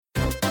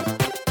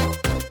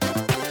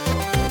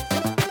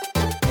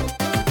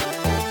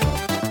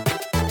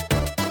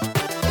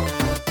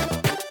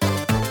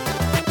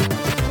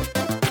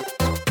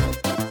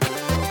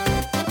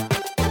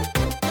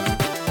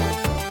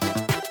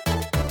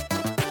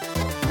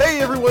Hey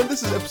everyone,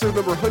 this is episode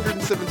number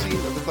 117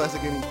 of the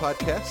Classic Gaming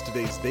Podcast.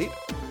 Today's date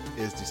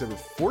is December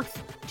 4th,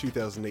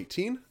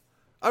 2018.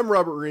 I'm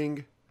Robert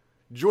Ring.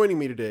 Joining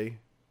me today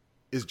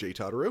is Jay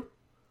Totaro.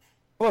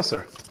 Hello,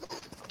 sir.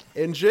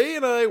 And Jay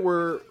and I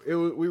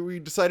we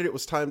decided it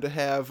was time to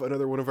have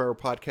another one of our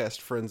podcast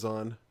friends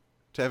on,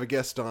 to have a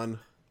guest on,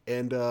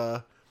 and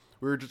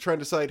we were trying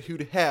to decide who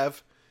to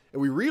have,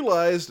 and we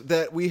realized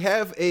that we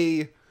have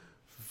a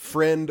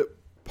friend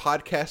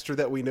podcaster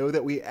that we know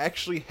that we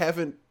actually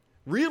haven't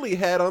really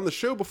had on the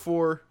show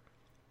before.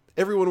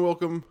 Everyone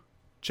welcome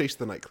Chase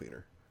the Night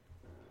Cleaner.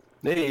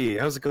 Hey,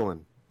 how's it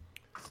going?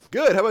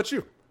 Good, how about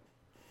you?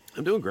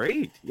 I'm doing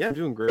great. Yeah, I'm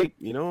doing great.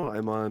 You know,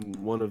 I'm on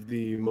one of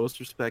the most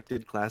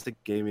respected classic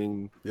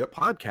gaming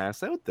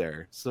podcasts out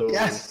there. So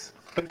yes,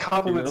 the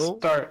compliments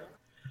start.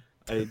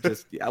 I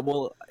just,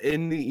 well,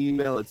 in the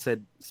email it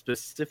said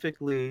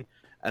specifically,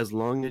 as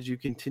long as you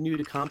continue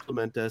to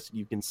compliment us,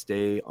 you can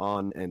stay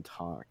on and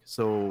talk.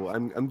 So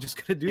I'm just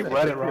gonna do that. He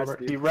read it,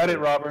 Robert. He read it,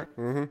 Robert.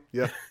 Mm-hmm.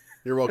 Yeah,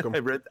 you're welcome. I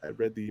read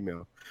the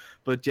email,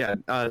 but yeah,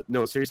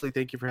 no, seriously,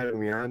 thank you for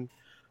having me on.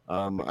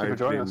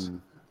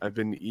 I've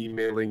been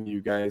emailing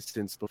you guys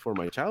since before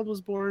my child was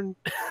born.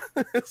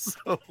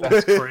 So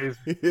that's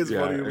crazy.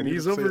 Funny and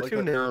he's over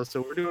 2 now, so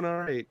we're doing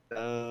all right.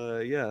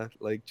 Yeah,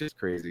 like just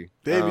crazy.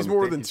 Dave, he's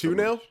more than 2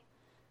 now?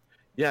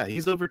 Yeah,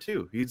 he's over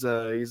 2. He's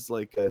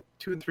like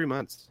 2 and 3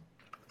 months.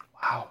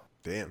 Wow.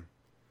 Damn.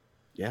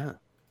 Yeah,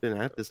 been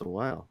at this a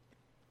while.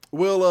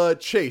 Well,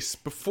 Chase,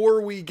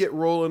 before we get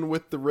rolling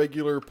with the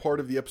regular part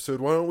of the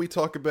episode, why don't we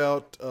talk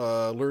about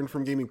Learn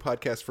From Gaming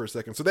Podcast for a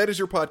second? So that is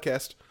your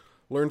podcast,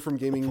 Learn From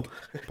Gaming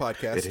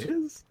Podcast. It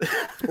is?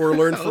 Or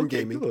Learn From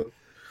Gaming. Cool.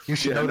 You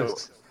should know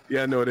this.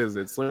 Yeah, no, it is.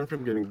 It's Learn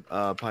From Gaming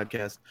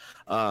Podcast.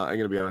 I'm going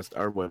to be honest,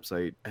 our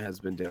website has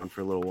been down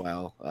for a little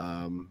while.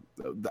 I'm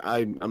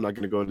not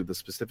going to go into the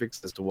specifics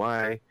as to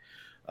why.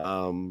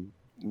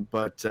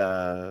 But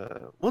I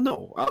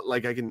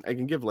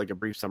can give like a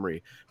brief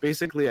summary.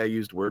 Basically, I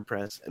used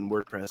WordPress, and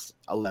WordPress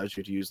allows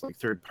you to use like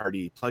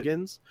third-party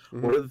plugins.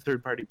 Mm-hmm. One of the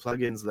third-party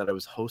plugins that I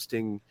was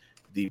hosting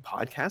the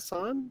podcasts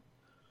on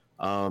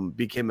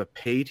became a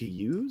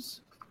pay-to-use,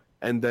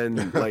 and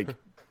then like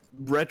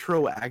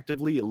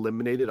retroactively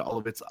eliminated all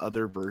of its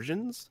other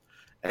versions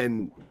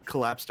and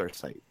collapsed our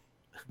site.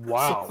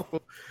 Wow.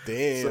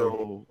 Damn.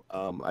 So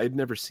I'd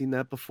never seen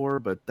that before,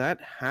 but that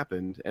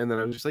happened, and then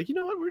I was just like, you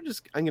know what,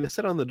 I'm gonna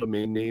set on the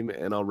domain name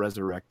and I'll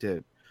resurrect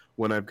it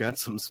when I've got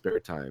some spare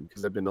time,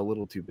 because I've been a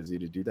little too busy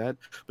to do that.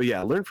 But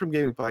yeah, Learn From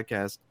Gaming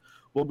Podcast,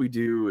 what we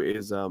do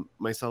is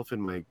myself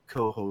and my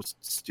co-host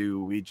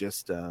Stu, we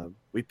just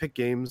we pick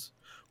games,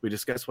 we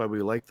discuss why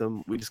we like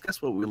them, we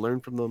discuss what we learn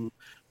from them.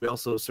 We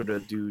also sort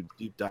of do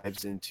deep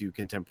dives into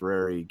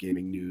contemporary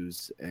gaming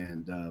news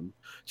and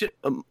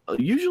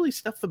usually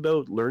stuff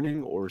about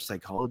learning or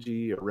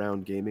psychology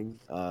around gaming.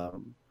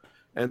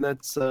 And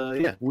that's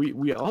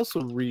we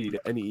also read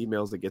any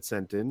emails that get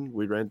sent in.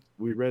 We read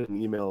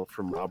an email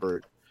from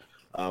Robert,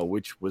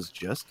 which was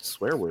just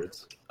swear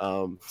words.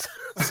 So,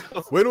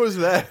 when was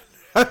that?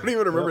 I don't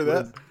even remember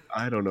that.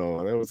 I don't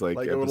know. That was like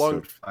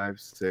episode 5,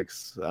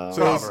 6.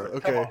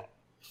 Okay.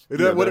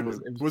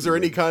 Was there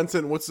any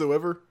content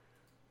whatsoever?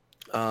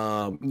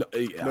 No,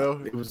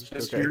 it was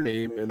just your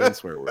name and then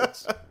swear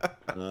words.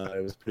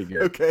 It was pretty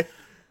good. Okay.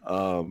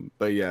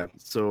 But yeah,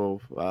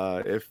 so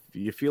if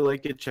you feel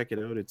like it, check it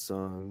out. It's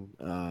on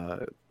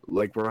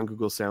like we're on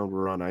Google Sound,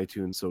 we're on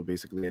iTunes, so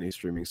basically any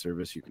streaming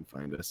service you can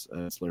find us.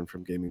 It's Learn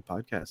From Gaming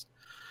Podcast.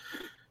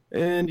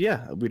 And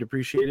yeah, we'd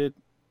appreciate it.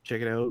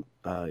 Check it out.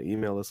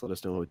 Email us, let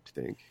us know what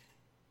you think.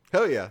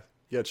 Hell yeah.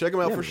 Yeah, check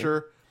them out for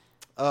sure.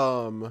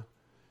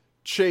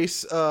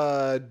 Chase,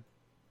 to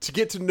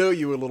get to know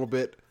you a little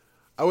bit,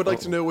 I would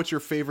like to know what your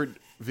favorite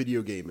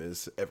video game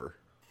is ever.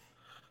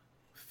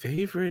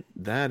 Favorite?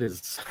 That is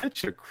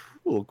such a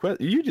cruel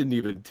question. You didn't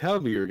even tell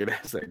me you were going to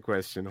ask that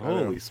question.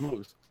 Holy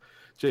smokes.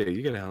 Jay,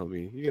 you got to help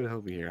me. You got to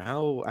help me here.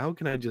 How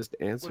can I just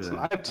answer that?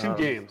 I have 2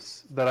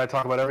 games that I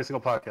talk about every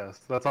single podcast.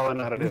 That's all I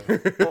know how to do.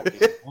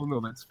 Oh, no,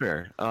 that's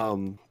fair.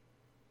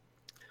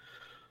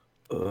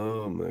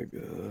 Oh my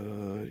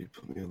god, you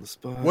put me on the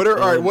spot. What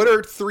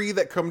are 3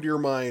 that come to your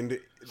mind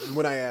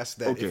when I ask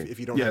that? Okay. If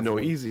you don't,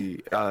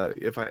 easy.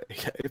 If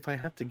I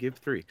have to give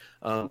 3,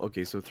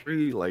 okay, so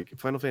 3 like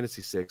Final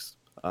Fantasy VI,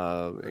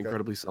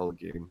 incredibly solid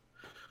game.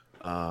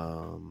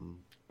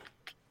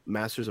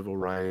 Masters of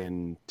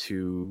Orion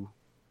 2.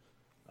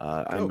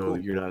 I know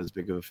you're not as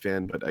big of a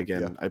fan, but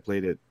again, I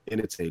played it in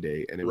its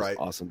heyday, and it was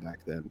awesome back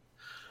then.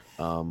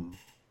 And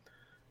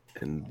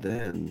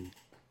then.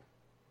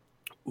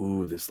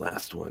 Ooh, this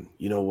last one.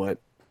 You know what?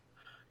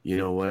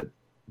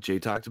 Jay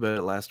talked about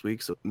it last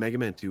week. So Mega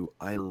Man 2,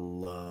 I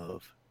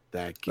love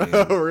that game.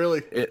 Oh,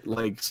 really? It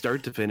like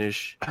start to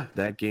finish,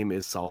 that game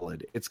is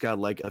solid. It's got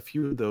like a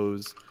few of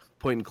those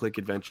point and click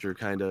adventure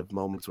kind of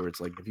moments where it's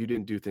like if you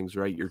didn't do things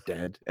right, you're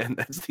dead, and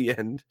that's the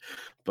end.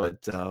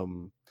 But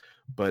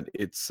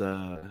it's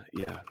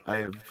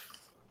I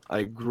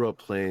grew up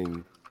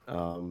playing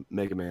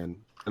Mega Man,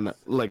 and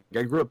like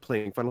I grew up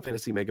playing Final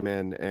Fantasy, Mega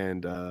Man,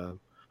 and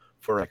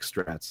 4X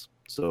Strats.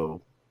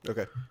 So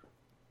Okay.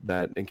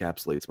 That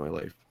encapsulates my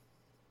life.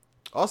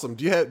 Awesome.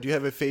 Do you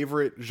have a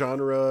favorite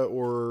genre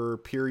or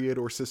period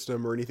or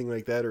system or anything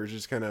like that, or is it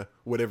just kind of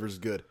whatever's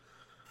good?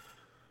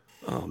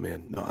 Oh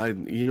man, no,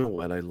 you know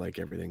what? I like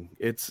everything.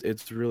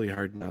 It's really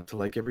hard not to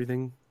like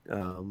everything.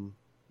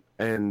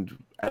 And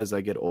as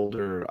I get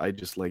older, I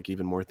just like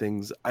even more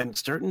things. I'm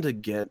starting to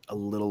get a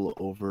little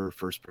over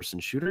first-person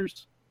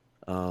shooters.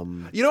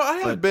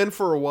 I have been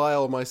for a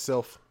while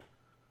myself.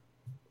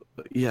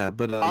 Yeah,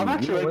 but I'm you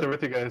actually know right what? there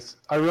with you guys.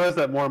 I realize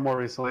that more and more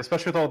recently,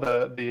 especially with all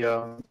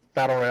the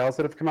battle royales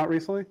that have come out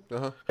recently.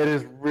 Uh-huh. It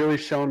has really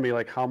shown me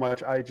like how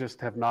much I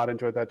just have not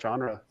enjoyed that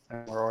genre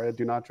anymore, or I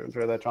do not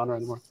enjoy that genre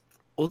anymore.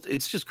 Well,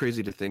 it's just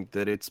crazy to think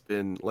that it's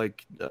been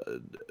like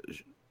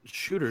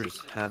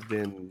shooters have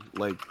been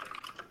like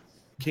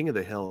king of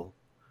the hill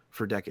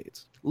for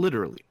decades,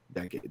 literally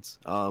decades.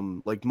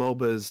 Like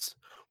MOBAs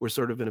were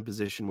sort of in a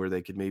position where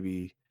they could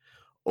maybe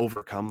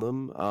overcome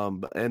them,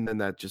 and then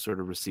that just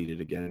sort of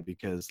receded again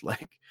because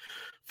like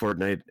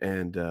Fortnite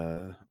and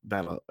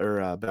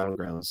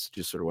Battlegrounds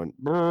just sort of went,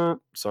 "Brr,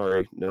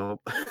 sorry, no."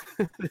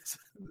 This-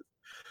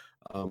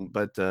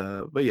 but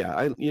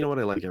yeah, you know what,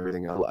 I like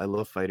everything. I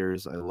love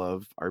fighters, I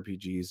love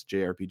RPGs,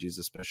 JRPGs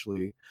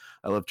especially.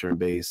 I love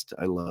turn-based,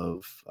 I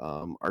love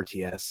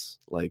RTS,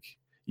 like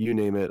you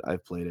name it,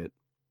 I've played it.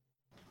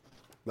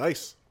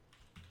 Nice.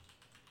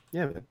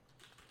 Yeah, man.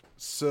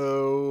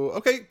 So,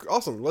 okay,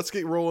 awesome. Let's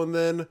get rolling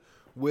then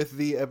with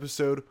the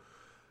episode.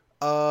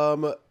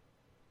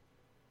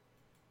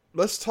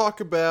 Let's talk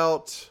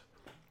about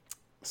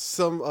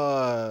some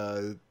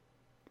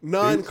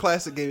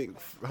non-classic gaming.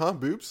 Huh?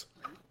 Boobs?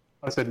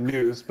 I said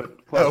news,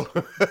 but close.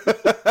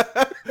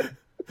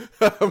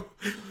 Oh.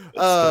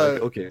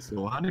 Okay,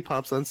 so Honey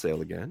Pop's on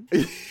sale again.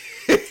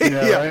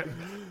 Yeah,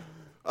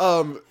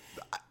 right?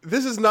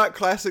 This is not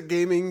classic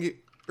gaming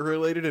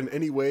related in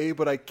any way,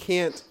 but I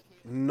can't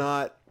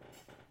not.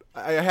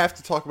 I have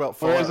to talk about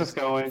Fallout. Where is this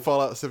going?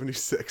 Fallout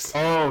 76.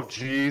 Oh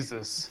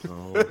Jesus!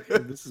 Oh, okay,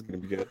 this is gonna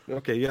be good.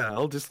 Okay, yeah,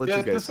 I'll just let Yeah,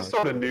 you guys this talk. is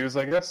sort of news,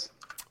 I guess.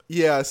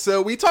 Yeah,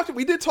 so we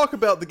did talk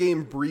about the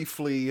game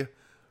briefly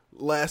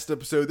last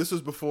episode. This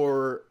was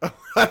before a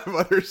lot of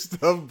other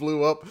stuff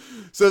blew up.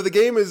 So the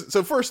game is,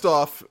 so first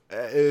off,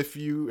 if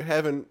you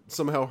haven't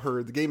somehow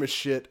heard, the game is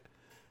shit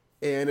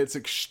and it's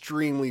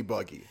extremely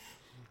buggy.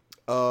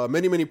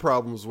 Many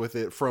problems with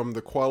it, from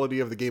the quality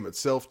of the game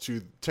itself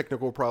to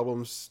technical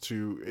problems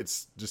to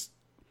it's just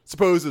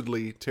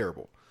supposedly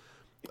terrible.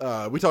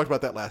 We talked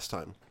about that last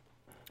time.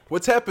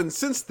 What's happened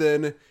since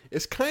then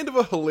is kind of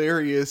a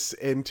hilarious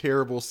and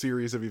terrible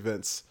series of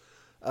events,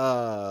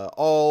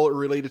 all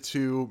related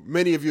to,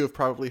 many of you have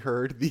probably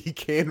heard, the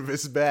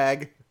canvas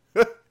bag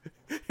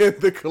in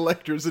the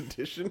collector's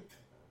edition.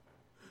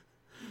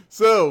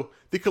 So,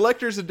 the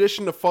collector's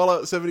edition of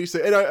Fallout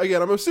 76, and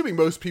again, I'm assuming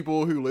most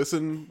people who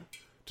listen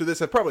to this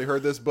have probably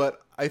heard this,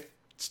 but I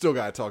still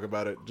gotta talk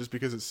about it just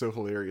because it's so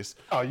hilarious.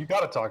 Oh, you got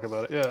to talk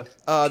about it.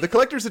 Yeah. The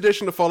collector's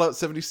edition of Fallout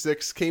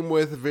 76 came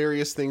with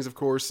various things, of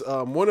course.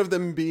 One of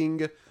them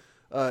being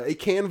a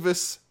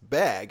canvas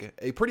bag,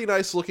 a pretty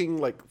nice looking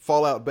like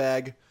Fallout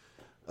bag,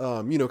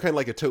 kind of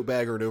like a tote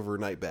bag or an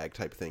overnight bag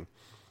type thing.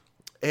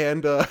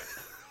 And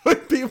when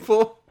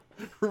people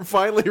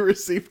finally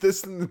received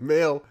this in the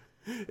mail,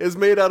 it's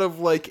made out of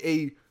like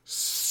a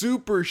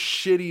super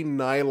shitty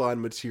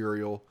nylon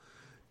material.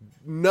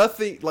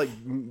 Nothing, like,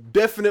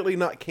 definitely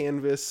not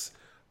canvas.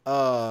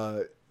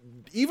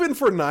 Even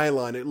for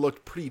nylon, it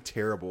looked pretty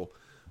terrible.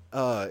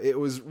 It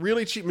was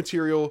really cheap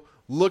material,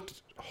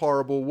 looked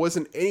horrible,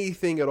 wasn't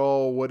anything at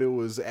all what it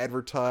was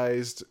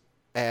advertised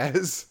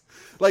as.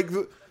 Like,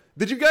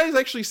 did you guys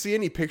actually see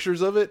any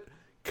pictures of it?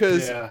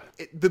 Because Yeah.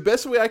 the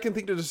best way I can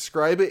think to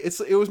describe it,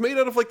 it was made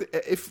out of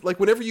like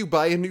whenever you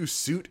buy a new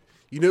suit,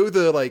 you know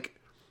the like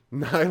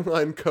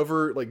nylon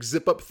cover, like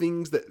zip up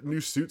things that new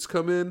suits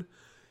come in.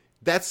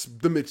 That's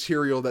the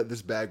material that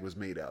this bag was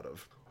made out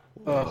of.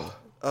 Ugh.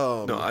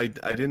 No, I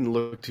didn't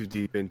look too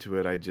deep into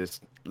it.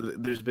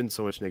 There's been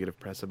so much negative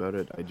press about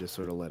it. I just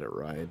sort of let it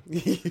ride.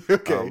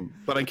 Okay.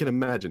 But I can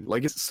imagine,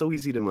 like, it's so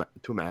easy to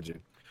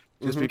imagine,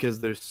 just because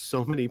there's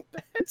so many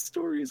bad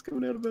stories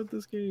coming out about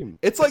this game.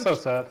 It's like so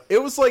sad.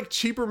 It was like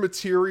cheaper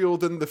material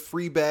than the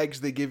free bags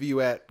they give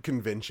you at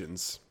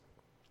conventions.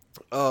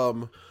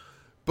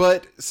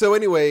 But so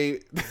anyway,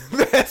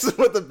 that's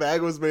what the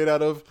bag was made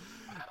out of.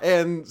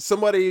 And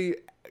somebody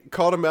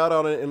called him out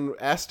on it and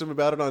asked him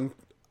about it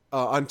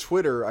on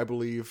Twitter, I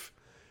believe.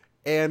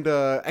 And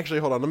actually,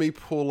 hold on, let me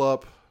pull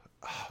up.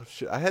 Oh,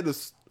 shit, I had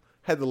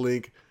the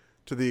link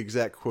to the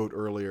exact quote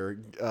earlier.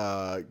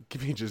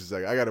 Give me just a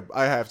second.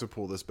 I have to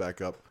pull this back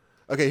up.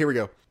 Okay, here we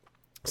go.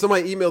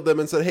 Somebody emailed them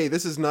and said, "Hey,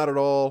 this is not at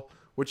all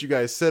what you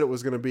guys said it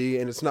was going to be,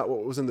 and it's not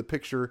what was in the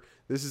picture.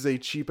 This is a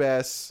cheap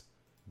ass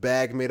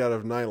bag made out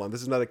of nylon.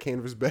 This is not a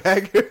canvas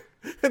bag."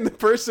 And the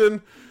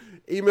person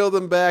emailed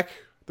them back.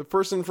 The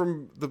person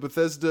from the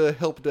Bethesda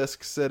help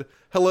desk said,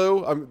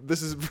 "Hello,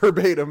 this is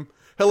verbatim.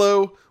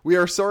 Hello, we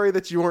are sorry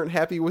that you aren't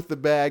happy with the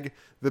bag.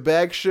 The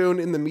bag shown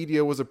in the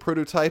media was a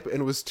prototype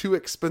and was too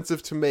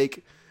expensive to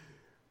make.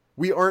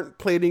 we aren't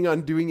planning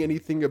on doing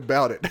anything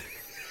about it.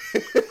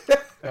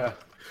 Yeah.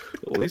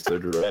 At least they're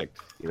direct.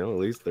 You know, at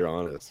least they're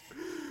honest.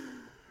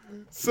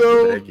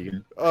 So, Bag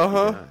you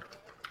got.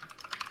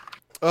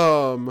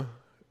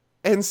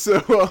 and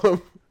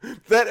so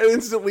that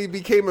instantly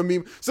became a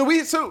meme. So we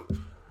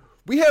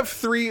have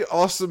 3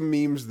 awesome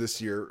memes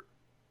this year.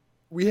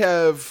 We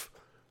have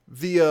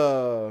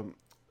the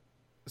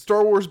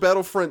Star Wars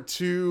Battlefront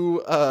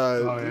 2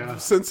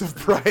 sense of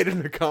pride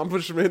and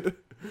accomplishment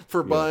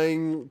for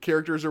buying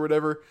characters or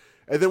whatever.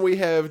 And then we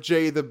have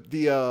Jay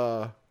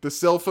the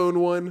cell phone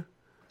one.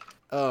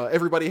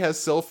 Everybody has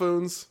cell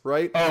phones,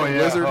 right? Oh yeah.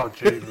 Blizzard. Oh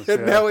Jesus.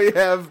 And now we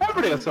have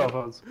Everybody has cell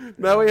phones.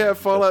 Now we have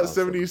Fallout That's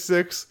awesome.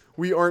 76.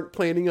 We aren't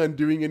planning on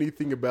doing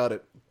anything about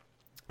it.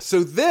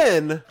 So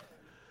then,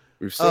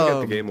 We've still got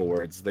the Game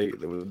Awards.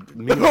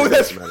 oh,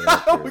 that's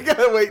right. We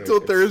gotta wait till It's still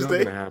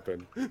Thursday. gonna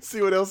happen.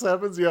 See what else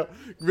happens. Yeah,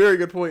 very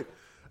good point.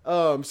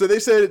 So they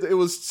said it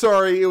was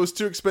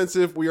too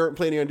expensive. We aren't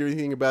planning on doing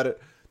anything about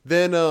it.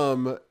 Then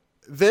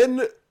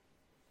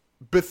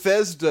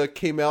Bethesda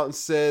came out and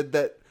said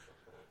that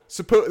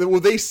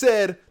they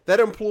said that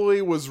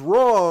employee was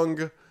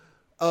wrong.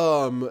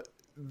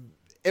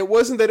 It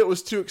wasn't that it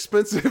was too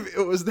expensive.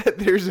 It was that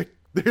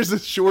there's a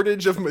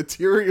shortage of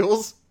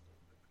materials.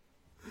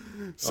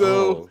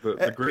 So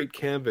the great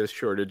canvas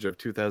shortage of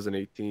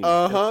 2018.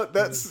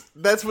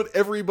 That's what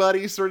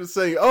everybody started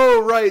saying.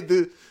 Oh, right,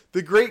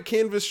 the great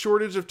canvas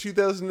shortage of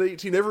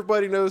 2018.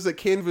 Everybody knows that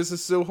canvas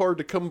is so hard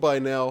to come by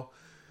now.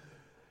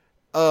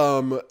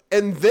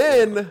 And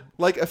then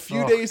like a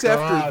few days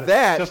after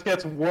that, it just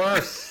gets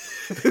worse.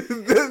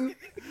 then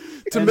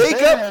to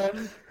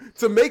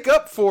make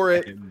up for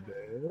it,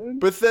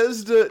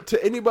 Bethesda,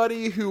 to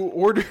anybody who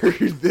ordered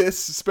this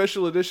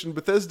special edition,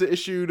 Bethesda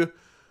issued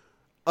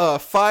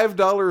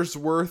 $5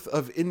 worth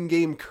of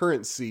in-game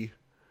currency.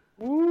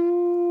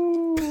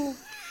 Ooh.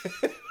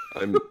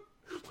 I'm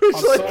Which,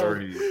 I'm like,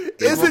 sorry.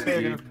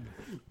 isn't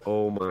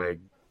Oh my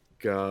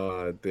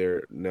god!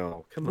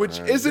 Come which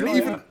on. isn't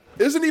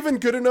Really? even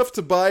good enough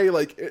to buy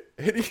like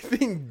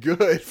anything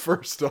good.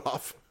 First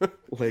off,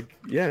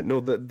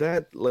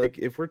 that like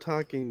if we're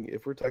talking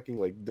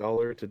like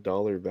dollar to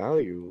dollar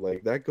value,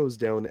 like that goes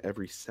down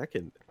every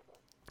second.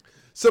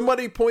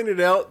 somebody pointed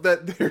out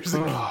that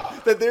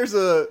there's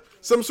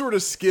some sort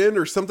of skin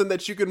or something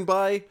that you can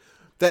buy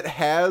that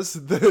has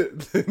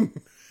the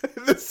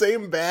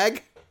same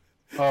bag.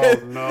 Oh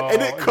no!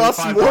 And it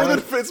costs more than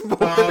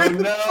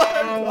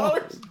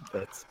 $5.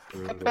 That's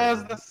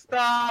Bethesda,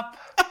 stop!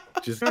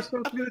 just You're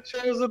supposed to be the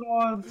chosen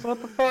ones.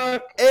 What the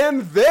fuck?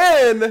 And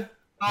then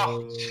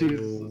Oh,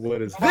 Jesus.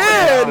 what is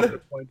Then-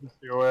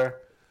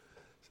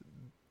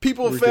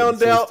 people We're found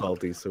getting so out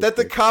salty so that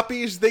the quick.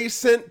 copies they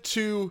sent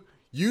to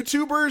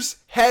YouTubers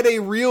had a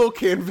real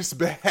canvas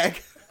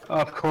bag.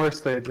 Of course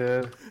they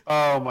did.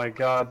 Oh my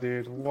god,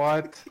 dude.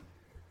 What?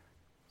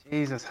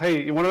 Jesus.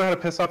 Hey, you want to know how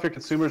to piss off your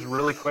consumers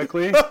really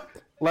quickly?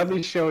 Let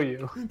me show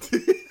you.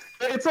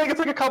 It's like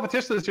a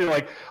competition this year.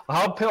 Like,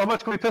 how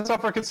much can we piss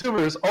off our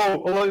consumers? Oh,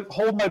 well,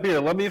 hold my beer.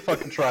 Let me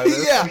fucking try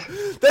this. Yeah,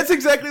 that's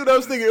exactly what I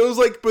was thinking. It was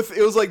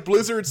like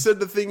Blizzard said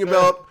the thing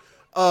about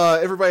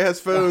everybody has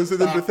phones,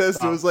 and then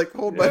Bethesda was like,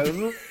 hold my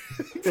beer.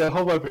 Yeah,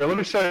 hold my beer. Let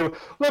me show you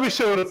what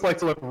it's like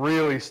to look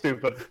really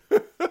stupid.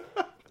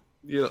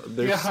 There's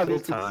Yeah, still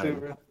these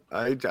time.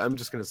 consumers. I'm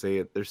just gonna say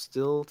it. There's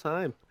still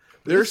time.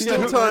 There's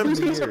still time. Who's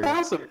gonna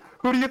surpass him?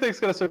 Who do you think's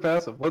gonna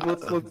surpass him? Let's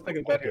think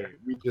of that here.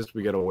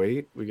 We gotta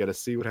wait. We gotta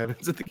see what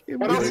happens at the game.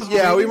 What else is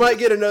Yeah, we might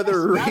get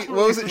another. Smash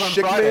What was it, releases on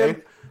Chick Friday.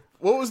 Man?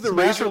 What was the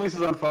Smash racial?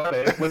 releases on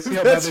Friday. Let's see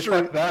how That's bad they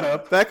true. fuck that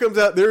up. That comes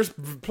out. There's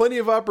plenty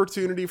of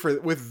opportunity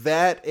with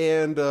that,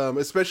 and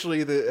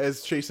especially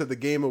as Chase said, the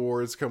Game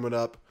Awards coming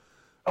up.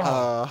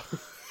 How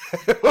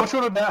much you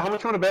want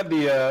to bet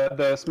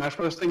the Smash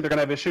Bros thing? They're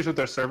gonna have issues with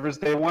their servers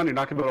day one. You're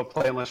not gonna be able to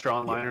play unless you're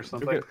online or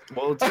something.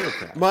 Well, it's gonna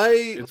crash. My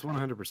It's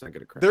 100%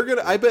 gonna crash.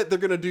 I bet they're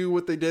gonna do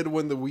what they did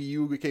when the Wii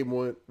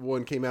U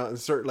one came out and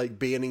start like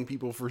banning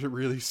people for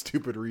really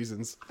stupid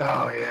reasons.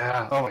 Oh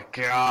yeah. Oh my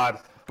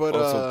god. But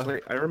Also,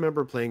 I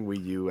remember playing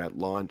Wii U at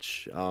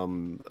launch.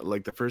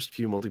 Like the first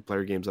few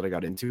multiplayer games that I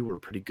got into were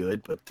pretty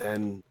good, but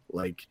then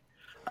like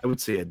I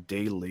would say a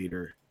day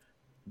later,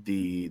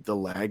 the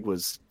lag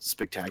was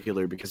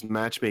spectacular because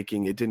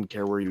matchmaking, it didn't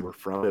care where you were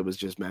from. It was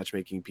just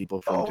matchmaking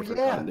people from different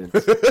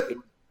continents. It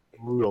was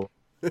brutal.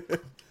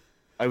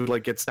 I would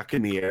like get stuck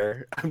in the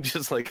air. I'm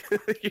just like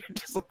you're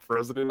just like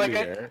frozen in Like, the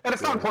air. and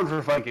it's not important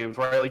for fighting games,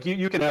 right? Like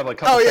you can have like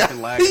couple Oh, yeah.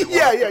 second lag.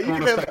 Yeah, It you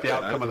won't can affect the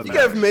outcome of the you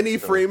match. can have many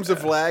frames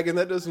of lag, and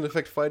that doesn't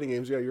affect fighting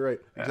games. Yeah, you're right.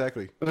 Yeah.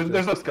 Exactly. But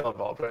there's no skill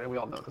involved, right? We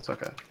all know that's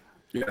okay.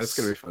 Yeah, it's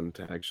gonna be fun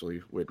to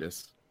actually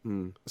witness.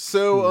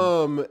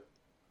 So,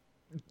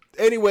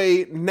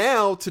 anyway,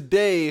 now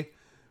today,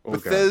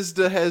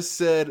 Bethesda has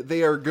said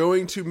they are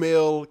going to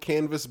mail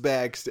canvas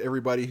bags to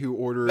everybody who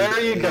ordered. There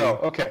you go.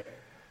 Okay.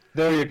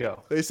 There you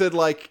go. They said,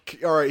 like,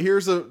 all right,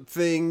 here's a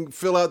thing,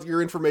 fill out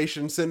your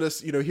information, send us,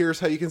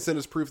 here's how you can send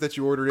us proof that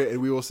you ordered it, and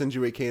we will send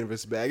you a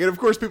canvas bag. And of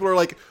course, people are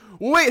like,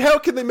 well, wait, how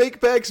can they make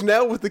bags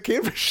now with the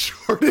canvas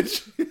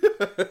shortage?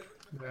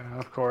 Yeah,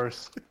 of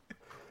course.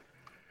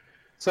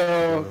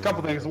 So, a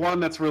couple things. One,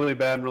 that's really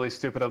bad and really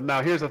stupid.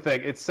 Now, here's the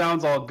thing. It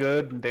sounds all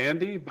good and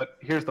dandy, but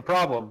here's the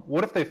problem.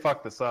 What if they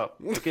fuck this up?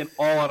 Like, in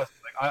all honesty,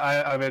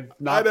 I mean,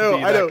 not to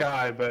be that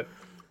guy, but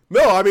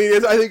no, I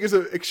mean, I think it's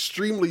an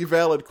extremely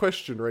valid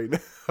question right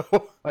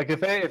now. like,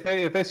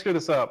 if they screw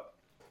this up,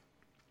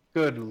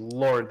 good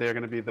lord, they're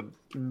going to be the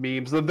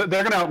memes. They're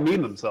going to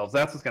out-meme themselves.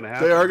 That's what's going to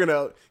happen. They are going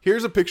to.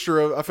 Here's a picture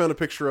of. I found a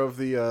picture of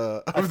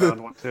the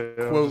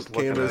quote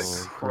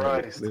canvas.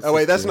 Christ. Oh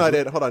wait, that's not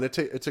it. Hold on, it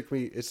took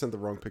me. It sent the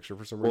wrong picture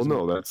for some reason.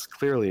 Well, no, that's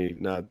clearly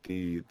not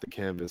the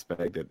canvas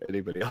bag that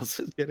anybody else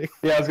is getting.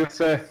 Yeah, I was going to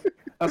say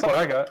that's what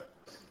I got.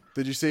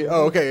 Did you see?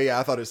 Oh, okay, yeah.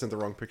 I thought it sent the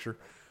wrong picture.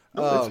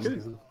 No, that's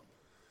good.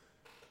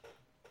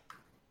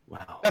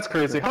 Wow, that's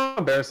crazy. How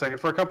embarrassing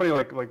for a company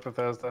like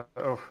Bethesda.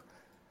 Oh.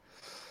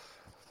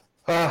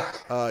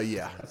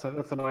 Yeah.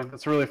 That's annoying.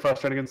 That's really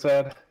frustrating and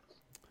sad.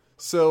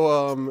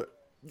 So,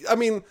 I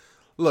mean,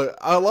 look,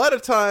 a lot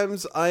of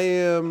times I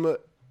am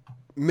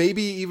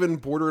maybe even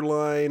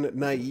borderline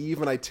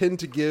naive, and I tend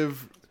to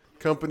give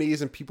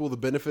companies and people the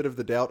benefit of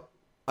the doubt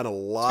on a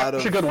lot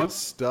of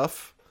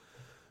stuff.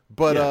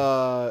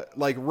 But,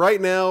 like, right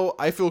now,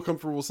 I feel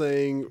comfortable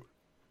saying,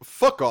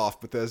 fuck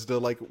off, Bethesda.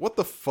 Like, what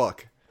the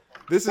fuck?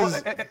 This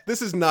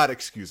is not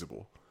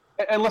excusable.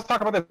 And let's talk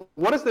about that.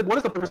 What is the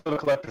purpose of a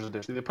collector's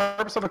edition? The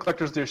purpose of a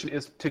collector's edition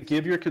is to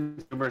give your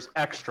consumers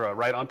extra,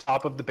 right, on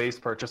top of the base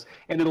purchase.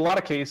 And in a lot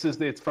of cases,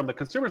 it's from the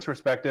consumer's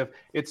perspective,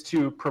 it's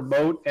to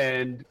promote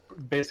and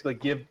basically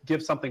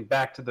give something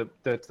back to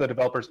the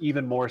developers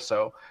even more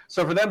so.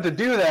 So for them to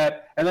do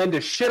that and then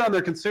to shit on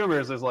their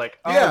consumers is like,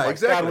 oh yeah, my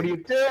exactly. God, what are you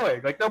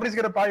doing? Like, nobody's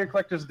going to buy your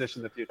collector's edition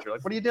in the future.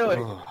 Like, what are you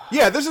doing?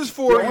 Yeah, this is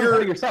for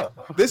yourself.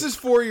 This is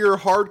for your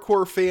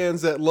hardcore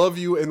fans that love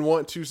you and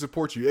want to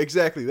support you.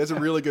 Exactly. That's a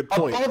really good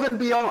point. Above and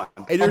beyond.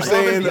 And you're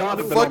saying,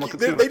 fuck,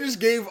 they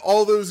just gave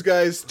all those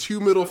guys 2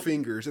 middle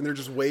fingers and they're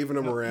just waving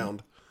them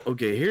around.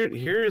 Okay,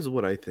 here's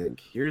what I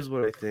think.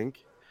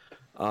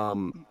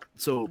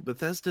 So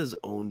Bethesda is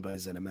owned by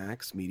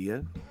ZeniMax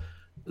Media.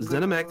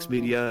 ZeniMax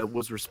Media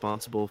was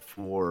responsible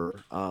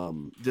for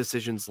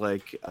decisions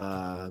like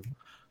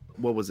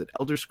what was it,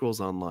 Elder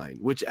Scrolls Online,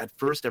 which at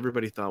first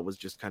everybody thought was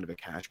just kind of a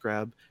cash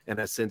grab, and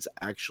has since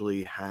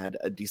actually had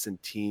a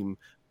decent team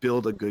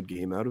build a good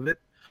game out of it.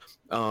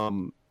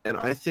 And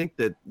I think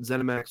that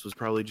ZeniMax was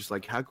probably just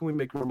like, how can we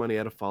make more money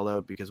out of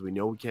Fallout, because we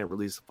know we can't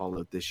release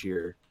Fallout this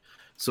year.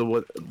 So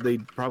what they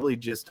probably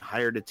just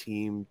hired a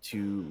team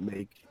to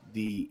make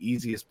the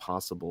easiest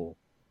possible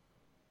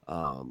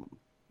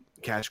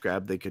cash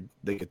grab they could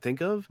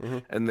think of,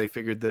 and they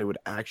figured that it would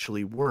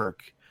actually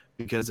work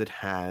because it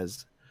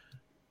has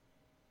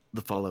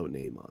the Fallout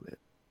name on it.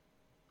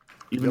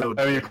 Even though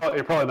I mean,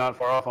 you're probably not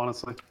far off,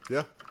 honestly.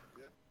 Yeah.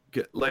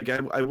 Like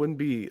I wouldn't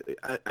be.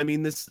 I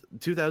mean, this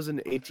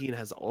 2018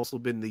 has also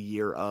been the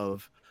year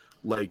of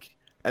like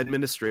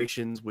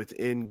administrations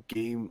within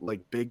game,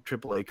 like big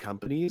AAA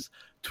companies,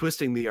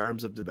 twisting the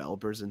arms of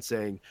developers and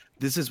saying,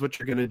 this is what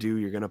you're going to do.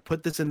 You're going to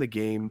put this in the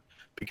game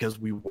because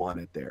we want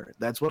it there.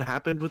 That's what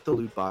happened with the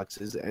loot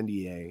boxes and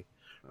EA,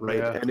 right?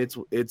 Yeah. And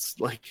it's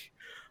like,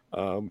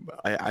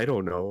 I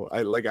don't know.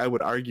 I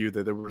would argue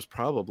that there was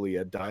probably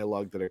a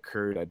dialogue that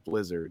occurred at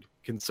Blizzard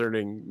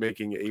concerning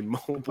making a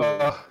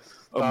mobile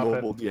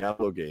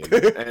Diablo game,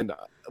 and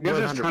you're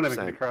just trying to make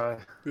me cry.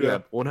 Yeah,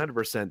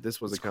 100%. This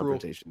was a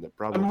confrontation that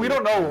probably. I mean, we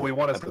don't know what we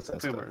want as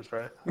consumers,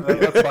 right?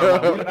 That's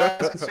what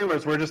as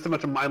consumers, we're just a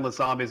bunch of mindless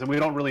zombies, and we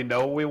don't really know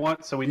what we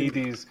want. So we need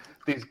these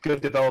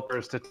good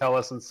developers to tell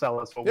us and sell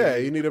us what we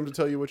need. You need them to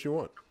tell you what you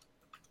want.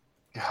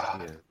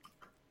 God. Yeah.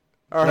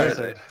 All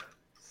right.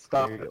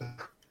 Stop it.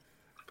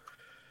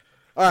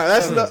 All right,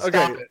 that's not okay.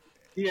 Stop it.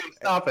 Yeah,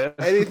 stop it.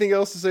 Anything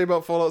else to say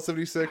about Fallout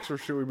 76, or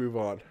should we move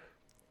on?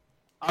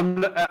 I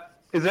mean,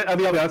 I'll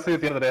be honest with you,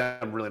 at the end of the day,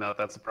 I'm really not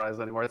that surprised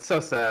anymore. It's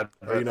so sad.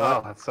 Are you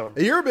not? That's so...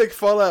 You're a big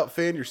Fallout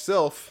fan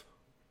yourself.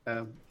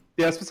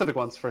 Yeah, specific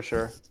ones for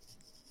sure.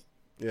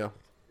 Yeah.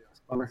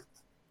 Bummer.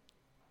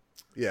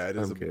 Yeah, it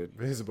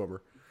is a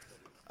bummer.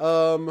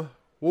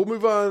 We'll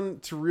move on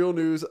to real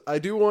news. I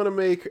do want to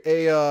make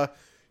a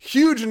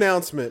huge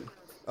announcement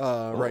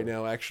right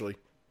now, actually.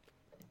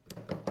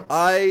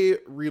 I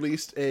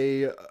released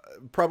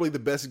probably the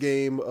best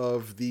game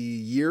of the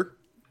year.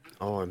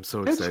 Oh, I'm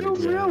so excited!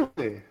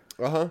 Really?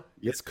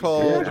 It's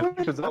called. I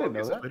didn't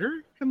know that.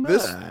 Twitter?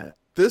 This I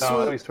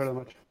was. don't use Twitter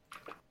much.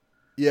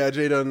 Yeah,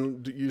 Jay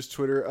doesn't use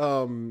Twitter.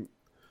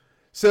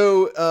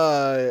 So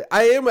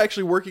I am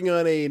actually working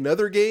on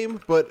another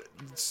game, but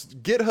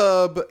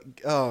GitHub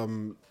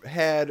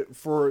had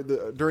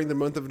during the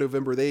month of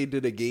November they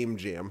did a game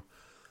jam,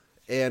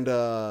 and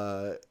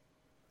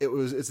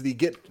it's the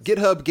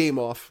GitHub Game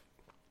Off,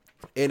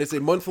 and it's a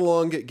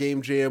month-long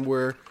game jam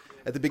where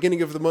at the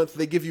beginning of the month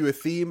they give you a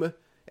theme,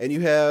 and you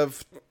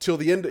have till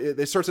the end.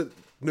 It starts at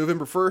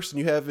November 1st, and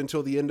you have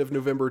until the end of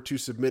November to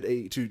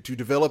submit to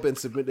develop and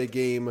submit a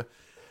game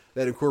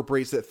that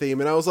incorporates that theme.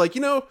 And I was like,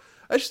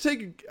 I should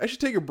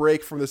take a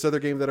break from this other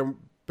game that I've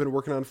been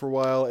working on for a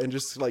while and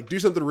just like do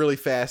something really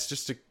fast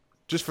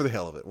just for the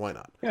hell of it. Why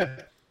not?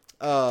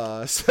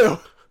 Yeah. So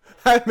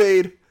I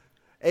made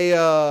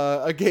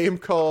a game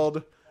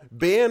called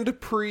Band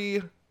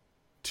Pre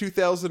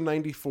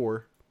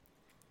 2094.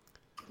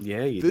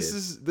 Yeah, This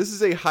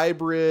is a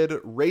hybrid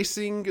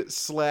racing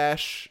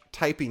 /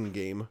 typing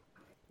game.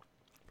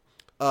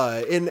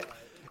 In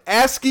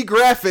ASCII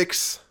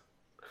graphics.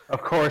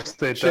 Of course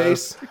it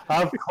Chase. does.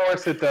 Of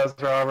course it does,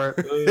 Robert.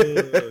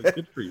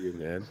 Good for you,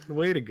 man.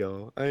 Way to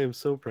go. I am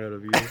so proud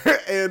of you.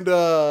 And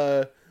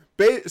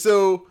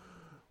so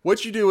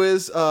what you do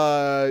is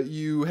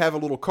you have a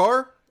little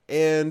car,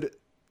 and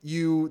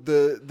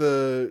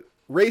the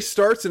race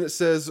starts, and it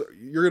says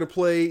you're going to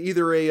play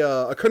either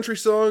a country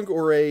song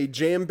or a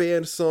jam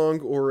band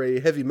song or a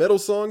heavy metal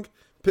song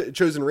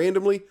chosen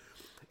randomly,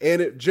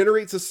 and it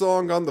generates a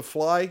song on the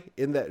fly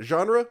in that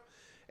genre,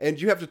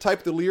 and you have to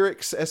type the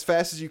lyrics as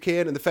fast as you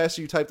can, and the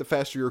faster you type, the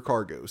faster your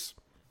car goes.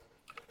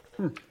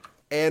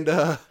 And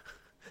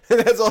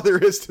that's all there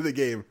is to the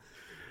game.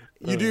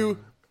 You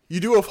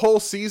do a whole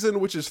season,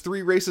 which is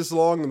 3 races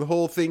long, and the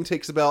whole thing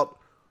takes about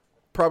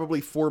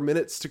probably 4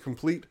 minutes to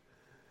complete.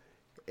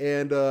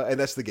 And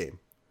that's the game.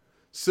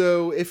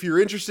 So if you're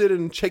interested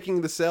in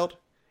checking this out,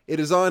 it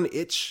is on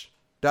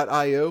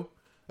itch.io.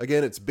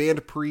 Again, it's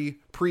Band Pre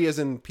as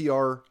in Prix,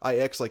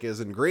 like as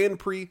in Grand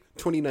Prix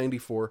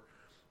 2094.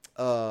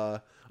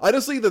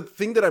 Honestly, the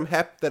thing that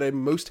I'm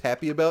most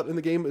happy about in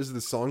the game is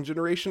the song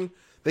generation.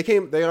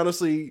 They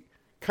honestly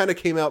kind of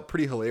came out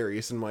pretty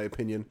hilarious in my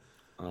opinion.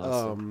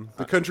 Awesome.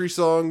 The country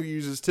song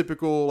uses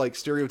typical, like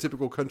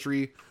stereotypical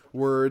country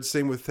words.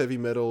 Same with heavy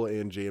metal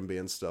and jam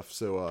band stuff.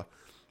 So,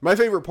 my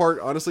favorite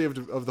part, honestly,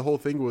 of the whole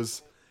thing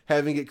was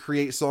having it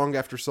create song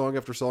after song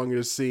after song, and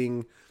just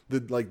seeing the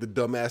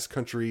dumbass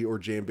country or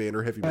jam band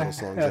or heavy metal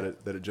songs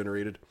that it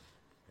generated.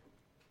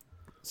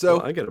 So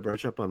well, I got to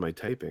brush up on my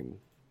typing.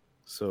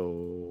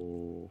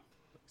 So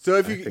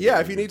if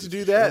you need to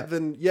do that,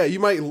 then you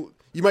might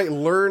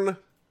learn.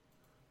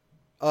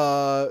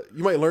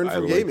 You might learn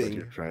from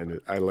gaming.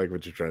 I like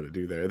what you're trying to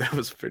do there. That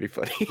was pretty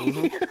funny.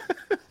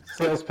 Mm-hmm.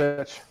 Sales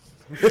pitch.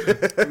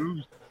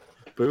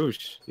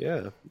 Boosh.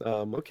 Yeah.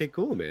 Okay,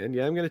 cool, man.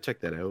 Yeah, I'm going to check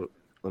that out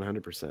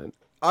 100%.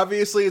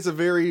 Obviously, it's a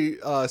very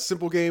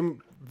simple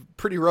game,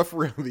 pretty rough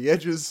around the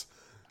edges,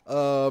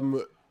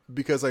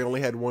 because I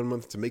only had 1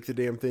 month to make the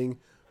damn thing.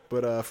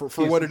 But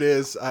for what it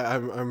is,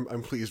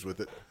 I'm pleased with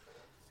it.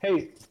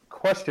 Hey,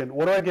 question.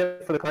 What do I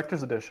get for the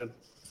collector's edition?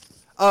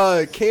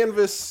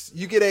 Canvas.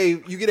 You get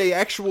a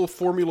actual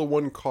Formula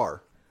One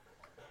car.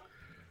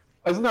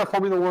 Isn't there a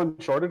Formula One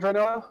shortage right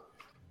now?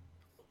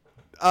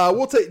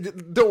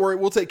 Don't worry,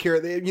 we'll take care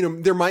of it. You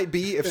know, there might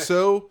be. If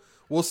so,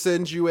 we'll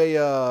send you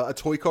a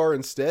toy car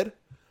instead.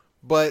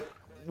 But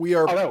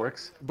that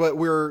works. But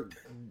we're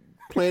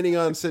planning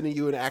on sending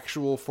you an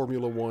actual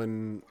Formula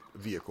One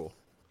vehicle.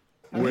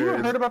 Have you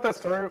ever heard about that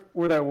story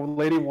where that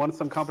lady won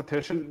some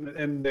competition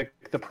and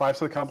the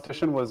prize of the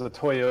competition was a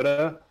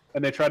Toyota,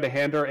 and they tried to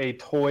hand her a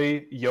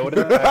toy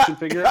Yoda action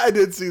figure? I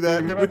did see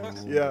that.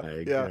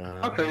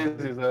 Yeah. How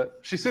crazy is that?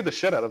 She sued the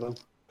shit out of them.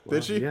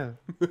 Did she? Yeah.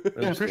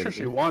 Yeah, I'm pretty sure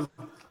she won.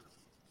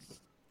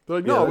 They're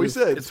like, no, we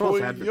said it's toy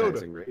false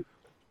advertising, Yoda. right?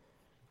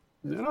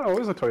 No, it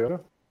was a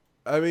Toyota.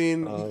 I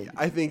mean,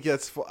 I think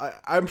that's.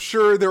 I'm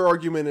sure their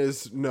argument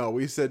is no.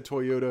 We said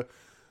Toyota,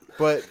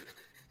 but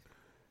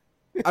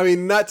I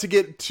mean, not to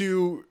get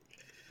too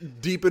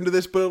deep into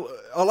this, but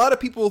a lot of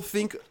people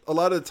think a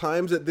lot of the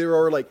times that there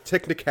are like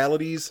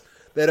technicalities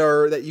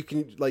that you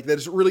can like that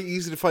it's really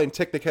easy to find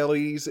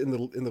technicalities in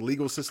the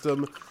legal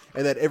system,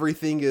 and that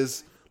everything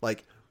is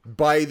like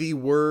by the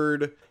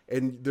word,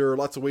 and there are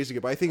lots of ways to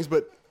get by things.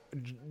 But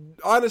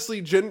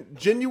honestly,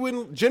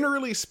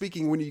 generally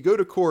speaking, when you go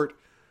to court,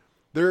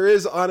 there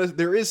is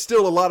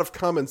still a lot of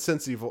common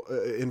sense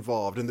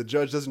involved, and the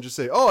judge doesn't just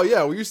say, "Oh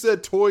yeah, well you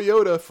said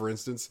Toyota," for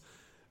instance.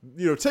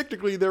 You know,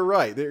 technically they're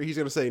right. He's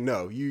going to say,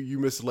 "No, you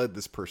misled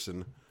this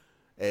person,"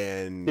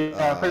 and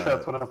I think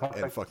that's what I'm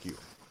thinking. and fuck you.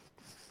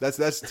 That's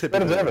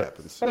typically what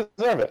happens. They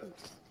deserve it.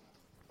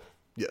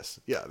 Yes,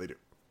 yeah, they do.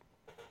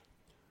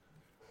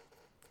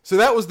 So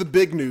that was the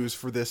big news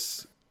for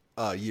this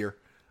year.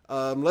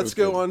 Let's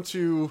go on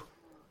to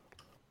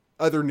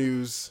other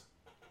news.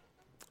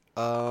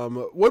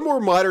 One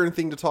more modern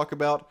thing to talk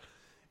about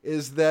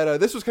is that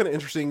this was kind of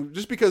interesting,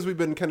 just because we've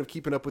been kind of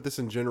keeping up with this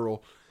in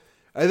general.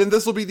 And then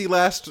this will be the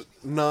last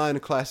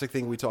non-classic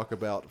thing we talk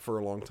about for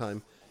a long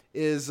time.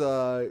 Is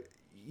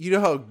you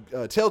know how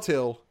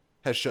Telltale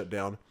has shut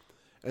down,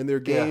 and their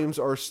games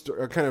are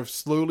kind of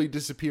slowly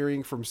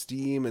disappearing from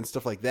Steam and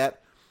stuff like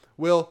that.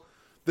 Well,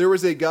 there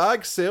was a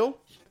GOG sale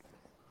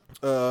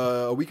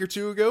a week or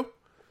two ago,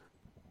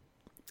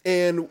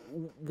 and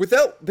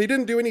they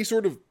didn't do any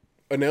sort of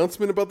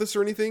announcement about this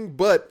or anything,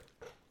 but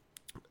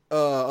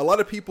a lot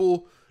of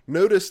people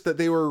noticed that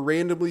they were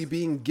randomly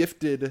being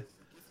gifted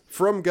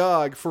from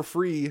GOG for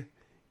free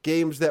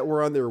games that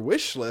were on their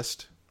wish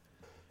list.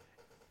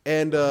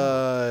 And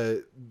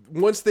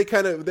once they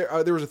kind of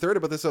there was a thread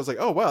about this, I was like,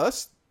 oh wow,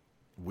 that's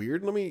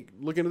weird, let me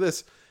look into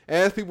this. And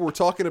as people were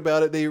talking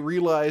about it, they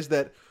realized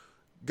that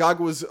GOG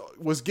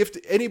was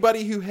gifted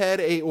anybody who had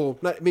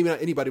maybe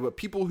not anybody, but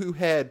people who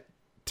had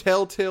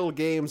Telltale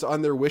games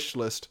on their wish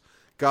list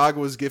GOG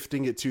was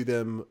gifting it to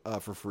them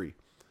for free.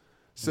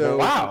 So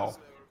wow,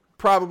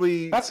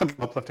 probably that's some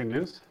uplifting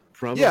news.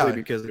 Probably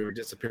because they were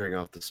disappearing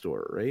off the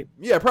store, right?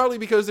 Yeah, probably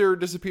because they're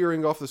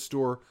disappearing off the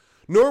store.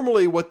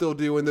 Normally, what they'll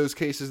do in those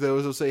cases, though,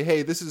 is they'll say,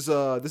 "Hey, this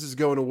is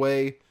going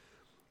away.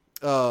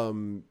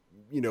 Here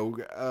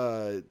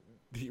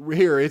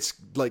it's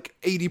like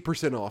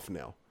 80% off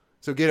now.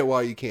 So get it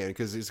while you can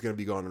because it's going to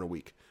be gone in a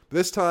week." But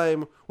this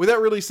time,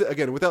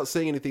 without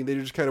saying anything, they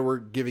just kind of were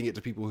giving it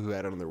to people who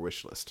had it on their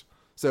wish list.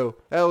 So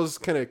that was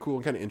kind of cool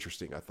and kind of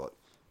interesting, I thought.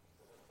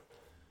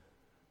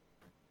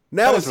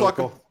 Now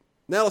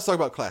let's talk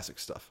about classic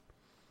stuff.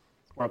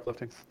 More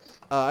uplifting.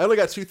 I only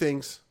got two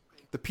things.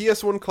 The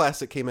PS1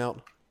 Classic came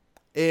out,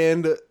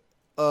 and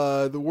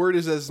the word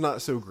is that it's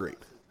not so great.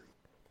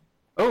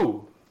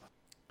 Oh.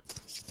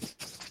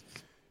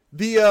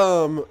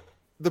 The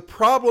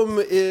problem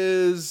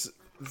is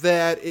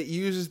that it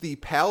uses the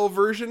PAL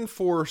version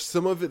for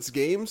some of its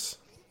games,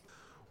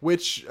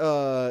 which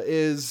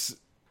is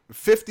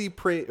 50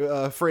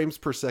 frames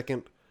per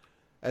second,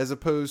 as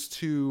opposed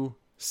to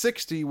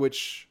 60,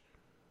 which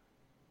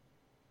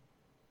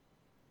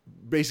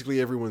basically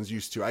everyone's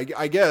used to.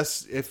 I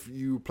guess if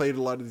you played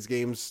a lot of these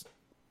games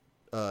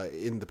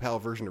in the PAL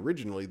version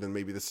originally, then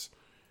maybe this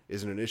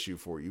isn't an issue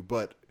for you.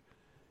 But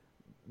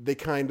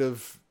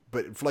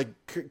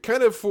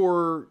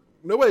for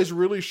nobody's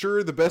really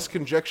sure. The best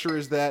conjecture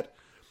is that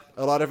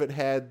a lot of it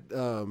had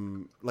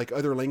like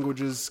other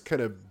languages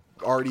kind of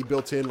already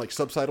built in, like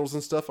subtitles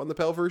and stuff on the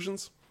PAL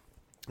versions,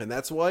 and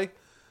that's why.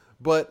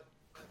 But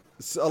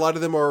a lot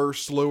of them are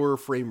slower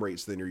frame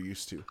rates than you're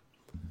used to.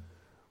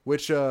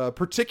 Which,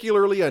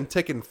 particularly on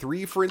Tekken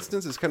 3, for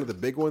instance, is kind of the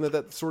big one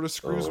that sort of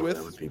screws with.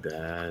 That would be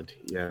bad.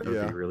 Yeah, that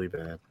would be really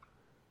bad.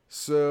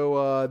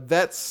 So,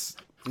 that's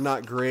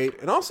not great.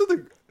 And also,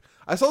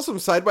 I saw some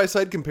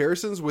side-by-side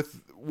comparisons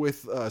with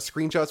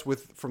screenshots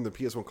from the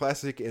PS1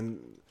 Classic and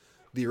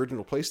the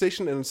original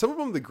PlayStation, and some of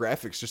them, the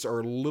graphics just are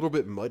a little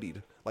bit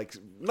muddied. Like,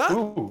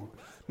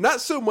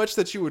 not so much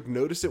that you would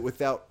notice it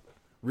without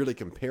really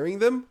comparing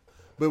them,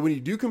 but when you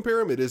do compare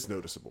them, it is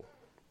noticeable.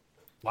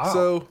 Wow.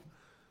 So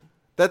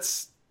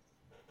that's,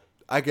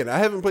 again, I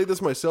haven't played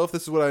this myself.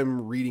 This is what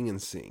I'm reading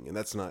and seeing, and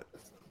that's not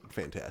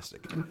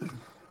fantastic.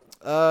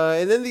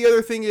 And then the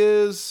other thing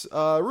is,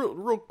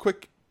 real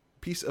quick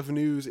piece of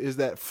news is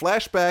that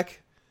Flashback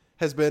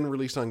has been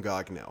released on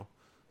GOG now.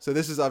 So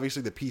this is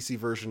obviously the PC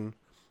version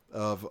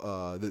of,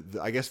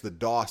 I guess the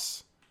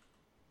DOS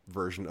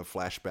version of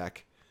Flashback.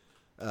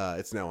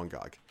 It's now on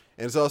GOG.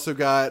 And it's also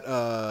got,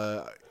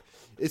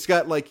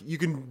 like, you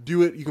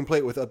can play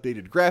it with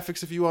updated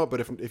graphics if you want,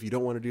 but if you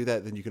don't want to do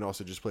that, then you can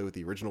also just play with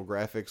the original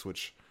graphics,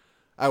 which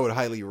I would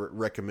highly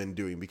recommend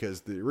doing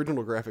because the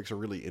original graphics are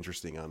really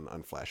interesting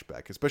on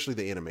Flashback, especially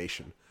the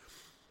animation.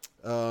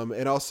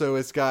 And also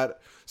it's got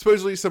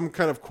supposedly some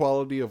kind of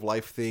quality of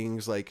life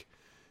things, like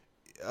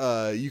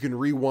you can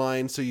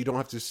rewind so you don't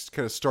have to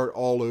kind of start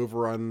all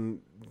over on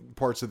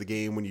parts of the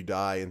game when you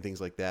die and things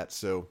like that.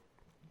 So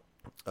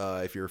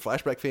if you're a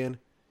Flashback fan,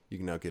 you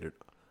can now get it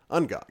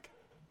on GOG.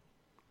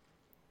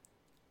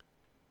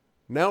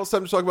 Now it's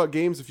time to talk about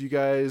games. If you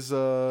guys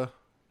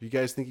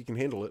think you can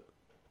handle it.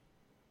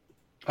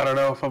 I don't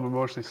know if I'm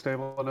emotionally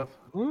stable enough.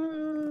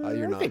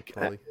 You're not,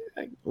 probably.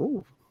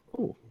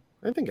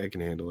 I think I can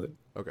handle it.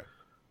 Okay.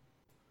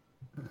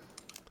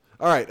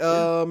 All right.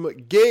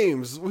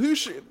 Games.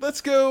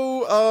 Let's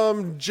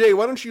go. Jay,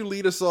 why don't you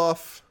lead us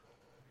off?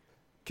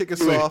 Kick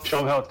us off. Show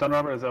them how it's done,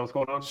 Robert. Is that what's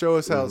going on? Show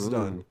us how it's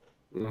done.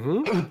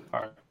 Mm-hmm.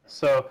 All right.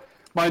 So,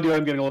 mind you,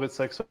 I'm getting a little bit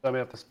sick, so I may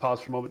have to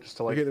pause for a moment just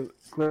to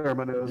clear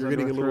my nose. You're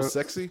getting a little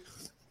sexy?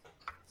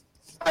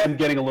 I'm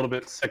getting a little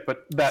bit sick,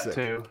 but that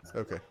too.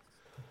 Okay.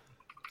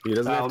 He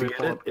doesn't have to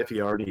get it if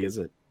he already is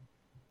it.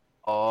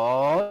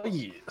 Oh,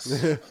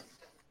 yes.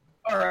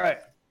 All right.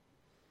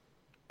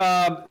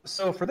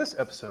 So for this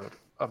episode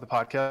of the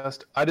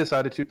podcast, I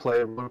decided to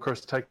play Roller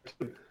Coaster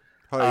Tycoon.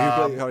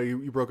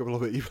 You broke up a little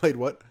bit. You played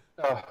what?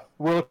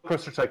 Roller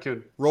Coaster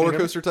Tycoon. Roller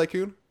Coaster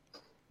Tycoon?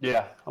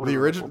 Yeah. The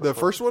original, the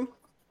first one?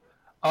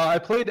 I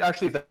played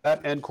actually that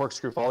and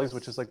Corkscrew Follies,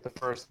 which is like the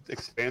first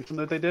expansion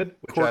that they did,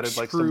 which added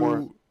like some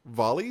more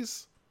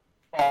Volleys?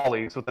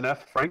 Follies with an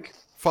F, Frank.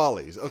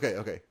 Follies.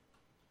 Okay.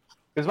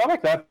 Is my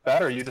mic that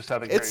bad, or are you just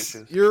having hearing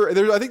issues?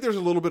 I think there's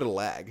a little bit of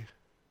lag.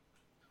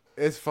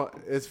 It's fine.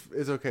 It's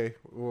okay.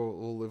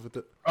 We'll live with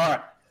it. All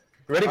right.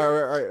 Ready? All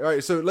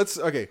right. So let's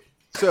recap.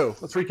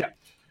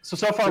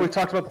 So far we've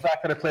talked about the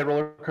fact that I played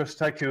Roller Coaster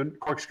Tycoon,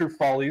 Corkscrew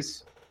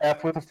Follies,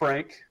 F with a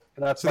Frank,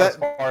 and that's as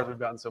far as we've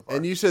gotten so far.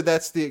 And you said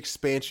that's the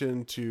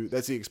expansion,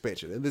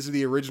 and this is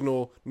the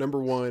original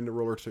 #1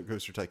 Roller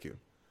Coaster Tycoon.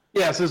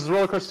 Yeah, so this is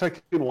Roller Coaster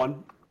Tycoon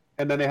 1,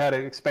 and then they had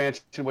an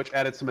expansion which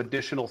added some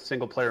additional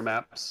single-player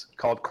maps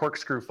called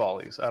Corkscrew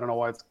Follies. I don't know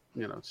why it's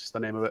just the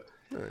name of it.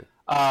 All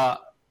right.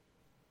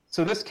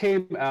 So this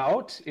came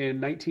out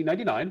in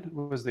 1999,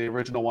 was the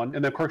original one,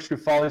 and then Corkscrew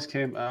Follies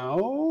came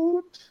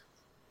out.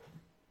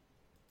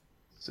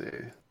 Let's see,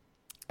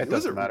 it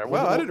doesn't matter.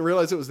 Wow, I didn't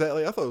realize it was that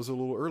late. I thought it was a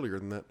little earlier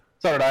than that.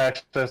 So did I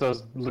actually. I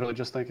was literally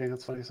just thinking.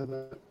 That's funny you said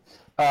that.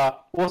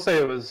 We'll say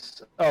it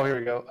was. Oh, here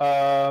we go.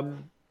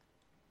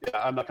 Yeah,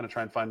 I'm not going to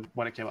try and find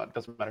when it came out. It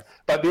doesn't matter.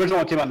 But the original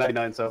one came out in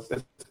 '99, so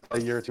it's a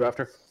year or two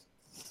after.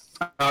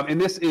 And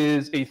this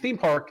is a theme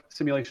park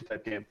simulation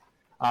type game.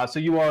 So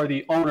you are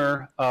the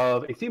owner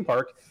of a theme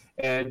park,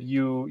 and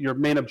your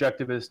main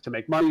objective is to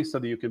make money so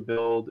that you can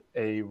build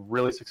a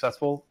really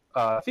successful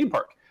theme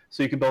park.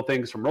 So you can build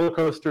things from roller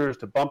coasters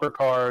to bumper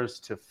cars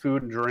to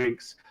food and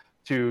drinks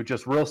to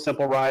just real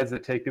simple rides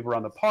that take people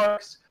around the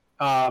parks.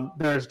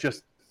 There's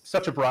just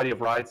such a variety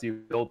of rides that you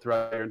build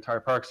throughout your entire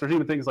park. So there's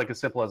even things like as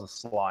simple as a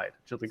slide,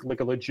 just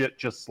like a legit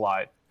just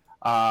slide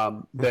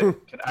that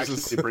can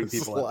actually bring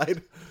people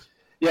in.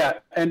 Yeah,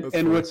 and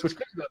what's crazy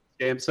about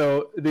this game,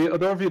 so the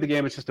overview of the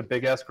game is just a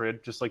big-ass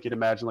grid, just like you'd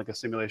imagine like a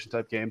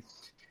simulation-type game.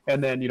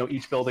 And then,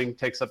 each building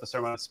takes up a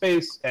certain amount of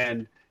space,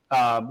 and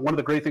one of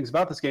the great things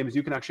about this game is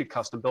you can actually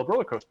custom build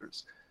roller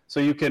coasters. So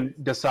you can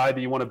decide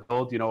that you want to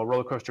build, a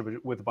roller coaster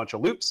with a bunch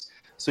of loops.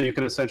 So you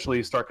can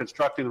essentially start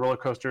constructing the roller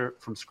coaster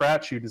from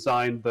scratch. You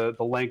design the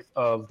length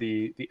of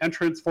the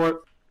entrance for it,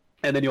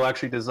 and then you'll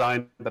actually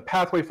design the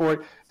pathway for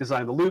it,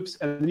 design the loops,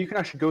 and then you can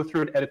actually go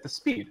through and edit the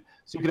speed.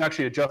 So you can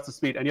actually adjust the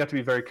speed, and you have to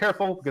be very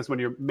careful because when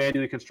you're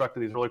manually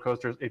constructing these roller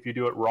coasters, if you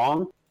do it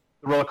wrong,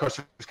 the roller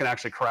coasters can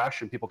actually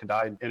crash and people can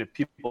die. And if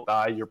people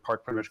die, your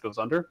park pretty much goes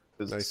under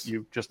because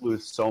you just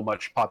lose so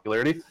much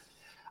popularity.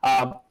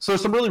 So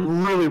there's some really,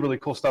 really, really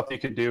cool stuff that you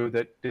can do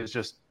that is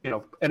just,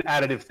 an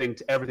additive thing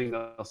to everything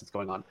else that's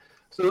going on.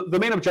 So the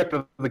main objective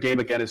of the game,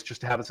 again, is just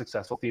to have a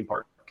successful theme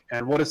park.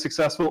 And what is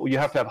successful? Well, you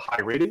have to have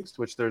high ratings,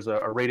 which there's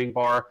a rating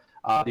bar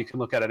you can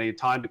look at any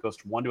time. It goes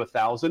from 1 to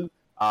 1,000.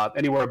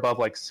 Anywhere above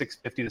like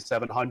 650 to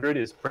 700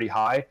 is pretty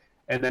high.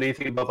 And then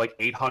anything above like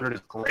 800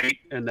 is great.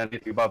 And then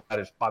anything above that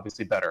is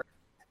obviously better.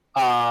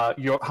 How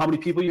many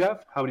people you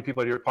have, how many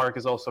people at your park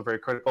is also very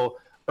critical.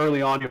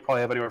 Early on, you'll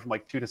probably have anywhere from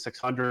like 200 to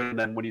 600. And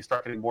then when you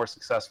start getting more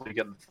successful, you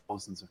get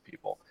thousands of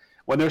people.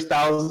 When there's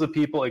thousands of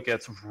people, it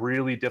gets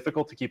really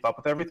difficult to keep up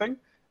with everything.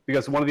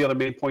 Because one of the other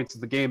main points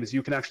of the game is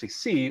you can actually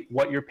see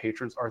what your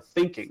patrons are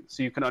thinking.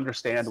 So you can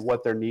understand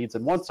what their needs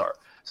and wants are.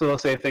 So they'll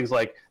say things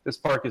like, this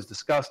park is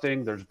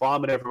disgusting, there's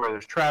vomit everywhere,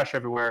 there's trash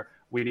everywhere,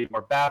 we need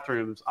more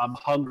bathrooms, I'm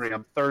hungry,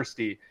 I'm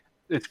thirsty,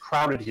 it's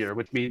crowded here,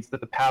 which means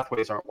that the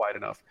pathways aren't wide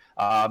enough.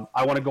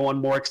 I want to go on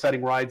more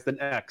exciting rides than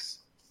X.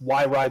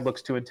 Y ride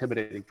looks too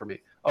intimidating for me.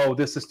 Oh,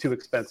 this is too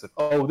expensive.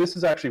 Oh, this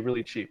is actually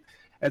really cheap.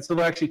 And so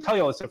they'll actually tell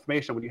you all this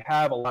information. When you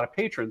have a lot of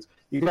patrons,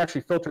 you can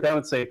actually filter down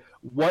and say,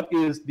 what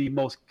is the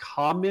most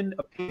common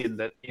opinion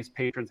that these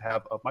patrons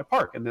have of my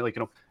park? And they're like,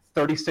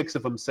 36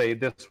 of them say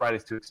this ride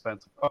is too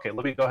expensive. Okay,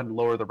 let me go ahead and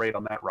lower the rate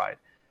on that ride.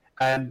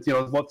 And,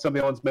 what some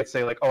of the ones may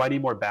say, like, oh, I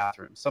need more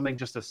bathrooms, something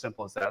just as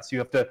simple as that. So you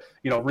have to,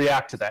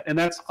 react to that. And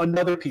that's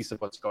another piece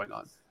of what's going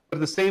on. But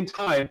at the same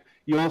time,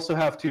 you also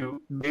have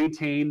to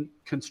maintain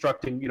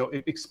constructing,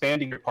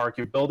 expanding your park.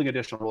 You're building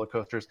additional roller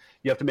coasters.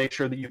 You have to make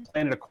sure that you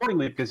plan it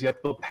accordingly because you have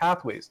to build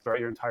pathways throughout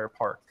your entire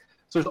park.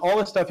 So there's all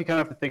this stuff you kind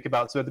of have to think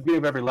about. So at the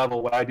beginning of every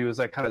level, what I do is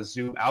I kind of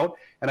zoom out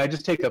and I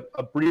just take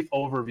a brief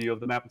overview of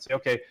the map and say,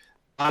 okay,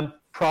 I'm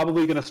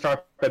probably going to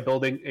start by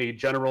building a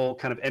general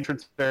kind of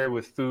entrance area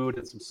with food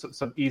and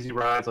some easy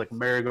rides like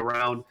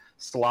merry-go-round,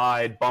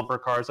 slide, bumper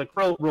cars, like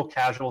real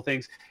casual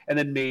things. And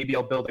then maybe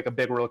I'll build like a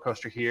big roller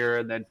coaster here.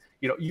 And then,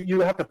 you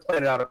have to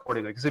plan it out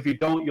accordingly because if you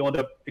don't, you'll end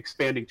up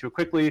expanding too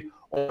quickly,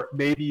 or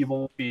maybe you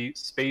won't be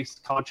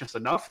space conscious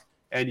enough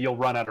and you'll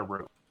run out of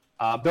room.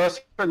 There are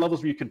certain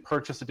levels where you can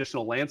purchase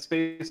additional land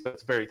space, but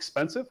it's very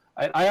expensive.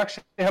 I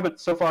actually haven't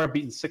so far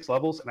beaten 6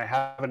 levels, and I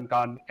haven't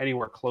gone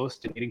anywhere close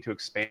to needing to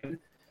expand.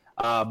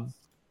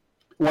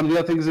 One of the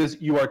other things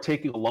is you are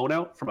taking a loan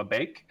out from a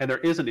bank, and there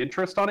is an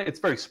interest on it. It's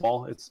very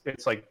small. It's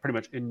like pretty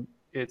much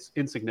it's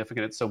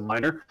insignificant. It's so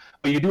minor,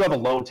 but you do have a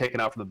loan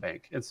taken out from the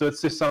bank, and so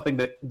it's just something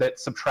that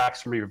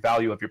subtracts from your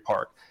value of your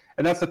park.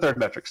 And that's the third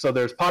metric. So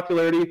there's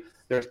popularity,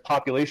 there's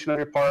population of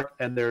your park,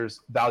 and there's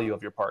value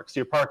of your park.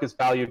 So your park is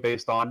valued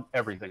based on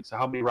everything. So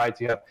how many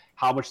rides you have,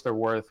 how much they're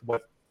worth,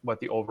 what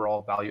the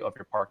overall value of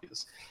your park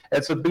is.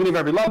 And so at the beginning of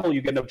every level,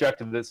 you get an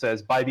objective that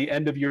says, by the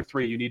end of year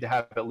 3, you need to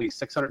have at least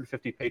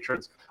 650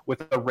 patrons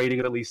with a rating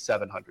of at least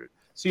 700.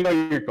 So you know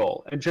your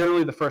goal. And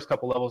generally, the first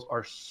couple levels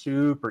are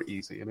super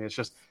easy. I mean, it's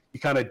just, you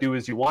kind of do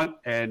as you want,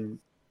 and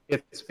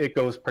it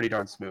goes pretty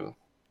darn smooth.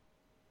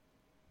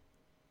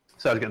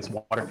 So I was getting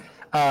some water.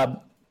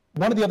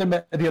 One of the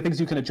other things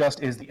you can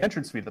adjust is the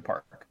entrance fee of the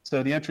park.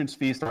 So the entrance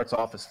fee starts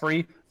off as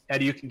free,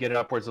 and you can get it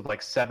upwards of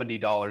like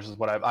 $70 is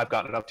what I've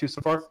gotten it up to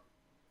so far.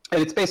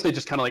 And it's basically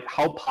just kind of like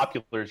how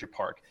popular is your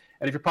park.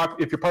 And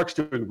if your park's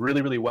doing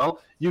really, really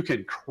well, you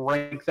can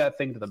crank that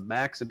thing to the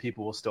max and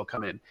people will still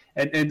come in.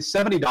 And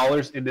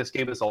 $70 in this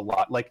game is a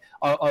lot. Like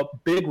a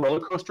big roller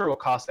coaster will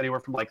cost anywhere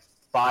from like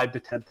 $5,000 to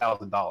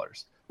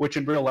 $10,000, which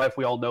in real life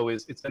we all know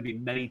it's going to be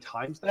many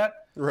times that.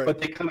 Right. But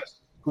they kind of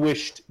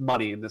squished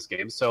money in this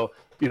game. So,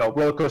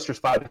 roller coasters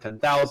 $5,000 to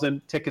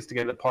 $10,000, tickets to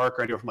get in the park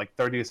are anywhere from like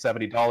 $30 to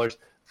 $70.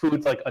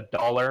 Food's like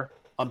 $1.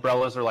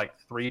 Umbrellas are like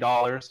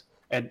 $3.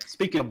 And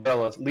speaking of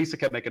umbrellas, Lisa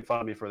kept making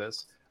fun of me for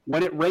this.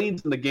 When it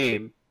rains in the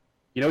game,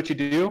 you know what you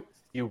do?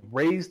 You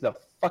raise the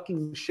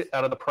fucking shit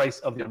out of the price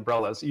of the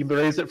umbrellas. You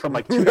raise it from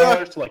like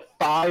 $2 to like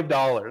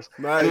 $5.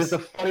 Nice. And it's the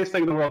funniest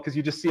thing in the world because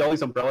you just see all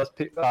these umbrellas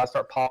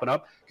start popping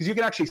up because you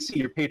can actually see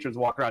your patrons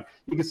walk around.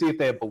 You can see if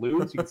they have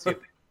balloons. You can see if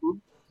they have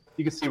food.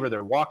 You can see where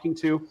they're walking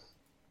to.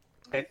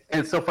 And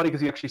it's so funny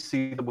because you actually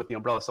see them with the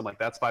umbrella. So I'm like,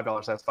 that's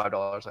 $5. That's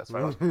 $5. That's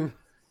 $5.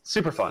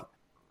 Super fun.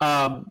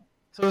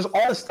 So there's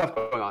all this stuff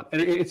going on, and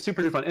it's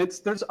super fun.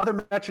 There's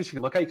other metrics you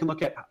can look at. You can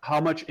look at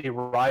how much a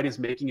ride is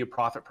making you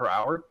profit per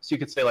hour. So you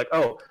could say like,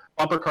 oh,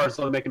 bumper car is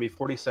only making me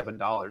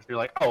 $47. And you're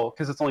like, oh,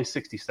 because it's only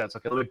 60 cents.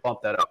 Okay, let me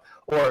bump that up.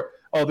 Or,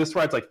 oh, this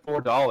ride's like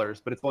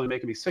 $4, but it's only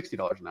making me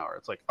 $60 an hour.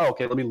 It's like, oh,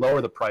 okay, let me lower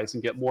the price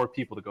and get more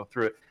people to go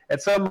through it. And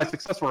some of my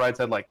successful rides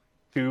had like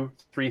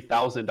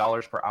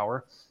 $2,000-$3,000 per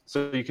hour.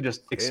 So you can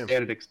just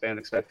expand.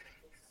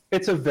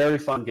 It's a very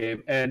fun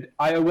game, and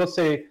I will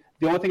say,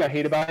 the only thing I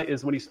hate about it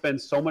is when you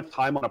spend so much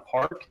time on a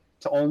park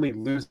to only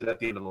lose it at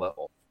the end of the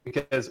level.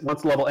 Because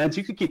once the level ends,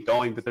 you can keep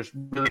going, but there's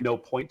really no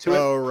point to it.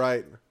 Oh,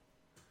 right.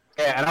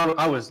 Yeah, and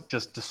I was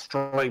just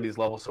destroying these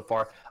levels so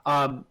far.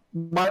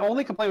 My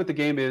only complaint with the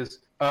game is,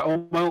 I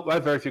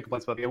have very few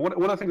complaints about the game. One of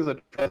the things that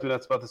drives me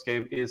nuts about this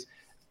game is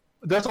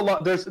there's a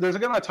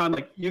good amount of time,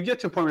 like you get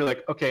to a point where you're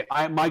like, okay,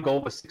 my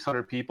goal was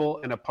 600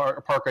 people and a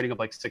park rating of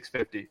like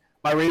 650.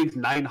 My rating's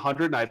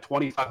 900 and I have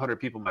 2,500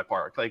 people in my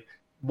park. Like,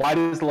 why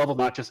does the level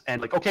not just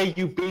end? Like, okay,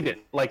 you beat it.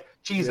 Like,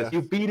 Jesus,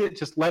 you beat it.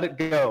 Just let it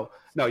go.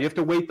 No, you have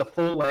to wait the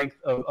full length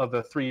of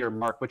the 3-year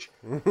mark, which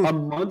a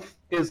month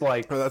is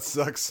like... Oh, that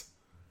sucks.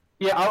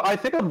 Yeah, I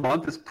think a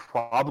month is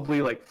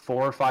probably like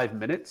 4 or 5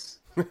 minutes.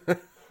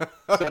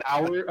 So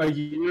a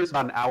year is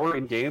about an hour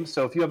in games.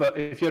 So if you have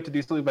to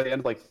do something by the end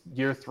of like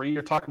year 3,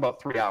 you're talking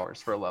about 3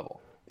 hours for a level.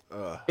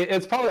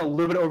 It's probably a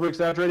little bit over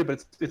exaggerated,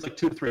 but it's like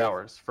 2 to 3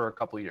 hours for a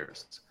couple of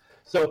years.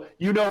 So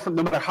you know, from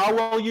no matter how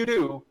well you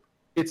do,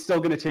 it's still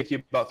going to take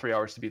you about 3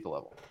 hours to beat the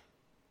level,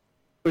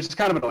 which is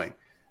kind of annoying.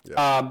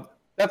 Yeah.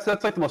 That's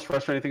like the most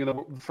frustrating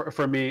thing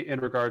for me in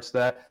regards to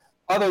that.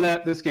 Other than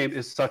that, this game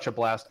is such a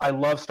blast. I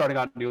love starting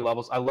on new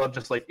levels. I love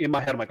just like in my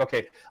head, I'm like,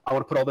 okay, I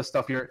want to put all this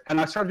stuff here.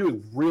 And I started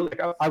doing really,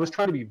 I was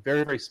trying to be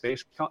very, very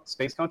space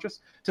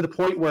conscious to the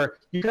point where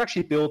you can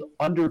actually build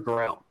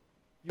underground.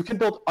 You can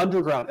build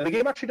underground. And the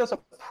game actually does a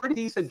pretty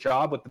decent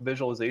job with the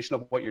visualization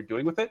of what you're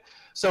doing with it.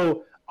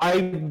 So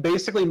I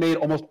basically made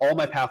almost all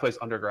my pathways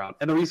underground.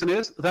 And the reason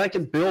is that I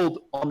can build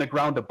on the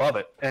ground above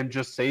it and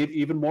just save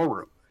even more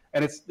room.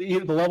 And it's the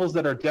levels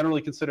that are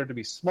generally considered to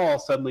be small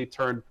suddenly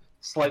turn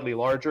slightly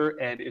larger,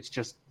 and it's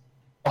just,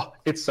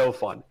 it's so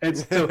fun. And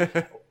so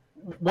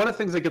one of the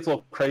things that gets a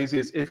little crazy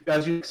is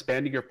as you're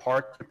expanding your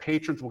park, your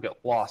patrons will get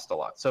lost a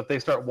lot. So if they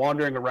start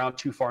wandering around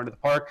too far into the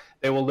park,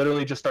 they will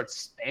literally just start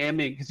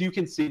spamming, because you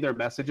can see their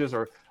messages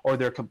or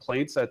their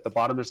complaints at the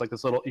bottom. There's like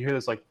this little, you hear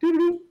this like,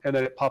 doo-doo-doo, and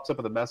then it pops up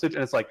with a message,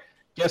 and it's like,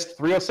 guest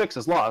 306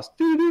 is lost,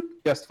 doo-doo-doo,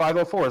 guest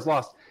 504 is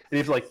lost. And you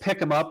have to like pick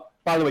them up.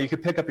 By the way, you can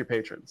pick up your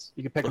patrons.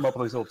 You can pick them up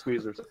with these little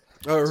tweezers.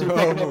 Oh, so you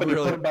pick them up and you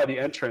put them by the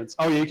entrance.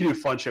 Oh yeah, you can do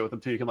fun shit with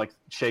them too. You can like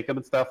shake them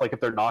and stuff. Like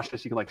if they're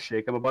nauseous, you can like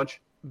shake them a bunch.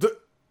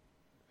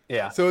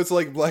 Yeah. So it's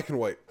like black and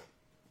white.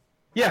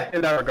 Yeah,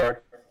 in that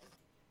regard.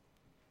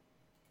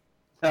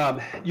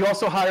 You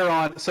also hire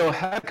on, so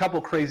had a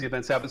couple crazy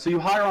events happen. So you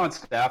hire on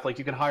staff, like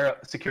you can hire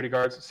security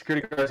guards.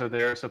 Security guards are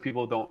there so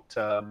people don't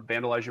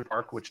vandalize your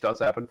park, which does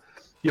happen.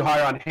 You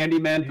hire on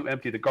handymen who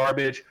empty the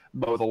garbage,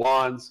 mow the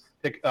lawns,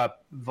 pick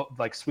up,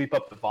 like sweep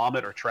up the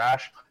vomit or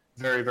trash.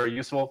 Very, very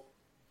useful.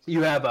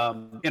 You have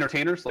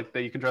entertainers, like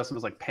you can dress them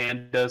as like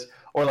pandas,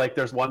 or like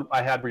there's one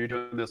I had where you're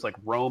doing this like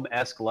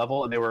Rome-esque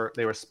level, and they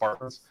were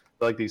Spartans.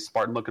 They're like these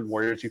Spartan-looking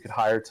warriors you could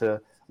hire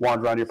to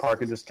wander around your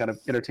park and just kind of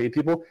entertain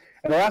people.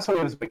 And the last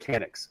one was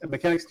mechanics. And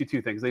mechanics do two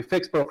things. They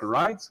fix broken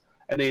rides,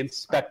 and they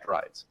inspect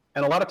rides.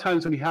 And a lot of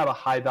times when you have a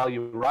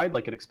high-value ride,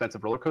 like an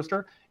expensive roller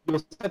coaster,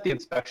 you'll set the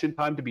inspection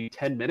time to be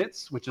 10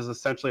 minutes, which is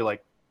essentially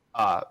like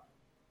a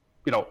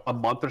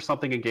month or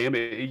something in game.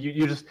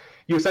 You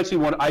essentially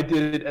want, I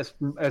did it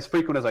as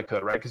frequent as I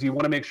could, right? Because you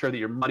want to make sure that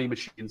your money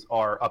machines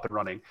are up and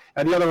running.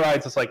 And the other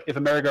rides, it's like if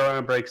a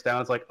merry-go-round breaks down,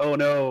 it's like, oh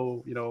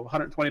no,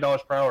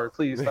 $120 per hour,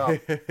 please stop.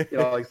 Like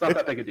it's not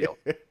that big a deal.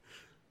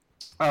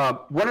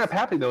 What ended up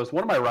happening though is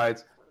one of my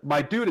rides,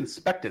 my dude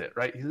inspected it,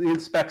 right? He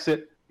inspects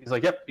it. He's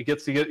like, yep. He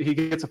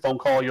gets a phone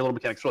call. Your little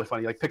mechanic's really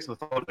funny. He like picks up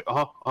the phone,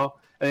 like,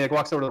 and he like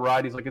walks over to the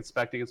ride. He's like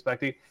inspecting.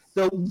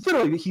 So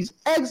literally, he's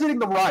exiting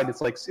the ride.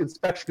 It's like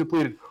inspection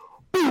completed.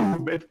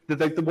 Boom! One of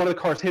the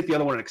cars hit the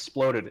other one and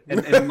exploded,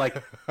 and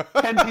like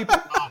 10 people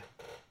died.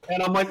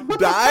 And I'm like, what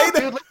died?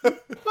 The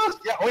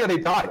fuck, dude? Like, they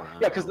died. Wow.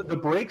 Yeah, because the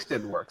brakes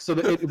didn't work. So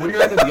when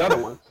you're into the other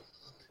one.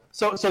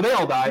 So they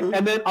all die,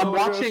 and then I'm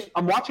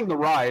watching the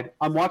ride.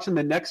 I'm watching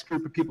the next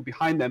group of people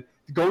behind them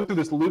going through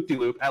this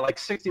loop-de-loop at like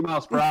 60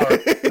 miles per hour,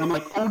 and I'm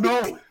like, oh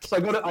no! So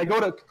I go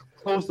to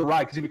close the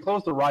ride, because if you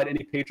close the ride,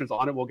 any patrons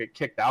on it will get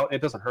kicked out.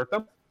 It doesn't hurt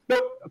them.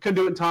 Nope, I couldn't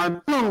do it in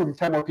time. Boom!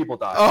 10 more people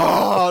died.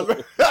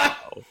 Oh.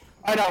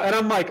 I know, and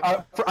I'm like,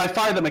 I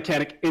fired the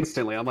mechanic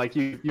instantly. I'm like,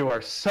 you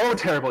are so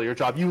terrible at your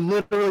job. You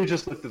literally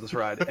just looked at this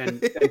ride, and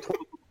 12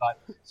 people died.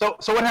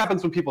 So what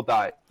happens when people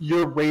die?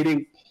 You're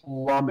waiting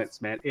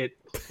plummets, man. It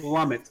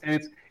plummets,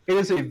 and it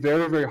is a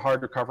very, very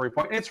hard recovery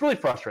point. And it's really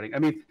frustrating. I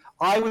mean,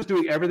 I was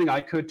doing everything I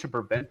could to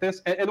prevent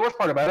this, and the worst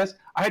part about it is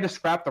I had to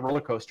scrap the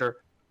roller coaster,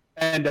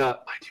 and mind you,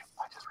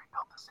 I just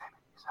rebuilt the same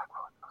exact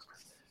roller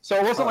coaster. So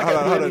it wasn't like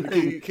I did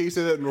anything. Can you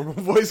say that in normal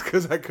voice?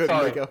 Because I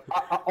couldn't make out.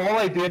 All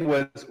I did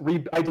was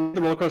I deleted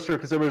the roller coaster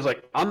because everybody was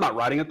like, I'm not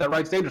riding it. That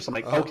ride's dangerous. I'm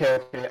like, okay,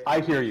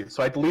 I hear you.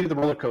 So I deleted the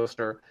roller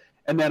coaster.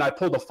 And then I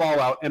pulled the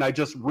Fallout, and I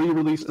just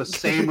re-released the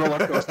same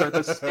roller coaster at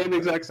the same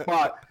exact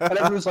spot. And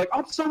everyone was like,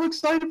 I'm so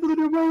excited for the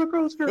new roller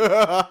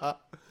coaster.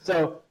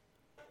 So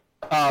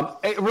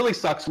it really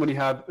sucks when you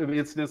have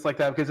incidents like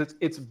that because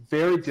it's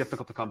very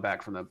difficult to come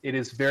back from them. It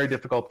is very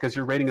difficult because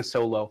your rating is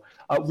so low.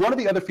 One of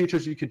the other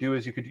features you could do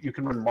is you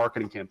can run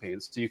marketing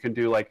campaigns. So you can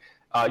do like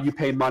you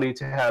pay money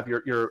to have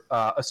your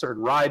a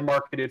certain ride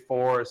marketed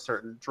for, a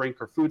certain drink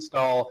or food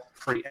stall,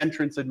 free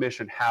entrance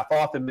admission, half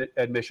off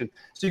admission.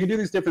 So you can do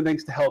these different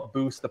things to help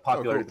boost the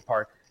popularity of the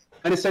park.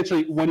 And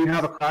essentially, when you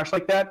have a crash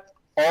like that,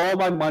 all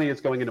my money is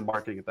going into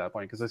marketing at that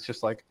point because it's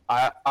just like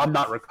I'm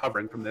not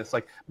recovering from this.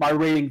 Like my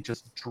rating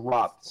just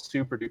dropped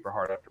super duper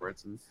hard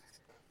afterwards, and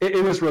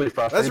it was really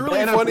frustrating. That's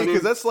really funny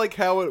because that's like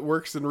how it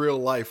works in real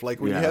life.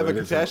 Like when you have a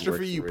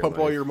catastrophe, you pump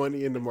all your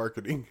money into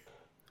marketing.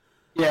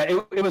 Yeah,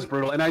 it was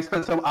brutal, and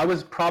I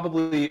was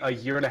probably a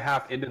year and a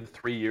half into the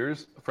 3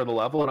 years for the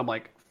level, and I'm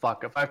like,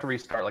 fuck, if I have to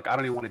restart, like I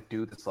don't even want to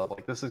do this level.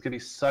 Like this is gonna be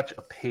such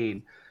a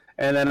pain.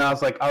 And then I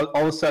was like, all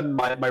of a sudden,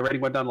 my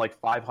rating went down to like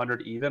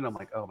 500 even. I'm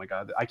like, oh my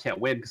God, I can't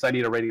win because I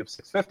need a rating of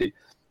 650.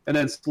 And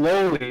then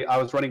slowly, I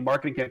was running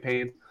marketing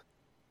campaigns,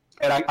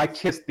 and I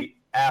kissed the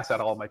ass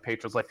out of all my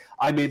patrons. Like,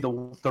 I made the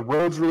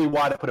roads really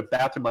wide. I put a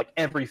bathroom like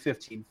every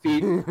 15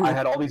 feet. I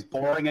had all these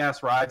boring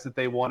ass rides that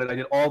they wanted. I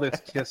did all this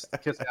kiss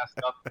ass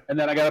stuff. And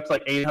then I got up to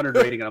like 800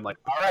 rating, and I'm like,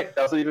 all right,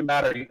 doesn't even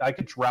matter. I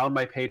could drown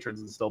my patrons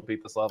and still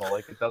beat this level.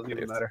 Like, it doesn't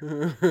even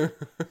matter.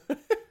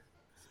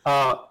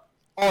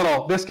 All in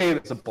all, this game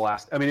is a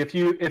blast. I mean, if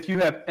you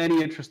have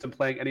any interest in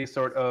playing any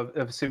sort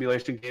of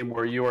simulation game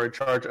where you are in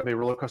charge of a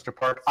roller coaster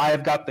park, I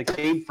have got the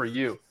game for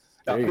you.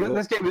 Now,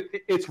 this game,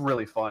 it's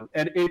really fun,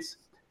 and it's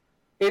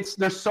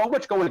there's so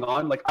much going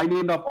on. Like I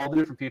named up all the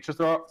different features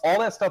there are. All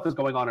that stuff is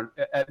going on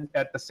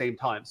at the same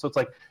time. So it's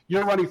like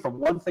you're running from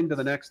one thing to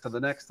the next to the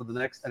next to the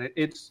next, and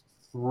it's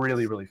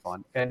really, really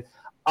fun. And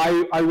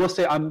I will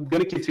say I'm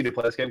going to continue to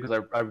play this game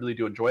because I really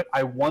do enjoy it.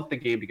 I want the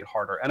game to get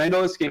harder. And I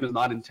know this game is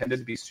not intended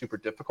to be super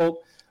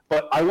difficult,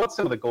 but I want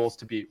some of the goals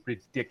to be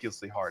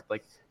ridiculously hard.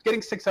 Like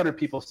getting 600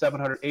 people,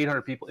 700,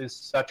 800 people is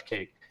such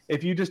cake.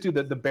 If you just do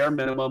the bare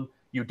minimum,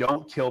 you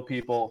don't kill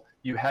people,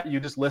 you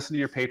just listen to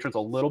your patrons a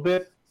little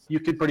bit, you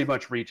can pretty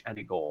much reach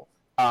any goal.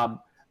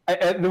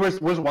 And there was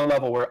one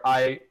level where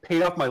I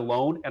paid off my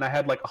loan and I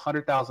had like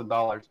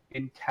 $100,000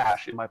 in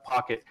cash in my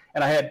pocket,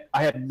 and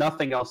I had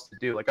nothing else to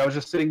do. Like I was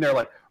just sitting there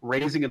like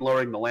raising and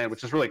lowering the land,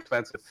 which is really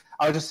expensive.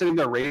 I was just sitting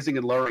there raising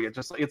and lowering it.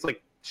 It's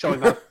like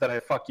showing off that I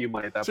fuck you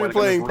money at that point. So you're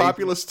playing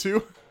Populous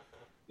 2?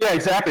 Yeah,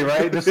 exactly,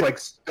 right? Just like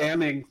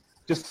spamming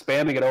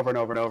it over and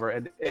over and over,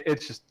 and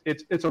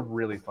it's a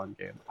really fun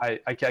game.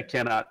 I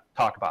cannot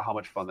talk about how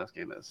much fun this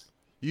game is.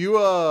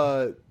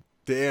 You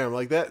damn,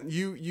 like that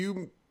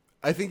you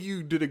I think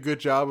you did a good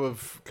job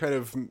of kind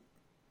of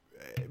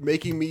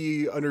making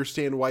me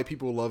understand why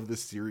people love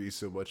this series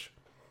so much.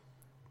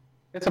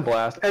 It's a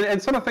blast.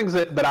 And some of the things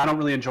that I don't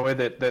really enjoy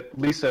that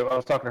Lisa, I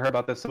was talking to her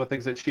about this, some of the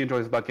things that she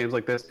enjoys about games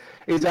like this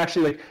is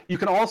actually like you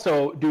can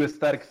also do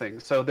aesthetic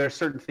things. So there's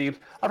certain themes.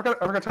 I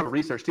forgot to talk about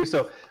research too.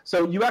 So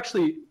you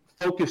actually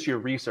focus your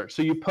research.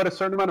 So you put a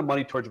certain amount of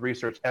money towards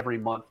research every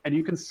month, and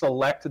you can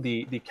select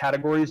the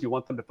categories you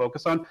want them to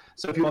focus on.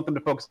 So if you want them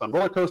to focus on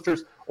roller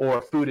coasters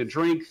or food and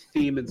drink,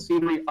 theme and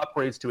scenery,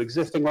 upgrades to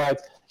existing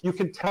rides, you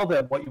can tell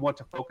them what you want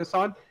to focus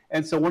on.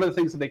 And so one of the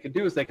things that they can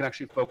do is they can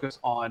actually focus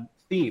on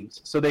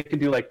themes. So they can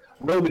do like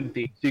Roman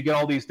themes. So you get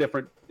all these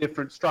different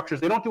structures.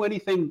 They don't do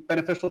anything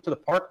beneficial to the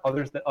park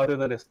other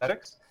than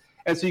aesthetics.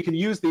 And so you can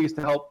use these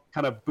to help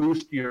kind of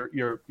boost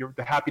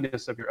the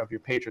happiness of your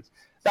patrons.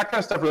 That kind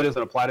of stuff really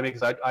doesn't apply to me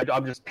because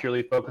I'm just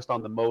purely focused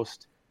on the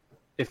most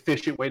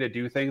efficient way to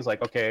do things.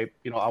 Like, okay,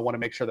 I want to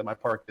make sure that my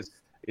park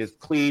is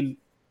clean,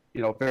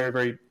 very,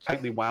 very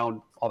tightly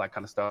wound, all that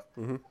kind of stuff.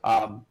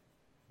 Mm-hmm.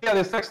 Yeah,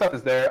 the aesthetic stuff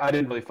is there. I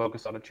didn't really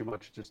focus on it too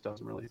much. It just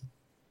doesn't really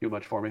do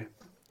much for me.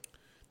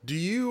 Do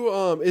you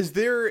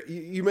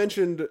you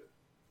mentioned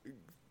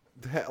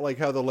like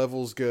how the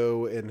levels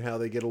go and how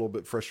they get a little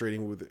bit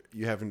frustrating with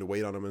you having to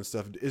wait on them and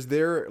stuff. Is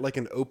there like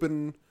an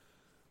open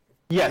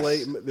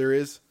play? There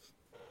is?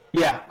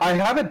 Yeah, I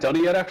haven't done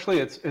it yet, actually.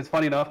 It's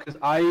funny enough because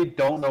I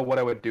don't know what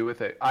I would do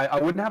with it. I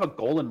wouldn't have a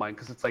goal in mind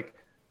because it's like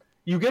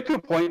you get to a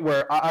point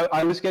where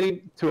I was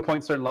getting to a point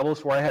in certain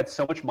levels where I had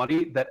so much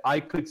money that I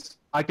could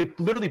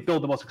literally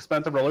build the most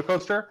expensive roller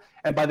coaster.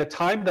 And by the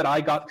time that I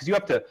got, because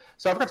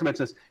I forgot to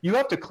mention this, you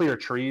have to clear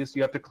trees,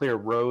 you have to clear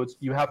roads,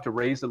 you have to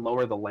raise and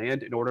lower the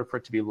land in order for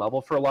it to be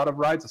level for a lot of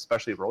rides,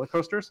 especially roller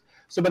coasters.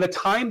 So by the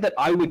time that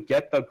I would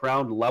get the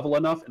ground level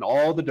enough and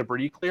all the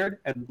debris cleared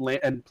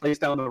and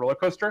placed down the roller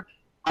coaster,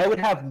 I would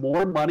have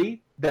more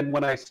money than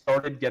when I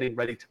started getting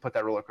ready to put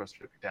that roller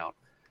coaster down.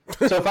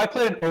 So if I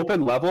played an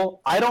open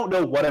level, I don't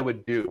know what I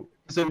would do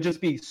because it would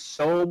just be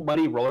so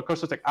many roller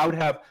coasters. Like I would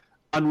have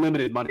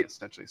unlimited money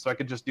essentially, so I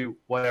could just do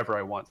whatever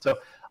I want. So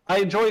I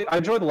enjoy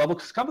the level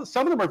because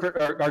some of them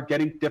are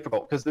getting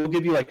difficult because they'll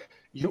give you like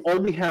you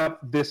only have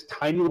this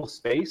tiny little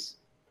space,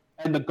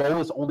 and the goal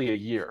is only a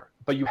year,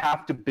 but you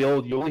have to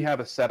build. You only have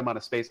a set amount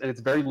of space, and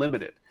it's very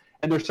limited.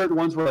 And there's certain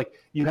ones where like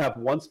you have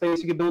one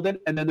space you can build in,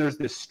 and then there's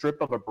this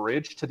strip of a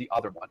bridge to the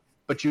other one.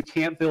 But you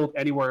can't build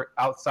anywhere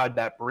outside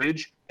that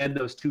bridge and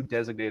those two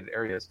designated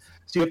areas.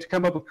 So you have to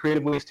come up with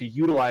creative ways to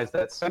utilize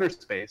that center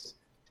space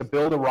to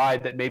build a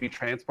ride that maybe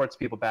transports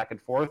people back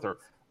and forth or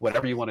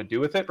whatever you want to do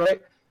with it,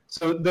 right?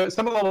 So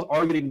some of the levels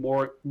are getting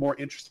more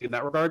interesting in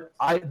that regard.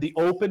 The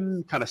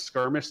open kind of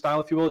skirmish style,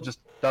 if you will, just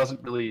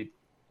doesn't really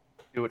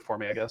do it for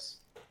me, I guess.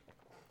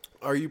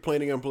 Are you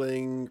planning on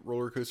playing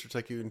Roller Coaster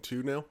Tycoon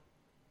 2 now?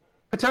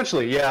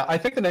 Potentially, yeah. I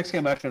think the next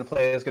game I'm actually going to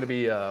play is going to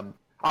be.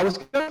 I was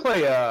going to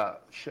play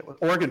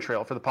Oregon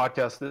Trail for the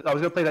podcast. I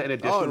was going to play that in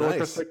addition to Roller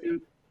Coaster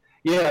Tycoon.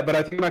 Yeah, but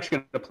I think I'm actually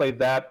going to play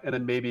that and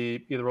then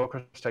maybe either Roller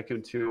Coaster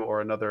Tycoon 2 or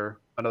another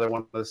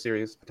one of the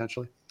series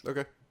potentially.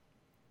 Okay.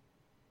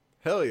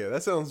 Hell yeah,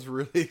 that sounds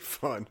really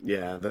fun.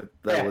 Yeah,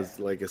 that was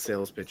like a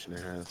sales pitch and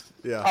a half.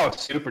 Yeah. Oh,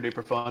 super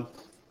duper fun.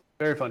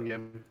 Very fun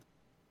game.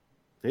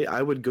 Hey,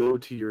 I would go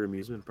to your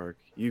amusement park.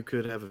 You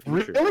could have a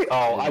future. Really?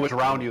 Oh, I was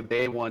around you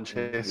day one,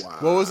 Chase. Wow.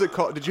 What was it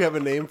called? Did you have a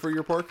name for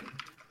your park?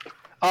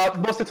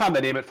 Most of the time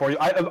they name it for you.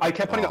 I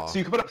kept putting up, so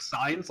you can put up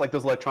signs, like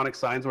those electronic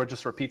signs where it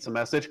just repeats a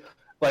message.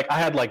 Like I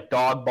had like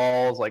dog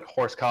balls, like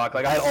horsecock,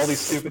 like I had all these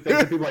stupid things.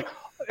 And people like,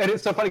 and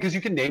it's so funny because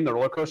you can name the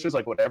roller coasters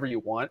like whatever you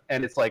want,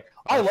 and it's like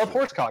I love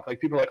horsecock. Like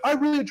people are like, I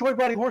really enjoyed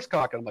riding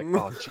horsecock, and I'm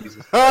like, oh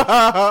Jesus,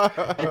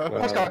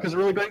 horsecock is a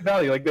really great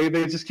value. Like they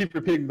just keep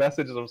repeating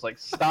messages. I was like,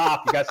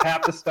 stop, you guys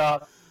have to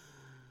stop.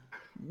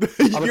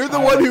 You're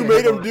the one who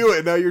made him do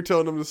it. Now you're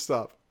telling him to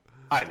stop.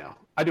 I know.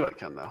 I do what I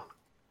can though.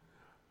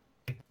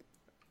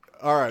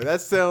 All right, that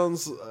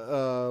sounds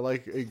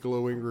like a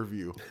glowing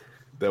review.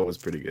 That was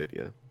pretty good,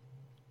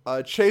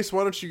 yeah. Chase,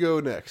 why don't you go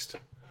next?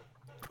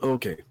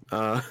 Okay.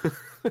 I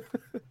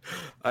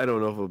don't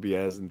know if it'll be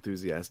as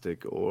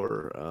enthusiastic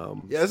or.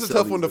 Yeah, it's a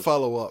tough one to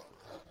follow up.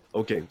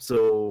 Okay,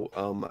 so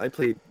I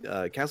played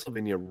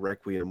Castlevania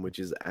Requiem, which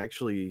is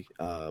actually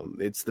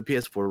it's the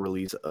PS4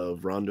 release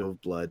of Rondo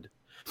of Blood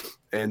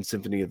and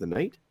Symphony of the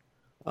Night.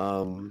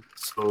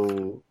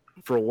 So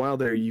for a while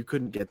there, you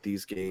couldn't get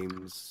these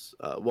games.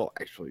 Well,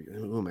 actually,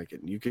 who am I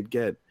kidding? You could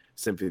get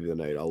Symphony of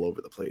the Night all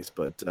over the place,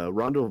 but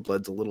Rondo of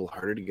Blood's a little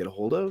harder to get a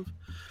hold of.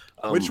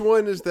 Which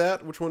one is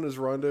that? Which one is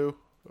Rondo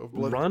of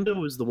Blood?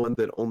 Rondo is the one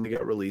that only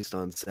got released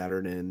on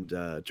Saturn and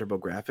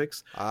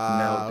TurboGrafx.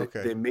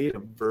 Okay. They made a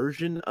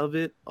version of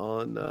it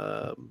on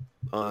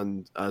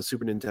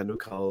Super Nintendo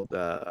called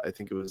I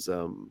think it was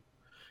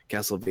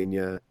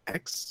Castlevania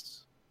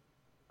X.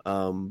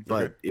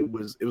 But it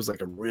was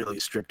like a really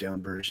stripped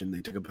down version.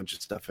 They took a bunch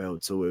of stuff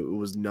out, so it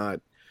was not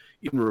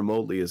even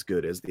remotely as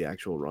good as the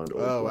actual Rondo.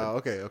 Oh wow,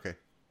 okay.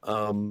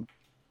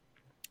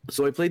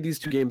 So I played these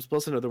two games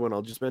plus another one.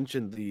 I'll just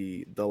mention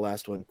the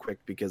last one quick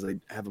because I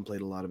haven't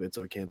played a lot of it,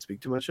 so I can't speak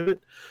too much of it.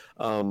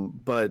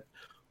 But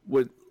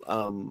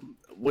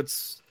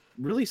what's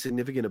really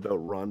significant about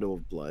Rondo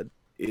of Blood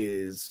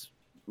is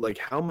like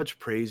how much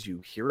praise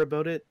you hear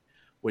about it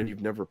when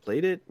you've never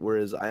played it.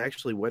 Whereas I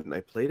actually went and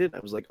I played it. I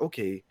was like,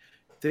 okay,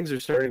 things are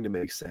starting to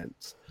make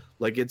sense.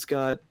 Like it's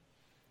okay.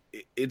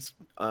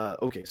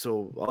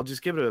 So I'll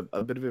just give it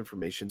a bit of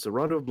information. So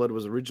Rondo of Blood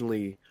was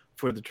originally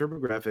for the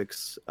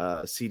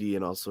TurboGrafx CD,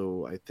 and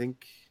also I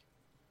think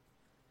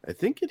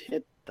it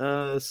hit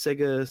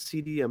Sega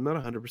CD. I'm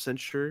not 100%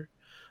 sure,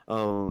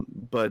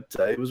 but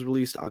it was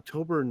released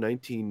October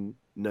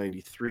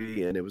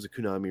 1993, and it was a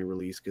Konami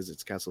release because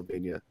it's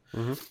Castlevania.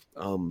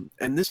 Mm-hmm.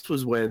 And this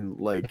was when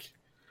like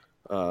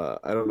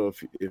I don't know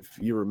if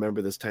you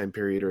remember this time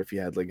period or if you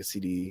had like a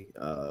CD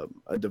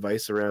a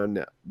device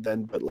around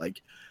then, but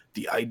like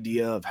the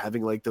idea of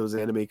having like those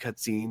anime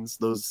cutscenes,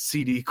 those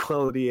CD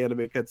quality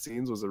anime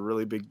cutscenes was a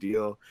really big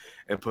deal,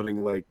 and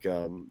putting like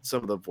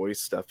some of the voice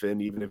stuff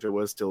in, even if it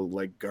was still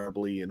like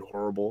garbly and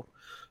horrible.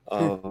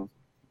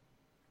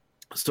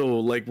 So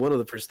like one of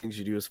the first things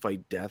you do is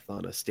fight death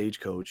on a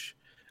stagecoach.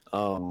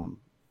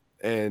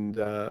 And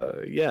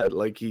yeah,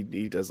 like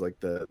he does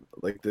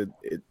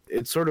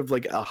it's sort of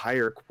like a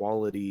higher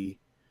quality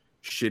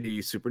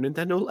shitty Super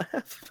Nintendo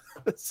laugh.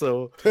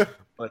 So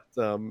but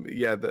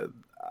yeah,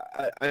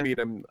 I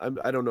mean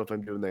I don't know if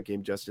I'm doing that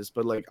game justice,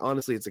 but like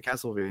honestly it's a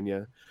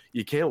Castlevania.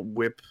 You can't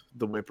whip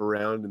the whip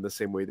around in the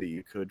same way that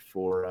you could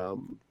for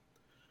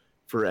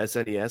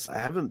SNES. I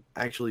haven't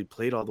actually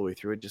played all the way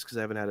through it just because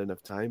I haven't had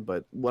enough time,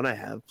 but when I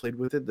have played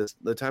with it,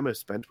 the time I've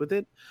spent with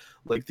it,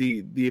 like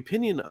the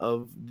opinion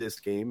of this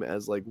game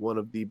as like one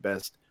of the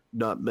best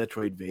not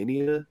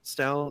Metroidvania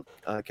style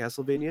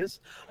Castlevanias,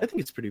 I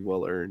think it's pretty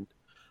well earned.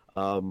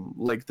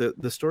 Like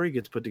the story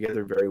gets put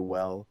together very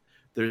well.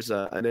 There's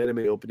an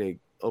anime opening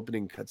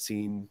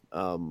cutscene,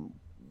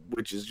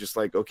 which is just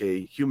like,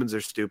 okay, humans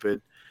are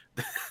stupid.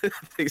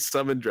 They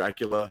summon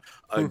Dracula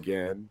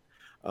again.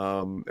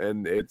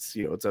 And it's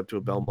up to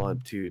a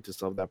Belmont to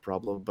solve that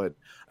problem. But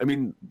I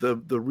mean,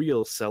 the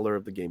real seller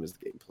of the game is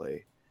the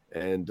gameplay,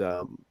 and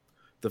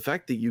the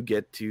fact that you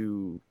get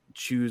to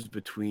choose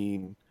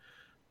between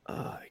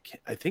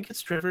I think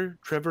it's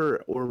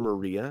Trevor or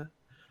Maria.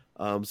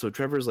 So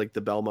Trevor's like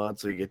the Belmont,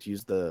 so you get to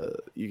use the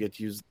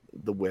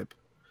whip,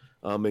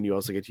 and you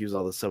also get to use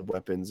all the sub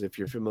weapons if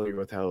you're familiar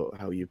with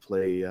how you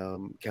play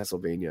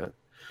Castlevania.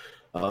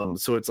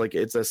 So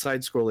it's a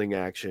side-scrolling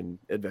action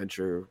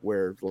adventure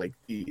where like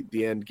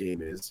the end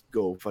game is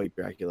go fight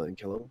Dracula and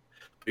kill him,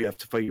 but you have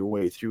to fight your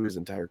way through his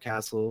entire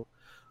castle.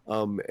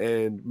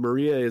 And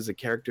Maria is a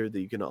character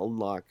that you can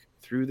unlock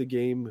through the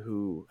game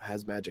who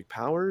has magic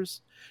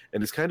powers,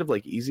 and it's kind of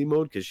like easy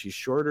mode because she's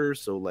shorter.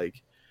 So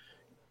like,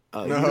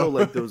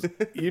 like those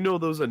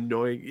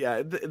annoying.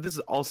 Yeah, this is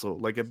also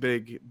like a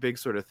big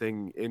sort of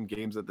thing in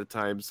games at the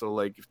time. So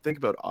like, think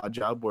about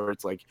Oddjob, where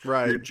it's like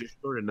you're just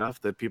short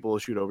enough that people will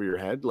shoot over your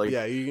head. Like,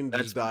 yeah, you can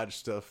just dodge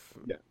stuff.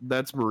 Yeah,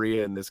 that's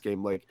Maria in this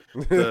game. Like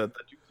the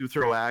who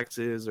throw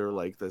axes or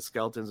like the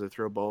skeletons that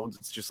throw bones.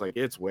 It's just like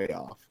it's way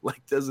off.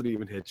 Like doesn't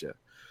even hit you.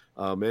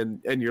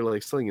 And you're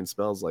like slinging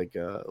spells like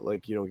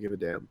you don't give a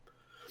damn.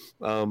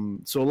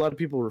 So a lot of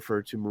people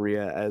refer to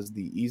Maria as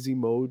the easy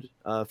mode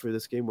for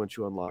this game. Once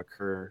you unlock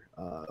her,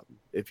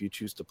 if you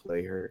choose to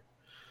play her,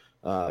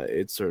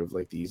 it's sort of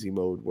like the easy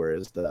mode.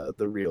 Whereas the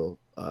real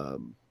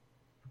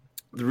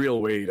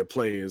way to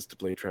play is to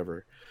play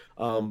Trevor.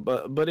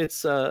 But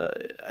it's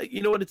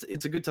you know what,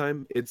 it's a good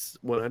time. It's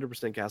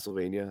 100%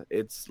 Castlevania.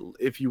 It's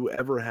if you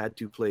ever had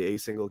to play a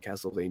single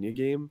Castlevania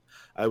game,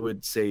 I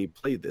would say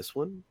play this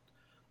one.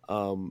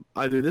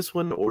 Either this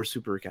one or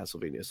Super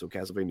Castlevania. So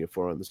Castlevania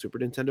 4 on the Super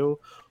Nintendo,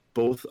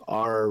 both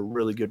are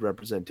really good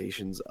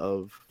representations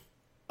of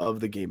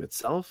the game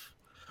itself.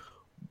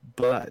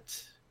 But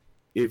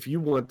if you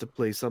want to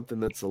play something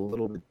that's a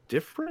little bit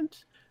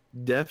different,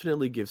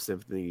 definitely give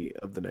Symphony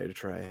of the Night a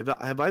try.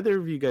 Have either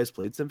of you guys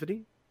played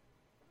Symphony?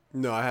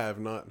 No, I have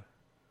not.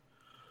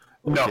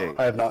 Okay. No,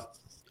 I have not.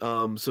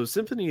 So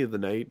Symphony of the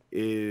Night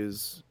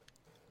is,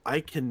 I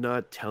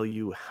cannot tell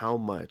you how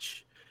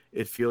much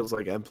it feels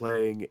like I'm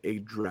playing a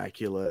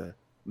Dracula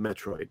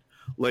Metroid.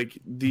 Like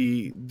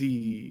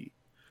the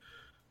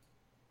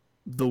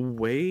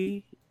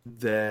way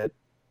that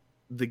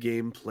the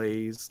game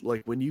plays,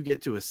 like when you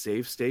get to a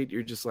save state,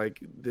 you're just like,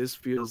 this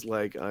feels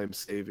like I'm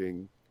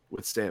saving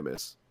with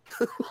Samus.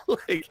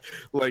 like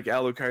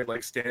Alucard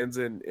like stands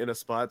in a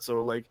spot.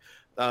 So like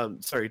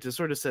sorry, to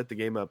sort of set the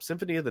game up,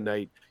 Symphony of the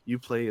Night, you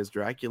play as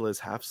Dracula's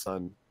half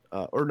son,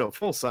 or no,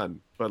 full son,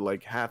 but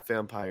like half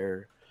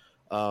vampire.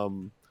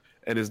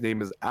 And his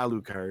name is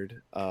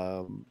Alucard.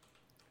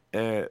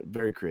 And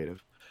very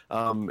creative.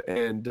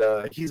 And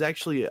he's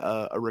actually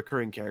a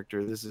recurring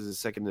character. This is his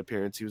second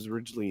appearance. He was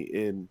originally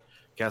in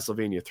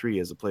Castlevania 3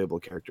 as a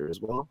playable character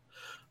as well.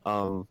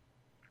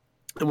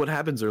 And what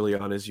happens early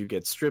on is you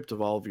get stripped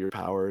of all of your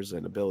powers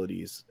and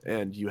abilities,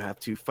 and you have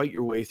to fight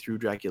your way through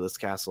Dracula's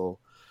castle.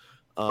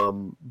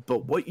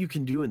 But what you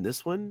can do in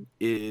this one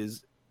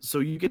is, so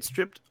you get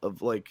stripped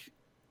of, like,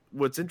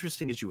 what's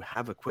interesting is you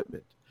have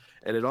equipment,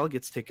 and it all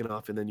gets taken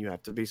off, and then you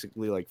have to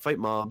basically like fight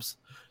mobs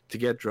to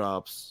get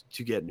drops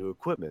to get new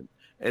equipment.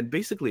 And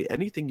basically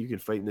anything you can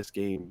fight in this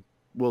game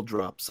will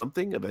drop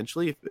something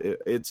eventually.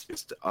 It's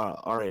just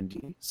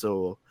R&D.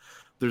 So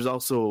there's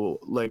also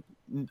like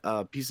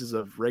pieces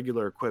of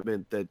regular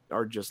equipment that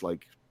are just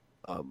like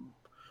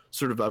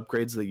sort of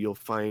upgrades that you'll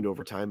find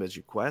over time as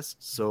you quest.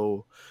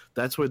 So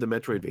that's where the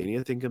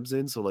Metroidvania thing comes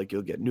in. So like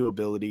you'll get new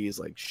abilities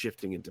like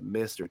shifting into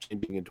mist or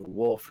changing into a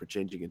wolf or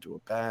changing into a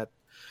bat,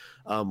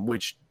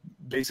 which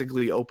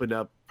basically open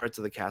up parts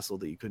of the castle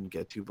that you couldn't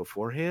get to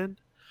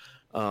beforehand.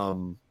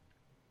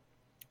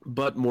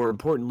 But more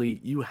importantly,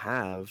 you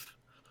have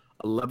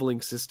a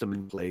leveling system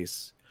in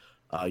place.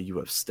 You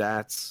have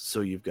stats,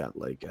 so you've got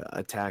like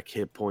attack,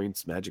 hit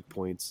points, magic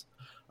points,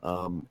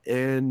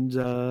 and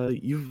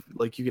you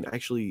can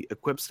actually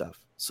equip stuff.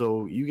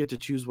 So you get to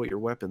choose what your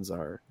weapons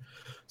are.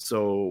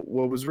 So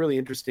what was really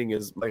interesting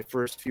is my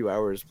first few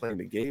hours playing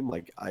the game,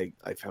 like I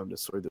found a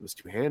sword that was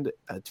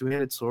a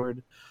two-handed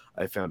sword.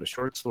 I found a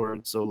short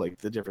sword. So like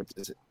the difference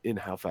is in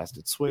how fast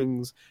it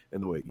swings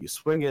and the way you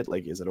swing it.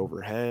 Like, is it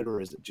overhead or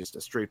is it just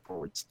a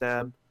straightforward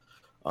stab?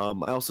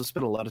 I also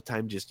spent a lot of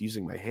time just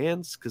using my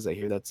hands because I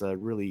hear that's a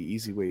really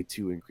easy way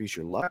to increase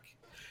your luck,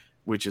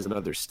 which is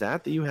another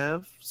stat that you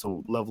have.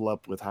 So level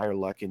up with higher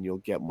luck and you'll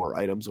get more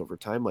items over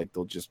time. Like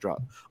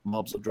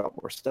mobs will drop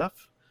more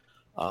stuff.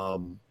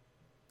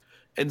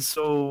 And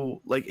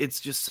so like it's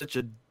just such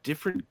a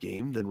different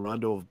game than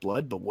Rondo of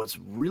Blood. But what's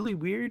really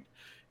weird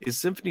is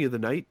Symphony of the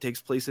Night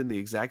takes place in the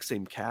exact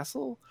same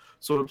castle.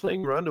 So I'm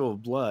playing Rondo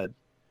of Blood.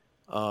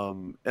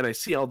 And I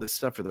see all this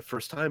stuff for the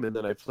first time, and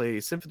then I play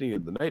Symphony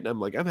of the Night, and I'm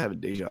like, I'm having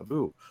deja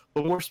vu.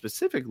 But more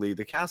specifically,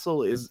 the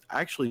castle is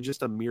actually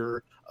just a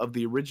mirror of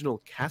the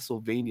original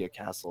Castlevania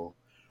castle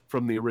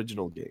from the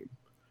original game.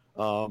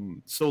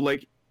 So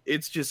like,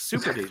 it's just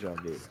super deja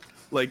vu.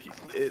 Like,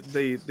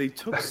 they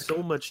took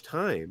so much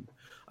time.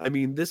 I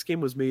mean, this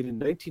game was made in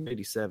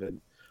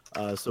 1997.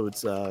 So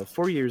it's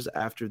 4 years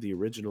after the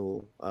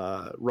original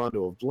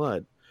Rondo of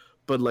Blood,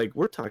 but like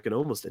we're talking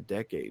almost a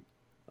decade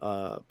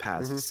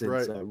passed since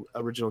right.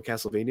 Original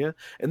Castlevania,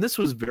 and this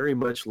was very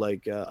much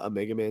like a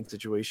Mega Man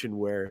situation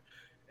where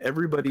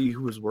everybody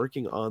who was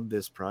working on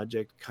this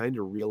project kind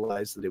of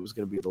realized that it was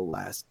going to be the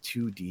last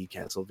 2D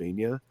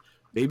Castlevania,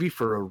 maybe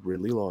for a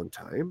really long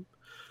time.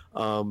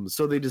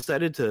 So they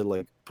decided to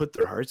like put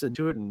their hearts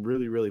into it and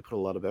really, really put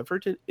a lot of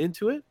effort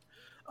into it,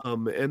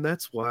 and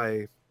that's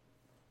why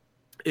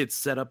it's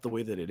set up the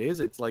way that it is.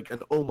 It's like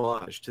an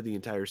homage to the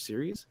entire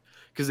series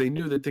because they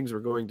knew that things were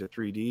going to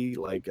 3D.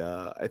 Like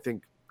I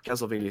think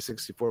Castlevania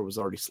 64 was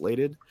already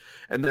slated,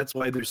 and that's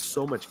why there's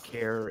so much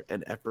care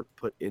and effort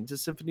put into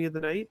Symphony of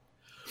the Night.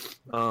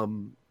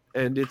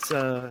 And it's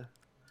like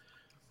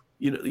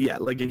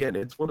again,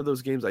 it's one of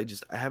those games I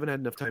haven't had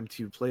enough time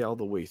to play all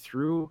the way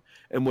through.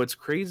 And what's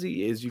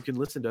crazy is you can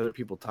listen to other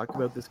people talk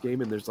about this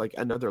game, and there's like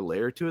another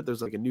layer to it.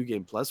 There's like a new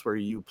game plus where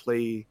you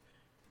play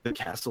the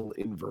castle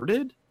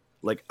inverted,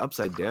 like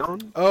upside down.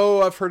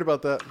 Oh, I've heard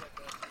about that.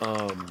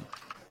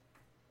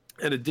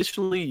 And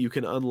additionally, you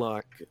can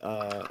unlock,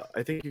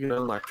 I think you can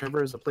unlock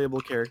Trevor as a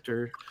playable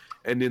character.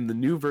 And in the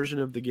new version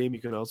of the game, you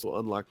can also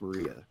unlock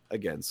Maria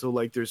again. So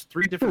like there's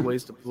 3 different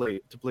ways to play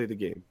the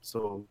game.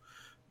 So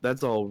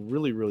that's all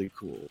really, really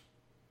cool.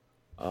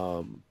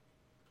 So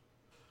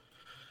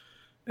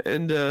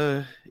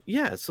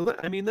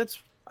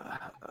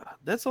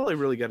that's all I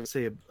really got to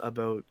say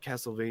about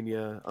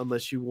Castlevania,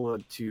 unless you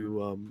want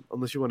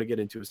to get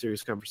into a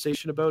serious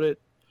conversation about it.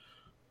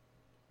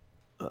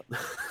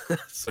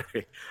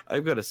 Sorry,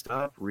 I've got to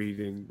stop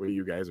reading what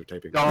you guys are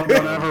typing. Don't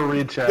ever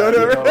read chat. Don't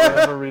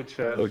ever read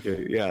chat.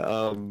 Okay,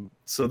 yeah.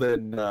 So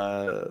then,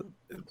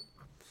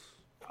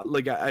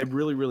 like, I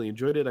really, really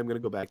enjoyed it. I'm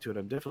gonna go back to it.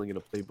 I'm definitely gonna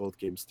play both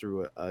games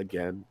through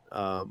again,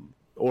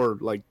 or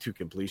like to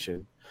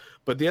completion.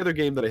 But the other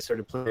game that I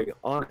started playing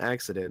on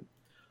accident,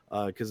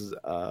 because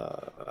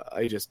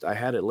I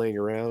had it laying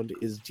around,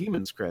 is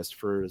Demon's Crest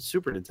for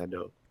Super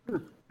Nintendo.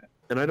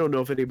 And I don't know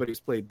if anybody's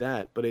played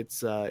that, but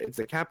it's a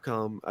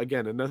Capcom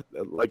again. Another,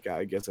 like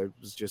I guess I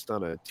was just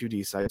on a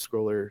 2D side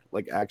scroller,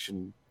 like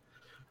action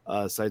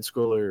side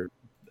scroller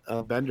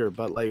vendor,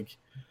 but like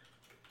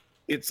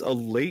it's a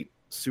late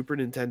Super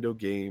Nintendo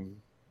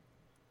game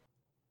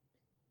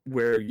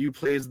where you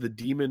play as the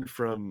demon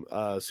from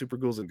Super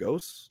Ghouls and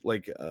Ghosts,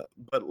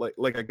 but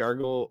like a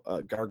gargoyle.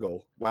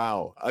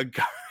 Wow, a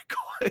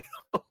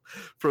gargoyle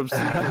from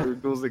Super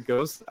Ghouls and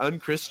Ghosts,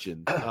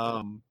 unchristian.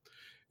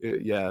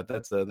 Yeah,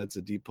 that's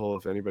a deep pull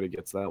if anybody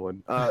gets that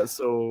one.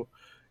 So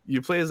you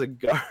play as a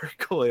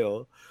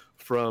gargoyle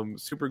from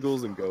Super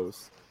Ghouls and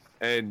Ghosts,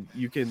 and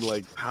you can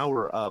like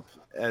power up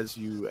as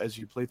you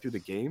play through the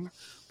game.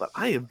 But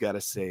I have got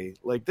to say,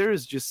 like, there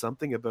is just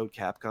something about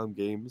Capcom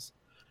games,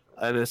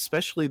 and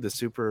especially the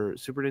Super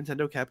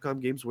Nintendo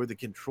Capcom games, where the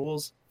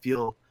controls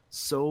feel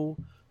so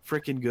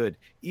freaking good.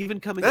 Even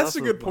coming That's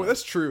a good point.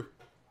 That's true.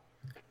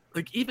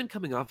 Like, even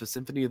coming off of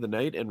Symphony of the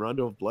Night and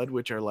Rondo of Blood,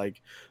 which are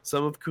like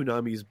some of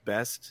Konami's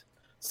best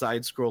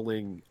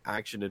side-scrolling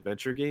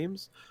action-adventure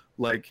games,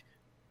 like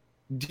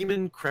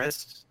Demon's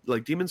Crest,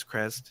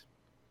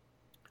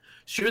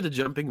 sure, the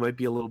jumping might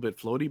be a little bit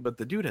floaty, but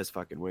the dude has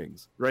fucking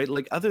wings, right?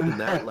 Like, other than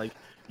that, like,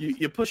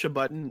 you push a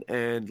button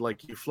and,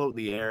 like, you float in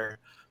the air,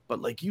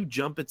 but, like, you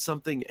jump at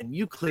something and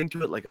you cling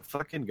to it like a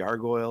fucking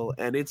gargoyle,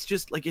 and it's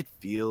just, like, it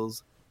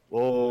feels...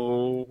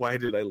 Oh, why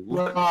did I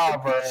look?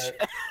 God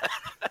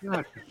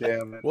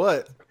damn it.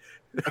 What?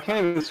 I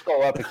can't even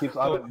scroll up. It keeps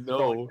on.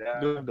 No.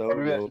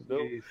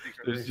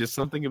 There's just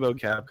something about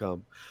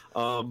Capcom.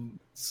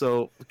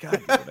 So,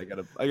 God damn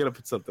it, I gotta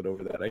put something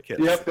over that. I can't.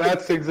 Yep,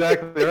 that's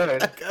exactly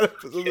right. I gotta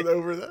put something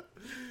over that.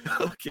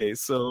 Okay,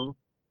 so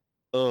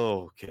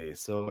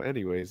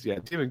anyways, yeah,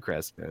 Demon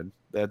Crest, man.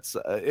 That's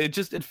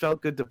it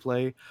felt good to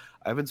play.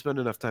 I haven't spent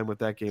enough time with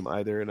that game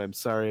either, and I'm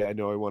sorry. I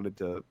know I wanted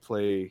to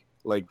play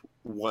like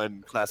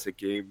one classic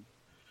game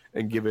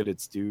and give it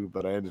its due,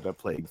 but I ended up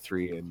playing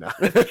 3 and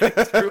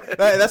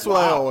that's what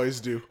I always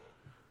do.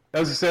 I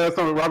was to say, that's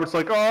not what Robert's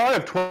like, oh, I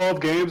have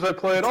 12 games I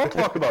played. I'll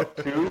talk about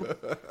 2.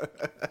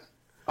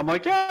 I'm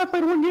like, yeah, I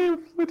played 1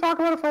 game. We talk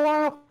about it for a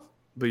while.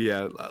 But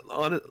yeah,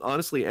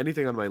 honestly,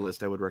 anything on my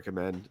list I would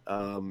recommend.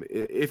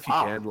 If you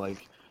can,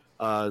 like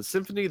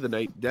Symphony of the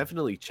Night,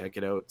 definitely check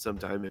it out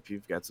sometime if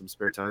you've got some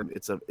spare time.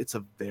 It's a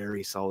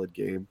very solid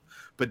game.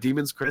 But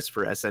Demon's Crest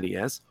for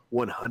SNES,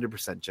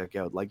 100% check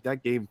out. Like,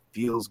 that game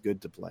feels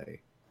good to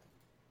play.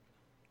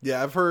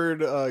 Yeah, I've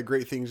heard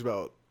great things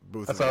about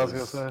both of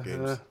those games.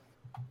 Yeah.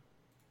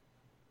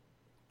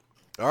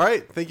 All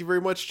right, thank you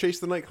very much, Chase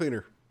the Night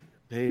Cleaner.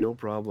 Hey, no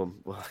problem.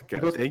 Well,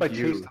 God, thank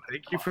you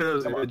for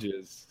those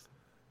images.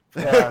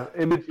 Yeah,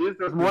 images.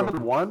 There's more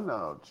than one.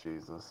 Oh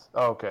Jesus.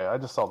 Oh, okay, I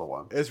just saw the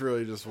one. It's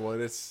really just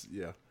one. It's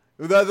the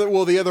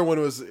other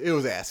one was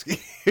ASCII.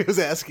 It was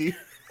ASCII.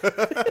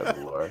 Good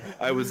Lord.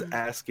 I was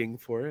asking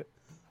for it.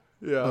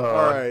 Yeah.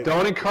 All right.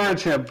 Don't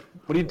encourage him.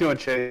 What are you doing,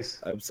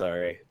 Chase? I'm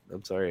sorry.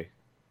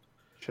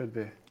 Should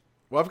be.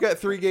 Well, I've got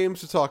 3 games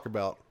to talk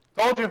about.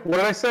 Told you. What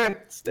did I say?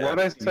 Steph, What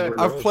did I say? you were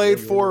I've wrong. played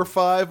Yeah, 4 or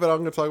 5, but I'm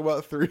going to talk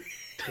about 3.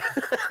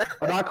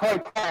 We're not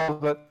quite close,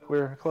 but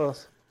we're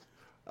close.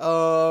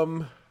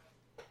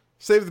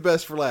 Save the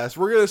best for last.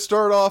 We're going to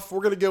start off.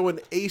 We're going to go in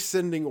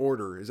ascending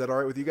order. Is that all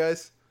right with you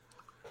guys?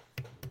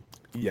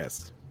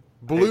 Yes.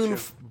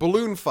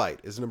 Balloon Fight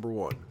is number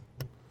 1.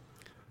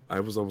 I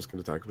was almost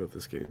going to talk about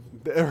this game.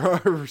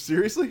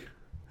 Seriously?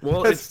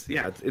 Well, it's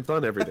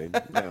on everything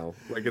now.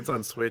 Like, it's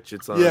on Switch,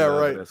 it's on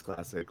right. NES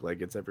Classic,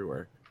 like, it's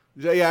everywhere.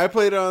 Yeah, I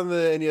played it on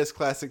the NES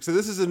Classic. So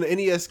this is an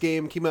NES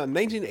game. Came out in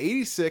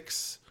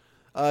 1986.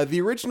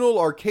 The original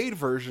arcade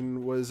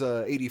version was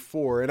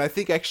 84, and I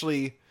think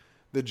actually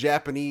the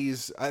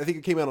Japanese, I think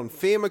it came out on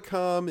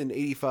Famicom in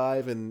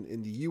 85, and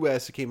in the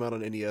US it came out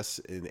on NES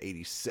in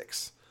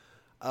 86.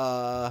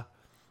 There's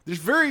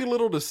very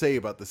little to say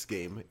about this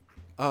game.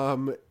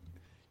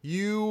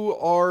 You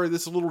are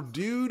this little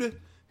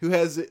dude who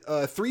has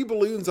 3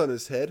 balloons on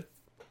his head,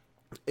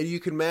 and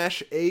you can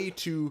mash A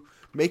to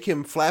make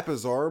him flap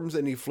his arms,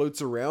 and he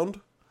floats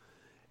around.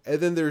 And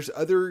then there's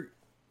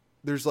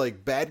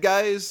like bad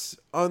guys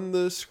on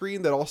the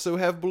screen that also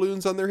have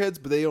balloons on their heads,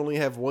 but they only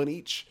have 1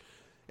 each.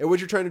 And what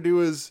you're trying to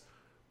do is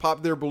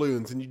pop their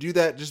balloons, and you do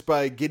that just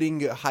by getting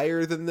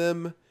higher than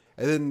them,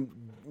 and then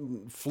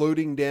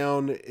floating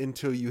down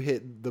until you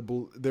hit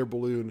their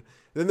balloon.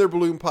 Then their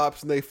balloon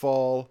pops and they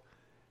fall,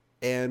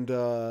 and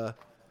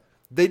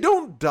they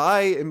don't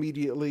die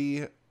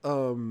immediately.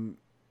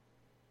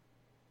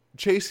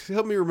 Chase,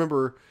 help me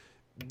remember.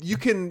 They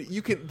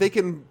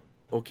can.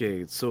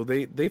 Okay, so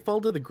they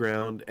fall to the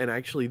ground, and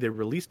actually they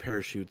release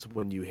parachutes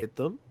when you hit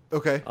them.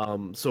 Okay.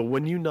 So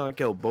when you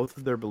knock out both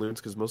of their balloons,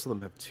 because most of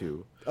them have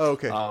 2. Oh,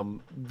 okay.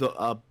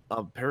 The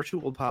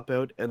parachute will pop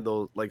out, and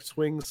they'll like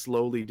swing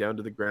slowly down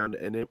to the ground.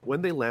 And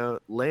when they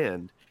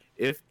land,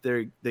 if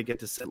they get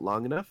to sit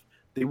long enough,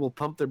 they will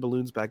pump their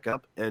balloons back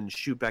up and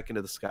shoot back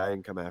into the sky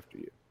and come after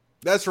you.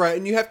 That's right,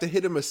 and you have to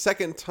hit them a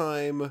second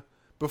time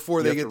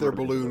before they get their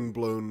run balloon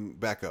blown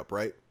back up,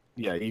 right?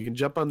 Yeah, you can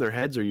jump on their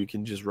heads, or you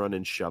can just run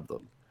and shove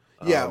them.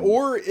 Yeah,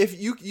 or if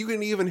you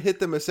can even hit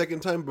them a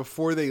second time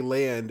before they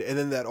land, and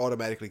then that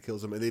automatically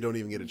kills them, and they don't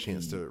even get a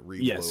chance to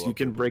re-blow Yes, you up.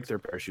 can break their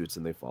parachutes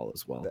and they fall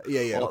as well.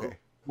 Yeah, Well, okay.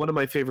 One of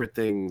my favorite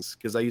things,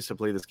 because I used to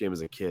play this game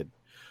as a kid,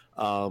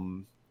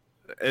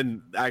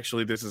 and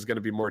actually this is going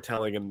to be more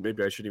telling, and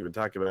maybe I shouldn't even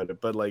talk about it,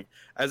 but like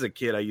as a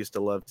kid, I used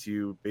to love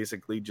to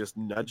basically just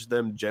nudge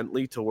them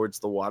gently towards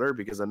the water,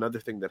 because another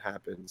thing that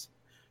happens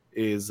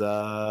is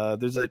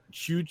there's a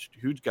huge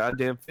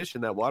goddamn fish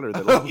in that water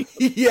that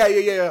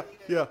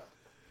Yeah.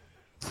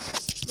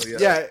 So,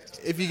 Yeah,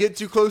 if you get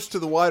too close to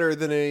the water,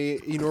 then a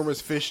enormous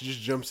fish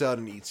just jumps out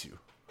and eats you.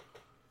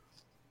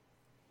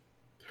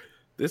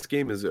 This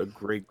game is a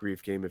great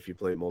grief game if you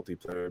play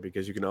multiplayer,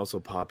 because you can also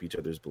pop each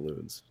other's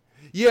balloons.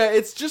 Yeah,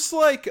 it's just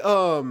like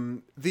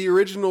the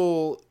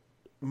original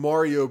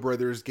Mario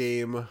Brothers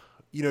game.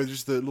 You know,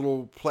 just the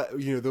little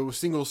the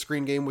single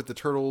screen game with the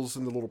turtles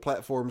and the little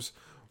platforms,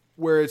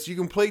 where you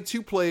can play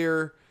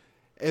 2-player,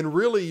 and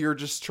really you're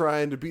just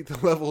trying to beat the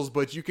levels,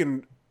 but you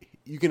can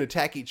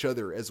attack each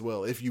other as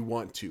well if you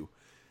want to.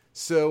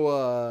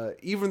 So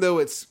even though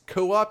it's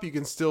co-op, you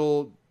can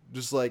still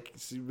just like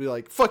be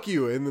like, fuck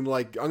you, and then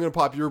like, I'm gonna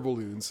pop your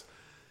balloons.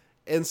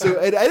 And so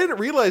and I didn't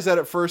realize that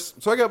at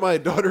first, so I got my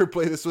daughter to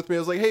play this with me. I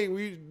was like,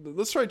 hey,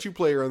 let's try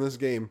 2-player on this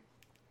game.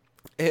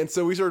 And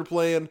so we started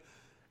playing,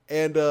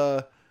 and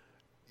the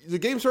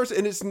game starts,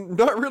 and it's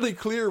not really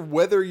clear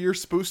whether you're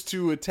supposed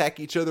to attack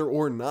each other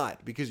or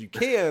not, because you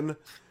can.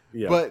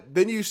 Yeah. But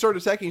then you start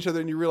attacking each other,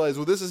 and you realize,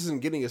 well, this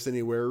isn't getting us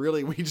anywhere.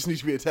 Really, we just need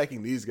to be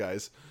attacking these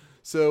guys.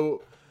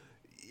 So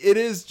it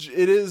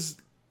is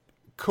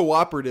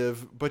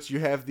cooperative, but you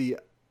have the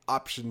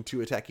option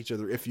to attack each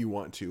other if you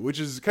want to, which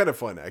is kind of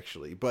fun,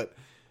 actually. But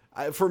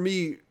for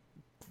me,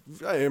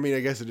 I mean,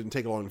 I guess it didn't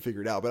take long to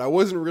figure it out, but it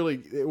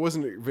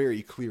wasn't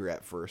very clear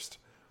at first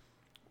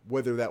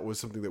whether that was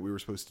something that we were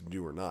supposed to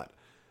do or not.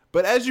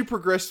 But as you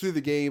progress through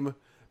the game,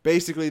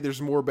 basically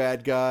there's more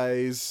bad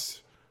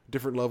guys,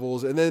 different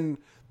levels, and then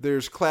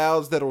there's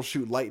clouds that'll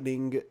shoot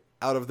lightning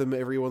out of them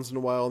every once in a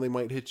while, and they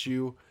might hit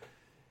you.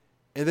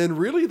 And then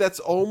really that's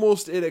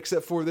almost it,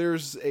 except for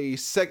there's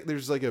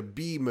like a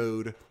B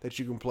mode that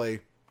you can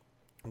play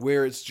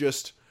where it's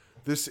just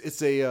this.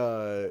 It's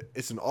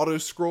an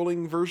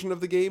auto-scrolling version of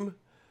the game,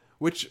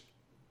 which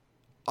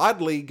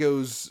oddly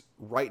goes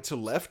right to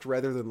left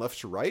rather than left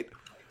to right.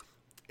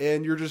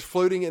 And you're just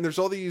floating, and there's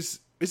all these.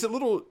 Is it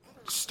little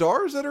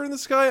stars that are in the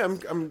sky?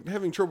 I'm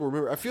having trouble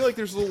remembering. I feel like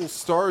there's little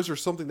stars or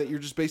something that you're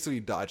just basically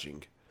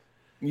dodging.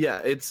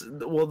 Yeah,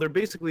 they're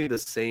basically the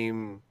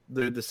same.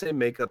 They're the same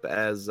makeup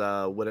as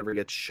whatever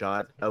gets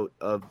shot out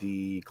of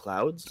the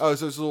clouds. Oh,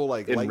 so it's a little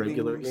like in lightnings?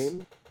 regular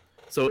game.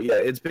 So yeah,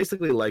 it's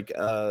basically like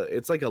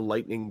it's like a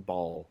lightning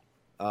ball.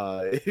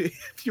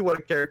 If you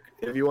want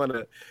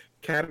to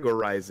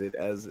categorize it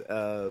as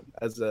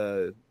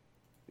a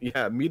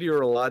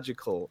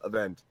meteorological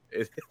event,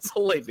 it's a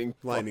lightning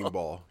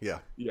ball. Yeah.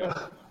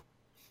 Yeah.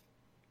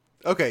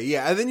 Okay,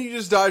 yeah, and then you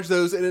just dodge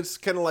those, and it's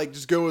kind of like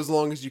just go as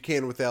long as you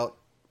can without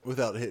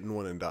hitting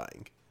one and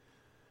dying.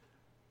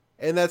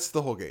 and that's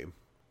the whole game.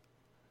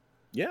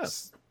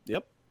 Yes.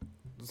 Yep.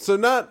 So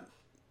not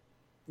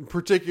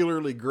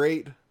particularly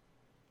great.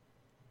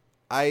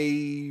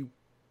 I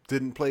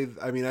didn't play.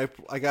 I mean,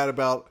 I got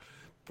about,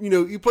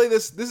 you play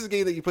this. This is a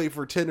game that you play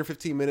for 10 or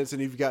 15 minutes,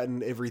 and you've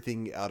gotten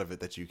everything out of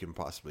it that you can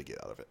possibly get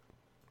out of it.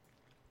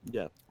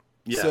 Yeah.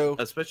 Yeah. So,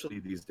 especially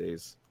these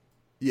days.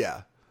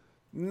 Yeah,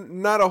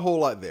 not a whole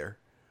lot there.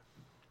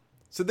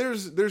 So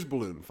there's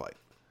Balloon Fight,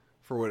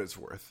 for what it's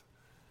worth.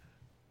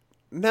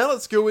 Now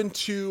let's go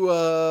into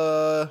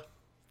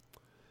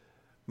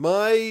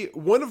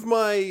one of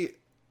my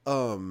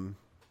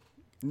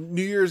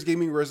New Year's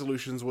gaming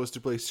resolutions was to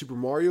play Super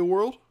Mario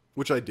World,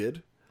 which I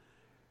did.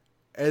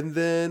 And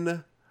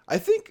then I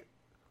think,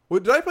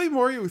 did I play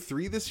Mario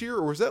 3 this year,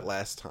 or was that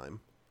last time?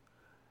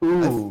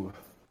 Ooh.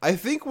 I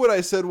think what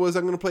I said was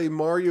I'm going to play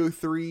Mario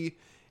 3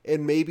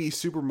 and maybe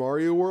Super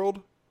Mario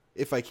World,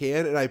 if I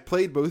can. And I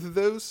played both of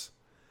those.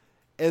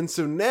 And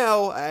so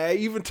now I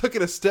even took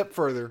it a step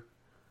further.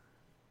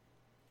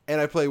 And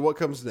I play What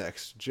Comes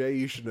Next. Jay,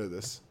 you should know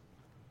this.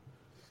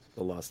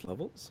 The Lost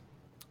Levels?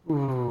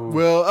 Ooh.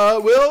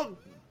 Well,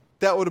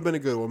 that would have been a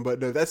good one. But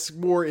no, that's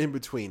more in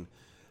between.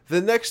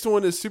 The next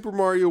one is Super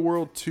Mario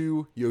World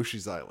 2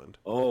 Yoshi's Island.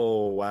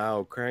 Oh,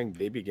 wow. Crying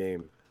baby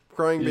game.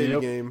 Crying baby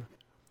game.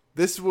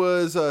 This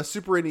was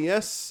Super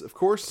NES, of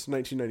course,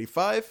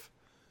 1995.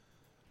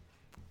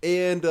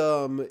 And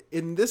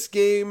in this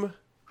game,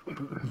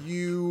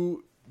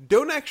 you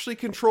don't actually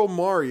control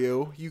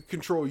Mario. You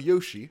control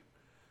Yoshi.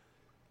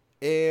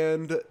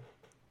 And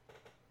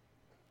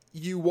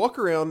you walk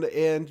around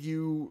and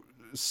you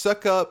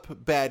suck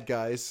up bad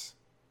guys.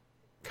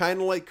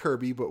 Kind of like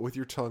Kirby, but with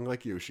your tongue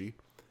like Yoshi.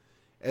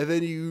 And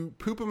then you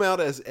poop them out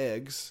as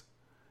eggs.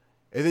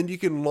 And then you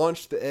can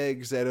launch the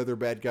eggs at other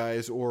bad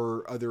guys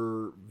or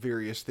other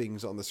various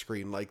things on the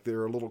screen. Like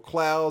there are little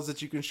clouds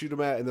that you can shoot them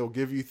at and they'll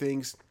give you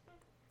things.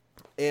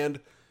 And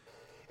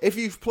if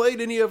you've played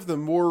any of the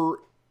more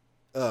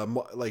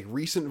like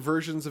recent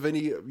versions of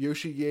any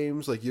Yoshi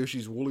games, like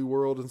Yoshi's Woolly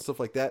World and stuff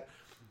like that,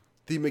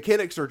 the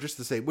mechanics are just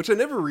the same, which I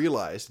never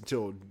realized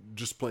until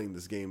just playing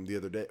this game the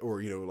other day,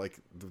 or like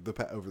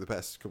over the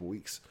past couple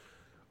weeks.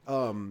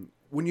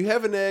 When you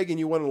have an egg and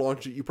you want to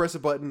launch it, you press a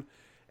button,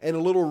 and a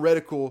little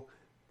reticle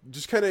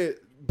just kind of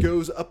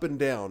goes up and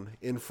down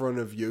in front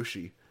of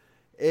Yoshi,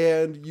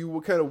 and you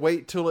will kind of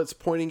wait till it's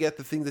pointing at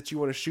the thing that you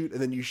want to shoot,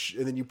 and then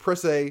you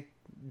press A,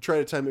 try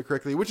to time it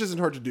correctly, which isn't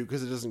hard to do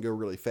because it doesn't go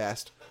really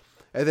fast,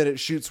 and then it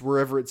shoots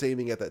wherever it's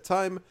aiming at that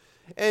time,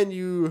 and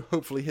you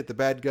hopefully hit the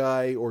bad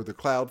guy or the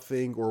cloud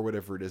thing or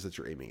whatever it is that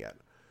you're aiming at.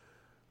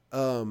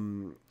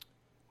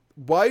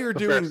 While you're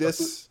doing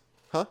this,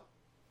 huh?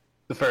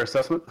 The fair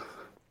assessment.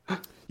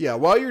 Yeah,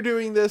 while you're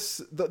doing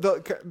this,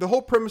 the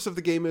whole premise of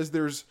the game is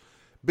there's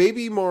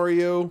Baby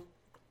Mario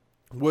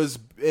was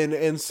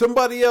and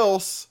somebody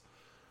else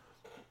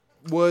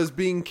was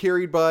being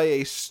carried by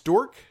a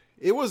stork.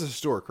 It was a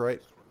stork,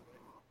 right?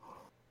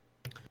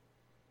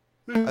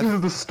 This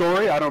is the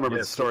story? I don't remember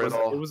the story at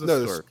all. It was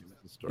a stork.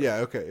 Yeah,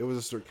 okay, it was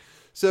a stork.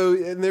 So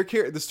and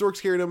the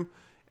stork's carried him.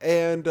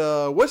 And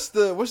what's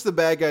the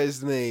bad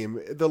guy's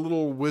name? The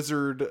little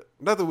wizard,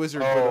 not the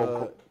wizard.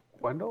 Oh,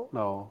 Wendell?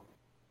 No.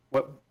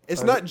 What?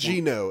 It's not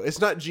Gino.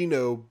 It's not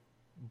Gino,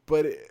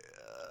 but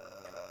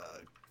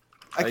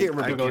I can't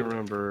remember. I can't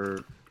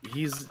remember.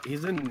 He's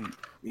in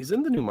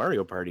the new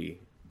Mario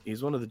Party.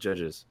 He's one of the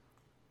judges.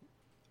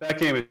 That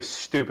game is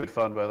stupid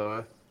fun, by the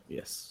way.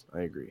 Yes,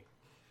 I agree.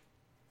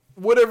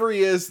 Whatever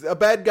he is, a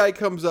bad guy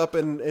comes up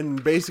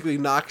and basically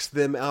knocks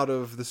them out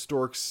of the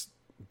stork's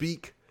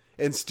beak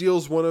and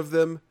steals one of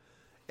them.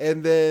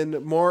 And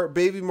then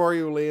Baby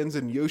Mario lands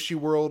in Yoshi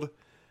World.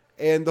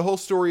 And the whole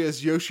story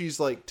is Yoshi's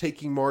like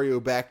taking Mario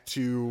back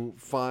to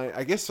find,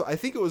 I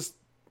think it was,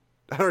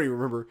 I don't even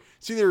remember.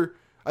 It's either,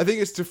 I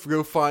think it's to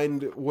go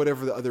find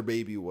whatever the other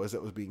baby was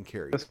that was being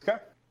carried. This guy?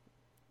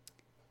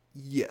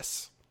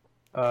 Yes.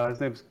 His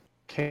name's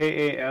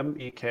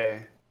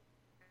Kamek.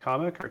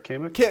 Comic or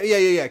Kamek?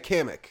 Yeah.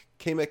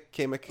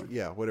 Kamek.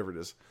 Yeah, whatever it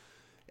is.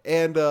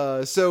 And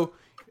so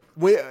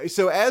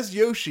as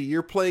Yoshi,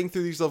 you're playing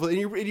through these levels,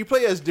 and you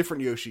play as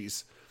different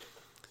Yoshis.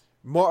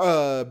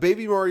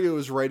 Baby Mario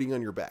is riding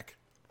on your back.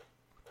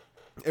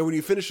 And when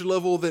you finish a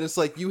level, then it's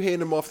like you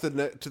hand him off to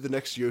the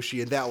next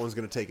Yoshi, and that one's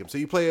going to take him. So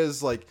you play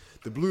as like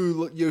the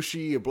blue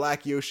Yoshi, a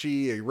black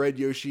Yoshi, a red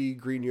Yoshi,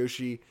 green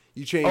Yoshi.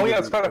 You change. Oh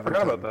yeah, that's right. I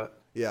forgot about that.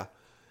 Yeah,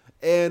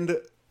 and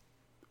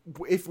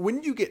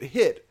when you get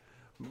hit,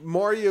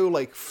 Mario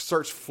like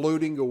starts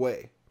floating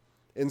away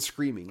and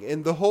screaming,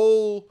 and the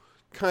whole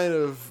kind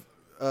of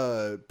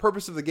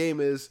purpose of the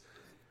game is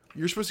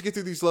you're supposed to get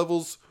through these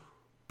levels,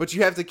 but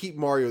you have to keep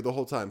Mario the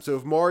whole time. So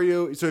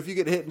if you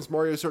get hit and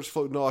Mario starts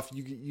floating off,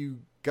 you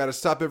got to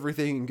stop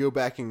everything and go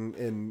back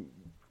and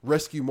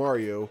rescue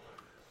Mario.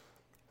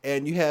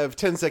 And you have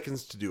 10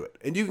 seconds to do it.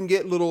 And you can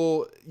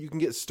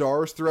get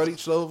stars throughout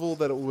each level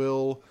that it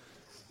will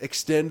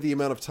extend the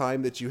amount of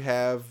time that you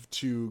have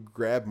to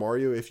grab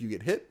Mario if you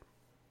get hit.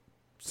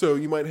 So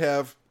you might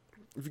have,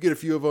 if you get a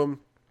few of them,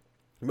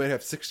 you might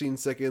have 16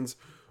 seconds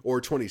or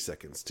 20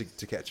 seconds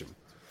to catch him.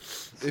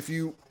 If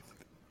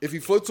he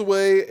floats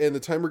away and the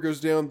timer goes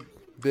down,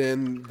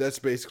 then that's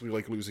basically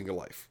like losing a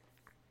life.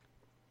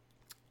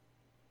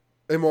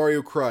 And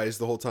Mario cries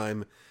the whole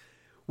time,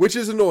 which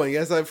is annoying,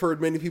 as I've heard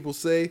many people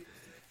say.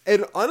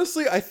 And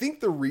honestly, I think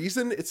the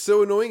reason it's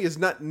so annoying is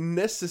not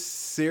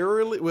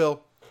necessarily...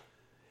 Well,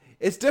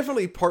 it's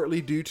definitely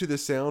partly due to the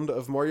sound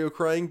of Mario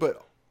crying,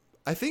 but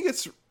I think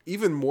it's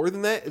even more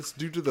than that. It's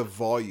due to the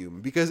volume,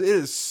 because it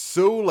is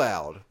so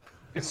loud.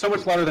 It's so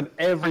much louder than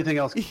everything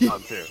else going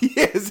on, too.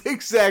 Yes,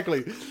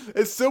 exactly.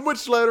 It's so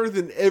much louder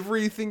than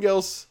everything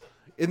else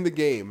in the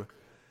game.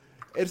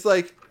 It's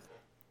like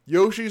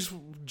Yoshi's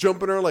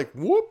jumping around like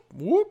whoop,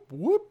 whoop,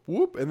 whoop,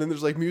 whoop, and then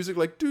there's like music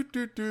like doo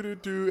doo doo doo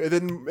doo, and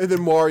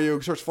then Mario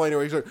starts flying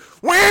away. He's like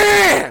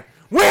wah,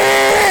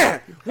 wah,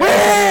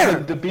 wah.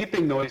 The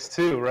beeping noise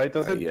too, right?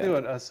 Does it do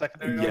a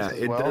secondary noise? Yeah, as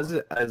it well? does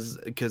it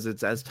because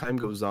it's as time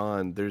goes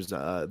on. There's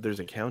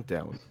a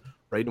countdown,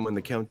 right? And when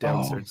the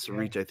countdown starts to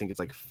reach, I think it's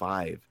like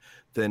 5,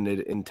 then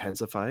it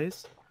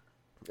intensifies.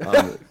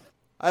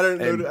 I don't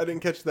know. I didn't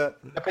catch that.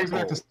 That brings me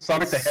back to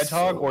Sonic the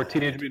Hedgehog or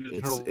Teenage Mutant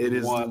Ninja Turtles. It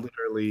is 1.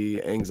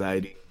 literally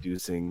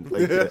anxiety-inducing.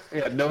 Like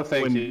Yeah, no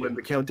thank you. when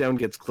the countdown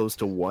gets close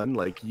to 1,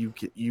 like you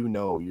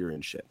know you're in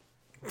shit.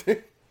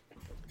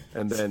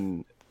 and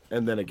then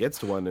it gets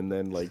to 1, and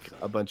then like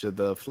a bunch of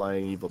the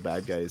flying evil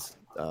bad guys.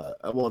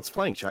 Well, it's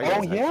flying China.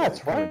 Oh yeah,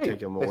 that's right.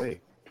 Take them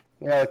away.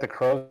 Yeah, like the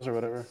crows or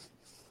whatever.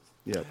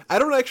 Yeah. I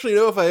don't actually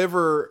know if I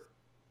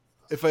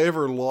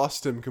ever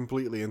lost him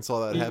completely and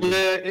saw that happen.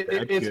 Yeah,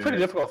 it's pretty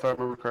difficult if I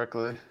remember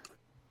correctly.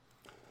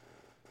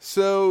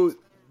 So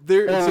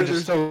there, Or so we're there's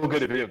just so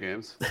good at video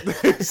games.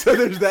 so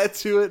there's that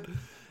to it,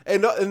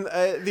 and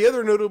the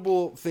other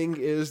notable thing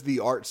is the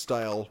art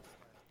style.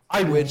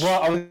 I was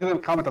going to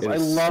comment on this. I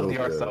It's love so the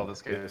art good. style of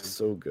this game. It's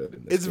so good.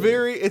 In this It's game.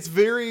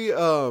 very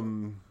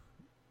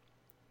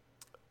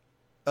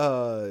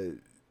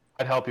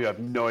I'd help you. I have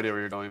no idea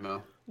where you're going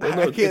though. Well,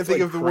 I can't it's think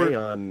like of the word.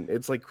 crayon.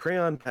 It's like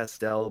crayon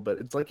pastel, but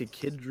it's like a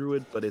kid drew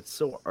it, but it's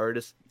so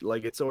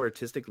it's so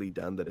artistically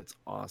done that it's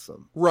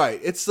awesome. Right.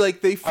 It's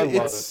like I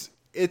love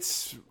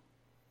it's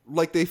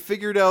like they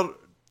figured out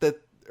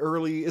that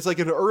early. It's like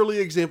an early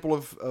example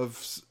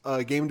of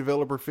a game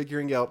developer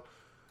figuring out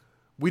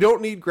we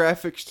don't need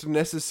graphics to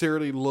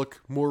necessarily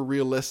look more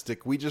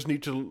realistic. We just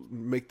need to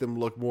make them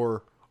look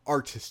more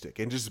artistic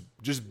and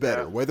just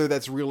better, whether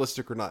that's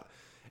realistic or not.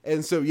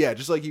 And so, yeah,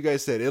 just like you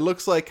guys said, it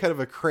looks like kind of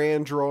a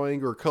crayon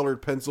drawing or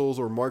colored pencils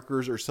or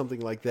markers or something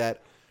like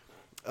that.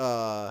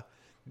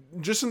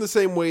 Just in the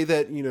same way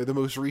that, you know, the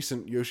most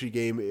recent Yoshi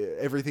game,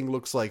 everything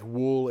looks like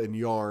wool and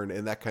yarn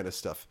and that kind of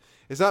stuff.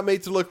 It's not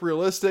made to look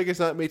realistic. It's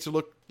not made to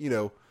look, you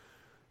know,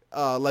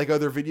 like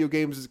other video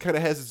games. It kind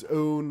of has its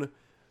own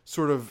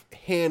sort of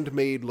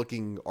handmade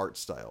looking art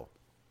style,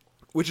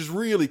 which is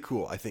really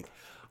cool, I think.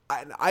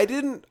 I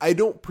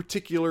don't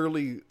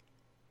particularly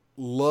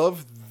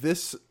love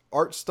this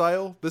art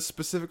style, this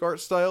specific art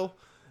style,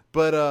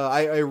 but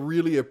I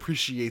really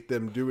appreciate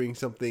them doing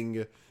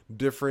something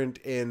different,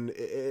 and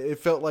it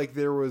felt like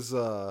there was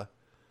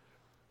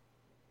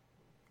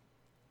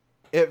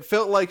it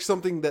felt like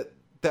something that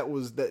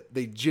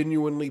they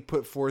genuinely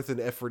put forth an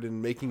effort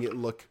in making it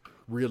look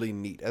really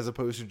neat, as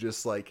opposed to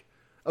just like,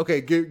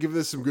 okay, give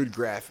this some good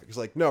graphics.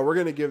 Like, no, we're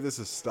gonna give this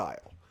a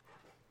style.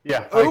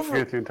 Yeah, I agree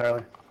with you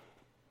entirely.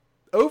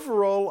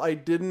 Overall, I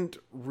didn't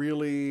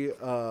really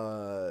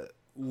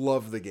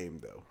love the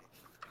game though.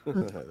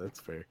 That's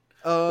fair.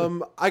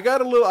 I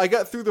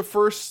got through the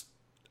first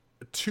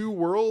 2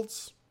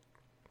 worlds,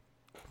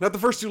 not the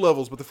first 2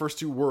 levels, but the first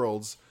 2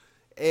 worlds,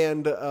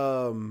 and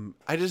I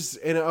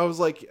was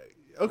like,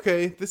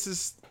 okay,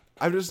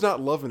 I'm just not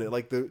loving it.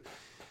 Like the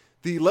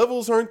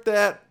levels aren't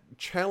that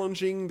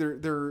challenging.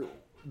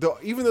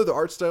 Even though the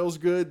art style is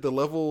good, the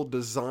level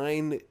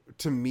design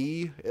to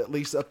me, at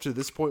least up to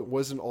this point,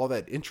 wasn't all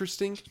that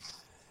interesting.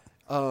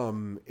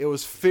 It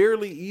was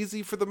fairly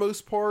easy for the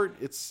most part.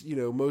 It's, you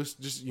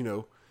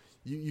know,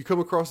 you come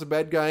across a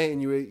bad guy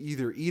and you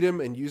either eat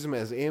him and use him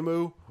as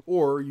ammo,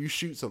 or you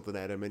shoot something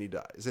at him and he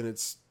dies. And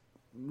it's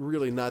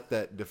really not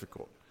that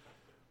difficult.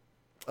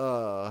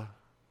 So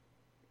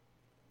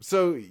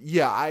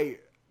yeah,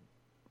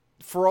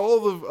 for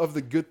all of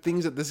the good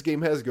things that this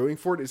game has going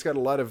for it, it's got a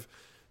lot of,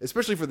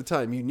 especially for the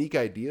time, unique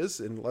ideas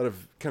and a lot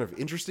of kind of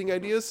interesting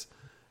ideas.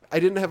 I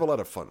didn't have a lot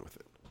of fun with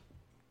it.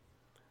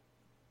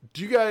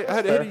 Do you guys?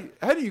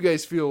 How do you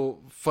guys feel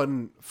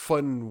fun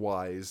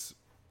wise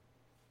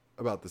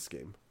about this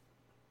game?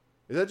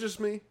 Is that just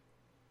me?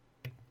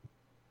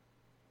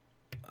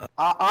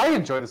 I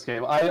enjoy this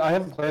game. I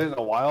haven't played it in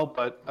a while,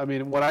 but I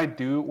mean, when I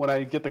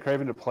get the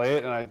craving to play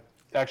it and I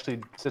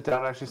actually sit down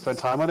and actually spend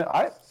time on it,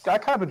 I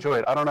kind of enjoy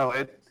it. I don't know.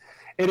 It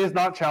is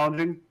not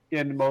challenging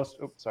in most.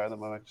 Oops, sorry, the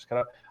mic just cut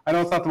out. I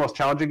know it's not the most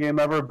challenging game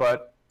ever,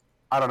 but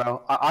I don't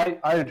know. I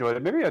enjoyed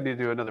it. Maybe I need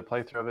to do another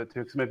playthrough of it too,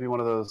 because maybe one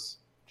of those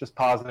just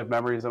positive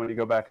memories that when you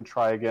go back and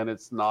try again,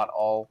 it's not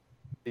all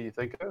that you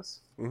think it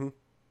is. Mm-hmm.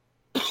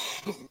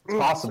 It's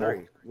possible.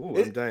 Sorry. Ooh,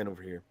 I'm dying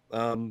over here.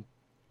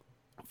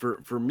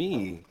 For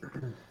me,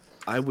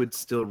 I would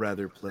still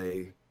rather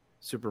play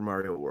Super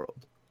Mario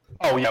World.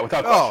 Oh yeah,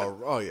 without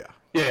question. Oh yeah.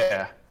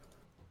 Yeah.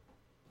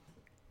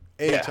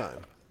 Anytime.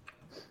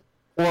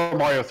 Or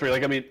Mario 3.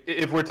 Like, I mean,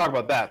 if we're talking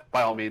about that,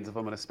 by all means, if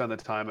I'm going to spend the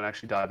time and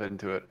actually dive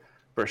into it,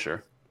 for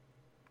sure.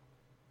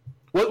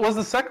 Was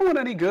the second one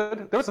any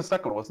good? There was a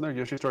second one, wasn't there?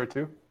 Yoshi Story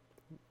 2?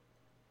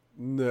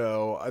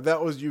 No,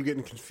 that was you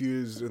getting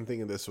confused and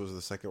thinking this was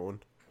the second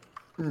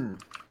one.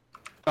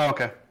 Oh,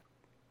 okay.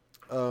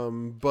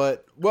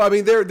 But well, I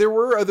mean, there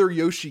were other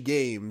Yoshi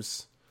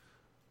games,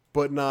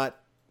 but not,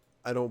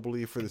 I don't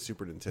believe, for the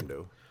Super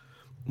Nintendo.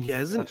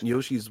 Yeah, isn't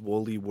Yoshi's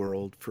Woolly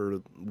World for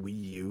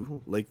Wii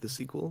U like the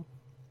sequel?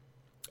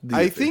 The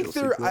I think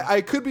official sequel?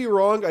 I could be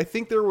wrong. I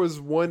think there was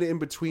one in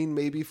between,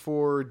 maybe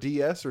for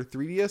DS or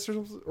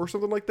 3DS or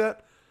something like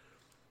that.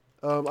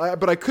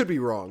 But I could be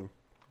wrong.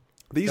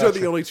 These are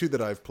the only two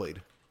that I've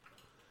played.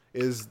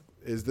 Is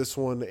this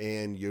one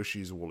and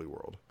Yoshi's Woolly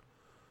World?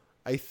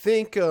 I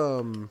think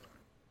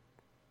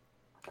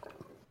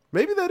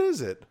maybe that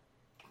is it.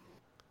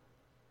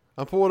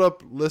 I'm pulling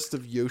up list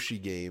of Yoshi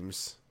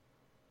games.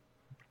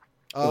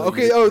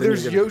 Okay. Oh,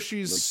 there's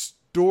Yoshi's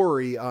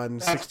Story on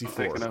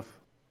 64.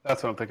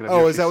 That's what I'm thinking of.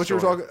 Oh, is that what you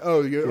were talking? Oh,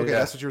 okay. Yeah.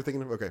 That's what you were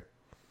thinking of. Okay.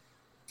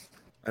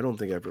 I don't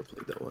think I ever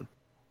played that one.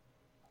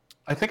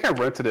 I think I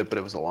rented it, but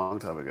it was a long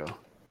time ago.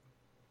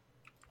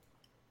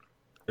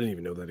 I didn't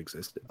even know that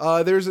existed.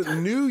 There's a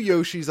new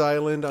Yoshi's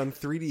Island on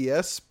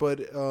 3DS, but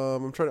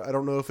I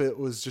don't know if it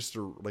was just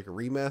like a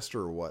remaster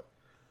or what.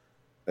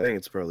 I think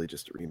it's probably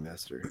just a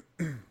remaster.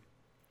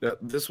 Now,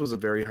 this was a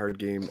very hard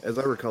game. As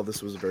I recall,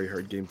 this was a very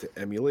hard game to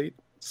emulate,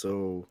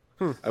 so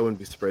I wouldn't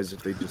be surprised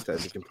if they just had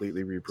to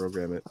completely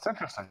reprogram it. That's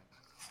interesting.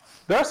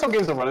 There are some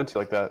games I've run into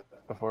like that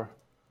before.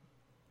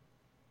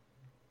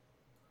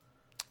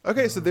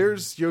 Okay, so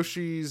there's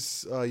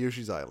Yoshi's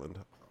Island.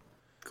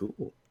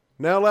 Cool.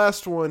 Now,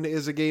 last one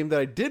is a game that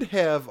I did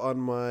have on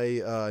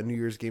my New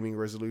Year's gaming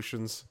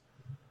resolutions.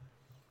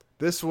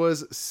 This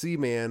was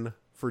Seaman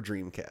for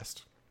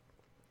Dreamcast.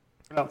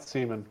 Not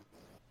Seaman.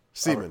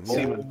 Seaman. Oh, Yeah.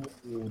 Seaman.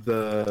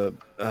 The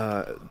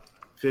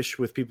fish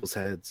with people's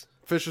heads.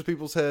 Fish with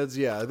People's Heads.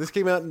 Yeah, this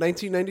came out in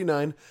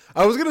 1999.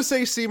 I was gonna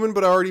say Seaman,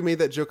 but I already made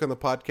that joke on the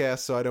podcast,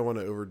 so I don't want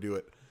to overdo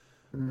it.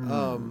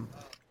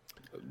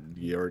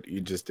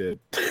 You just did.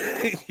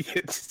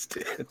 You just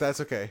did.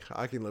 That's okay.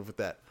 I can live with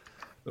that.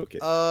 Okay.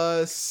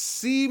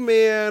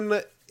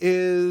 Seaman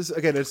is,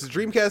 again, it's a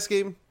Dreamcast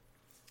game.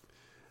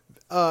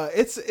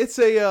 It's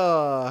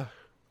a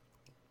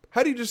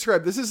how do you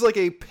describe this? Is like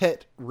a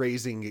pet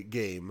raising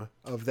game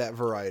of that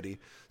variety.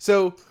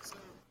 So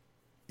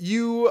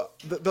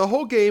the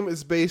whole game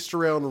is based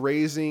around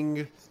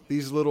raising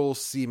these little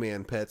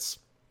Seaman pets,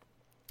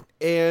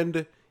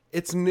 and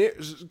it's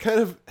kind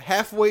of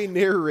halfway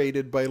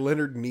narrated by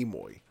Leonard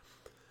Nimoy.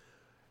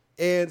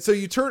 And so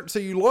you turn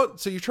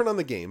on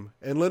the game,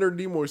 and Leonard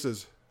Nimoy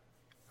says,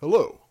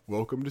 "Hello,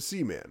 welcome to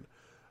Seaman.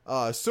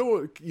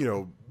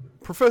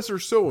 Professor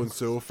so and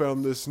so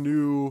found this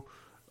new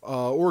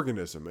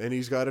organism, and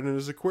he's got it in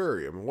his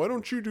aquarium. Why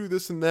don't you do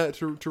this and that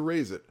to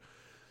raise it?"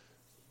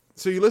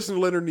 So you listen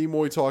to Leonard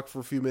Nimoy talk for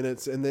a few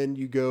minutes, and then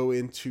you go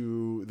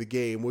into the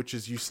game, which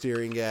is you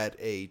staring at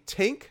a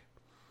tank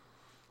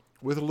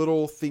with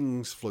little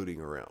things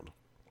floating around.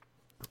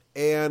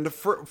 And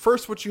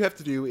first, what you have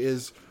to do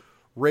is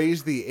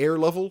raise the air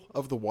level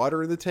of the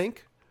water in the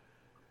tank.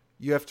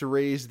 You have to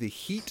raise the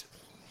heat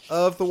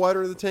of the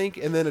water in the tank,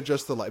 and then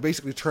adjust the light.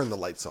 Basically, turn the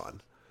lights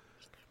on.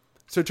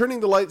 So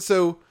turning the lights.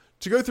 So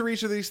to go through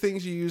each of these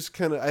things, you use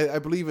kind of, I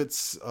believe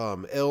it's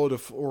L to,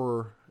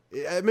 or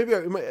maybe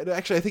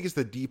actually I think it's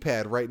the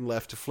D-pad, right and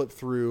left, to flip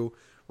through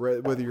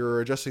whether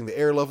you're adjusting the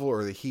air level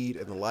or the heat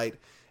and the light,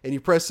 and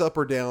you press up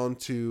or down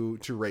to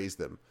raise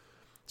them.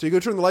 So you go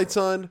turn the lights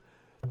on,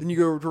 then you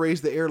go to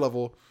raise the air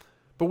level.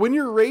 But when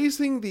you're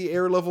raising the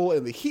air level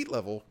and the heat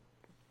level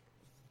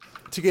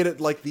to get it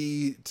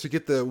to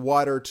get the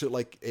water to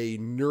like a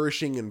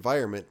nourishing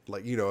environment,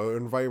 like, an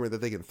environment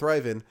that they can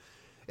thrive in,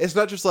 it's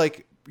not just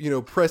like,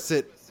 press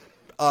it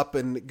up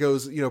and it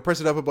goes,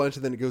 press it up a bunch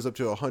and then it goes up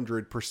to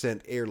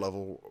 100% air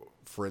level,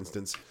 for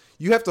instance.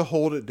 You have to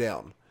hold it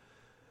down.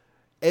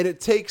 And it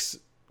takes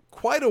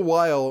quite a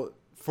while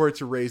for it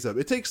to raise up.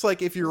 It takes,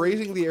 like, if you're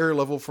raising the air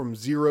level from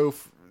 0,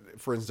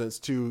 for instance,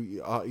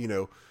 to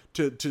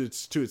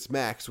to its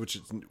max, which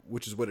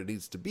is what it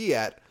needs to be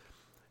at,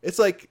 it's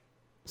like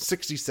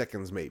 60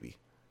 seconds maybe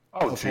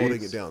of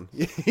holding it down.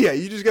 Yeah,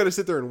 you just got to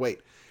sit there and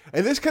wait.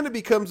 And this kind of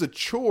becomes a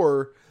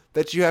chore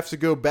that you have to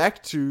go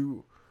back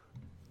to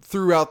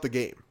throughout the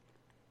game.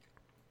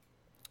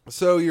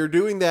 So you're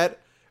doing that,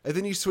 and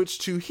then you switch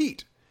to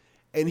heat.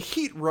 And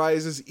heat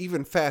rises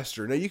even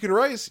faster. Now you can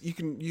raise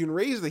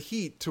the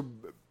heat to,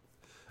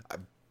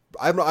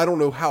 I don't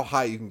know how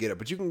high you can get it,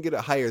 but you can get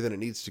it higher than it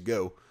needs to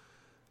go.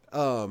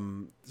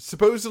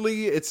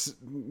 Supposedly it's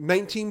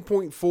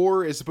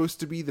 19.4 is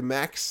supposed to be the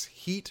max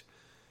heat,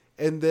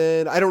 and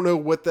then I don't know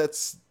what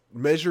that's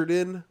measured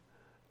in.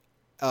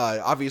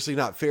 Obviously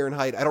not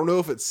Fahrenheit. I don't know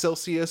if it's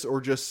Celsius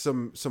or just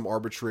some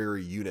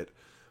arbitrary unit,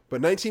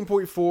 but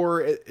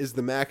 19.4 is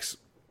the max.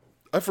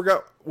 I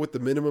forgot what the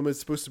minimum is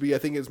supposed to be. I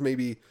think it's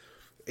maybe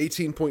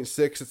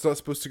 18.6. It's not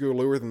supposed to go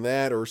lower than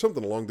that or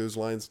something along those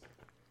lines.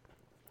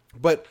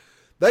 But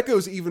that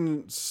goes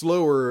even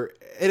slower,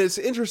 and it's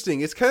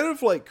interesting. It's kind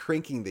of like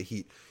cranking the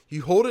heat.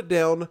 You hold it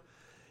down,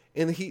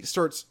 and the heat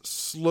starts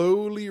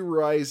slowly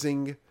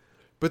rising,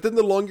 but then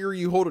the longer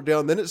you hold it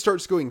down, then it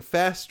starts going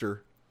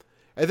faster.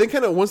 And then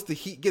kind of once the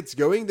heat gets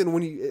going, then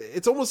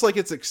it's almost like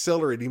it's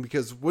accelerating,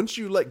 because once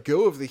you let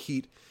go of the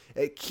heat,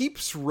 it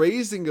keeps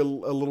raising a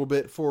little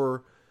bit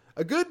for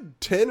a good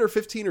 10 or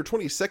 15 or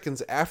 20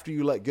 seconds after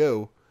you let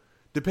go,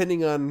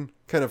 depending on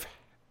kind of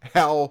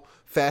how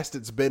fast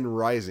it's been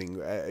rising,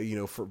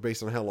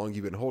 based on how long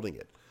you've been holding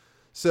it.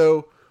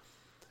 So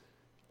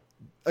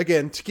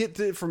again, to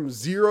get from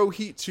 0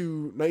 heat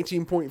to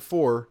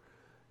 19.4,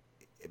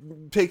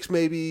 it takes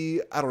maybe,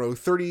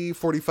 30,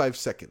 45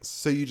 seconds.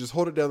 So you just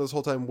hold it down this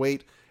whole time,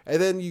 wait,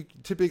 and then you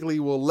typically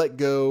will let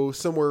go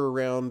somewhere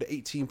around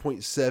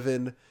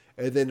 18.7,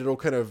 and then it'll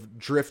kind of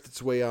drift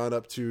its way on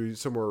up to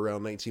somewhere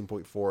around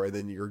 19.4, and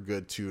then you're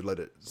good to let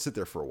it sit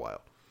there for a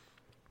while.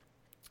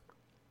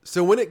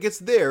 So when it gets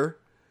there,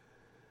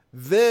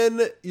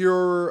 then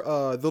you're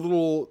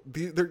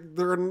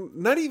they're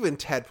not even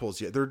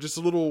tadpoles yet. They're just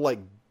little,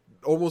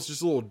 almost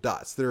just little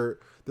dots. They're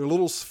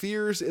little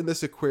spheres in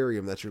this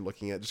aquarium that you're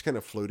looking at, just kind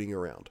of floating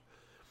around.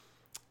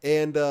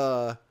 And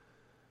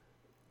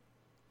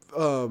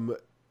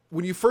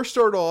when you first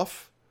start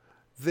off,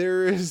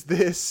 there is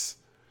this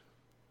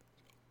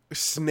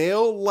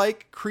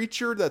snail-like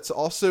creature that's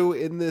also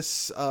in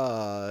this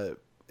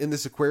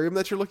aquarium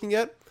that you're looking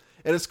at,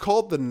 and it's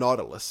called the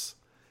Nautilus.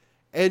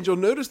 And you'll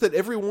notice that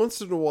every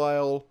once in a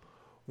while,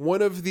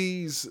 one of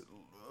these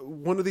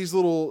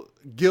little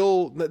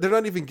they're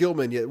not even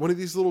gillmen yet, one of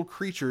these little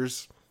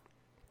creatures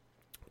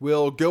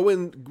will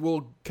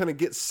kind of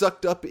get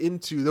sucked up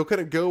into, they'll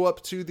kind of go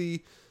up to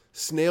the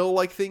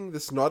snail-like thing,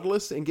 this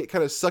Nautilus, and get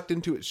kind of sucked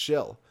into its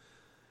shell.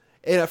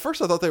 And at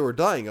first I thought they were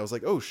dying. I was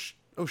like, oh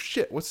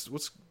shit,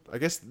 what's, I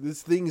guess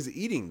this thing's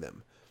eating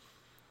them.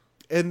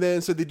 And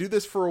then, so they do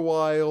this for a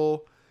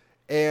while,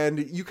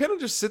 and you kind of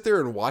just sit there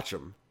and watch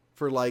them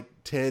for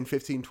 10,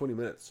 15, 20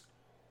 minutes.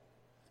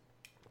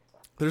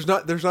 There's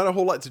not a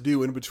whole lot to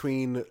do in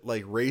between,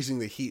 raising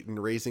the heat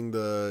and raising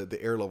the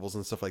air levels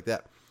and stuff like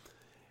that.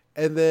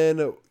 And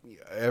then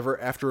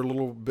after a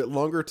little bit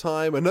longer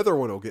time, another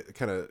one will get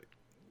kind of,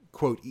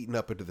 quote, eaten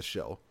up into the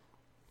shell.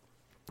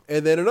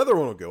 And then another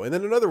one will go, and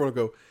then another one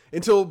will go,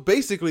 until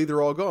basically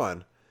they're all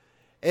gone.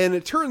 And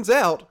it turns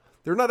out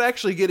they're not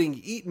actually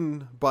getting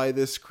eaten by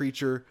this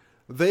creature.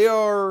 They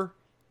are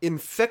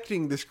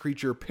infecting this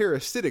creature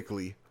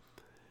parasitically.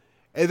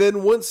 And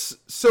then once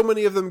so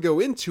many of them go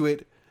into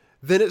it,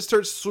 then it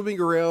starts swimming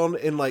around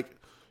and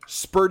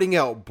spurting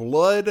out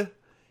blood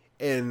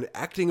and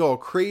acting all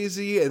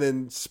crazy, and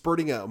then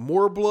spurting out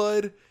more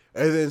blood,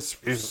 and then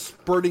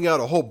spurting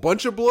out a whole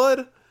bunch of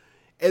blood.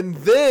 And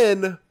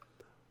then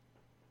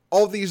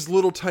all these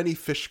little tiny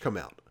fish come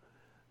out.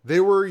 They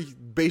were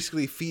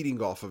basically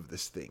feeding off of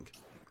this thing.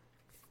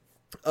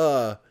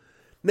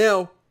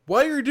 Now,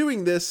 while you're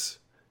doing this,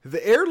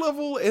 the air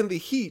level and the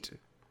heat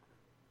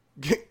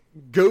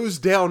goes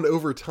down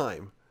over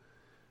time.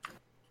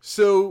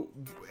 So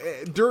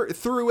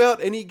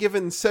throughout any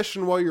given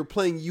session while you're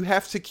playing, you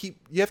have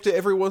to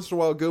every once in a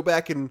while go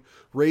back and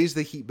raise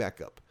the heat back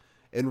up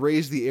and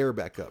raise the air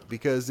back up,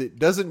 because it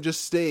doesn't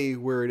just stay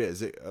where it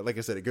is. Like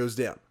I said, it goes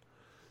down.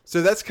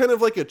 So that's kind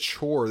of like a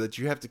chore that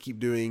you have to keep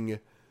doing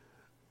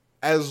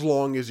as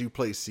long as you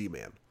play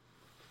Seaman.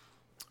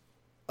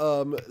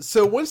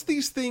 So once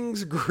these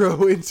things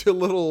grow into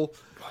little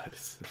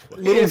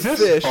is fish,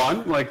 this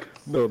fun?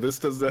 No, this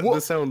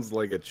this sounds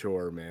like a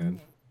chore,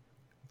 man.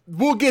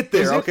 We'll get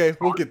there. Okay,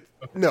 we'll get.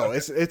 No,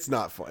 it's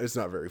not fun. It's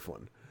not very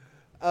fun.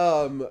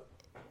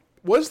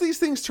 Once these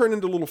things turn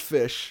into little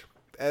fish,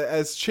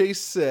 as Chase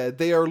said,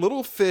 they are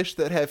little fish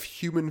that have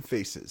human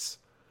faces.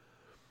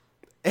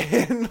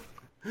 And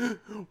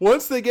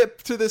once they get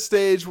to this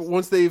stage,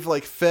 once they've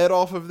fed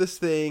off of this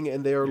thing,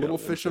 and they are little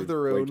fish of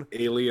their own,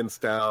 alien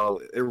style,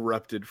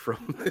 erupted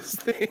from this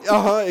thing.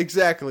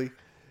 Exactly.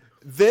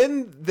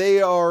 Then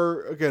they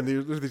are, again,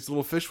 they're these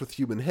little fish with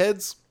human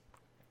heads.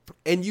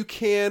 And you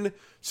can,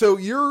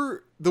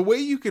 the way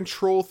you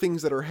control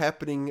things that are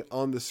happening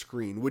on the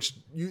screen, which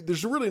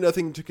there's really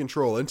nothing to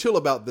control until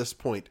about this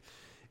point,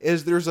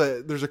 is there's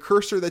a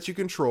cursor that you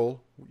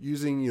control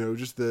using,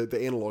 just the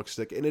analog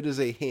stick, and it is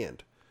a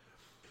hand.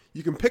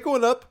 You can pick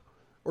one up,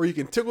 or you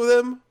can tickle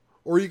them,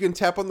 or you can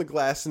tap on the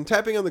glass, and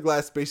tapping on the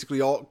glass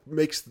basically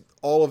makes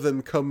all of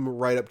them come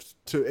right up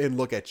to and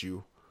look at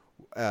you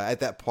at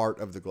that part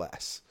of the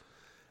glass.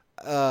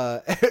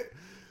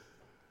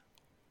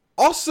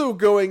 Also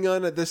going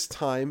on at this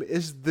time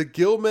is the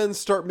gillmen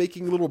start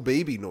making little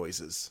baby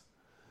noises.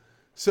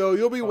 So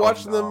you'll be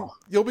watching them.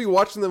 You'll be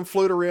watching them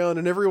float around,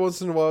 and every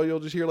once in a while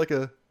you'll just hear like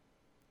a,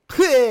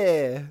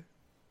 hee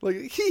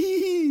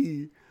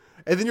hee,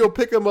 and then you'll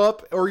pick them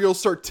up, or you'll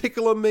start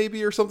tickle them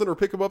maybe or something, or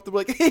pick them up. They'll be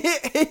like,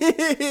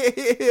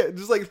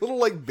 just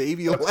little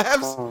baby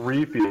laughs.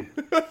 Creepy.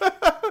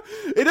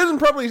 It doesn't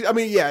probably. I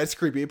mean, yeah, it's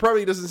creepy. It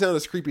probably doesn't sound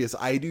as creepy as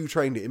I do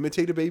trying to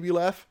imitate a baby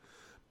laugh.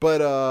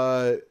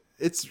 but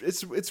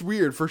it's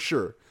weird for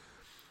sure.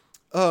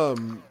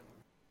 And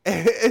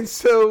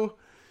so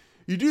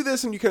you do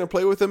this and you kind of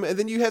play with them, and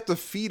then you have to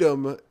feed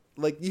them.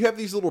 Like, you have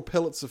these little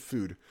pellets of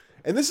food,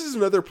 and this is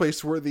another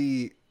place where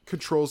the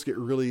controls get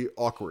really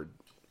awkward.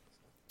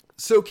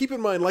 So keep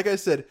in mind, like I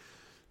said,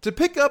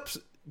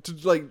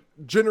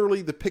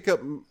 generally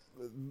the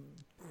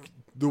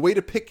way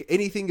to pick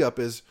anything up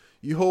is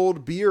you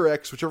hold B or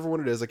X, whichever one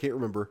it is, I can't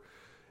remember.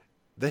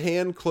 The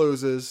hand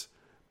closes,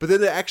 but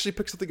then it actually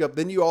picks something up.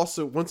 Then you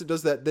also, once it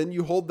does that, then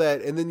you hold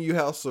that, and then you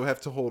also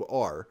have to hold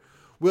R.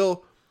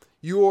 Well,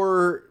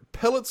 your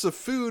pellets of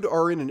food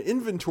are in an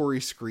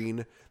inventory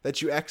screen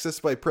that you access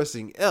by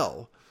pressing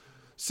L.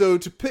 So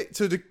to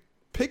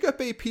pick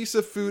up a piece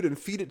of food and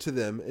feed it to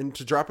them, and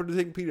to drop it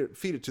and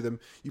feed it to them,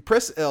 you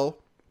press L,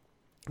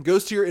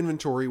 goes to your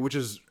inventory, which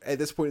is, at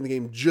this point in the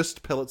game,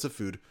 just pellets of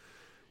food.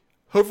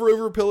 Hover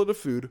over a pellet of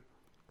food,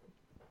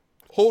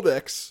 hold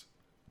X,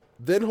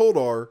 then hold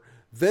R,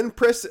 then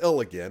press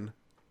L again,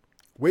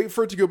 wait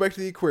for it to go back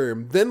to the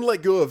aquarium, then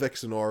let go of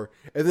X and R,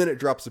 and then it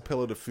drops a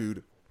pellet of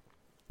food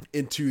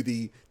into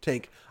the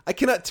tank. I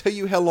cannot tell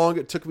you how long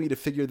it took me to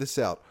figure this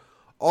out.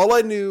 All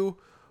I knew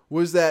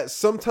was that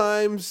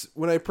sometimes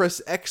when I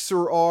press X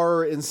or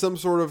R in some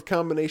sort of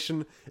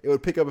combination, it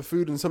would pick up a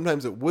food, and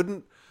sometimes it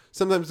wouldn't.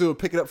 Sometimes it would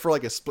pick it up for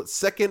like a split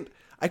second.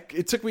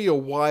 It took me a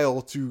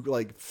while to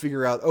like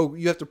figure out, oh,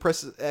 you have to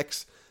press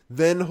X,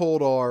 then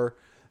hold R,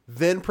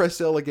 then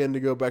press L again to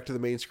go back to the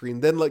main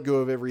screen, then let go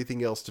of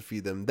everything else to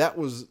feed them. That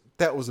was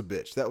a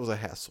bitch. That was a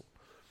hassle.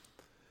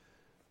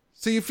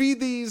 So you feed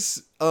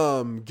these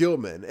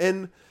gillmen,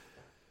 and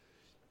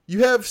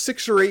you have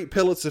 6 or 8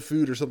 pellets of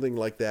food or something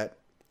like that.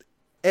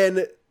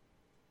 And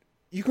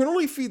you can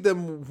only feed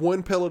them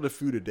 1 pellet of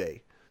food a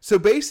day. So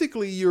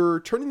basically, you're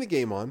turning the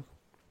game on,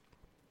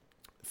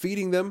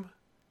 feeding them,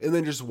 and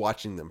then just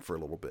watching them for a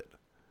little bit.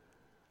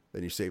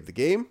 Then you save the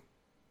game,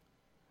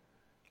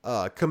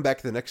 come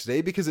back the next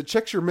day, because it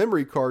checks your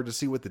memory card to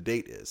see what the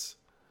date is.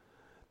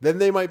 Then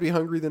they might be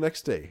hungry the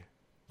next day.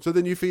 So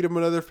then you feed them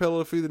another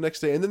pellet of food the next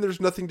day, and then there's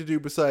nothing to do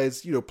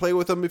besides, play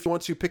with them if you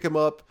want to, pick them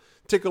up,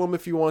 tickle them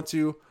if you want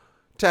to,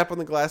 tap on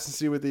the glass and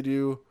see what they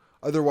do.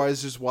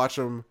 Otherwise, just watch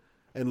them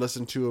and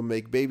listen to them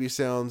make baby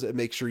sounds, and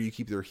make sure you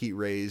keep their heat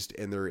raised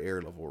and their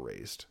air level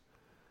raised.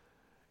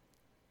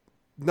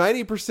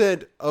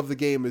 90% of the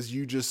game is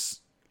you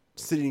just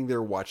sitting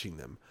there watching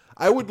them.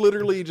 I would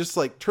literally just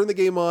turn the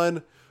game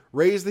on,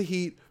 raise the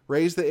heat,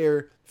 raise the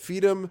air,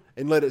 feed them,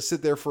 and let it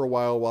sit there for a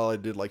while I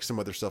did some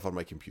other stuff on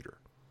my computer.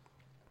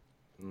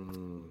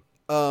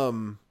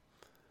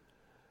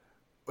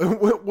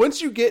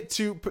 Once you get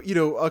to,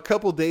 a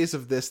couple days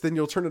of this, then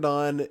you'll turn it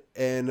on,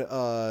 and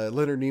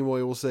Leonard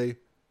Nimoy will say,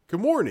 "Good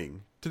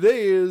morning.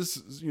 Today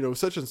is,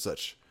 such and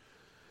such.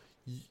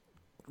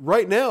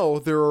 Right now,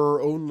 there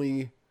are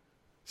only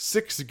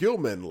 6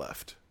 gillmen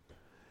left."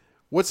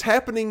 What's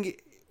happening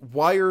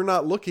while you're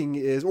not looking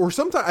is, or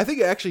sometimes, I think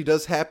it actually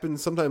does happen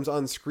sometimes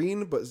on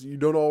screen, but you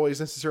don't always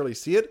necessarily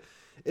see it,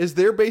 is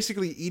they're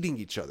basically eating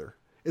each other.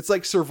 It's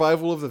like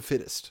survival of the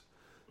fittest.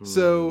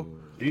 So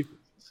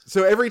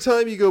every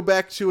time you go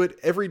back to it,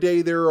 every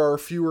day there are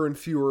fewer and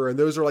fewer, and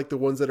those are the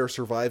ones that are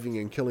surviving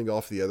and killing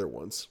off the other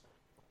ones.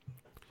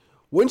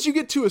 Once you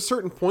get to a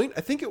certain point,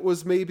 I think it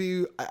was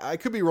maybe, I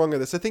could be wrong on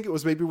this, I think it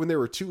was maybe when there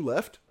were 2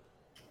 left,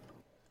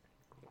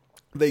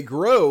 they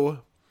grow,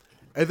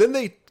 and then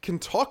they can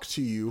talk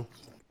to you,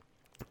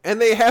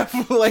 and they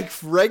have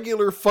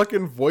regular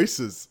fucking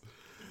voices.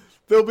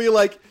 They'll be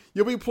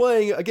you'll be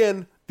playing,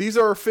 again, these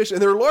are fish,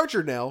 and they're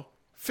larger now,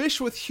 fish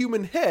with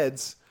human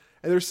heads,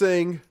 and they're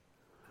saying,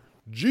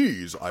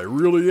 "Geez, I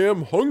really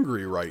am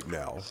hungry right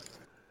now."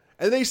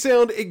 And they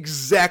sound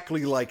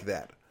exactly like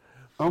that.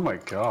 Oh my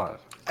god.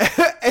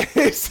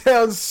 It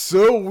sounds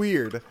so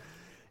weird.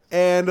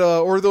 And,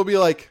 or they'll be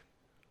like,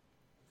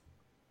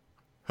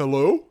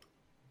 "Hello?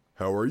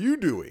 How are you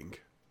doing?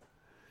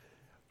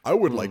 I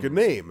would like a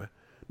name."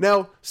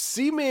 Now,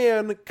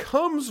 Seaman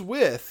comes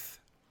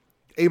with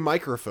a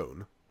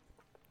microphone.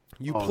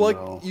 You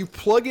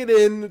plug it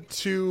in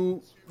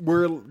to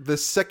where the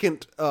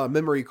second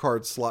memory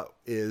card slot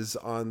is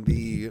on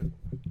the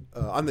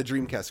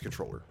Dreamcast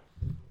controller.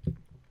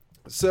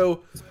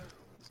 So,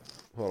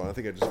 hold on, I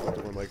think I just fucked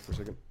up my mic for a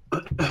second.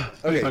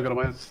 Okay.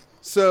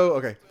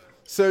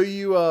 So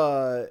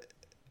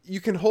you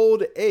can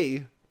hold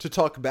A to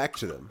talk back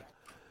to them.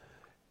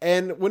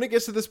 And when it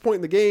gets to this point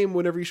in the game,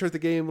 whenever you start the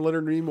game,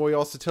 Leonard Nimoy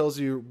also tells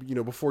you,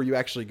 before you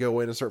actually go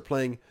in and start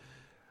playing,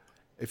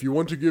 if you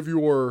want to give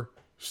your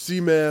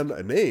Seaman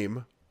a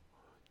name,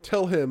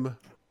 tell him,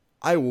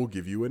 "I will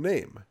give you a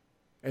name,"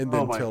 and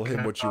then tell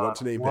him what you want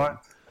to name him.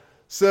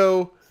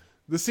 So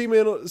the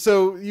Seaman,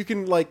 so you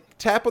can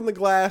tap on the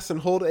glass and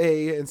hold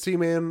A, and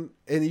Seaman,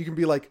 and you can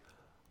be like,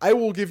 "I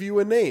will give you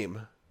a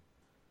name,"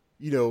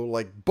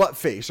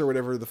 Buttface or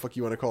whatever the fuck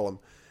you want to call him.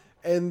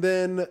 And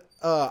then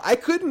I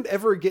couldn't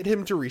ever get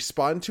him to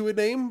respond to a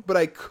name, but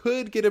I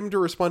could get him to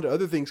respond to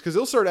other things, because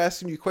he'll start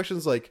asking you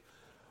questions like,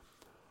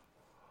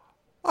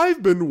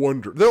 "I've been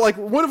wondering." They're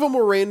one of them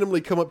will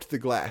randomly come up to the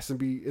glass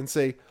and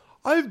say,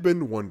 I've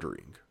been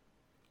wondering,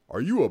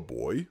 are you a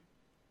boy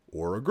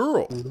or a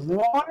girl?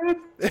 What?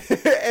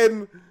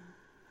 and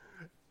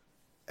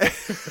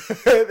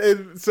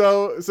and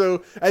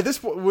so at this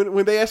point,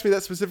 when they asked me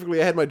that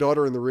specifically, I had my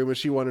daughter in the room and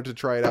she wanted to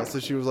try it out. So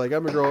she was like,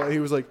 I'm a girl. And he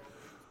was like,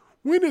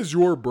 when is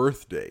your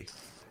birthday?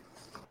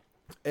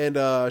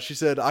 And she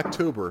said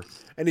October.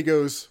 And he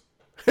goes,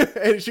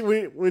 and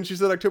when she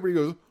said October, he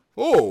goes,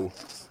 oh,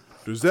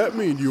 does that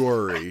mean you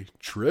are a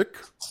trick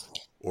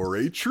or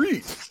a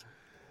treat?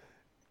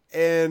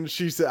 And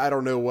she said, I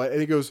don't know what. And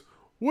he goes,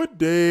 what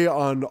day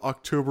in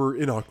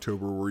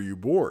October were you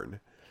born?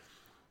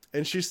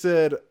 And she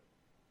said,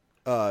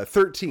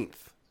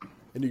 13th.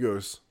 And he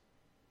goes,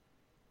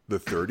 the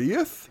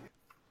 30th?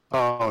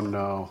 Oh,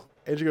 no.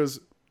 And she goes,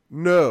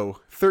 no,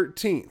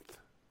 13th.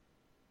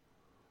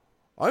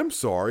 I'm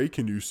sorry,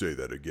 can you say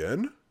that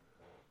again?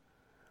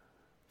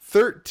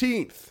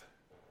 13th.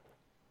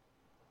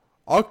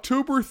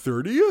 October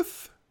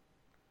 30th?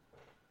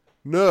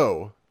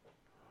 No.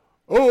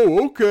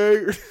 Oh,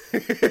 okay.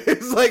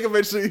 It's like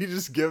eventually he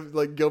just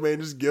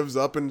Gilman just gives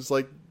up and it's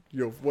like,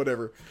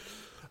 whatever.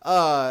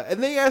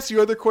 And they ask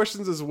you other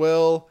questions as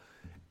well.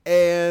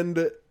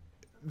 And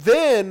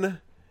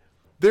then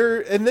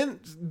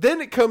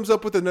then it comes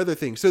up with another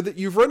thing. So that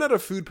you've run out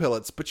of food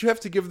pellets, but you have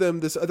to give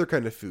them this other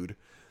kind of food.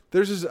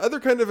 There's this other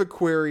kind of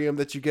aquarium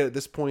that you get at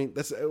this point.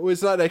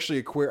 It's not actually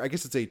aquarium. I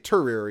guess it's a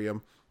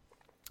terrarium.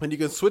 And you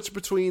can switch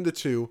between the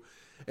two.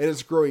 And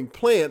it's growing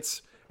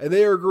plants. And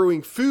they are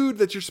growing food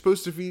that you're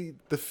supposed to feed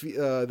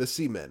the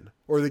seamen.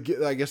 Or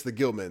the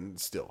gillmen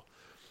still.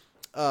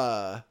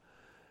 You're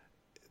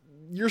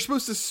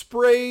supposed to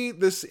spray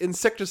this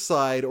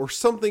insecticide or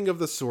something of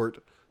the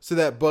sort so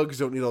that bugs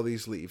don't eat all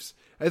these leaves.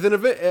 And then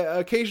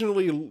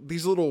occasionally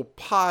these little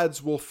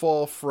pods will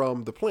fall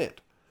from the plant.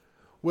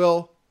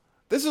 Well,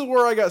 this is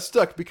where I got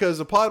stuck because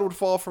a pod would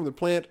fall from the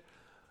plant.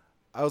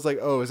 I was like,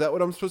 oh, is that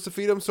what I'm supposed to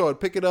feed them? So I'd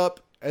pick it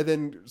up and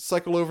then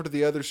cycle over to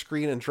the other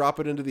screen and drop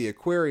it into the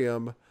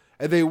aquarium.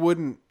 And they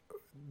wouldn't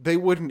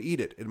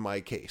eat it in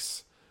my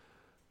case.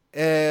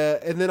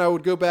 And then I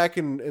would go back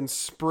and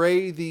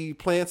spray the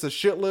plants a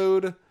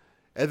shitload,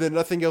 and then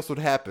nothing else would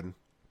happen.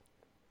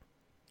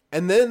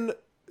 And then,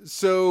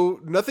 so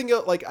nothing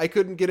else, like I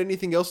couldn't get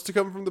anything else to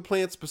come from the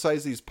plants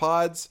besides these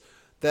pods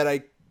that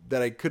I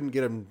couldn't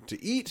get them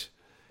to eat.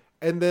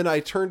 And then I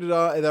turned it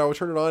on, and then I would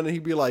turn it on, and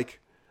he'd be like,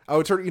 I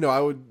would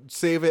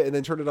save it and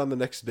then turn it on the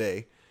next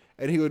day.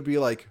 And he would be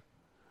like,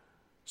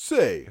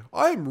 say,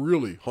 I'm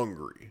really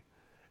hungry.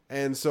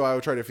 And so I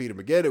would try to feed him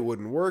again. It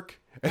wouldn't work.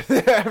 And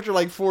then after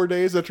like 4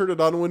 days, I turned it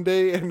on one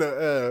day. And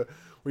when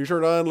you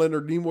turn it on,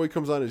 Leonard Nimoy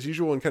comes on as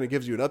usual and kind of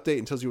gives you an update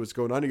and tells you what's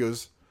going on. He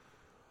goes,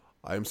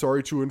 I am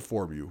sorry to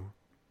inform you,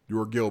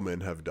 your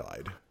gillmen have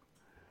died.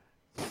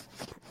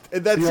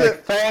 And that's You're it.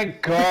 like,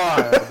 thank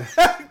God.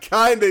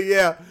 Kinda,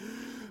 yeah.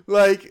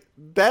 Like,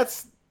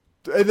 that's...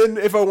 And then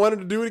if I wanted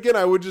to do it again,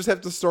 I would just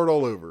have to start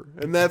all over.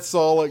 And that's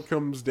all it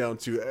comes down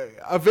to.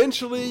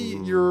 Eventually,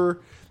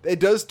 it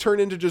does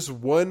turn into just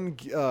one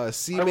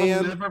Seaman.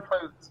 I will never play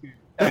this game,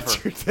 ever.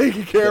 That you're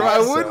taking care of. I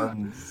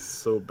wouldn't.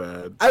 So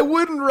bad. I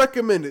wouldn't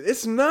recommend it.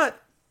 It's not.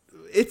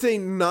 It's a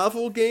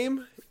novel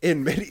game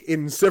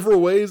in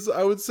several ways,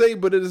 I would say,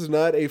 but it is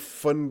not a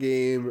fun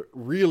game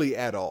really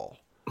at all.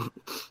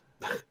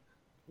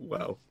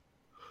 Wow.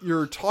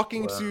 You're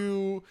talking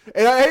to,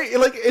 and I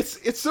like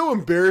it's so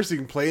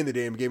embarrassing playing the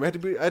damn game. I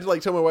had to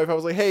like tell my wife, I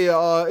was like, hey,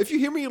 if you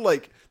hear me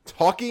like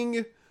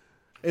talking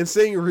and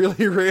saying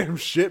really random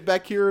shit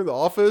back here in the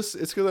office,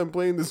 it's because I'm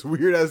playing this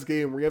weird ass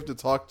game where you have to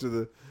talk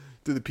to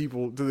the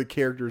people, to the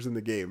characters in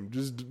the game.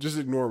 Just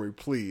ignore me,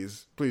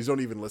 please. Please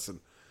don't even listen.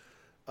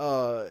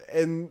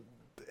 And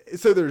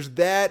so there's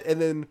that,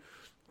 and then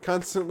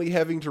constantly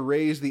having to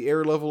raise the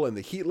air level and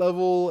the heat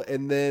level,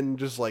 and then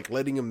just like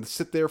letting them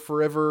sit there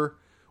forever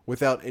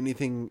without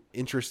anything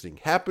interesting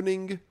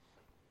happening.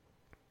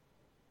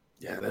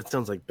 Yeah, that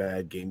sounds like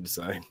bad game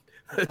design.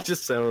 It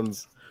just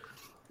sounds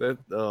that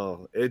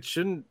it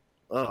shouldn't.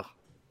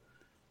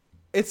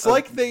 It's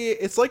like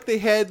they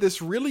had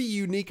this really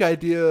unique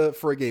idea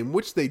for a game,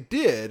 which they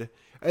did,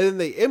 and then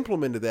they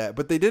implemented that,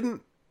 but they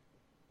didn't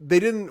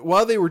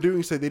while they were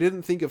doing so, they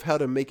didn't think of how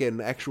to make an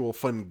actual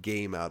fun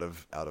game out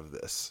of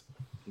this.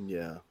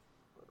 Yeah.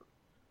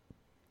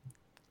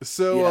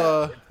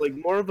 So it's like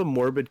more of a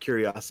morbid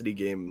curiosity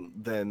game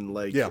than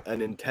like a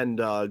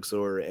Nintendogs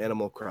or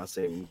Animal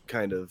Crossing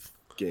kind of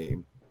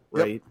game,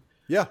 right?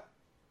 Yep.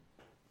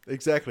 Yeah.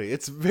 Exactly.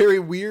 It's very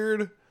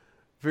weird,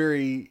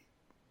 very,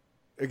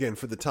 again,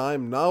 for the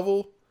time,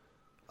 novel.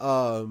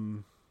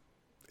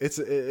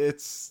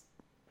 It's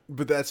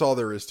but that's all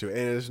there is to it,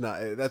 and it's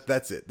not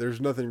that's it. There's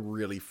nothing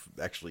really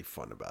actually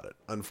fun about it,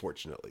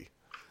 unfortunately.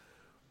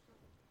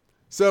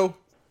 So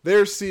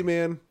there's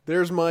Seaman.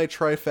 There's my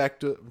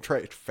trifecta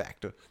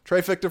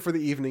for the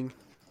evening.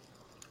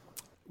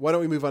 Why don't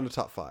we move on to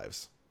top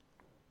fives?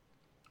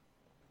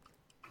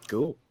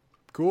 Cool.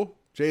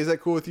 Jay, is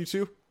that cool with you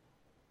too?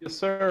 Yes,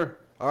 sir.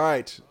 All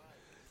right.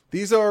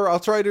 These are. I'll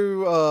try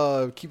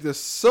to keep this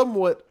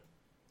somewhat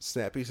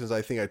snappy since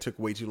I think I took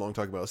way too long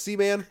talking about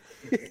Seaman.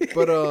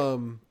 But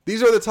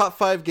these are the top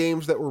 5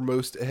 games that were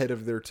most ahead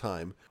of their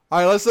time.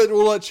 All right,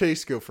 we'll let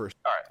Chase go first.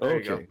 All right, there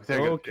you go. There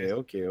you go.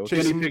 Okay.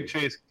 Chase, Guinea pig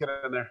Chase, get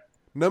in there.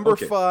 Number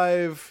Okay.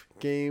 5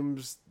 game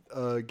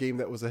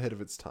that was ahead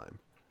of its time.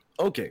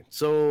 Okay,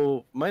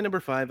 so my number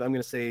 5, I'm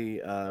going to say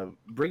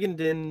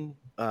Brigandin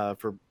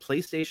for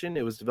PlayStation.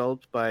 It was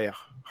developed by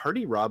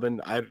Hardy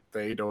Robin.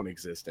 They don't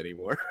exist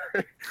anymore.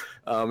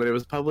 And it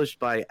was published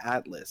by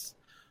Atlas.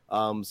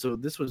 So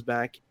this was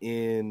back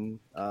in,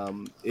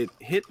 it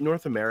hit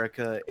North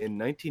America in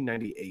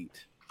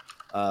 1998,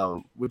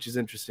 which is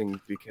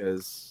interesting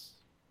because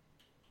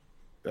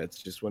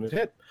that's just when it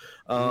hit.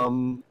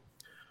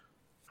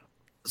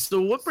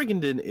 So what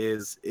Brigandin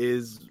is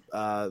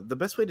the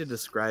best way to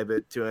describe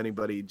it to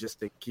anybody, just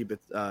to keep it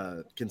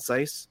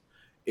concise.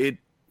 It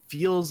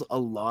feels a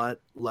lot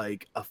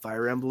like a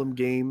Fire Emblem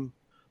game,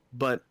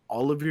 but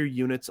all of your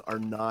units are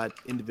not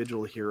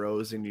individual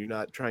heroes and you're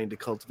not trying to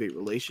cultivate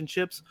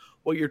relationships.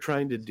 What you're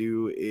trying to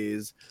do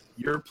is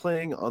you're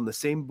playing on the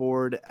same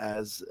board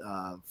as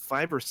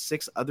 5 or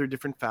 6 other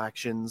different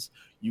factions.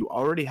 You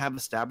already have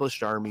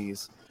established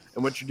armies,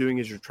 and what you're doing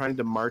is you're trying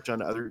to march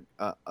on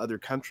other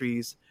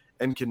countries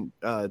and can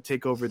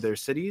take over their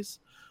cities.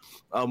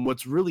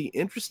 What's really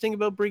interesting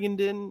about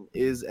Brigandin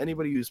is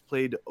anybody who's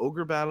played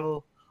Ogre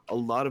Battle, a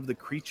lot of the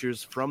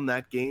creatures from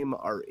that game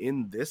are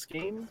in this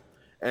game,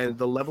 and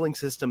the leveling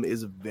system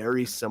is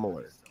very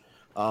similar.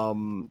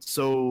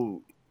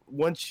 So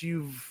once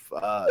you've...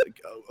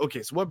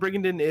 okay, so what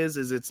Brigandin is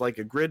it's like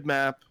a grid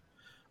map,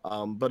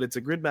 but it's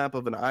a grid map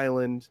of an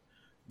island.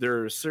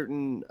 There are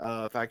certain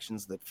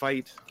factions that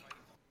fight,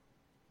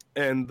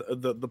 and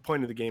the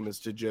point of the game is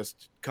to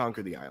just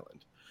conquer the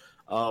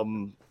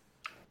island.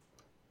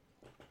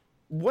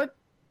 What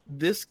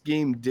this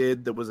game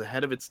did that was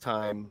ahead of its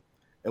time,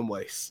 and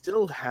what I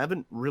still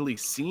haven't really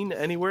seen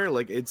anywhere,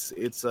 like it's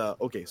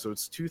okay, so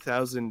it's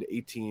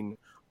 2018.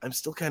 I'm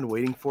still kind of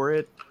waiting for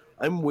it.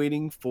 I'm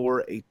waiting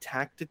for a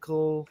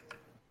tactical,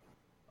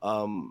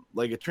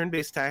 like a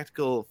turn-based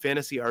tactical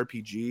fantasy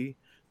RPG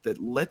that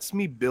lets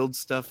me build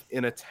stuff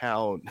in a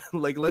town,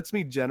 like lets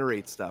me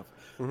generate stuff.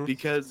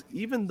 Because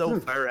even though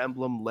Fire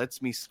Emblem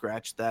lets me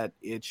scratch that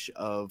itch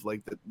of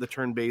like the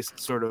turn-based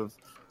sort of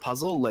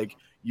puzzle, like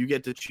you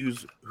get to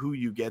choose who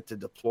you get to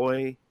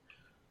deploy,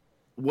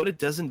 what it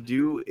doesn't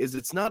do is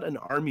it's not an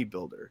army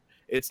builder.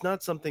 It's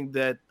not something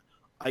that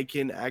I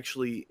can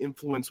actually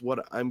influence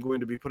what I'm going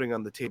to be putting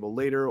on the table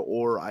later,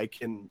 or I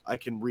can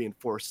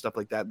reinforce stuff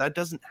like that. That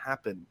doesn't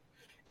happen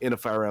in a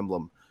Fire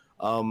Emblem.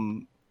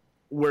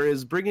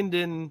 Whereas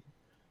Brigandin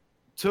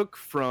took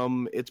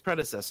from its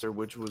predecessor,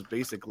 which was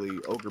basically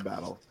Ogre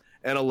Battle,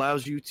 and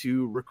allows you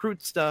to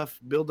recruit stuff,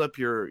 build up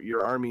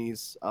your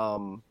armies.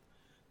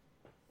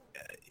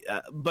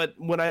 But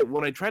when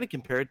I try to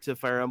compare it to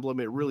Fire Emblem,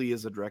 it really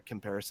is a direct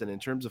comparison in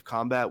terms of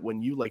combat.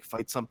 When you like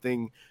fight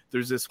something,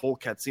 there's this whole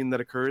cutscene that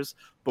occurs.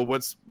 But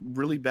what's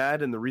really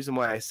bad, and the reason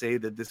why I say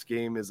that this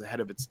game is ahead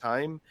of its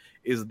time,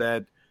 is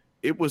that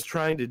it was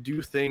trying to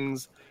do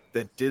things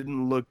that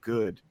didn't look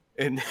good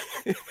in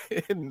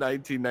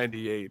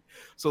 1998.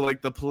 So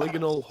like the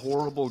polygonal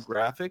horrible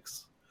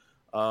graphics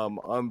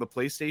on the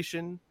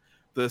PlayStation,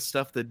 the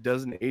stuff that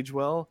doesn't age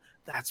well,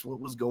 that's what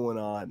was going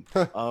on.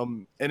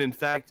 And in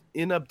fact,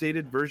 in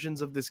updated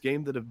versions of this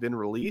game that have been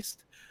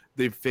released,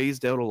 they've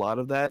phased out a lot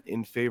of that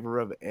in favor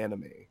of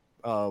anime.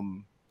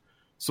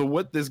 So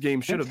what this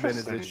game should have been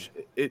is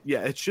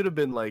it should have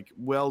been like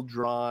well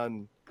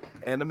drawn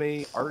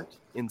anime art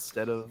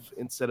instead of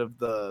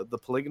the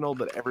polygonal,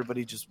 but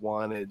everybody just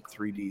wanted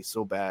 3D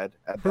so bad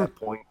at that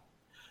point,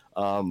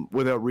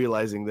 without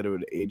realizing that it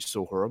would age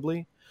so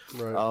horribly.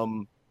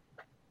 Right.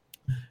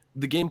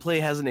 The gameplay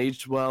hasn't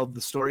aged well.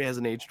 The story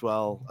hasn't aged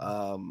well,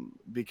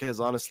 because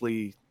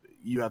honestly,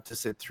 you have to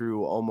sit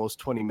through almost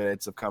 20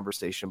 minutes of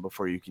conversation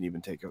before you can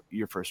even take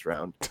your first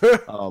round.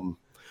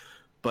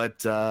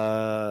 But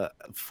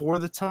for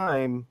the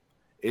time,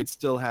 it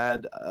still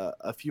had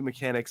a few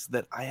mechanics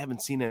that I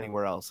haven't seen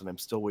anywhere else, and I'm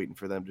still waiting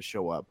for them to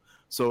show up.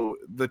 So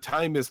the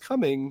time is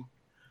coming.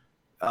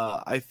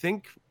 I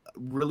think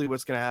really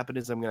what's going to happen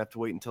is I'm going to have to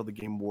wait until the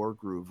game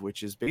Wargroove,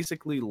 which is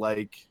basically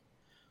like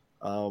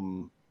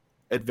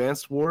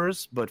Advanced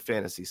Wars, but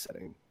fantasy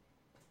setting.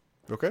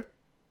 Okay.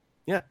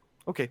 Yeah.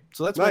 Okay.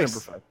 So that's Nice. my number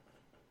 5.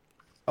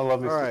 I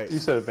love me. All right. You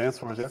said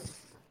Advance Wars, yeah?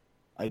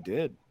 I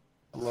did.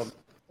 I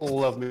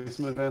love me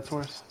some Advance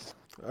Wars.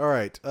 All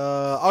right.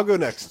 I'll go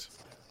next.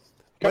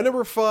 My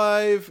number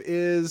 5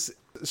 is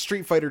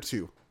Street Fighter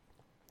 2.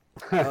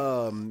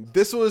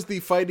 This was the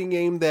fighting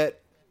game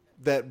that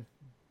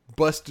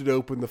busted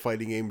open the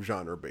fighting game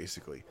genre,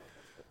 basically.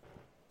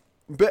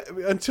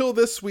 Until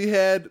this, we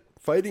had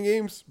fighting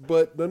games,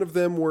 but none of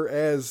them were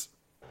as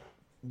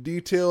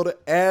detailed,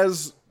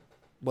 as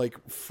like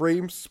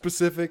frame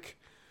specific,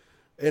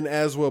 and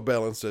as well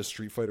balanced as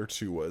Street Fighter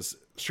 2 was.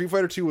 Street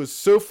Fighter 2 was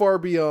so far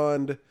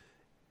beyond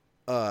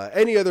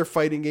any other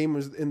fighting game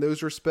in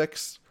those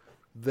respects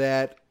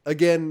that,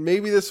 again,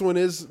 maybe this one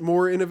is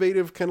more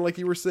innovative, kind of like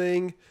you were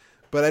saying,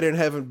 but I didn't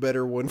have a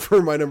better one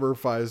for my number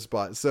 5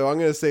 spot. So I'm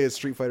gonna say it's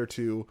Street Fighter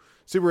 2,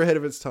 super ahead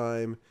of its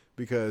time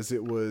because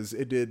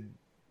it did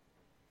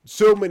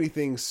so many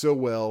things so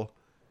well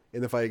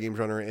in the fighting game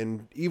genre,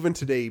 and even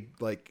today,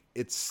 like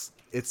its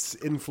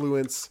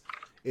influence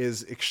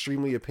is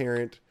extremely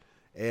apparent,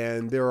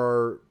 and there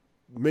are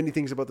many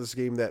things about this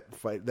game that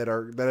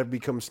have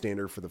become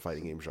standard for the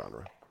fighting game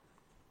genre.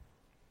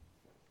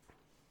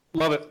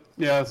 Love it.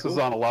 Yeah, this is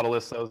on a lot of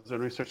lists. I was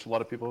doing research. A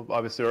lot of people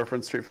obviously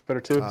reference Street Fighter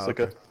 2. It's like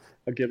a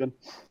given.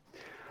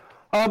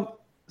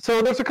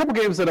 So there's a couple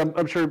games that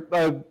I'm sure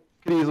I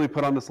could easily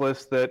put on this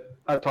list that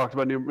I've talked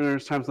about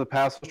numerous times in the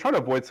past. I was trying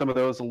to avoid some of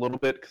those a little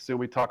bit because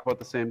we talk about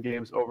the same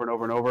games over and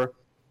over and over.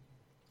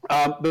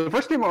 The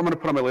first game I'm going to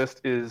put on my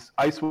list is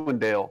Icewind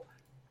Dale.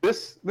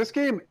 This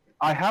game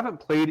I haven't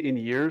played in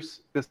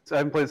years. I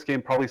haven't played this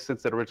game probably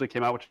since it originally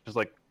came out, which is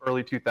like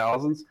early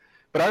 2000s.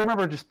 But I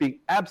remember just being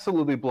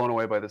absolutely blown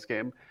away by this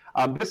game.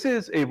 This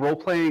is a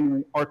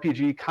role-playing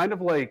RPG, kind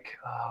of like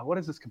what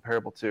is this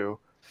comparable to?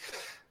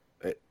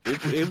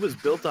 It was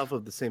built off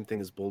of the same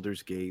thing as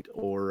Baldur's Gate,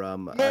 or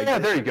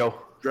there you go.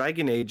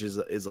 Dragon Age is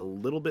a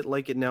little bit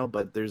like it now,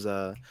 but there's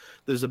a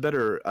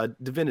better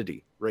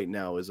Divinity right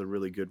now is a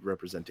really good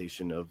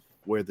representation of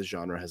where the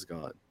genre has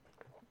gone.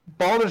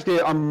 Baldur's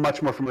Gate I'm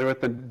much more familiar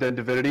with than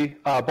Divinity.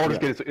 Baldur's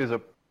Gate is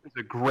a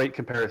great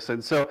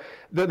comparison. So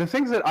the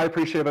things that I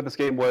appreciate about this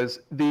game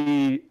was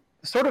the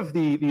sort of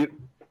the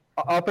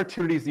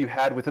opportunities you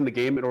had within the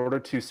game in order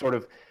to sort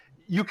of,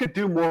 you could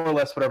do more or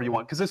less whatever you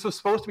want, because this was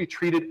supposed to be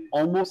treated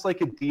almost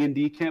like a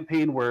D&D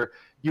campaign where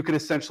you could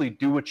essentially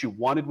do what you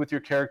wanted with your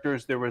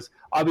characters. There was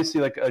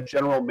obviously like a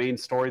general main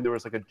story. There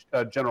was like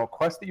a general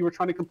quest that you were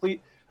trying to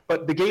complete,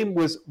 but the game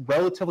was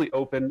relatively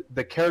open.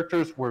 The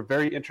characters were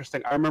very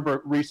interesting. I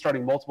remember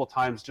restarting multiple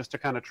times just to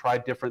kind of try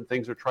different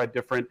things or try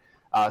different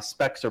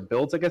specs or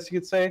builds, I guess you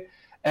could say.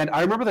 And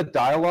I remember the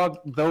dialogue,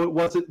 though it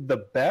wasn't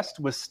the best,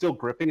 was still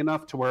gripping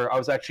enough to where I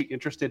was actually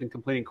interested in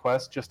completing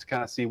quests just to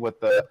kind of see what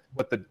the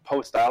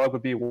post dialogue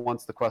would be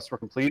once the quests were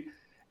complete.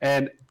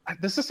 And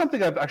this is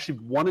something I've actually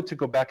wanted to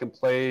go back and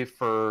play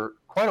for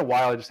quite a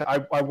while.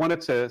 I wanted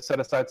to set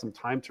aside some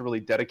time to really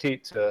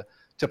dedicate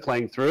to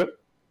playing through it.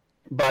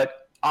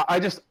 But I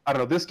don't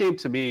know, this game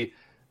to me,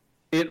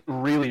 it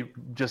really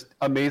just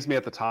amazed me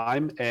at the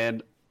time.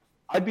 And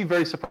I'd be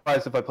very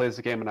surprised if I played this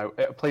game and I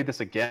played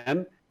this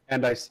again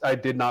and I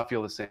did not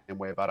feel the same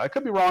way about it. I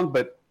could be wrong,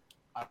 but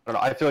I don't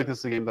know. I feel like this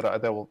is a game that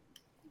I will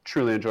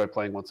truly enjoy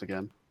playing once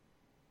again.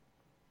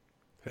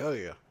 Hell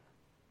yeah.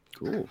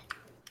 Cool.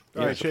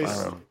 All right,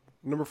 Chase,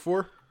 number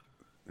 4?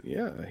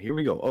 Yeah, here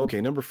we go. Okay,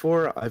 number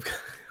 4, I've got...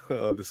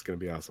 Oh, this is going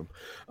to be awesome.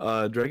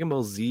 Dragon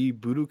Ball Z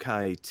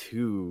Budokai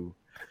 2.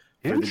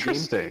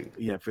 Interesting.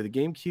 For the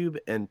GameCube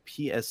and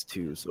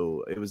PS2.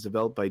 So it was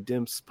developed by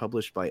Dimps,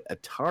 published by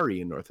Atari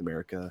in North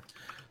America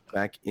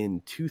back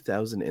in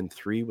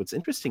 2003. What's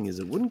interesting is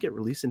it wouldn't get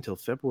released until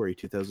February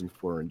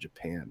 2004 in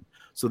Japan.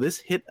 So this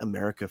hit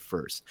America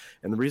first.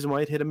 And the reason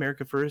why it hit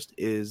America first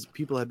is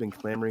people have been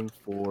clamoring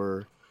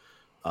for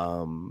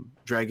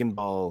Dragon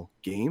Ball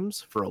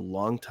games for a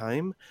long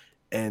time.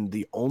 And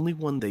the only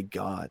one they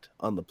got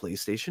on the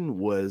PlayStation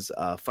was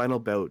Final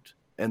Bout,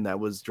 and that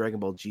was Dragon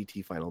Ball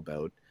GT Final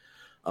Bout.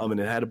 And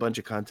it had a bunch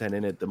of content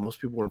in it that most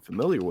people weren't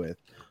familiar with.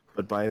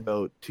 But by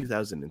about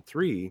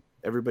 2003,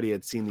 everybody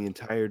had seen the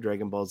entire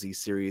Dragon Ball Z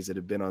series. It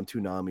had been on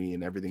Toonami,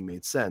 and everything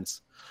made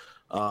sense.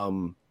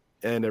 And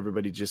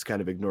everybody just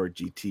kind of ignored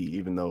GT,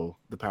 even though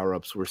the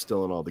power-ups were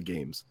still in all the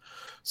games.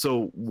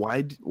 So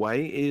why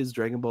is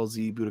Dragon Ball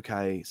Z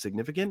Budokai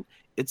significant?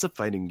 It's a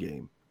fighting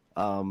game.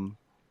 And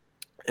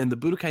the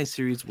Budokai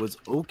series was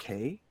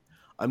okay.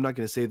 I'm not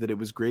going to say that it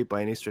was great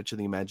by any stretch of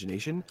the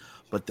imagination,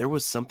 but there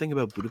was something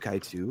about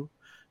Budokai 2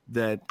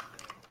 that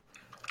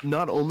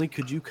not only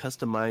could you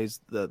customize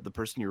the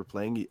person you were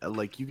playing,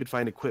 like you could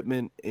find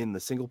equipment in the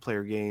single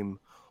player game,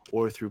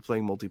 or through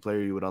playing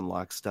multiplayer you would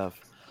unlock stuff,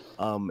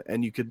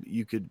 and you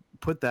could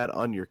put that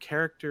on your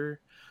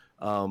character,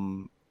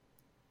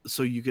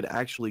 so you could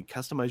actually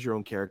customize your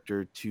own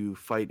character to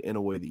fight in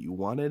a way that you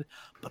wanted.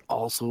 But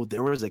also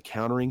there was a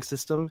countering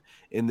system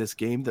in this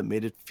game that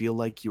made it feel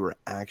like you were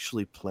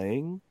actually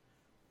playing,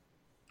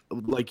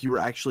 like you were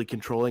actually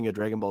controlling a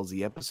Dragon Ball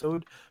Z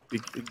episode,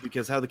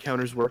 because how the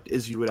counters worked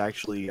is you would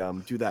actually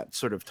do that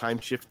sort of time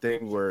shift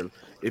thing where,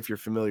 if you're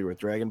familiar with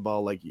Dragon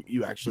Ball, like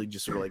you actually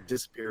just sort of like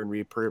disappear and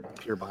reappear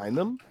behind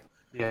them.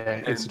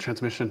 Yeah, it's a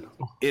transmission.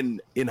 In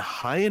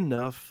high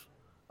enough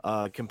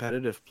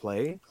competitive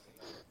play,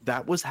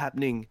 that was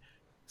happening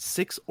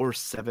 6 or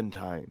 7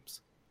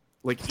 times,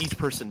 like each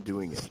person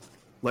doing it.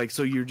 Like,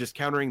 so you're just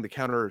countering the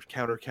counter,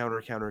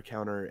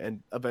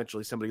 and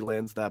eventually somebody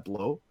lands that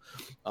blow.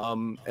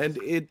 And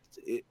it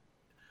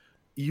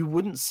you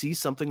wouldn't see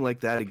something like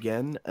that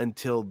again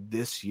until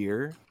this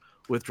year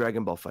with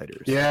Dragon Ball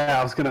FighterZ. Yeah,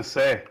 I was gonna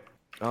say.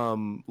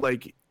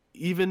 Like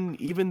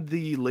even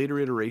the later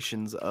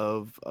iterations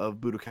of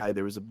Budokai,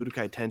 there was a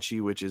Budokai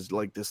Tenshi, which is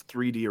like this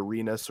 3D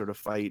arena sort of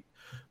fight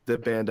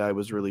that Bandai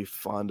was really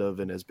fond of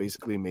and has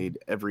basically made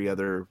every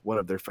other one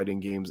of their fighting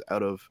games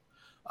out of.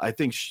 I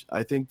think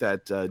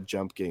that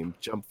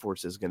Jump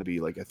Force is going to be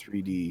like a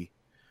 3D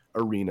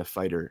arena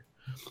fighter.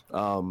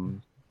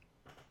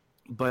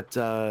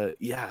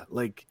 Yeah,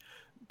 like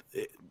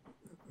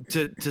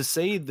to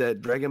say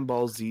that Dragon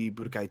Ball Z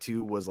Budokai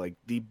 2 was like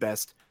the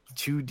best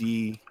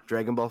 2D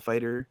Dragon Ball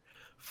fighter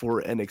for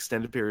an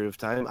extended period of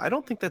time, I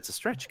don't think that's a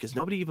stretch because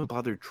nobody even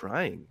bothered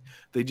trying.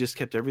 They just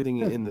kept everything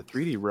in the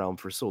 3D realm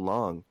for so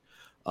long.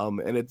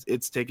 And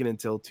it's taken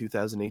until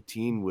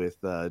 2018 with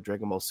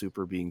Dragon Ball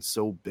Super being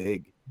so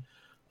big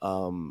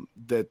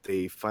that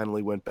they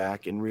finally went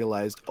back and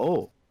realized,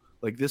 oh,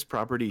 like this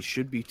property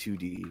should be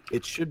 2D,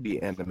 it should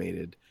be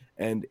animated,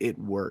 and it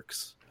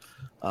works.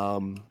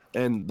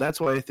 And that's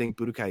why I think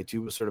Budokai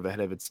 2 was sort of ahead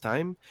of its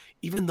time,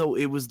 even though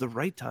it was the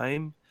right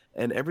time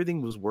and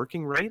everything was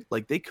working right.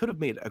 Like they could have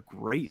made a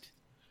great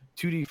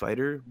 2D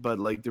fighter, but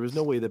like there was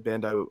no way that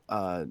Bandai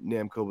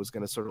Namco was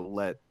going to sort of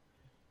let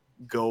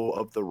go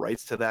of the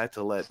rights to that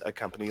to let a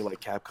company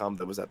like Capcom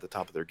that was at the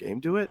top of their game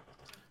do it.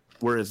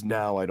 Whereas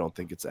now I don't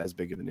think it's as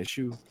big of an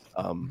issue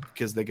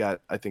because they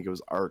got, I think it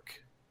was Arc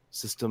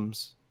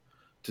Systems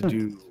to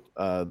do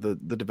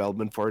the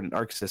development for it. And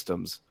Arc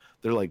Systems,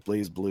 they're like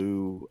Blaze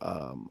Blue,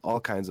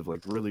 all kinds of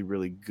like really,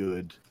 really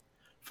good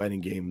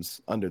fighting games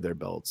under their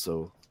belt.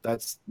 So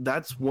that's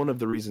one of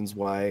the reasons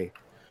why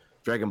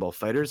Dragon Ball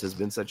FighterZ has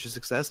been such a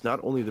success.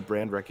 Not only the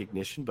brand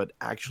recognition, but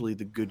actually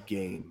the good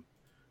game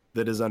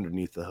that is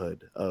underneath the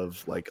hood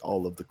of like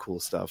all of the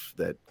cool stuff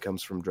that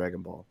comes from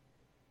Dragon Ball.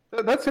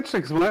 That's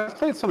interesting because when I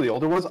played some of the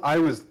older ones, I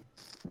was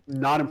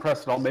not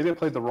impressed at all. Maybe I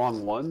played the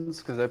wrong ones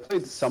because I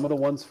played some of the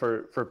ones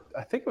for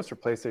I think it was for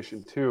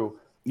PlayStation 2.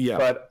 Yeah.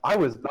 But I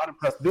was not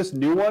impressed. This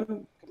new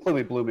one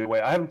completely blew me away.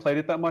 I haven't played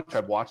it that much.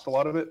 I've watched a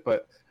lot of it,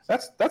 but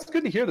that's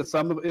good to hear that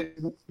some of it,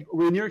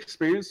 in your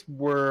experience,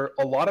 were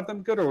a lot of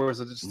them good, or was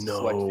it just a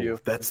select few?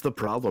 That's the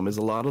problem, is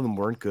a lot of them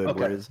weren't good. Okay.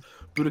 Whereas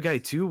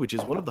Budokai 2, which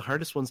is one of the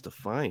hardest ones to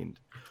find,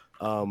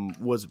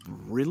 was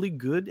really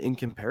good in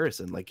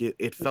comparison. Like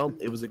it felt,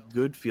 it was a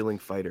good feeling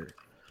fighter.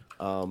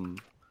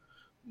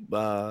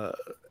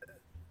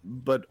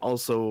 But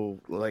also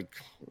like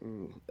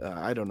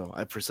I don't know.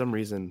 For some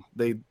reason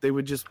they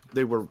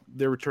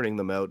were turning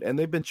them out, and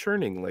they've been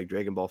churning like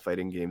Dragon Ball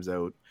fighting games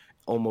out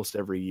almost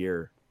every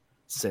year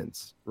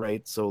since,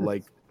 right? So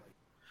like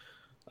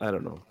I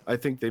don't know. I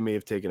think they may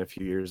have taken a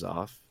few years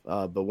off,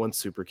 but once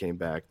Super came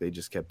back, they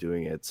just kept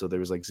doing it. So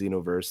there was like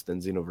Xenoverse, then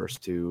Xenoverse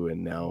 2,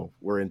 and now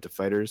we're into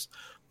Fighters.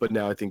 But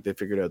now I think they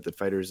figured out that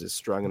Fighters is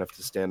strong enough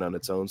to stand on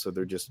its own, so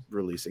they're just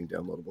releasing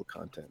downloadable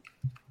content.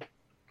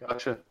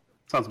 Gotcha.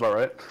 Sounds about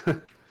right.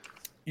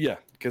 Yeah,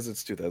 because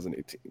it's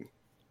 2018.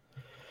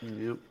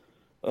 Yep.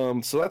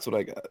 So that's what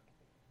I got.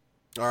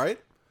 All right.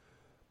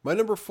 My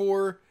number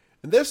 4,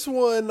 and this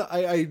one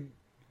I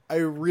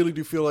really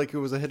do feel like it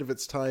was ahead of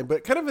its time,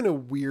 but kind of in a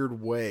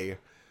weird way.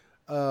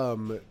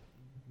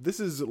 This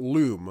is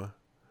Loom,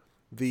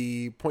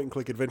 the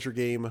point-and-click adventure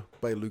game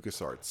by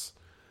LucasArts.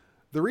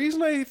 The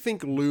reason I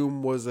think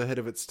Loom was ahead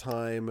of its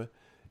time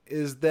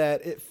is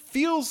that it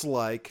feels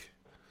like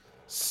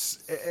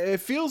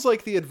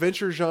the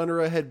adventure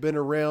genre had been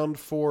around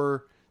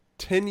for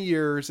 10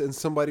 years and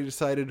somebody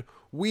decided,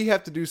 we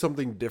have to do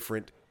something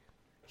different.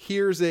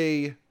 Here's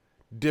a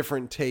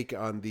different take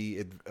on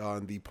the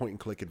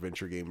point-and-click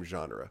adventure game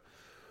genre.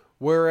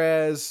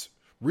 Whereas,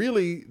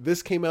 really,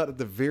 this came out at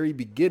the very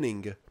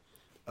beginning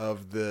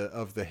of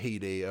the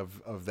heyday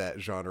of that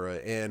genre,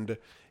 and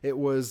it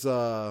was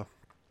it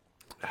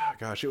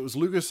was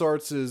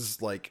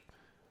LucasArts' like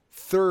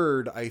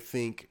third, I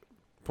think,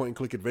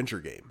 point-and-click adventure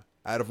game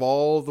out of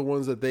all the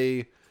ones that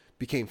they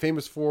became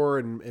famous for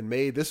and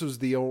made. This was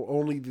the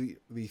only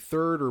the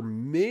third or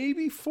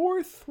maybe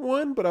fourth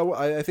one, but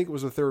I think it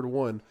was the third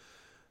one.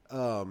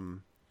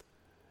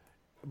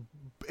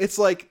 It's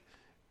like,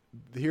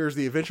 here's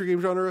the adventure game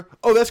genre.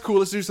 Oh, that's cool.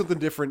 Let's do something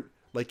different.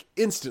 Like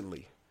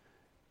instantly.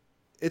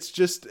 It's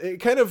just,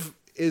 it kind of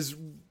is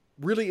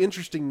really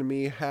interesting to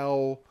me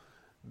how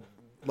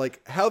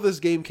this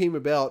game came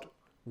about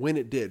when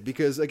it did,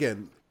 because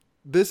again,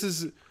 this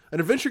is an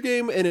adventure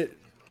game and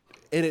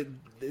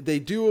they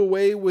do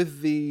away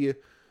with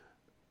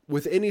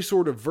any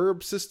sort of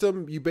verb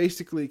system. You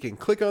basically can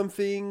click on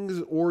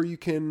things, or you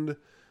can,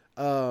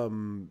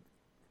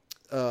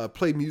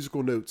 play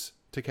musical notes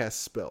to cast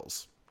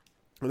spells,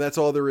 and that's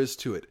all there is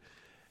to it.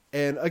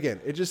 And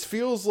again, it just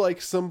feels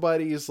like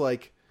somebody's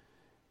like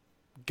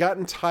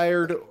gotten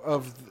tired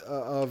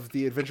of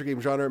the adventure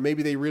game genre.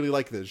 Maybe they really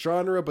like the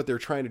genre, but they're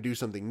trying to do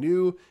something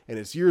new, and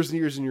it's years and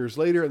years and years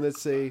later, and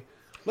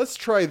let's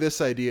try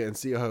this idea and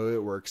see how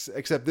it works.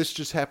 Except this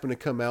just happened to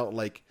come out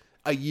like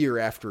a year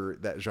after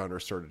that genre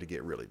started to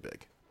get really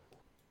big.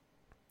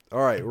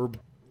 All right, we're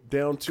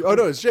down to, oh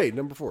no, it's Jay,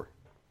 number 4.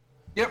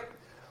 Yep.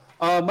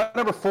 My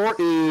number 4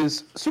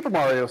 is Super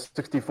Mario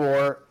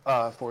 64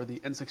 for the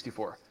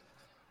N64.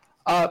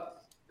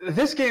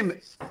 This game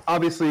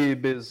obviously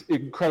is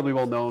incredibly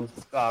well known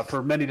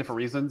for many different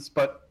reasons,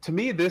 but to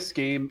me, this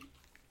game,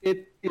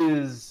 it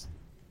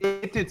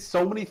did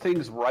so many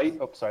things right.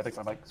 Oh, sorry, I think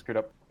my mic screwed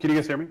up. Can you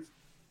guys hear me?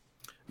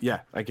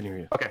 Yeah, I can hear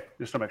you. Okay,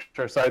 just to make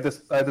sure. Sorry,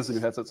 I had this new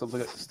headset, so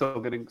I'm still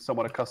getting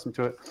somewhat accustomed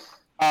to it.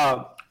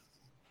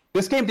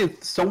 This game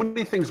did so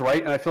many things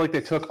right, and I feel like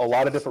they took a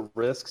lot of different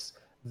risks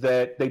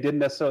that they didn't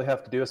necessarily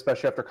have to do,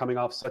 especially after coming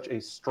off such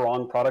a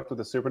strong product with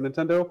the Super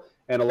Nintendo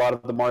and a lot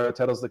of the Mario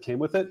titles that came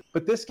with it.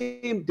 But this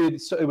game did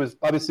so. It was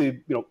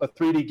obviously a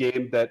 3D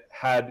game that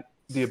had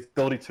the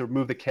ability to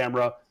move the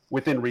camera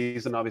within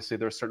reason. Obviously,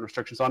 there are certain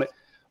restrictions on it.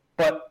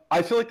 But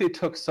I feel like they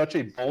took such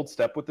a bold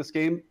step with this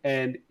game,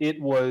 and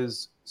it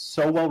was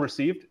so well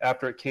received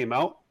after it came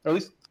out. Or at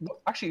least,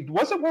 actually,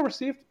 was it well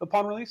received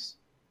upon release?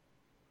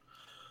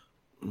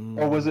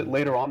 Or was it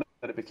later on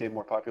that it became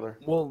more popular?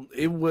 Well,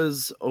 it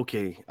was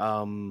okay.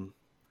 I'm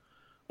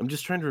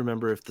just trying to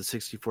remember if the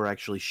 64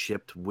 actually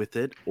shipped with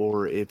it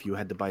or if you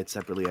had to buy it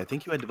separately. I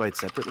think you had to buy it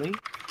separately.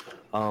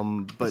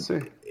 But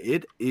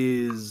it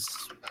is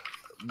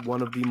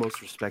one of the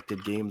most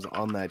respected games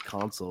on that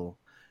console.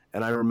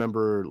 And I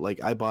remember,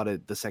 like, I bought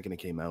it the second it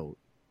came out.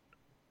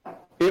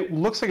 It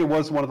looks like it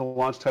was one of the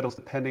launch titles,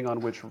 depending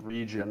on which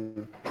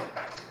region.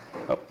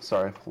 Oh,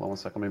 sorry. Hold on one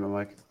second. Maybe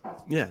my mic.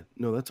 Yeah,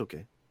 no, that's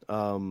okay.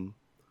 I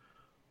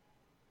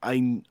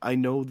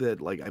know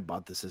that, like, I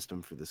bought the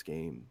system for this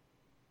game.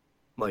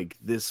 Like,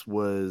 this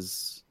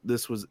was,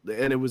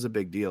 and it was a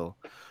big deal.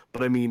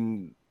 But I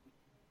mean,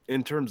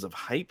 in terms of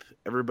hype,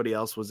 everybody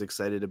else was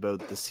excited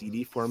about the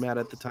CD format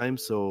at the time.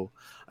 So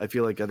I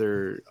feel like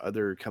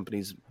other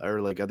companies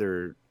or like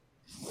other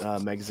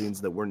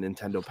magazines that weren't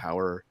Nintendo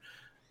Power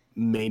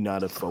may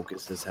not have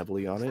focused as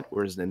heavily on it,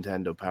 whereas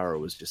Nintendo Power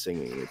was just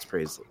singing its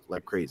praise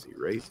like crazy,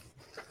 right?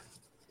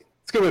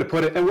 It's a good way to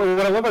put it. And what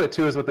I love about it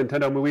too is with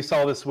Nintendo. I mean, we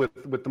saw this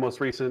with the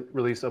most recent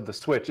release of the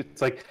Switch.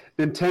 It's like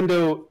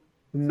Nintendo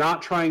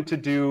not trying to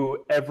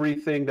do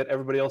everything that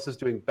everybody else is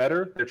doing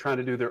better. They're trying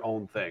to do their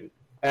own thing.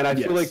 And I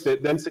feel like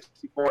that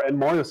N64 and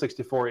Mario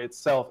 64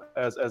 itself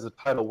as a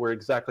title were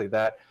exactly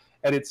that.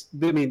 And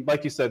I mean,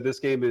 like you said, this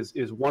game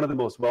is one of the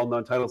most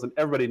well-known titles, and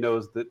everybody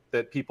knows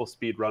that people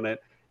speedrun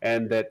it,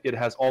 and that it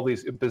has all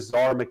these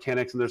bizarre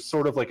mechanics, and there's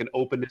sort of like an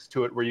openness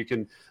to it where you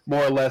can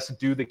more or less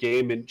do the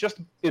game in just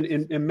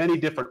in many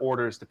different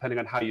orders depending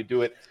on how you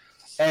do it.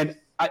 And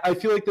I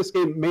feel like this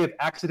game may have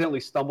accidentally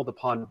stumbled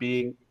upon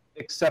being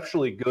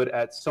exceptionally good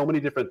at so many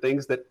different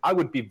things that I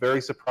would be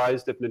very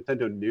surprised if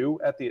Nintendo knew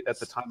at the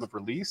time of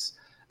release,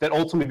 that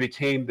ultimately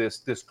became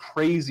this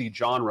crazy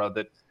genre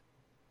that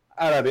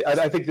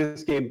I think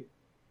this game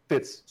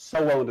fits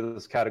so well into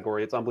this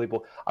category. It's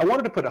unbelievable. I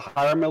wanted to put it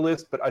higher on my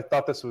list, but I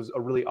thought this was a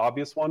really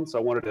obvious one, so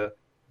I wanted to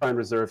try and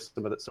reserve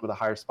some of the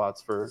higher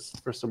spots for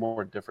some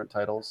more different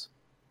titles.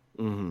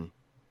 Mm-hmm.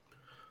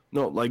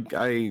 No, like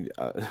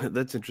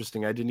that's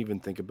interesting. I didn't even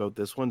think about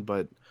this one,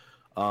 but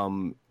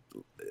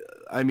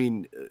I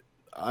mean,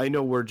 I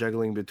know we're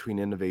juggling between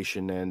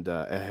innovation and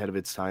ahead of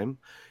its time.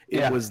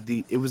 It was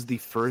the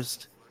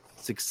first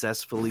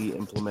successfully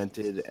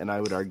implemented, and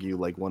I would argue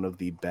like one of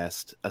the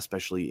best,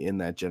 especially in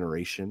that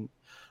generation,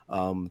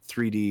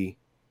 3D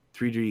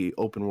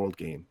open world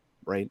game,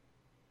 right?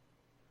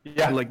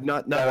 Yeah, like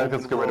not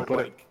that's a good way to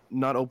put it.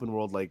 Not open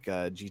world like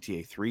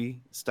GTA 3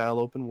 style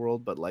open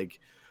world, but like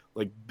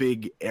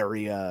big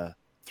area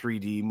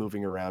 3D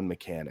moving around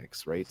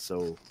mechanics, right?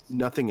 So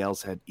nothing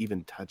else had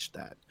even touched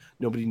that.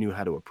 Nobody knew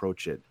how to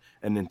approach it.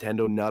 And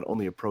Nintendo not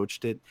only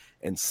approached it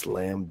and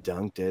slam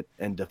dunked it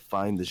and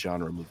defined the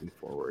genre moving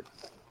forward.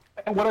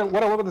 And what I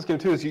love about this game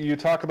too is you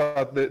talk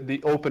about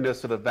the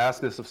openness or the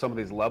vastness of some of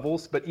these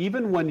levels, but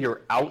even when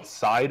you're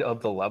outside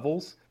of the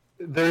levels,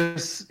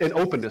 there's an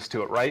openness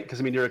to it, right? Because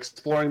I mean, you're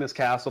exploring this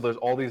castle. There's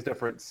all these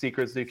different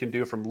secrets that you can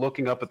do, from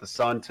looking up at the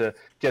sun to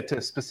get to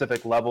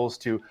specific levels,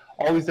 to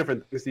all these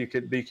different things that you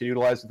can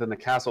utilize within the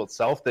castle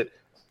itself. That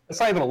it's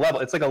not even a level;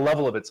 it's like a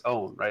level of its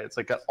own, right? It's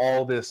like got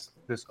all this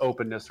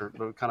openness, or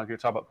kind of you're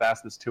talking about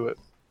vastness to it.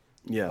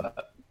 Yeah,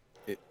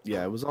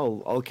 it was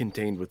all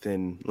contained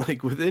within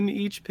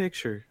each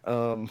picture.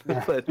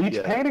 But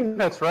each painting.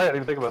 That's right. I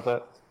didn't think about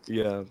that.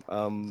 Yeah,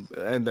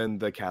 and then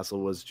the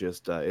castle was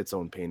just its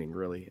own painting,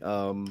 really.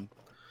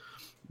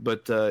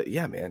 But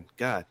yeah, man,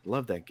 God,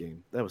 love that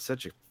game. That was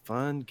such a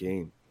fun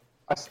game.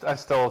 I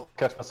still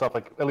catch myself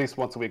like at least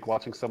once a week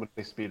watching somebody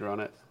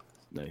speedrun it.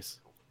 Nice.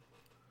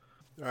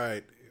 All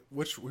right,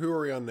 who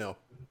are we on now?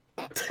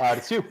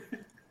 It's you.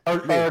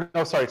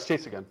 No, sorry, it's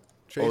Chase again.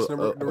 Chase,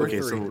 number okay,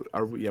 3. so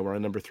we're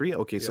on number 3.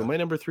 Okay, so my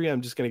number 3,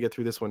 I'm just gonna get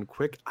through this one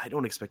quick. I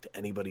don't expect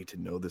anybody to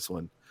know this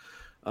one.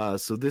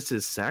 So this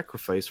is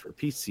Sacrifice for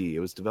PC. It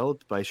was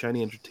developed by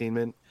Shiny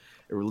Entertainment.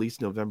 It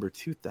released November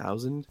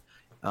 2000.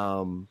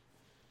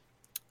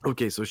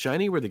 Okay, so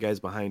Shiny were the guys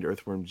behind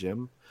Earthworm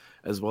Jim,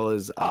 as well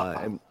as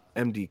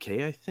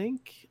MDK, I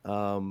think.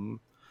 Not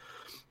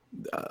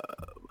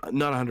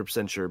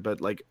 100% sure,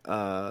 but like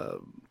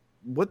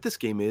what this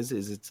game is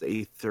it's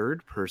a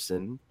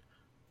third-person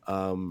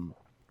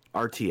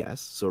RTS,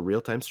 so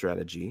real-time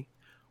strategy,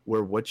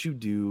 where what you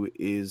do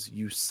is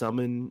you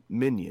summon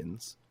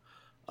minions.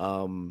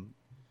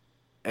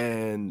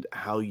 And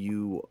how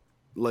you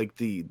like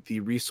the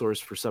resource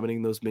for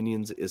summoning those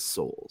minions is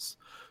souls.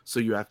 So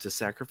you have to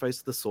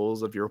sacrifice the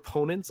souls of your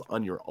opponents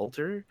on your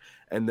altar,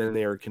 and then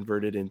they are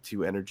converted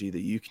into energy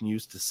that you can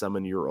use to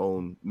summon your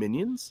own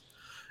minions.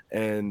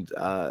 And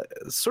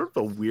sort of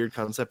a weird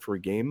concept for a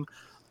game.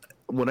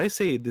 When I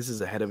say this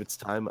is ahead of its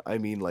time, I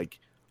mean like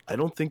I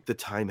don't think the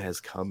time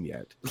has come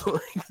yet.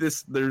 Like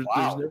this, there's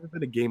never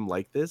been a game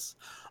like this.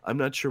 I'm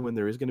not sure when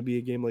there is going to be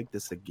a game like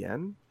this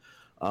again.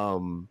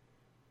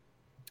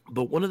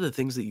 But one of the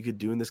things that you could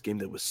do in this game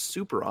that was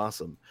super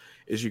awesome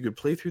is you could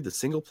play through the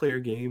single player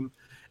game,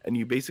 and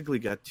you basically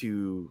got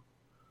to,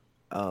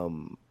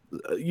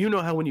 you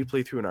know how when you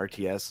play through an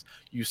RTS,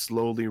 you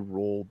slowly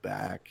roll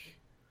back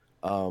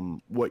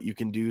what you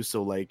can do.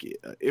 So like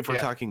if we're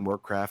talking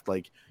Warcraft,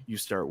 like you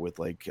start with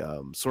like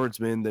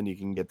swordsman, then you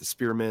can get the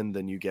spearman,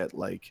 then you get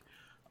like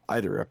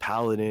either a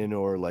paladin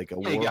or like a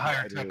you get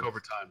higher tech over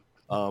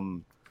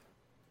time.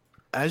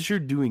 As you're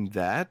doing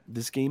that,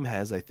 this game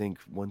has, I think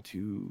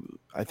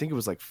it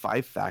was like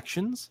 5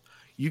 factions.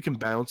 You can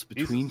bounce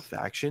between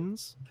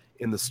factions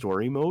in the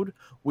story mode,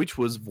 which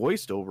was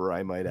voiced over,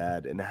 I might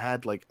add, and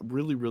had like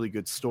really, really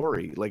good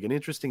story, like an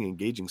interesting,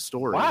 engaging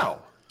story.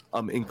 Wow.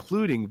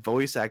 Including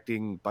voice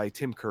acting by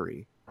Tim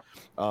Curry.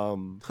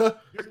 You're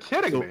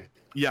kidding me.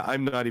 Yeah,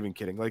 I'm not even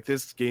kidding. Like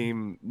this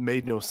game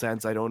made no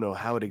sense. I don't know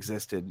how it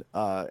existed,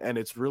 and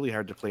it's really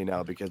hard to play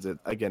now because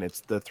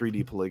it's the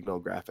 3D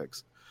polygonal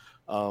graphics.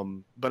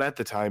 But at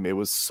the time, it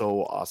was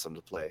so awesome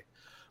to play.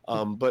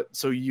 But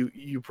so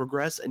you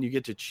progress and you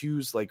get to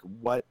choose like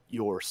what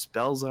your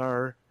spells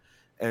are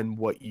and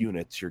what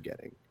units you're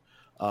getting.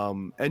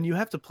 And you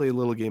have to play a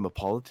little game of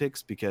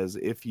politics, because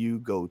if you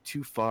go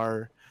too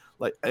far,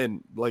 like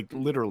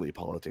literally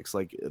politics,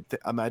 like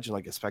imagine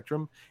like a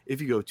spectrum.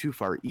 If you go too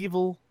far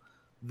evil,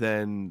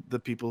 then the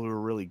people who are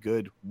really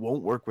good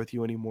won't work with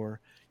you anymore.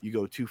 You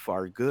go too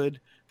far good,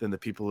 then the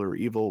people who are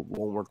evil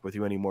won't work with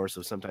you anymore.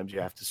 So sometimes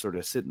you have to sort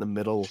of sit in the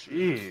middle.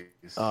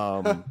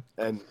 Jeez.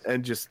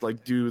 And just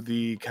like do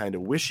the kind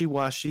of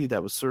wishy-washy,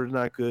 that was sort of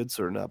not good,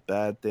 sort of not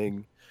bad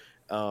thing.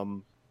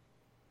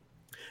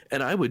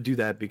 And I would do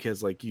that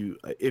because like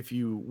if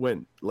you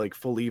went like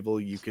full evil,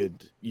 you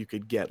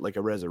could get like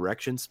a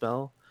resurrection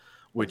spell,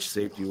 which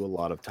saved you a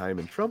lot of time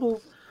and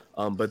trouble.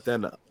 But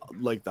then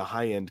like the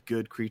high end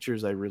good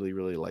creatures, I really,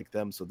 really like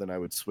them. So then I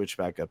would switch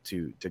back up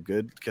to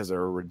good, because there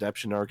are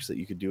redemption arcs that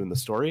you could do in the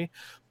story.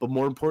 But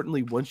more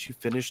importantly, once you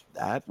finish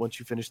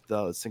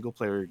the single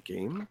player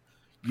game,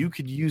 you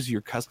could use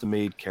your custom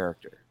made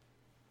character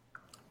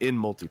in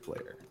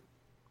multiplayer.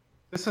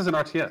 This is an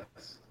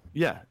RTS.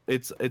 Yeah,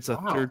 it's a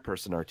third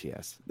person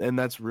RTS, and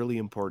that's really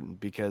important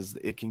because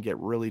it can get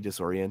really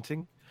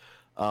disorienting.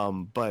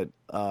 But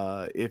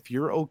if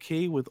you're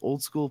okay with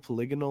old school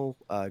polygonal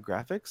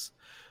graphics,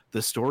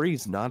 the story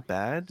is not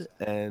bad,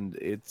 and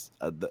it's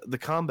the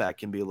combat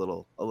can be a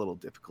little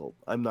difficult.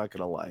 I'm not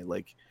gonna lie,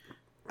 like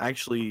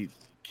actually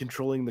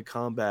controlling the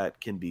combat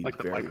can be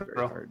like very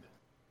hard.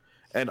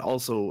 And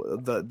also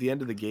the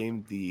end of the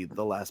game, the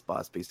last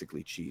boss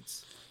basically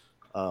cheats.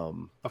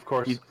 Of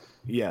course.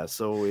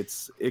 So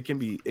it can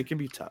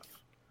be tough,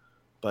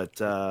 but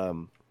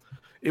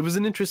it was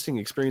an interesting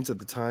experience at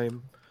the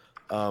time.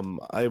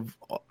 I've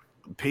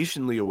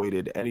patiently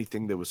awaited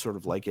anything that was sort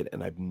of like it,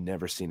 and I've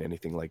never seen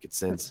anything like it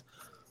since.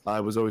 I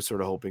was always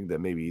sort of hoping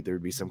that maybe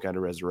there'd be some kind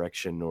of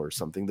resurrection or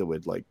something that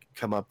would like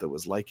come up that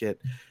was like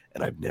it,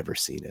 and I've never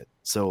seen it.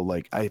 So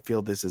like I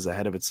feel this is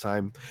ahead of its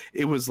time.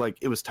 It was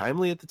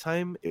timely at the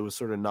time. It was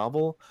sort of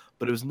novel,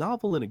 but it was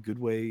novel in a good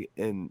way,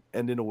 and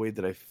in a way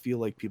that I feel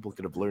like people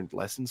could have learned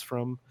lessons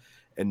from,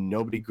 and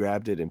nobody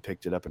grabbed it and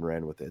picked it up and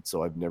ran with it.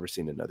 So I've never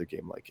seen another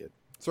game like it.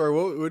 Sorry,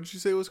 what did you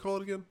say it was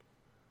called again?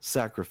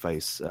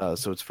 Sacrifice.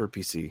 So it's for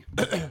PC.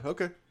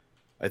 Okay.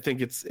 I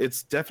think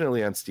it's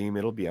definitely on Steam.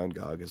 It'll be on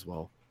GOG as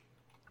well.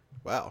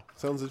 Wow,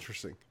 sounds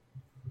interesting.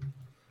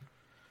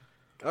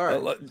 All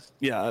right.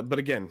 Yeah, but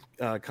again,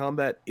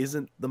 combat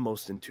isn't the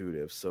most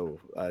intuitive, so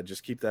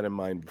just keep that in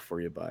mind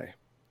before you buy.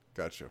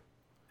 Gotcha.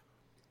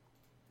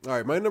 All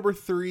right, my number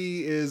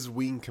 3 is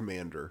Wing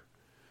Commander.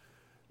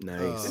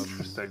 Nice.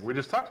 Interesting. We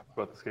just talked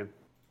about this game.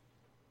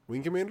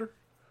 Wing Commander?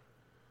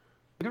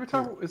 Did we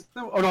talk?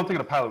 No, I'm thinking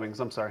of Pilot Wings.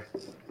 I'm sorry.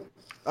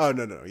 Oh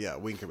no, yeah,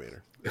 Wing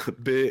Commander.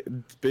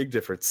 big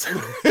difference.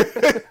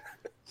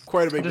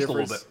 Quite a big Just difference. a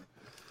little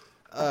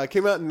bit.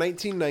 Came out in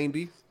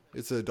 1990.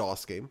 It's a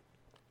DOS game,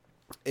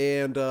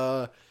 and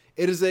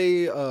it is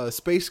a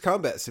space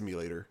combat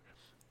simulator,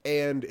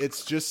 and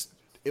it's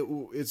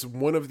it's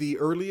one of the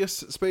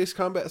earliest space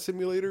combat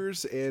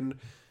simulators, and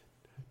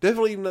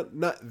definitely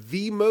not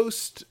the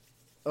most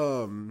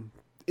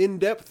in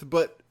depth,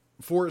 but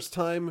for its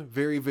time,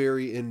 very,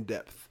 very in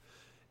depth.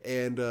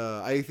 And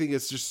I think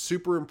it's just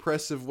super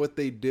impressive what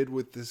they did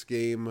with this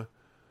game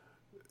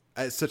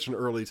at such an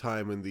early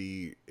time in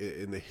the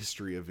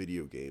history of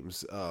video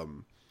games.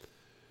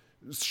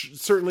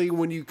 Certainly,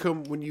 when you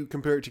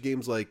compare it to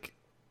games like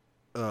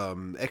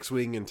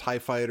X-Wing and TIE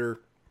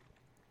Fighter,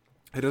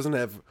 it doesn't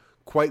have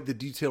quite the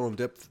detail and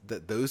depth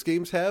that those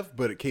games have.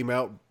 But it came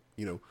out,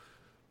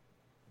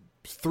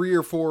 3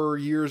 or 4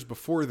 years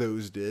before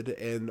those did,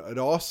 and it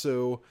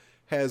also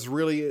has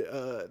really,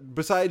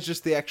 besides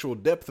just the actual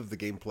depth of the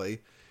gameplay,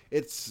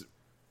 it's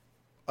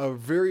a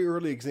very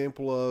early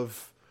example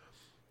of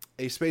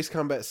a space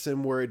combat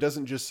sim where it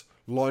doesn't just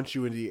launch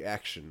you into the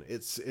action.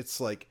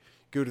 It's like,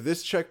 go to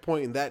this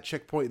checkpoint and that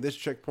checkpoint and this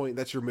checkpoint,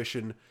 that's your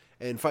mission,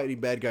 and fight any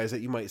bad guys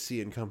that you might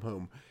see and come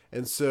home.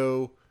 And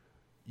so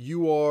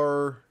you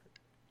are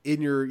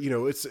in your,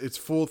 it's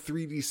full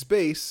 3D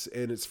space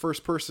and it's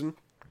first person,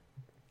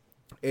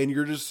 and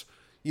you're just,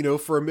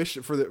 for a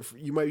mission,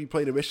 you might be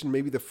playing a mission,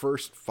 maybe the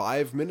first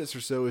 5 minutes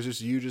or so is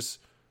just you just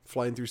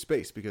flying through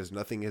space because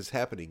nothing is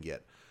happening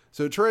yet.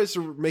 So it tries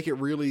to make it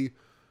really,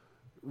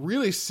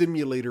 really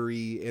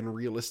simulatory and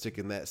realistic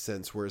in that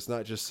sense, where it's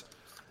not just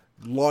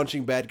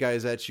launching bad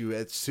guys at you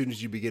as soon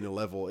as you begin a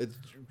level. It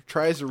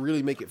tries to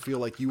really make it feel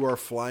like you are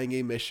flying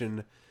a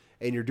mission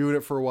and you're doing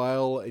it for a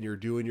while and you're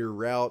doing your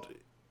route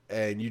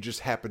and you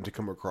just happen to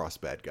come across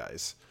bad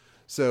guys.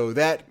 So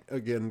that,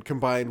 again,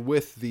 combined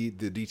with the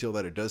detail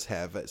that it does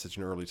have at such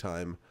an early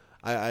time,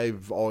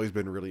 I've always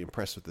been really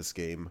impressed with this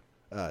game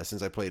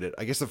since I played it.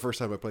 I guess the first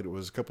time I played it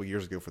was a couple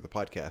years ago for the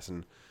podcast,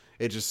 and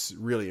it just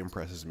really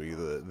impresses me,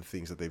 the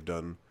things that they've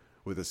done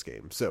with this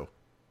game. So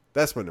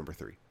that's my number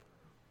 3.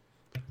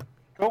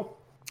 Cool.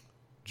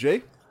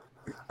 Jay?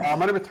 My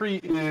number 3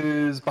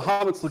 is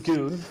Bahamut's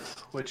Lagoon,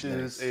 which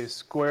is a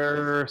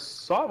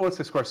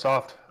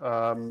Squaresoft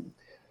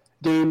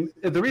game.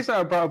 The reason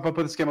I put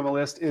this game on the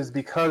list is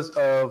because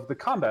of the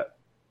combat.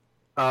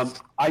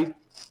 I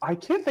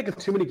can't think of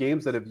too many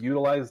games that have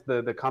utilized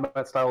the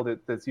combat style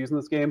that's used in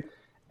this game.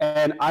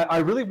 And I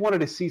really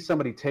wanted to see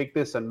somebody take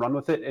this and run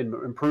with it and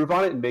improve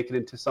on it and make it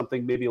into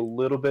something maybe a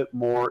little bit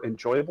more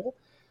enjoyable.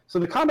 So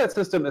the combat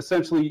system,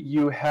 essentially,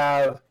 you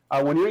have,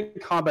 when you're in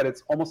combat,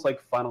 it's almost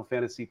like Final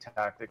Fantasy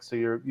Tactics. So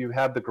you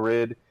have the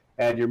grid,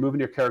 and you're moving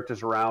your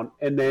characters around.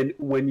 And then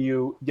when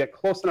you get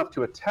close enough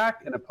to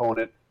attack an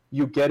opponent,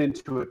 you get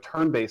into a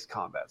turn-based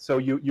combat. So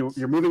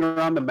you're moving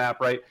around the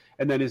map, right?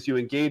 And then as you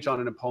engage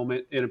on an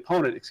opponent,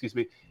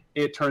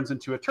 it turns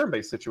into a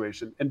turn-based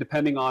situation. And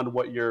depending on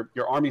what your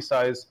army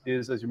size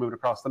is as you're moving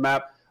across the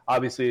map,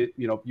 obviously,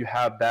 you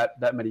have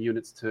that many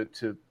units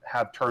to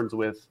have turns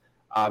with,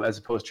 as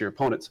opposed to your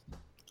opponents.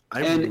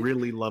 I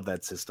really love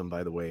that system,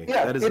 by the way.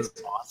 Yeah, that is an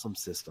awesome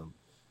system.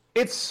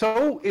 It's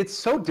so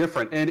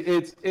different, and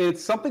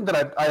it's something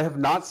that I have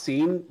not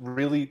seen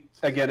really.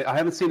 Again, I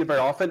haven't seen it very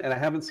often, and I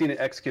haven't seen it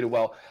executed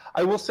well.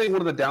 I will say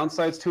one of the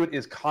downsides to it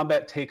is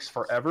combat takes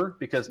forever,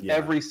 because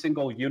every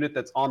single unit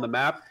that's on the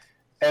map,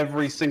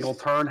 every single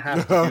turn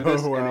has to do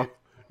this. Wow.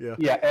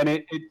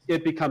 And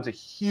it becomes a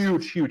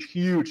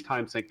huge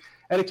time sink.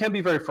 And it can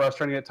be very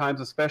frustrating at times,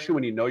 especially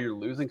when you know you're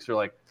losing, so you're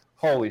like,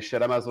 holy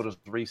shit, I might as well just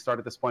restart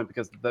at this point,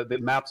 because the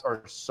maps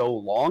are so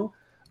long.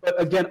 But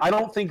again, I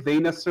don't think they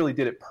necessarily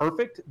did it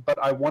perfect, but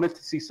I wanted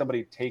to see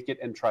somebody take it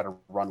and try to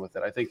run with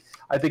it. I think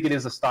it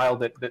is a style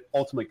that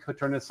ultimately could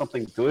turn into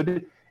something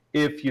good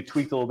if you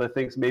tweaked a little bit of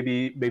things,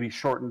 maybe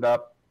shortened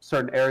up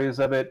certain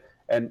areas of it.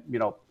 And,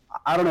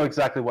 I don't know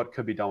exactly what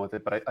could be done with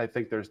it, but I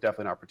think there's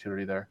definitely an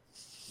opportunity there.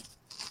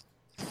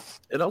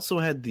 It also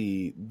had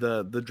the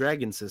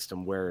dragon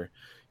system where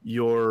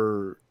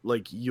your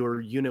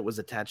unit was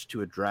attached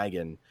to a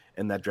dragon,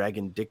 and that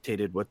dragon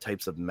dictated what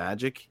types of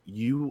magic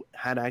you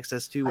had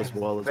access to, as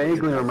well as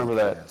vaguely remember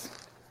that.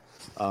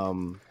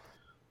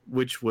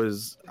 Which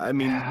was,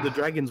 the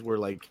dragons were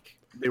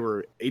they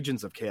were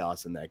agents of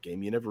chaos in that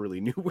game. You never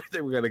really knew where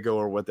they were going to go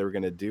or what they were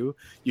going to do.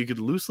 You could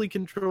loosely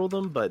control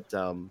them, but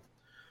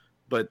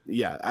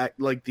yeah,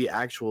 the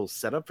actual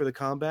setup for the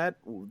combat,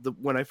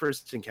 when I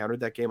first encountered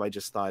that game, I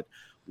just thought,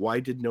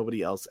 why did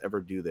nobody else ever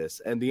do this?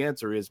 And the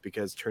answer is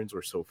because turns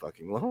were so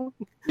fucking long.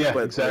 Yeah,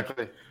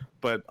 exactly.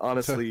 But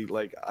honestly,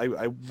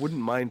 I wouldn't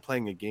mind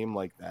playing a game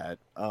like that,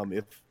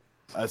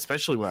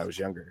 especially when I was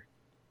younger.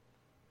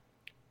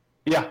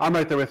 Yeah, I'm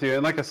right there with you.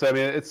 And like I said,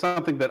 it's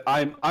something that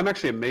I'm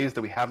actually amazed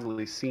that we haven't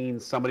really seen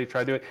somebody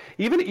try to do it.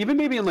 Even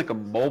maybe in a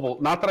mobile,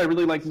 not that I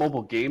really like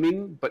mobile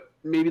gaming, but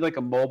maybe like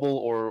a mobile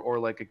or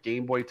like a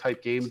Game Boy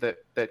type game that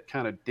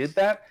kind of did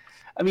that.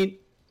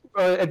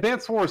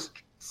 Advance Wars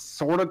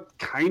sort of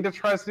kind of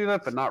tries to do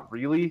that, but not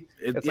really.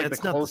 It's the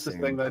closest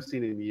thing that I've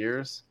seen in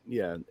years.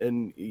 Yeah,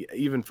 and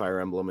even Fire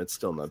Emblem, it's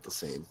still not the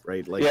same,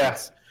 right?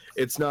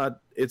 It's not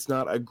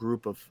a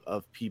group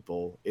of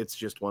people. It's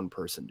just one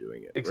person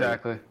doing it.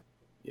 Exactly. Right?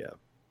 Yeah.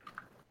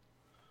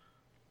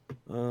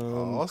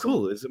 Awesome.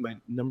 Cool. Is it my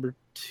number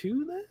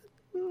 2 then?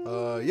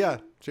 Yeah,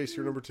 Chase,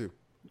 you're number 2.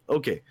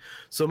 Okay,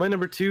 so my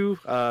number 2,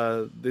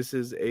 this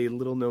is a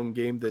little known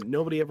game that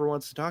nobody ever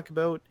wants to talk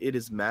about. It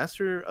is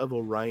Master of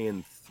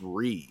Orion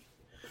 3.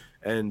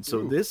 And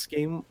so this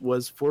game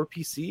was for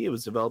PC. It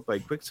was developed by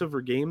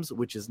Quicksilver Games,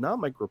 which is not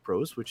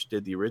Microprose, which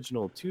did the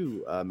original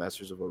 2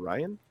 Masters of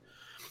Orion.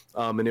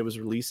 And it was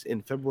released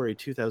in February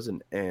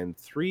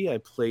 2003. I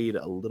played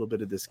a little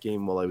bit of this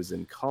game while I was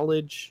in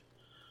college.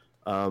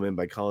 And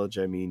by college,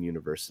 I mean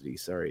university,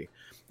 sorry.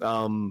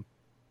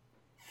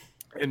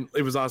 And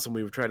it was awesome.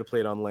 We would try to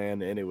play it on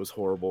LAN, and it was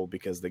horrible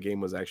because the game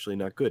was actually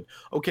not good.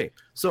 Okay,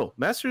 so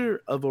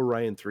Master of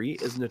Orion 3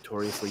 is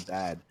notoriously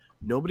bad.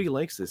 Nobody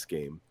likes this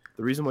game.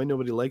 The reason why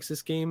nobody likes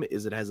this game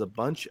is it has a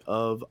bunch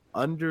of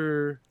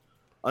under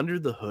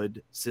the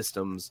hood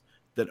systems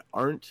that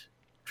aren't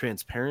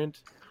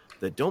transparent,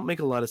 that don't make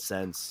a lot of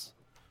sense.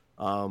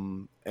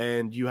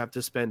 And you have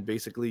to spend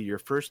basically your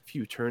first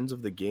few turns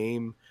of the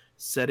game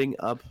setting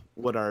up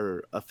what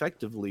are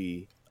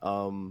effectively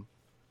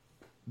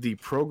the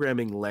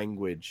programming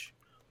language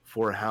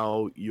for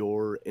how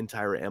your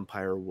entire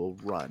empire will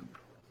run.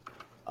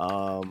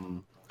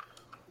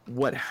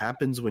 What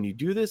happens when you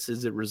do this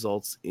is it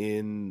results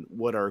in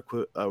what are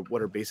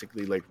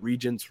basically like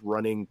regents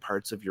running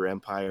parts of your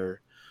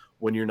empire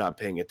when you're not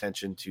paying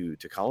attention to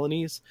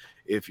colonies.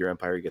 If your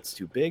empire gets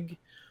too big,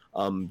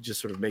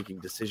 just sort of making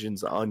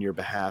decisions on your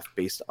behalf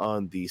based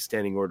on the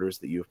standing orders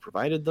that you've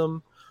provided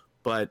them,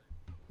 but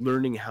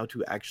learning how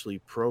to actually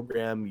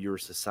program your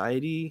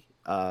society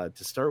to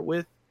start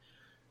with,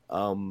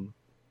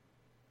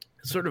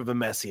 sort of a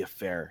messy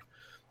affair.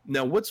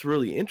 Now, what's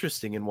really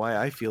interesting and why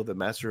I feel that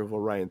Master of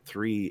Orion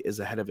 3 is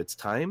ahead of its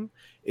time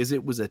is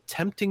it was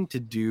attempting to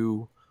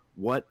do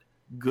what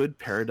good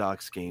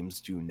Paradox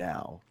games do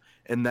now,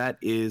 and that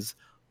is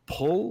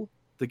pull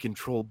the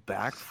control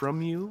back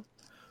from you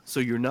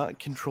so you're not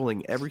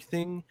controlling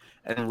everything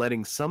and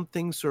letting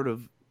something sort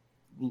of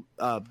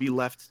be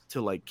left to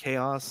like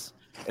chaos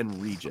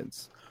and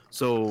regents.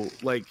 So,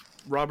 like,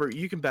 Robert,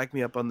 you can back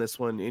me up on this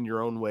one in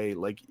your own way.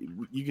 Like,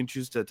 you can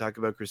choose to talk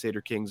about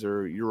Crusader Kings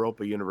or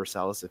Europa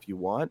Universalis if you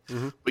want,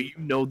 but you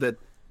know that,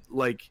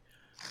 like,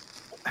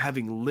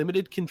 having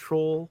limited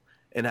control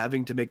and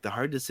having to make the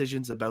hard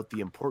decisions about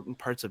the important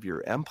parts of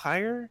your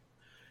empire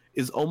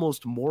is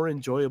almost more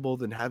enjoyable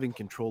than having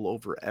control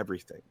over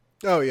everything.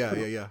 Oh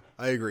yeah.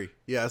 I agree.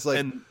 Yeah, it's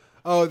like,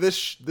 oh,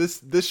 this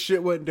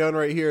shit went down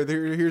right here.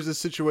 Here's a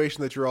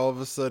situation that you're all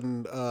of a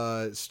sudden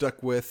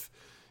stuck with.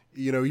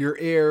 You know, your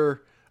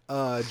heir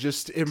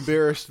just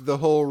embarrassed the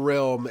whole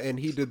realm, and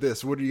he did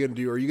this. What are you going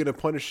to do? Are you going to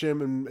punish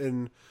him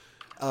and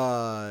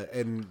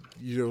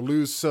you know,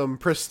 lose some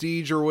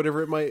prestige or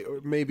whatever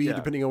it may be,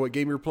 depending on what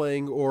game you're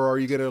playing, or are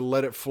you going to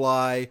let it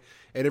fly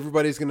and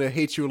everybody's going to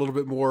hate you a little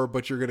bit more,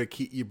 but you're going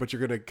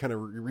to kind of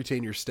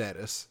retain your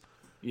status?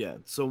 Yeah.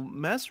 So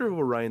Master of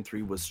Orion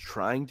 3 was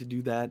trying to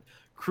do that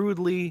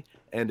crudely,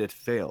 and it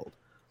failed.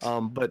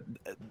 But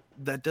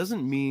that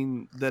doesn't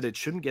mean that it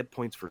shouldn't get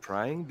points for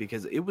trying,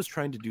 because it was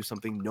trying to do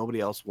something nobody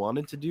else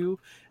wanted to do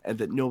and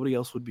that nobody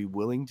else would be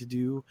willing to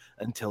do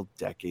until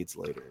decades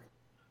later.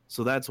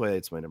 So that's why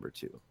it's my number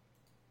 2.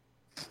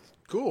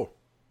 Cool.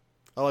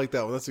 I like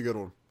that one. That's a good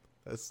one.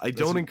 I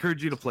don't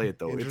encourage you to play it,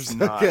 though. It's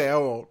not. Okay, I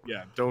won't.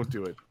 Yeah, don't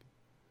do it.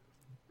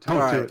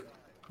 Don't do it.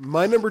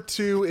 My number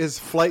 2 is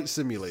Flight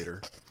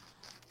Simulator.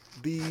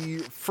 The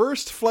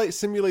first Flight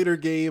Simulator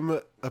game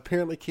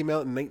apparently came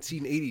out in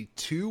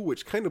 1982,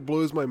 which kind of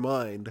blows my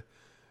mind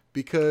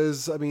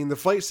because, I mean, the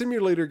Flight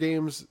Simulator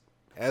games,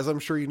 as I'm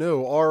sure you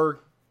know,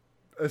 are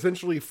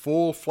essentially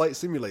full flight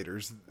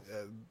simulators.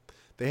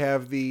 They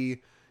have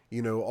the,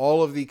 you know,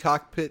 all of the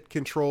cockpit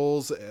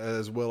controls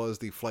as well as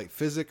the flight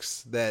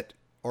physics that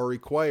are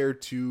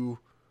required to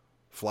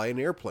fly an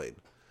airplane.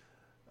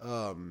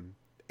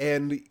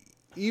 And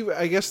even,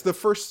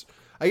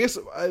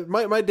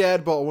 my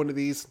dad bought one of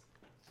these.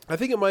 I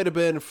think it might have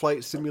been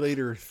Flight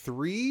Simulator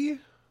 3,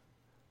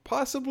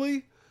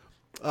 possibly.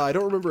 I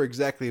don't remember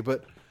exactly,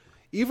 but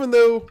even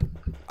though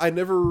I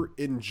never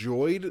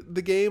enjoyed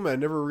the game, I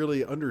never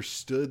really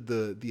understood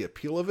the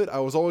appeal of it, I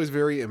was always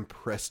very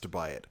impressed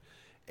by it.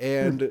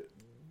 And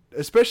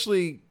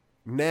especially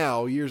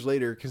now, years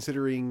later,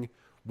 considering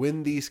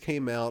when these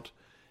came out,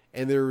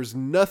 and there was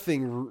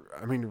nothing,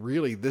 I mean,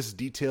 really this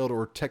detailed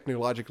or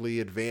technologically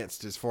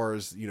advanced as far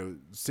as, you know,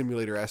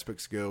 simulator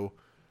aspects go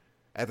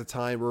at the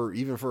time, or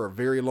even for a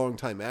very long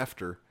time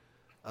after.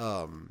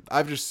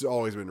 I've just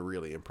always been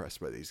really impressed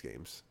by these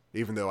games,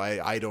 even though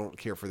I don't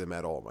care for them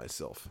at all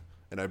myself,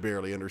 and I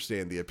barely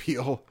understand the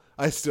appeal.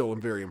 I still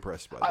am very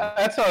impressed by them.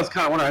 That's what I was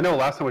kind of wondering. I know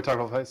last time we talked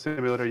about Flight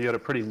Simulator, you had a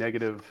pretty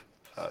negative,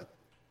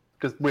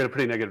 because we had a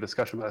pretty negative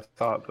discussion about that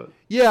thought. But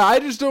yeah, I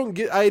don't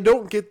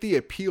get the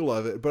appeal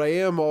of it, but I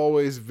am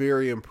always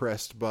very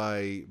impressed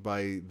by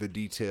the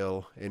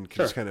detail and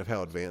just kind of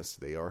how advanced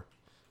they are.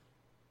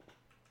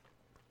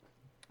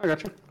 I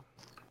got you.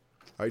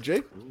 All right,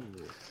 Jay?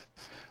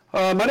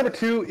 My number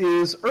 2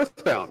 is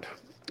Earthbound.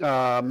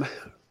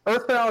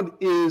 Earthbound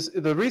is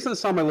the reason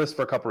it's on my list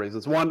for a couple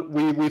reasons. One,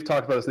 we've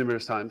talked about this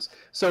numerous times.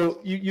 So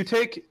you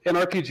take an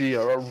RPG,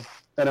 or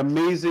an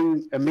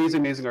amazing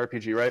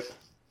RPG, right?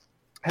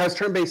 Has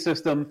turn-based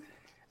system,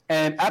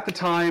 and at the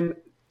time,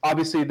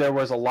 obviously there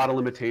was a lot of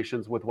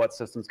limitations with what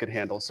systems could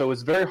handle. So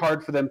it's very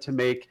hard for them to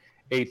make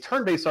a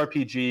turn-based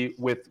RPG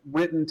with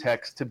written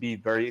text to be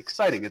very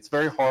exciting. It's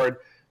very hard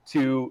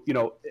to, you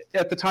know,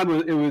 at the time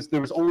there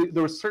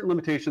were certain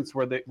limitations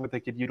where they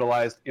could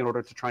utilize in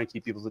order to try and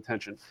keep people's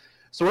attention.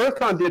 So what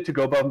Earthbound did to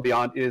go above and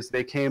beyond is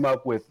they came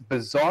up with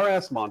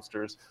bizarre-ass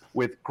monsters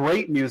with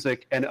great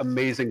music and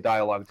amazing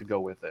dialogue to go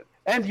with it,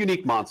 and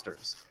unique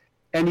monsters.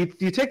 And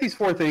you take these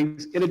four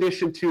things in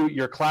addition to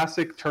your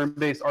classic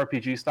turn-based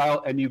RPG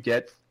style, and you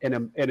get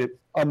an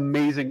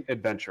amazing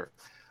adventure.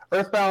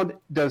 Earthbound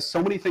does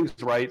so many things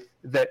right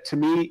that, to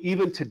me,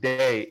 even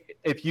today,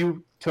 if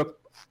you took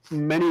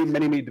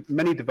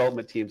many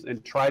development teams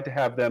and tried to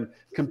have them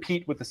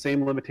compete with the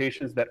same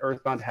limitations that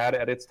Earthbound had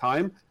at its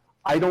time,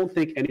 I don't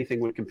think anything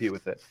would compete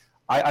with it.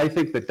 I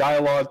think the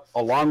dialogue,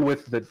 along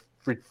with the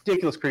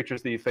ridiculous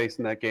creatures that you face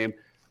in that game,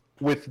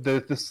 with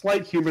the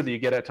slight humor that you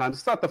get at times,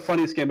 it's not the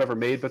funniest game ever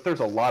made, but there's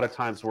a lot of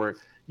times where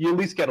you at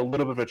least get a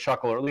little bit of a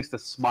chuckle or at least a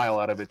smile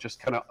out of it, just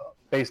kind of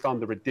based on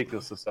the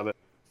ridiculousness of it.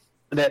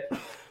 That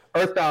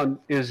Earthbound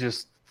is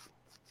just,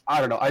 I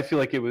don't know, I feel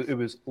like it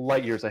was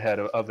light years ahead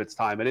of its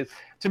time. And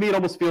to me, it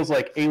almost feels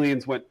like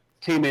Aliens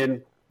came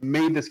in,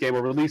 made this game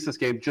or released this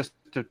game just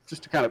to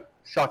kind of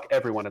shock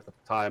everyone at the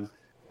time.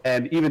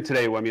 And even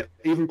today, I mean,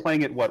 even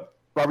playing it,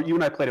 Robert, you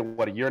and I played it,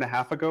 a year and a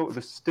half ago? It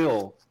was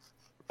still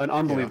an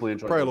unbelievably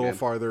enjoyable probably a little game.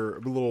 farther, a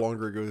little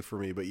longer ago for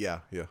me, but yeah,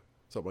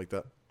 something like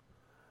that.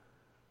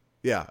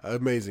 Yeah,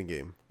 amazing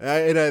game.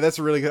 That's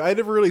really good. I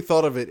never really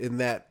thought of it in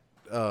that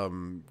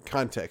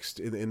context,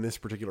 in this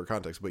particular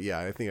context, but yeah,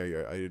 I think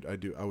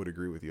I would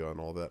agree with you on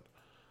all that.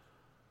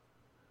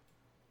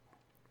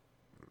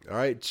 All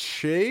right,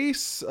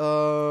 Chase,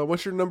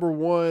 what's your number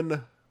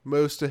one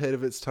most ahead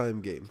of its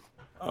time game?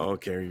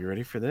 Okay, are you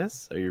ready for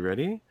this? Are you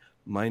ready?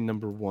 My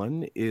number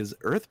one is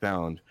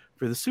Earthbound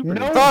for the Super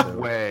No Nintendo.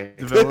 way.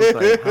 Developed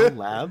by HAL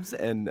Labs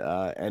and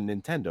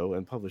Nintendo,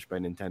 and published by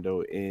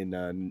Nintendo in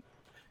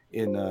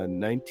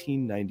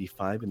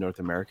 1995 in North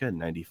America and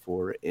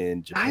 94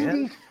 in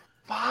Japan.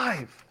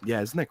 95.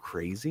 Yeah, isn't that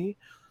crazy?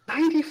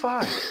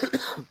 95.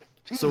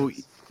 So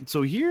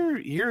here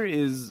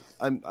is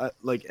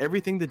like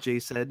everything that Jay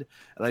said,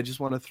 and I just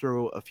want to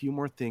throw a few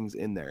more things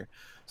in there.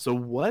 So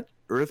what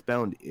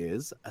Earthbound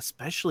is,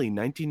 especially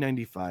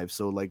 1995,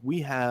 so like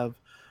we have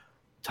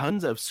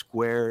tons of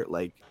Square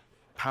like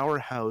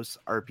powerhouse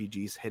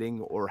RPGs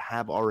hitting or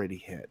have already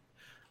hit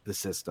the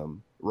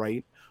system,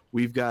 right?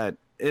 We've got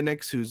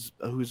Enix who's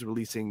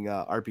releasing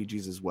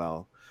RPGs as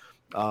well.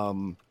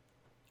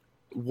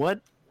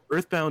 What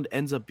Earthbound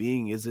ends up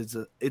being is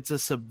it's a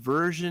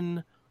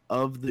subversion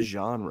of the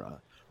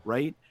genre,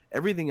 right?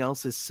 Everything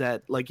else is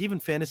set, like even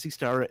Phantasy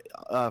Star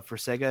for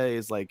Sega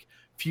is like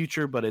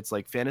future, but it's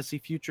like fantasy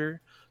future.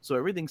 So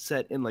everything's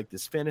set in like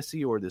this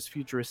fantasy or this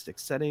futuristic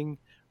setting.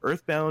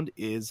 Earthbound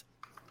is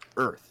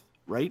Earth,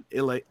 right?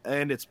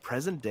 And it's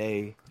present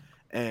day,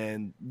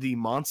 and the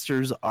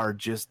monsters are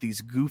just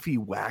these goofy,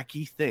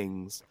 wacky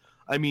things.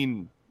 I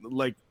mean,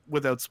 like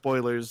without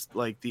spoilers,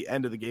 like the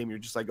end of the game, you're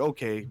just like,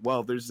 okay,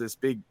 well, there's this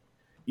big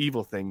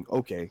evil thing,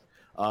 okay,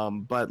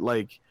 but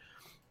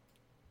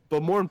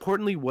more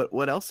importantly,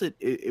 what else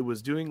it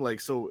was doing, like,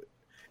 so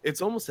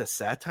it's almost a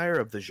satire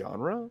of the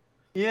genre.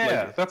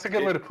 Yeah, like, that's a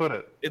good way to put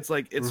it. It's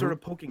like it's sort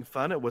of poking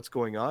fun at what's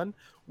going on,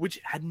 which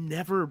had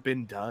never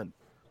been done.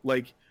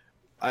 Like,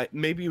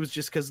 maybe it was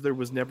just because there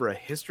was never a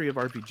history of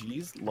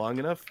RPGs long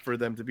enough for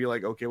them to be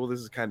like, okay, well, this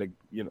is kind of,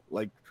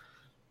 like,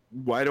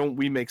 why don't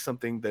we make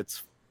something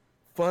that's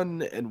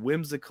fun and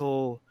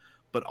whimsical,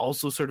 but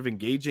also sort of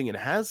engaging and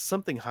has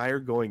something higher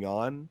going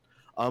on.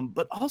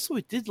 But also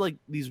it did like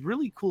these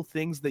really cool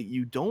things that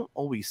you don't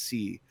always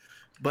see.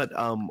 But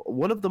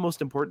one of the most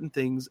important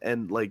things,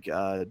 and like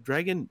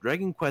Dragon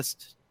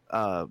Quest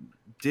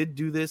did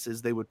do this,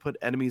 is they would put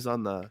enemies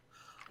on the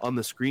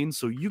screen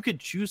so you could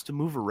choose to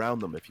move around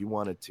them if you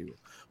wanted to.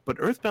 But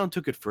Earthbound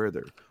took it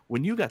further.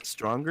 When you got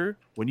stronger,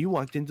 when you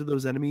walked into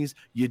those enemies,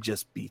 you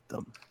just beat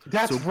them.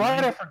 That's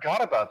right, I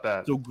forgot about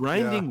that. So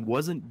grinding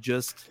wasn't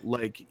just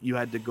like you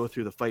had to go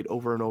through the fight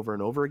over and over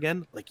and over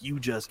again, like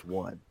you just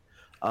won.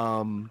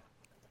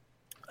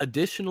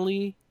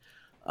 Additionally,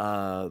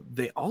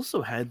 they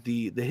also had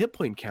the hit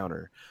point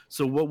counter.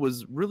 So what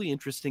was really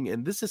interesting,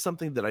 and this is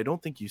something that I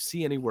don't think you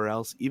see anywhere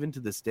else, even to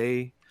this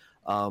day,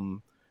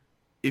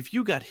 if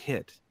you got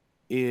hit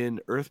in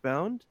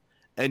Earthbound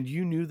and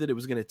you knew that it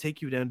was going to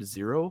take you down to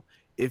 0,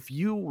 if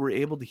you were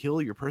able to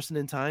heal your person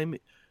in time,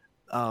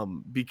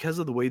 because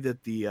of the way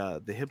that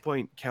the hit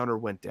point counter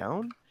went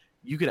down,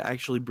 you could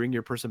actually bring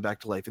your person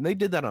back to life. And they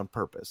did that on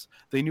purpose.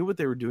 They knew what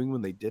they were doing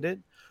when they did it.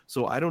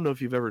 So I don't know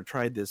if you've ever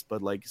tried this,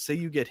 but like, say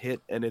you get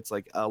hit and it's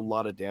like a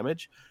lot of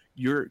damage,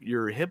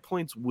 your hit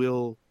points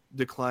will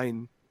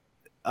decline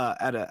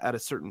at a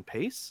certain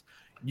pace.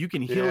 You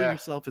can heal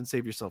yourself and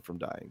save yourself from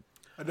dying.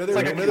 Another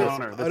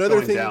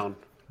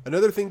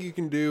thing you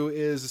can do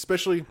is,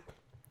 especially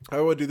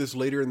I would do this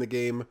later in the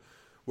game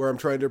where I'm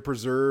trying to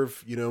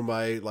preserve,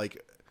 my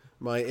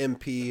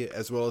MP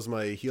as well as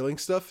my healing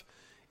stuff,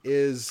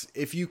 is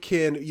if you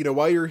can,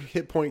 while your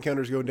hit point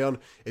counter is going down,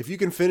 if you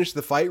can finish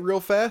the fight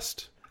real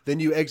fast, then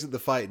you exit the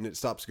fight and it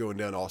stops going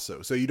down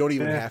also. So you don't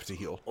even have to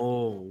heal.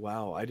 Oh,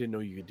 wow. I didn't know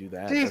you could do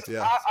that. Jeez,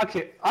 Yeah.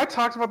 I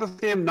talked about this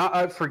game,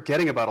 not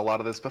forgetting about a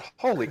lot of this, but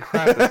holy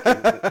crap, this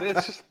game,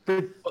 it's just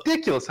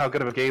ridiculous how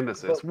good of a game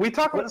this is. We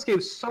talk about this game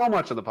so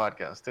much on the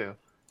podcast, too.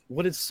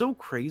 What is so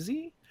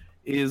crazy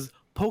is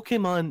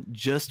Pokemon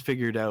just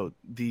figured out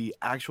the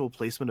actual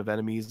placement of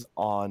enemies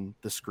on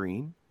the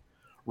screen,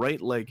 right?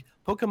 Like,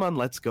 Pokemon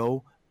Let's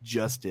Go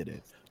just did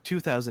it,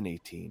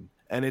 2018.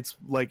 And it's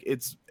like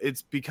it's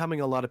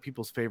becoming a lot of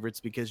people's favorites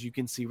because you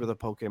can see where the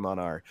Pokemon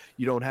are.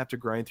 You don't have to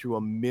grind through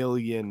a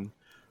million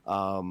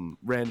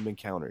random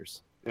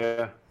encounters.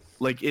 Yeah.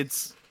 Like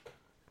it's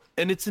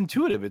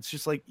intuitive. It's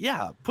just like,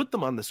 yeah, put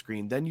them on the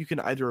screen. Then you can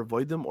either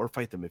avoid them or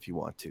fight them if you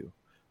want to.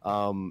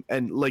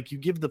 And like you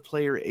give the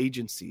player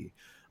agency.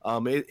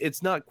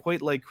 It's not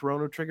quite like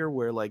Chrono Trigger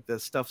where like the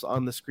stuff's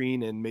on the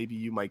screen and maybe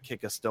you might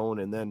kick a stone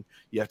and then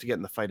you have to get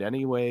in the fight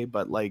anyway.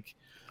 But like,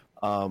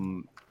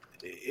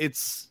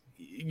 it's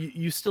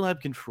you still have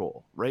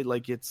control, right?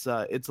 Like it's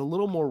a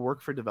little more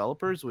work for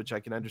developers, which I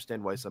can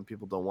understand why some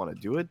people don't want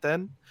to do it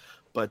then,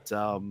 but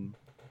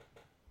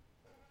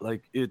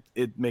like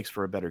it makes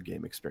for a better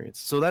game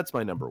experience. So that's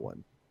my number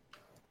one.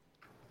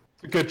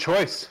 Good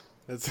choice.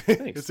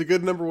 It's a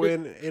good number one,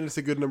 and it's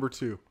a good number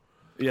two.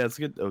 Yeah, it's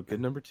good. Oh,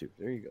 good number two.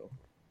 There you go.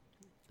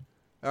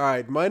 All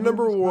right, my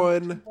number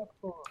one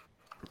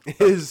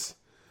is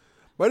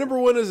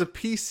a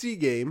PC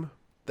game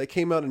that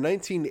came out in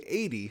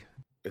 1980.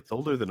 It's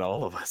older than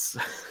all of us.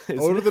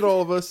 Older than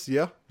all of us,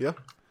 yeah.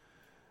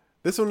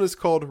 This one is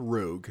called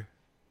Rogue,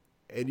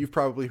 and you've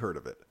probably heard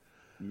of it.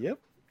 Yep.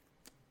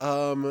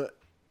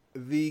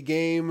 The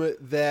game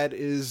that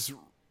is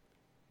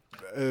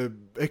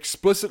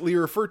explicitly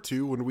referred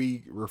to when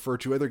we refer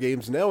to other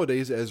games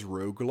nowadays as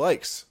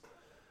roguelikes.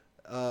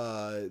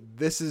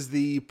 This is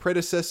the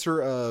predecessor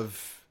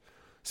of,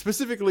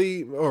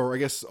 specifically, or I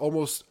guess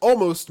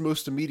almost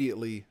most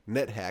immediately,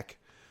 NetHack,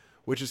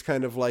 which is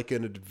kind of like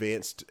an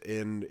advanced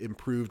and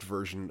improved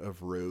version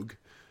of Rogue.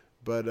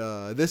 But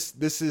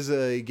this is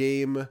a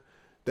game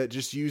that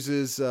just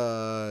uses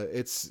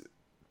it's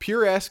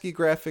pure ASCII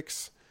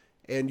graphics,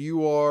 and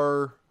you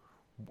are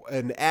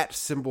an @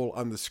 symbol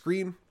on the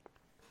screen,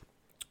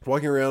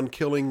 walking around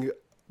killing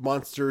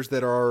monsters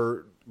that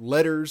are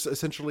letters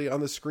essentially on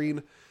the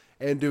screen,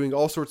 and doing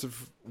all sorts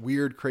of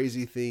weird,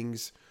 crazy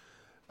things,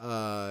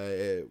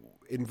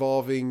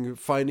 involving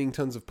finding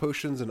tons of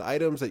potions and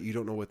items that you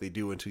don't know what they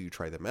do until you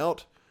try them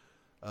out.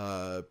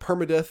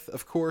 Permadeath,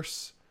 of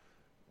course.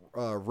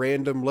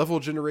 Random level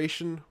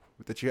generation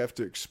that you have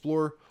to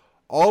explore.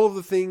 All of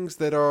the things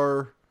that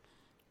are,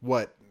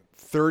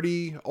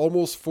 30,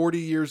 almost 40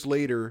 years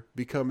later,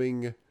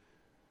 becoming,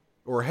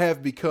 or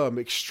have become,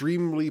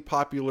 extremely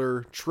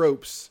popular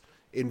tropes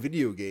in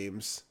video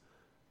games.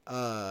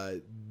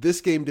 This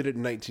game did it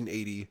in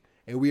 1980,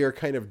 and we are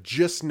kind of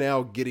just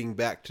now getting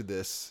back to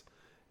this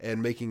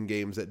and making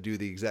games that do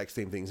the exact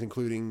same things,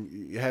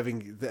 including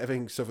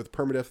having stuff with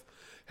permadeath,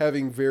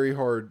 having very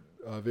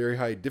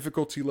high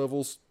difficulty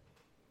levels,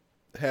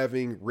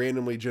 having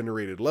randomly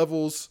generated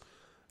levels,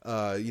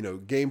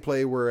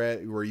 gameplay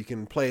where you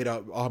can play it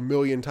out a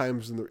million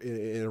times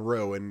in a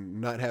row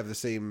and not have the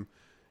same,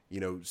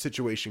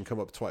 situation come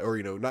up twice,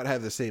 or not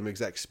have the same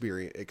exact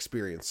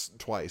experience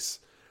twice.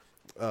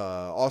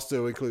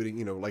 Also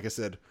including, like I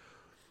said,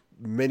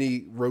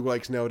 many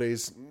roguelikes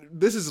nowadays.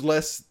 This is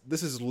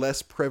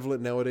less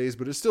prevalent nowadays,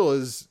 but it still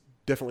is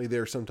definitely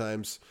there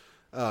sometimes.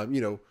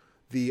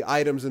 The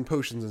items and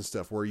potions and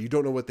stuff where you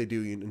don't know what they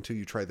do until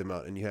you try them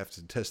out, and you have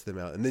to test them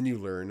out, and then you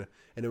learn.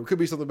 And it could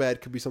be something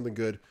bad, could be something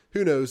good.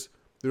 Who knows?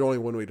 There's only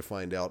one way to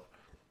find out.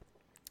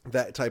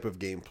 That type of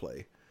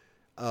gameplay.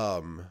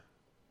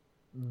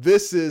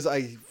 This is,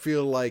 I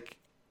feel like,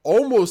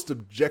 almost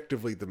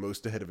objectively the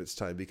most ahead of its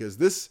time, because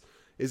this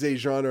is a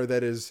genre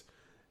that is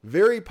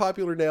very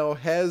popular now,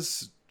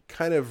 has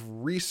kind of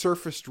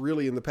resurfaced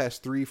really in the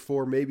past 3,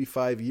 4, maybe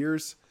 5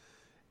 years,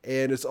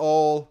 and it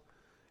all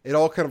kind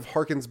of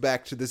harkens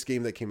back to this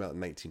game that came out in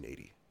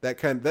 1980.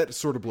 That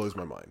sort of blows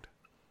my mind.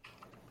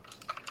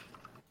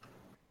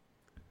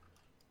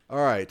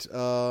 All right,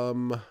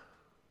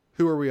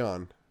 who are we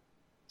on?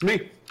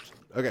 Me.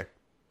 Okay.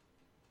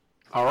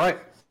 All right.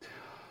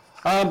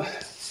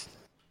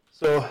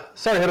 So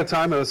sorry ahead of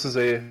time. This is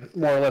a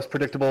more or less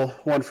predictable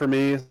one for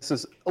me. This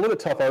is a little bit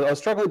tough. I was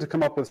struggling to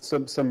come up with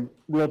some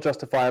real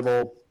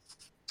justifiable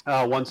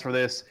ones for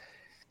this,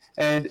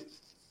 and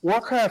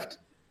Warcraft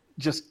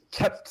just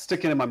kept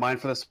sticking in my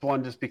mind for this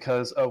one, just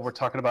because we're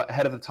talking about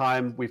ahead of the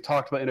time. We've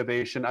talked about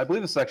innovation. I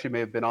believe this actually may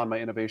have been on my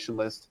innovation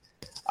list,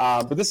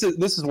 but this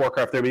is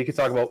Warcraft 3. I mean, you could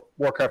talk about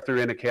Warcraft 3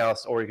 Reign of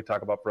Chaos, or you could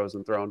talk about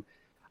Frozen Throne.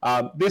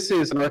 This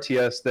is an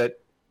RTS that,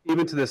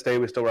 even to this day,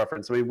 we still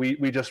reference. I mean,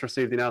 we just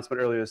received the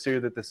announcement earlier this year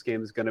that this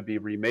game is going to be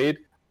remade.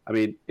 I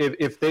mean,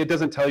 if it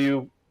doesn't tell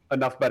you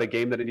enough about a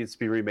game that it needs to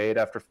be remade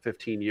after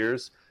 15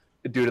 years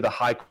due to the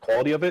high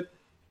quality of it,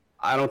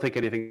 I don't think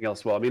anything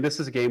else will. I mean, this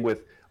is a game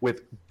with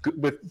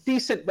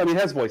decent. I mean,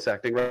 it has voice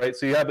acting, right?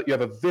 So you have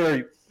a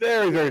very,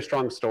 very, very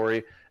strong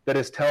story, that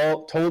is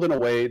told in a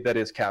way that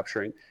is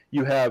capturing.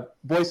 You have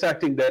voice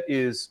acting that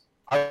is,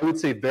 I would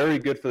say, very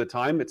good for the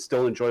time. It's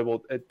still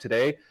enjoyable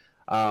today.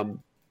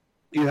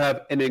 You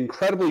have an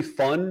incredibly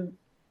fun,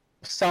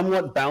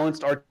 somewhat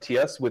balanced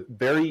RTS with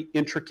very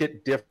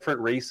intricate,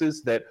 different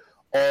races that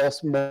all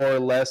more or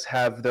less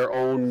have their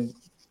own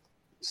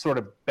sort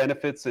of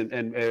benefits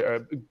and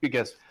I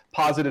guess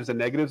positives and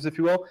negatives, if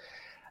you will.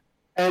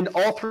 And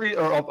all three,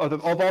 or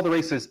of all the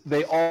races,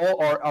 they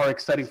all are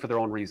exciting for their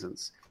own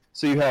reasons.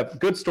 So you have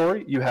good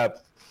story, you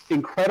have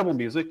incredible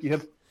music, you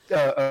have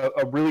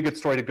a really good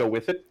story to go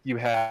with it. You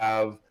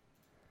have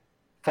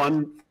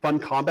fun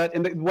combat,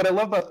 and what I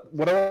love about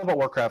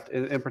Warcraft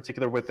in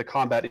particular with the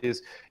combat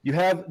is you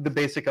have the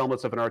basic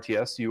elements of an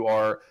RTS. You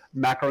are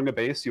macroing a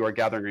base, you are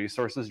gathering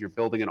resources, you're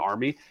building an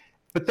army,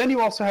 but then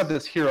you also have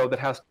this hero that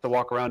has to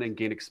walk around and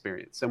gain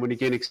experience. And when you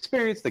gain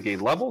experience, they gain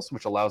levels,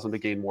 which allows them to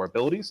gain more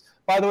abilities.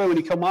 By the way, when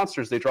you kill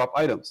monsters, they drop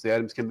items. The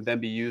items can then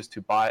be used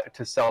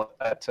to sell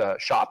at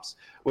shops,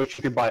 which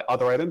you can buy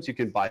other items. You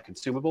can buy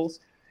consumables.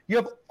 You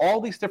have all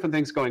these different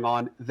things going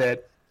on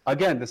that,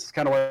 again, this is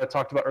kind of what I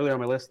talked about earlier on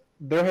my list.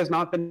 There has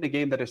not been a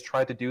game that has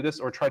tried to do this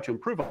or tried to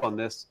improve upon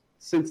this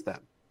since then.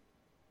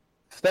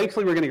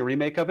 Thankfully, we're getting a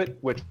remake of it,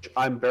 which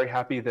I'm very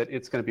happy that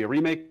it's going to be a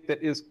remake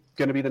that is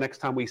going to be the next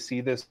time we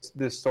see this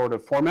sort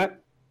of format,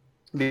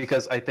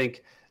 because I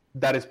think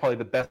that is probably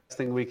the best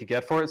thing we could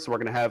get for it. So we're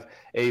going to have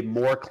a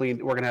more clean,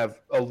 we're going to have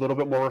a little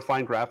bit more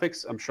refined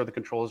graphics. I'm sure the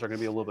controls are going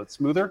to be a little bit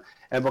smoother,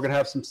 and we're going to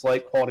have some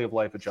slight quality of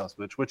life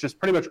adjustments, which is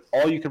pretty much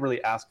all you can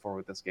really ask for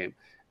with this game.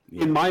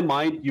 Yeah. In my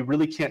mind, you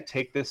really can't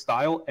take this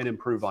style and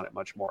improve on it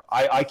much more.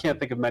 I can't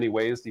think of many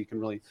ways that you can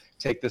really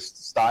take this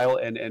style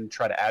and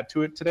try to add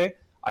to it today.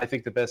 I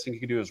think the best thing you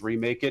can do is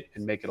remake it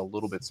and make it a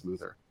little bit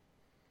smoother.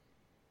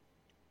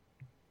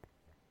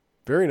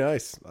 Very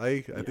nice.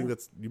 I think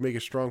you make a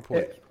strong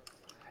point.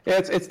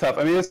 It's tough.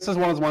 I mean, this is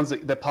one of those ones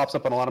that pops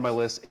up on a lot of my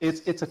lists.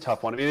 It's a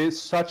tough one. I mean, it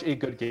is such a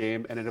good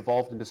game, and it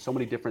evolved into so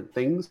many different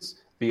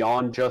things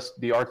beyond just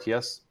the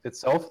RTS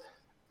itself.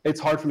 It's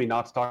hard for me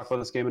not to talk about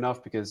this game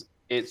enough because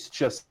it's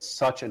just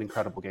such an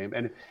incredible game.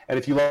 And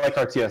if you like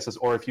RTSs,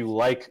 or if you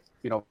like,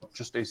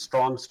 just a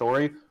strong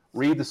story,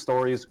 read the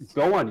stories,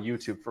 go on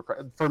YouTube.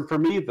 For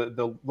me,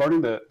 the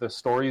learning the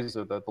stories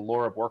of the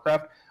lore of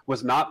Warcraft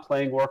was not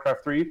playing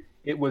Warcraft 3.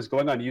 It was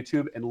going on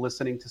YouTube and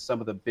listening to some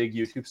of the big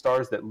YouTube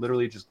stars that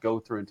literally just go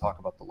through and talk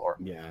about the lore.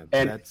 Yeah,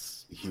 and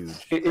that's huge.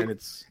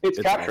 It's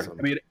capturing. Awesome.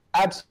 I mean, it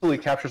absolutely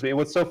captures me. And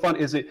what's so fun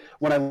is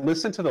when I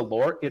listen to the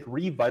lore, it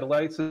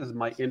revitalizes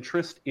my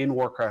interest in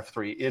Warcraft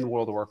 3, in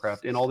World of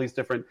Warcraft, in all these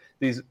different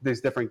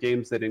different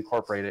games that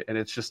incorporate it. And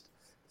it's just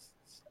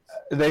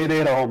they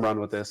hit a home run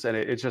with this, and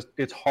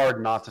it's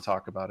hard not to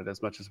talk about it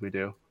as much as we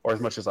do, or as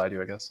much as I do,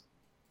 I guess.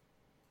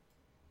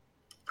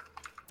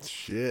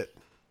 Shit.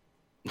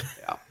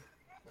 Yeah.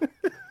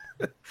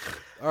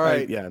 All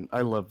right.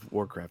 I love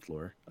Warcraft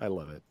lore. I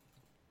love it.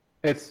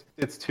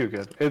 It's too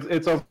good.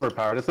 It's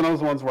overpowered. It's one of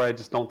those ones where I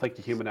just don't think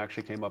the human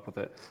actually came up with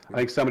it. I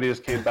think somebody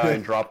just came by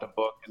and dropped a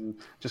book and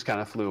just kind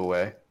of flew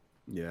away.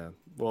 Yeah.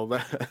 Well,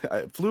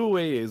 flew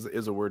away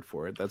is a word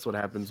for it. That's what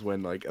happens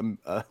when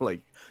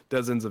like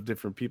dozens of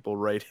different people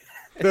write.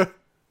 Yeah.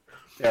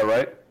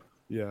 Right.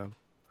 Yeah.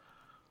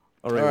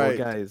 All right. Well,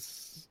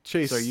 guys.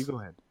 Chase. Sorry, you go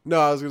ahead.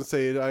 No, I was going to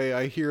say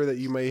I hear that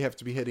you may have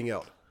to be heading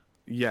out.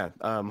 Yeah,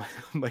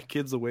 my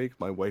kid's awake.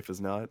 My wife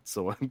is not,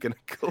 so I'm gonna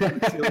go deal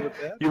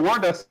with that. You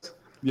warned us.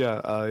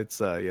 Yeah, it's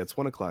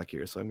 1:00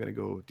 here, so I'm gonna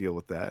go deal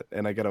with that,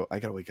 and I gotta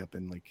wake up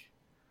in like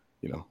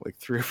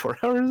 3 or 4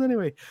 hours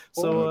anyway.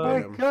 So,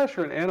 oh my gosh,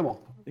 you're an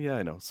animal. Yeah,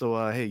 I know.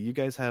 So, hey, you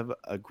guys have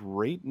a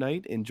great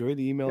night. Enjoy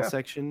the email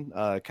section.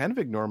 Kind of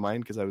ignore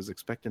mine because I was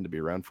expecting to be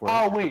around for it.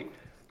 Oh wait,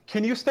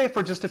 can you stay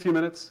for just a few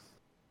minutes?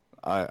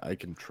 I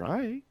can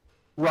try.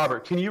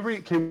 Robert,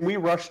 can we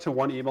rush to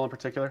one email in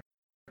particular?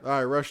 All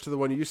right, rush to the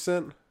one you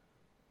sent.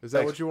 Is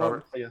that what you want?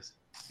 Robert. Yes.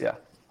 Yeah.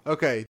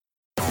 Okay.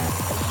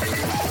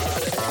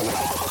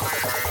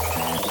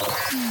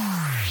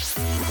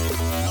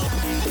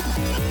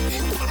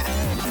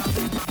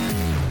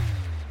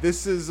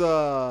 This is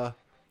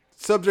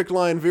subject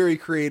line very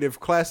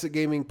creative, classic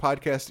gaming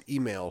podcast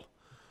email.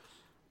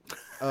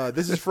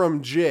 This is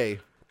from Jay.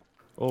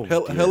 Oh,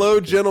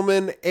 hello,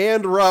 gentlemen,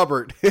 and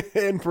Robert,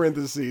 in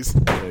parentheses.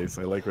 Nice.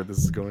 I like where this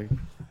is going.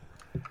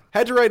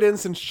 Had to write in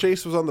since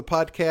Chase was on the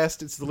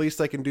podcast. It's the least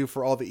I can do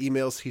for all the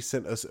emails he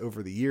sent us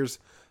over the years.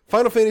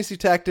 Final Fantasy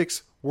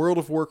Tactics, World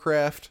of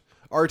Warcraft,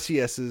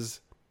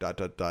 RTSs, ...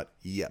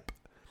 Yep.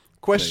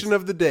 Question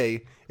of the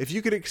day. If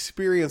you could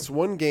experience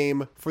one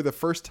game for the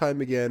first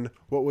time again,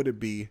 what would it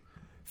be?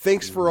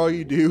 Thanks for all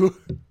you do.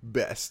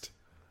 Best.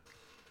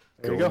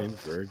 Going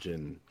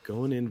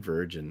in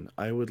Virgin.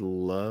 I would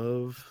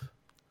love...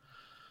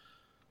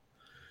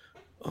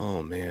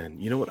 Oh,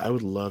 man. You know what? I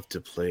would love to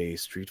play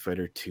Street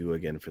Fighter 2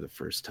 again for the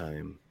first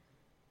time.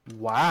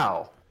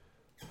 Wow.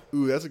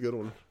 Ooh, that's a good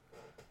one.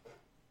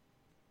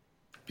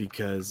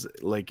 Because,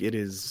 like,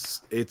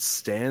 it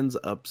stands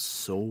up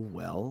so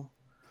well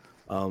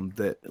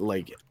that,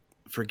 like,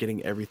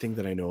 forgetting everything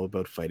that I know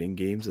about fighting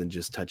games and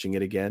just touching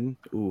it again.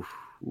 Oof.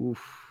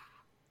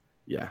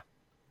 Yeah,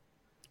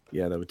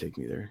 that would take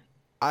me there.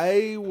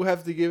 I would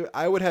have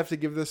to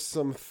give this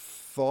some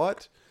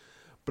thought,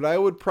 but I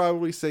would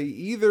probably say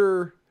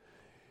either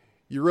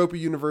Europa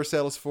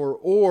Universalis 4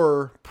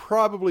 or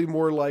probably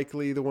more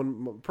likely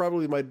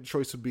probably my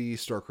choice would be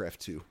StarCraft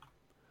 2.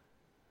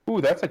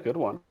 Ooh, that's a good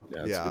one.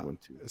 Yeah, that's a good one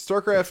too.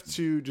 StarCraft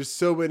 2, just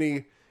so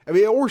many. I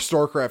mean, or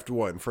StarCraft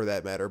 1 for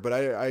that matter. But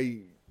I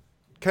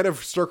kind of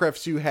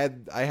StarCraft 2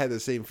 I had the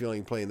same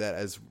feeling playing that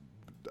as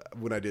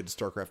when I did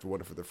StarCraft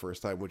 1 for the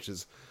first time, which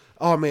is,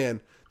 oh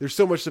man, there's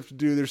so much stuff to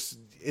do.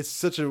 It's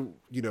such a,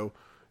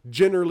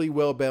 generally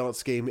well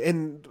balanced game.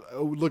 And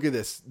look at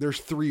this,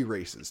 there's 3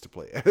 races to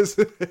play as.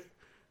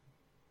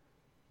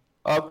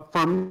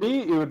 For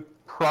me, it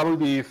would probably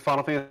be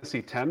Final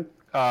Fantasy X.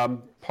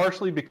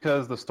 Partially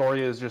because the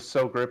story is just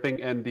so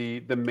gripping, and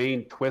the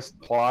main twist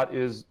plot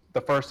is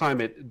the first time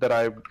that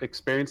I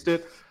experienced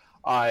it,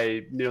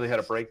 I nearly had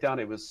a breakdown.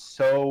 It was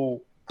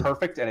so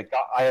perfect, and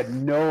I had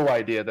no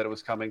idea that it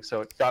was coming,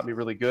 so it got me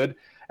really good.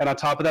 And on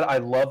top of that, I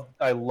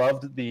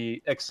loved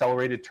the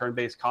accelerated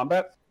turn-based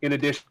combat, in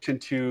addition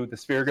to the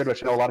Sphere Grid,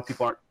 which I know a lot of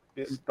people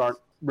don't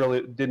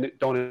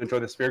enjoy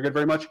the Sphere Grid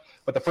very much.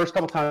 But the first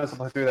couple times I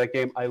played through that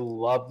game, I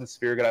loved the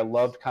Sphere Grid. I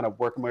loved kind of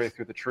working my way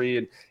through the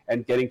tree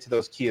and getting to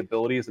those key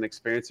abilities and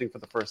experiencing for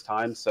the first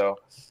time. So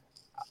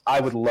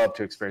I would love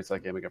to experience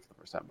that game again for the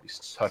first time. It'd be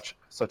such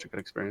a good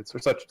experience, or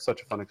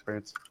such a fun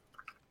experience.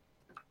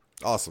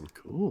 Awesome.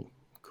 Cool.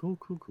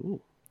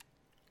 All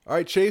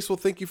right, Chase, well,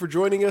 thank you for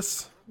joining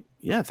us.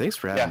 Yeah, thanks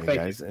for having me,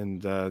 guys,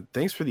 and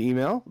thanks for the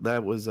email.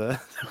 That was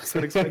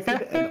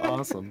unexpected and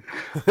awesome.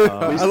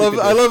 I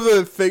love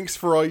the thanks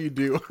for all you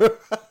do.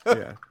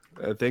 Yeah,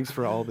 thanks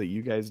for all that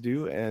you guys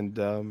do, and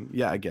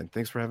again,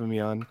 thanks for having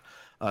me on.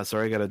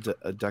 Sorry, I got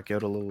to duck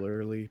out a little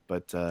early,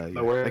 but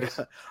no worries.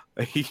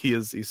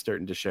 He's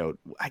starting to shout.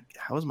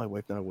 How is my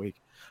wife not awake?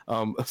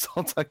 So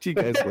I'll talk to you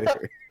guys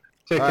later.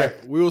 Take care.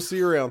 Right, we will see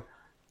you around.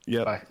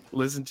 Yeah. Bye.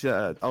 Listen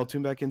to. I'll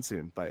tune back in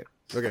soon. Bye.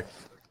 Okay.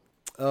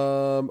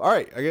 All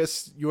right. I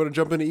guess you want to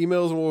jump into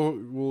emails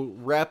and we'll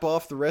wrap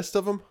off the rest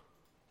of them.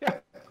 Yeah.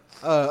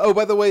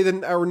 By the way,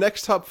 then our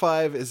next top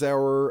 5 is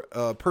our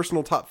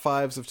personal top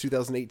 5s of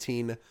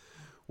 2018,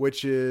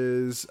 which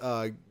is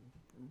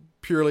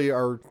purely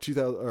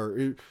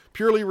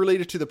purely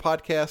related to the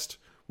podcast.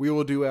 We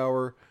will do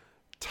our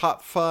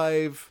top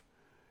 5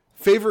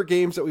 favorite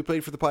games that we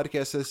played for the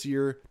podcast this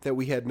year that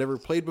we had never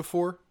played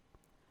before.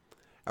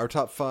 Our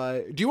top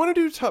 5. Do you want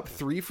to do top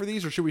 3 for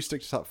these, or should we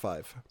stick to top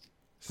 5?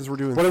 Since we're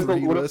doing what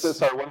 3 lists. What is the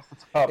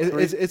top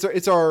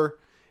 3?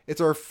 It's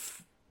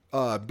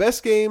our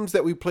best games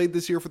that we played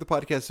this year for the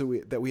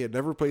podcast that we had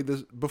never played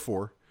this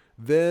before.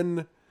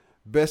 Then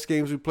best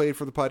games we played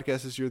for the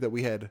podcast this year that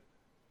we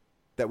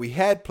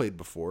had played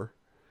before,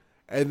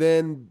 and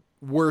then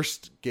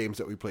worst games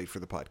that we played for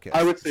the podcast.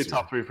 I would say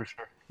top 3 for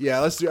sure. Yeah,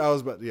 let's do.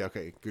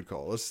 Okay, good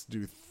call. Let's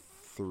do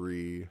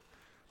 3.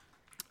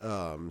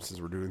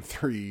 Since we're doing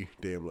 3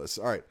 damn lists.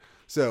 All right.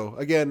 So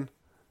again,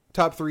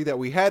 top 3 that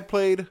we had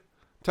played,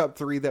 top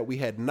 3 that we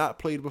had not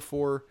played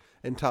before,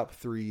 and top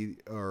 3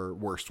 are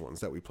worst ones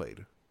that we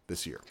played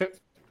this year. Okay.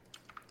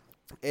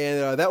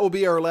 And that will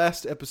be our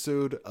last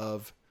episode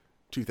of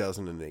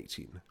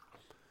 2018.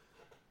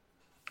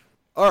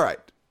 All right.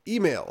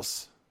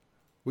 Emails.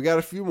 We got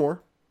a few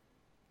more.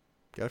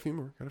 Got a few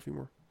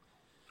more.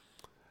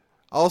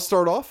 I'll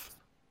start off.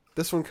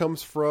 This one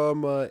comes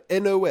from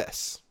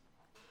NOS.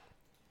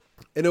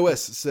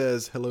 NOS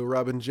says, "Hello,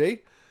 Rob and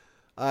Jay.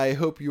 I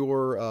hope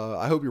your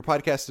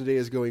podcast today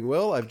is going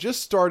well. I've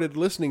just started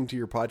listening to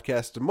your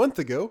podcast a month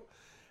ago,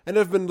 and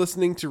I've been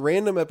listening to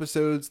random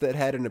episodes that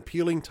had an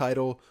appealing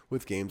title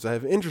with games I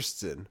have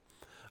interests in.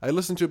 I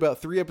listen to about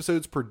 3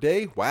 episodes per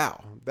day.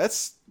 Wow,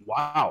 that's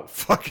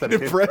fucking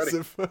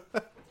impressive.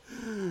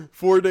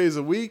 4 days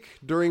a week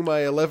during my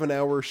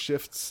 11-hour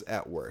shifts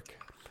at work.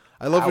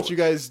 I love what you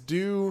guys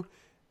do.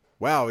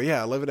 Wow,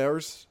 yeah, 11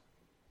 hours.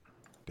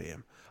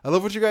 Damn. I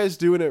love what you guys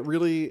do, and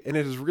it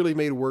has really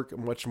made work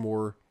much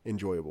more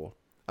enjoyable.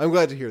 I'm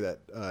glad to hear that.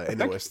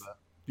 NOS.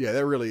 Yeah,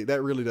 that really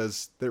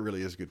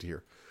is good to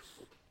hear.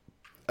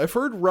 I've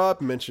heard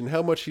Rob mention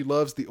how much he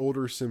loves the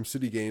older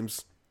SimCity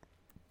games,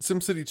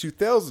 SimCity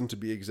 2000 to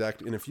be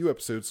exact, in a few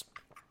episodes.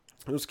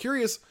 I was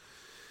curious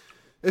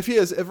if he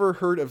has ever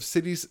heard of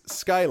Cities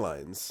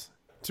Skylines.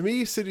 To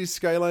me, Cities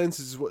Skylines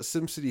is what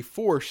SimCity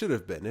 4 should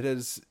have been. It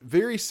has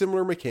very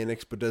similar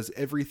mechanics, but does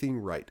everything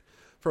right.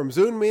 From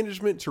zone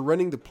management to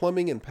running the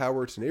plumbing and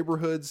power to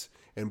neighborhoods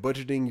and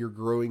budgeting your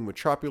growing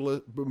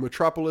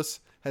metropolis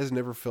has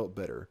never felt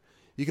better.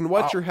 You can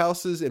watch your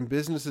houses and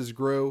businesses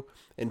grow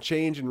and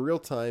change in real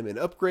time and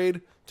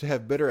upgrade to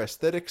have better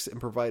aesthetics and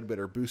provide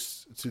better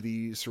boosts to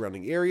the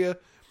surrounding area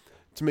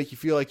to make you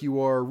feel like you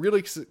are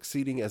really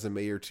succeeding as a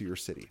mayor to your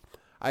city.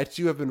 I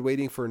too have been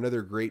waiting for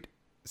another great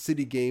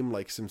city game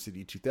like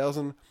SimCity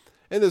 2000,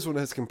 and this one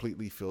has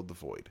completely filled the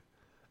void.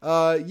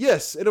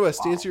 Yes, NOS,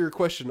 to answer your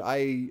question,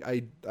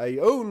 I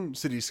own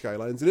Cities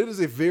Skylines, and it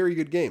is a very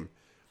good game.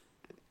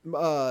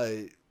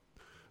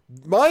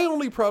 My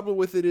only problem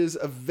with it is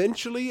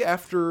eventually,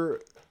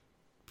 after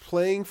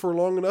playing for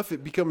long enough,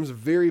 it becomes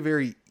very,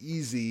 very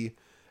easy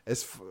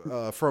as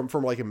from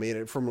like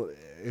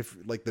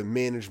the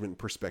management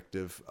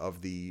perspective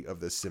of the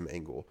sim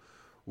angle,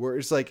 where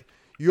it's like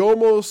you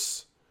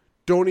almost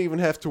don't even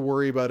have to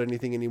worry about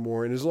anything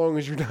anymore, and as long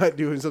as you're not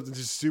doing something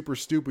just super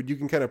stupid, you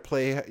can kind of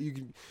play.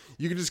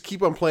 You can just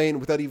keep on playing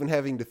without even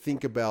having to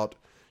think about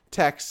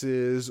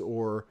taxes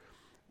or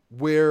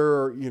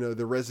where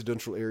the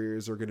residential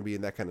areas are going to be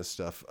and that kind of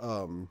stuff.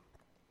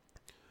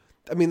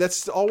 I mean,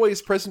 that's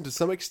always present to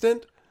some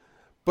extent,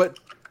 but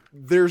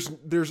there's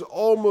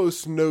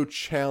almost no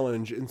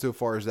challenge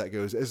insofar as that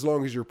goes, as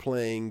long as you're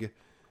playing,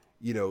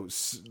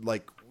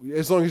 like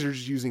as long as you're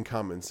just using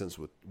common sense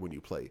when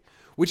you play,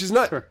 which is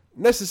not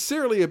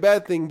necessarily a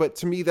bad thing, but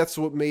to me that's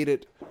what made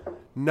it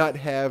not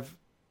have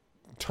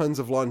tons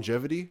of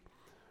longevity.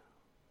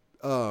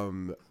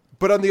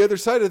 But on the other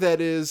side of that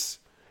is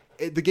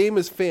the game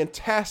is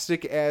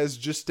fantastic as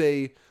just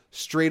a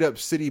straight up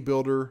city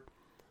builder,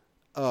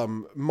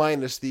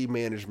 minus the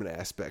management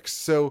aspects.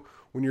 So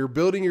when you're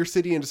building your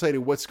city and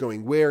deciding what's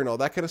going where and all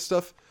that kind of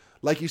stuff,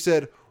 like you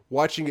said,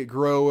 watching it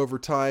grow over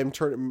time,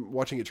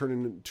 watching it turn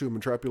into a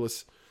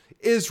metropolis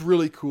is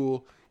really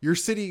cool. Your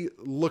city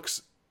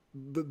looks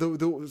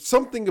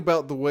something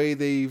about the way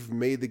they've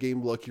made the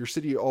game look. Your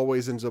city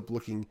always ends up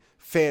looking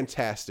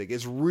fantastic.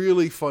 It's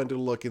really fun to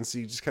look and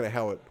see just kind of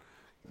how it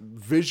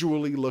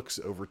visually looks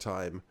over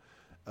time.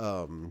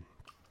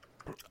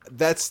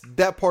 That's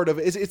that part of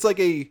it. It's like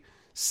a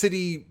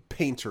city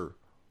painter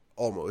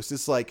almost.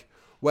 It's like,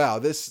 wow,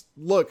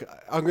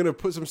 I'm going to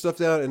put some stuff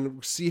down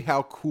and see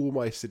how cool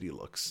my city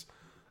looks.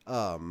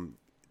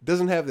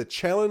 Doesn't have the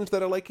challenge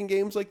that I like in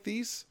games like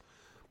these.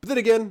 But then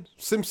again,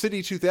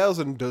 SimCity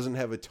 2000 doesn't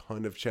have a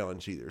ton of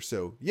challenge either.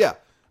 So yeah,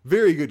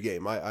 very good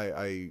game.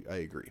 I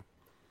agree.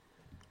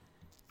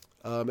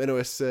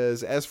 NOS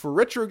says, as for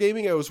retro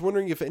gaming, I was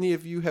wondering if any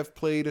of you have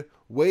played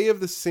Way of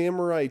the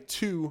Samurai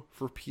 2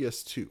 for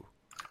PS2.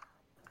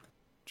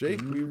 Jay?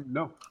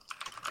 No.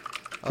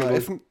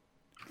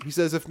 He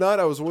says, if not,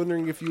 I was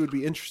wondering if you would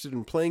be interested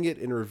in playing it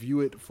and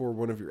review it for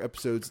one of your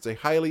episodes. It's a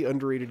highly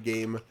underrated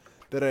game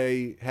that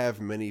I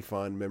have many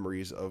fond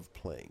memories of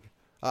playing.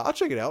 I'll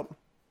check it out.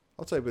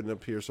 I'll type it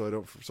up here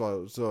so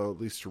I'll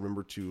at least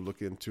remember to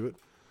look into it.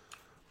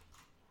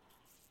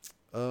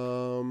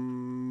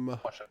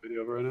 Watch that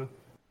video right now.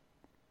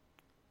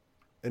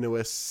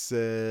 NOS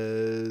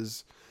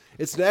says,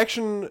 it's an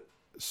action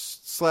 /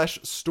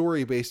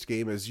 story based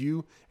game as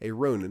you, a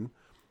Ronin,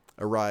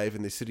 arrive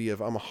in the city of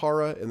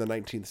Amahara in the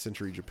 19th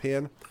century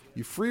Japan.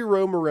 You free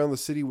roam around the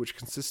city, which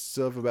consists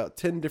of about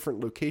 10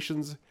 different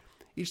locations.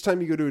 Each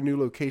time you go to a new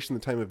location, the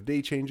time of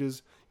day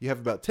changes. You have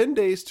about 10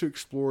 days to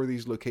explore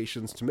these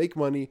locations to make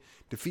money,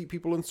 defeat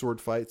people in sword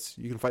fights.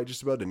 You can fight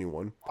just about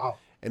anyone. Wow.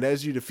 And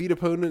as you defeat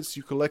opponents,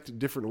 you collect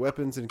different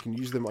weapons and can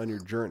use them on your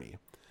journey.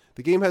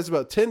 The game has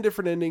about 10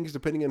 different endings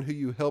depending on who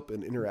you help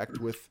and interact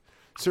with.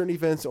 Certain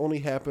events only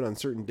happen on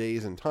certain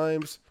days and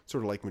times,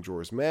 sort of like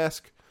Majora's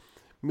Mask,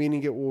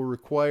 meaning it will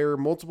require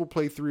multiple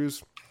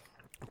playthroughs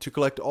to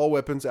collect all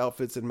weapons,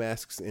 outfits, and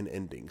masks and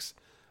endings.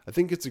 I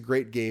think it's a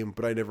great game,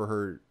 but I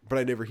never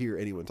hear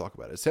anyone talk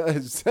about it.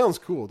 It sounds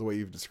cool the way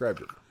you've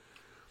described it.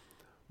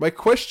 My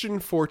question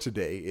for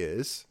today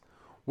is,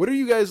 what are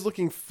you guys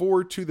looking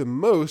forward to the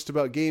most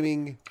about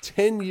gaming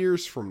 10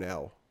 years from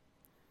now?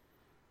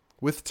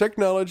 With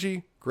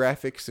technology,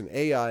 graphics, and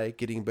AI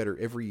getting better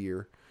every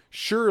year,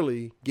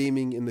 surely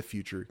gaming in the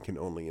future can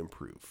only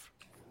improve.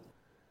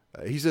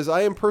 He says,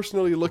 I am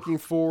personally looking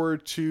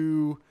forward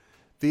to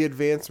the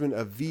advancement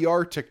of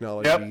VR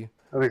technology. Yep.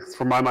 I think it's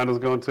where my mind was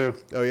going too.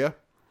 Oh, yeah?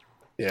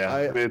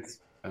 Yeah.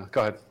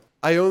 Go ahead.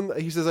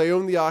 He says, I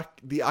own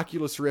the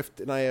Oculus Rift,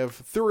 and I have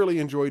thoroughly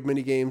enjoyed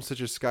many games such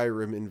as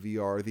Skyrim in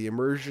VR. The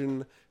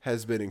immersion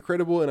has been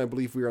incredible, and I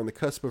believe we are on the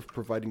cusp of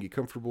providing a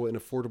comfortable and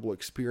affordable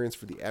experience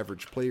for the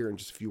average player in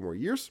just a few more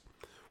years.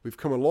 We've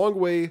come a long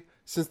way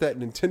since that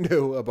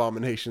Nintendo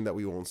abomination that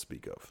we won't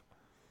speak of.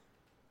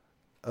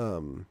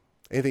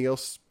 Anything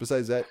else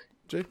besides that,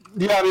 Jay?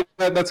 Yeah, I mean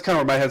that's kind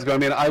of where my head's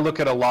going. I mean, I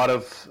look at a lot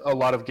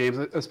of games,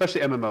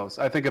 especially MMOs.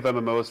 I think of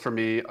MMOs for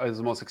me as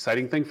the most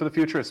exciting thing for the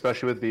future,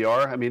 especially with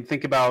VR. I mean,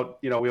 think about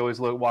we always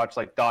watch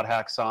like Dot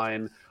Hack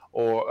Sign,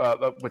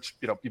 or which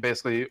you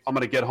basically I'm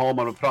gonna get home,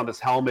 I'm gonna put on this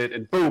helmet,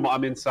 and boom,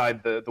 I'm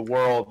inside the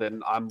world,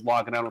 and I'm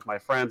logging on with my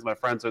friends. My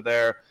friends are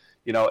there,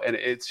 and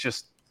it's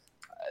just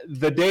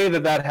the day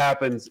that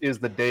happens is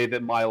the day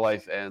that my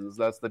life ends.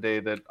 That's the day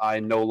that I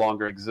no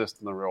longer exist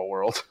in the real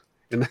world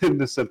in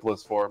the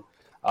simplest form.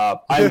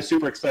 I'm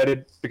super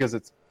excited because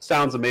it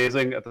sounds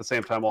amazing. At the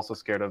same time, also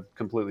scared of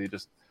completely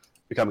just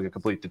becoming a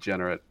complete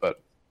degenerate.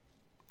 But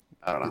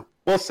I don't know.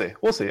 We'll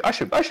see. I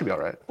should be all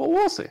right. Well,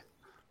 we'll see.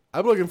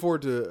 I'm looking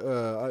forward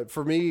to.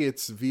 For me,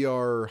 it's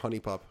VR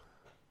Honeypop.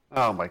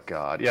 Oh my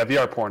god! Yeah,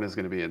 VR porn is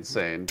going to be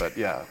insane. But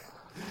yeah.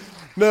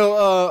 No,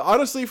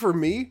 honestly, for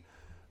me,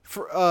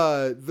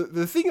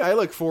 the thing I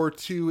look forward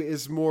to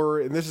is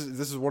more, and this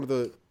is one of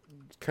the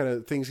kind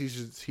of things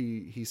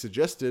he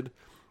suggested,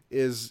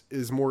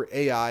 is more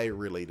AI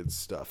related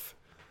stuff.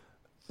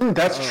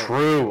 That's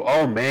true.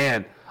 Oh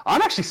man,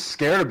 I'm actually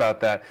scared about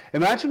that.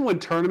 Imagine when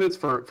tournaments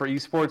for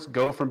esports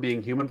go from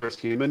being human versus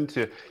human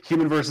to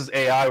human versus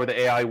AI, where the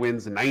AI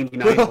wins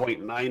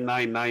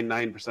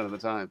 99.9999% of the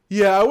time.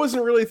 Yeah, I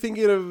wasn't really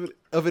thinking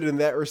of it in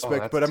that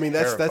respect, but I mean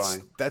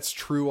terrifying. that's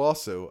true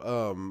also.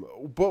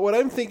 But what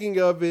I'm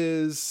thinking of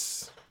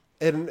is,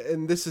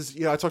 and this is,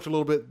 I talked a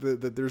little bit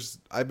that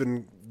I've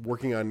been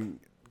working on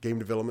game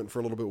development for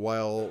a little bit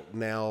while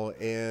now,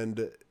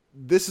 and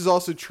this is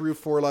also true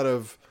for a lot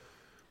of,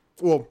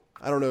 well,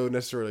 I don't know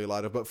necessarily a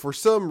lot of, but for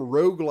some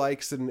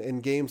roguelikes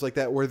and games like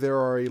that where there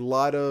are a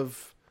lot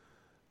of,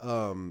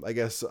 I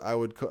guess I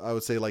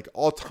would say like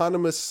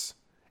autonomous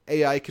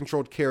AI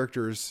controlled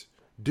characters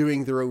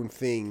doing their own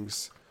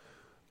things.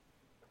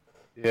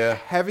 Yeah.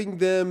 Having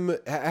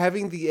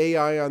the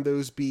AI on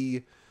those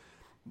be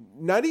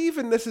not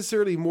even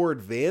necessarily more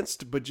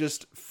advanced, but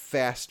just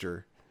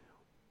faster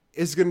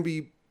is going to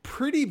be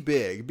pretty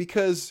big,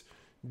 because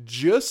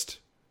just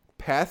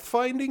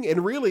pathfinding,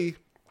 and really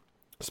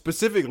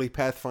specifically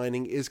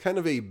pathfinding, is kind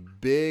of a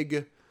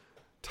big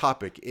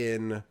topic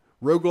in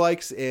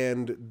roguelikes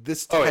and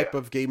this type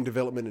of game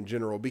development in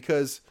general,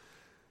 because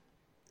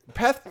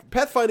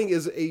pathfinding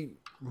is a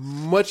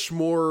much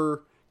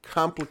more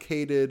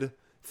complicated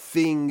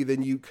thing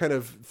than you kind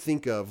of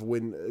think of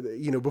when,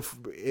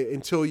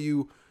 until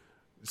you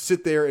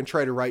sit there and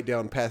try to write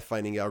down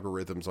pathfinding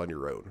algorithms on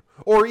your own,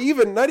 or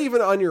even not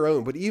even on your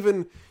own, but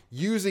even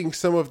using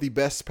some of the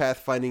best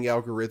pathfinding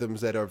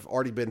algorithms that have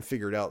already been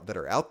figured out that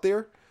are out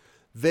there.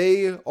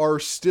 They are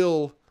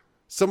still,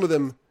 some of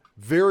them,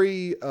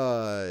 very,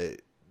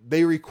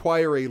 they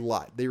require a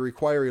lot. They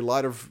require a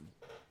lot of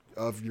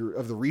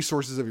the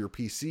resources of your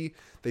PC.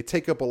 They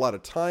take up a lot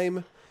of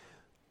time,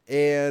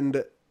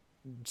 and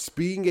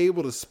being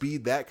able to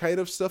speed that kind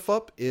of stuff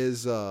up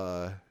is,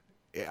 I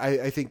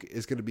think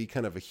is going to be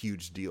kind of a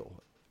huge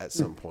deal at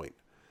some point.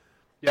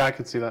 Yeah, I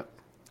can see that.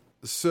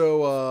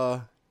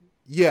 So,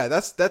 yeah,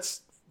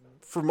 that's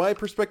from my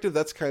perspective,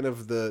 that's kind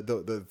of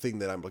the thing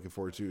that I'm looking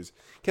forward to, is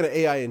kind of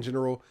AI in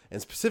general,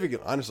 and specifically,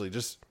 honestly,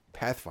 just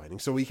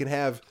pathfinding. So we can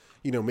have,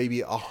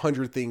 maybe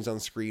 100 things on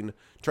screen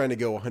trying to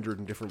go 100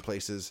 in different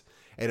places,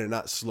 and it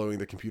not slowing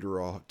the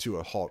computer to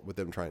a halt with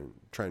them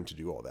trying to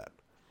do all that.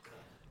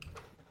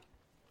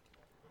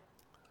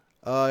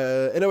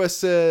 NOS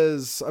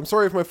says, I'm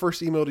sorry if my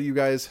first email to you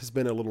guys has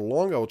been a little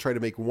long. I will try to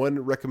make one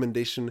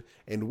recommendation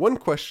and one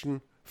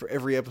question for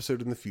every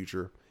episode in the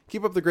future.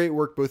 Keep up the great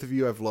work, both of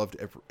you. I've loved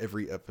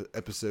every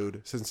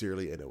episode.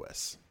 Sincerely,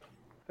 NOS.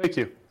 Thank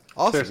you.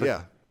 Awesome. Seriously.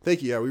 Yeah.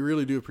 Thank you. Yeah, we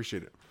really do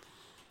appreciate it.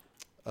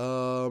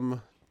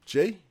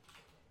 Jay,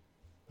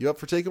 you up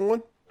for taking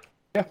one?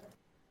 Yeah.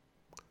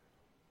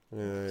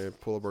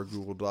 Pull up our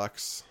Google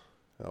Docs.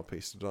 I'll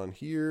paste it on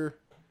here.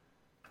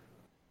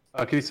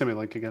 Can you send me a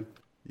link again?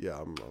 Yeah,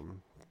 let me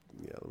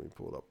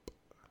pull it up.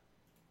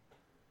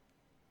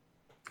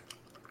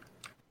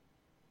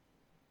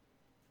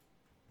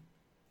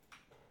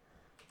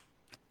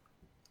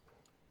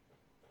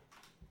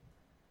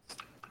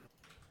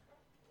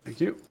 Thank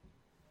you.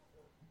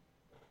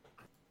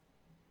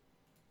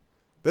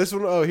 This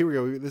one, oh, here we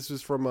go. This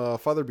is from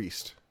Father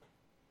Beast.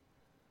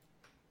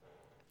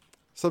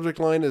 Subject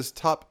line is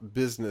Top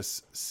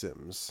Business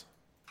Sims.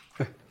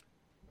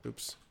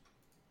 Oops.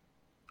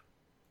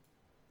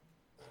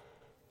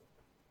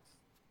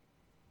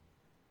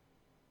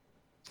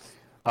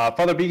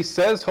 Father Beast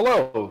says,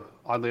 hello.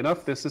 Oddly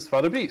enough, this is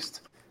Father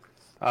Beast.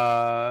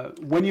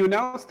 When you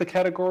announced the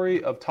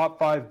category of top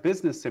 5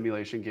 business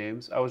simulation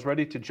games, I was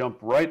ready to jump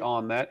right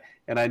on that,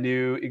 and I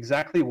knew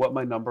exactly what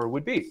my number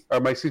would be, or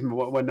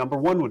what my number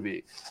 1 would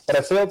be, but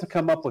I failed to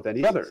come up with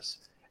any others.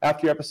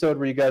 After your episode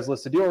where you guys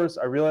listed yours,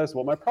 I realized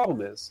what my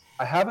problem is.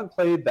 I haven't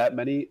played that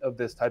many of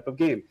this type of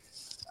game.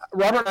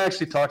 Robert and I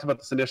actually talked about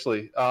this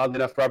initially. Oddly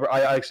enough, Robert,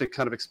 I actually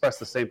kind of expressed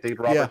the same thing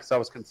to Robert, because I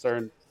was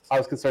concerned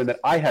that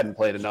I hadn't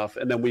played enough,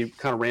 and then we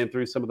kind of ran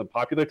through some of the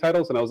popular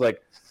titles, and I was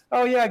like,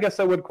 oh yeah, I guess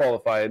I would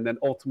qualify. And then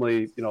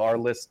ultimately,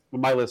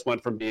 my list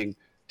went from being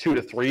 2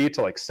 to 3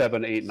 to like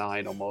 7, 8,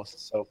 9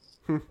 almost. So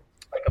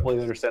I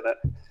completely understand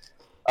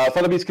that.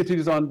 Father Beast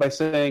continues on by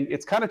saying,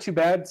 it's kind of too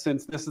bad,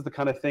 since this is the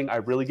kind of thing I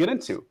really get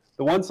into.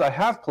 The ones I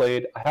have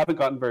played, I haven't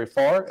gotten very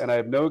far, and I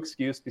have no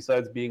excuse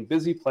besides being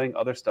busy playing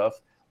other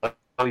stuff, like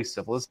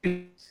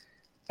Civilization.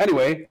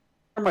 Anyway,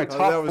 my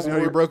top that was, 4...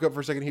 you broke up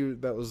for a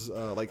second. That was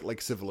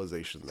like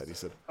Civilization that he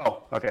said.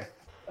 Oh, okay.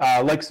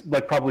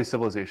 Like probably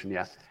Civilization,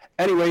 yeah.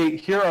 Anyway,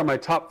 here are my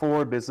top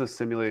 4 business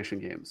simulation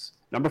games.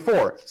 Number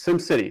 4,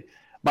 SimCity.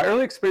 My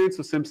early experience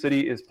with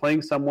SimCity is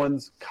playing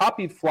someone's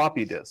copied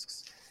floppy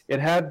disks. It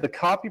had the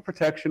copy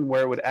protection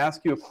where it would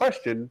ask you a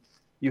question,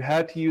 you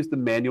had to use the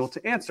manual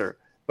to answer.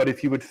 But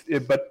if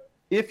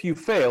you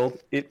failed,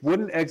 it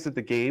wouldn't exit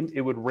the game.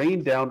 It would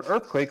rain down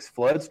earthquakes,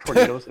 floods,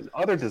 tornadoes, and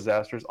other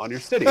disasters on your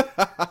city.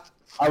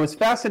 I was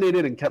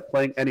fascinated and kept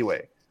playing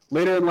anyway.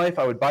 Later in life,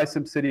 I would buy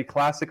SimCity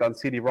Classic on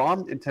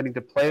CD-ROM, intending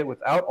to play it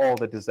without all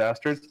the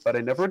disasters, but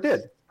I never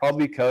did,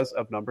 probably because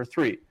of number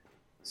 3,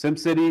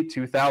 SimCity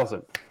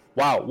 2000.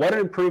 Wow, what an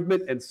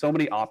improvement and so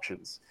many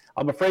options.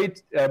 I'm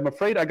afraid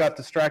I got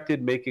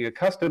distracted making a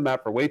custom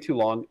map for way too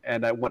long,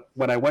 and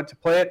when I went to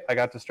play it, I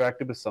got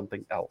distracted with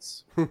something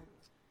else.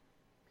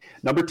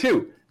 Number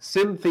 2,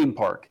 Sim Theme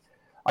Park.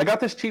 I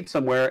got this cheap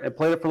somewhere and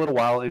played it for a little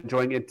while,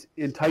 enjoying it,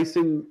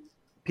 enticing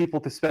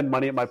people to spend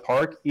money at my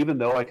park, even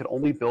though I could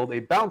only build a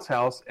bounce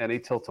house and a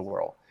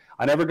tilt-a-whirl.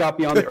 I never got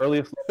beyond the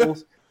earliest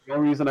levels. The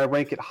only reason I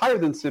rank it higher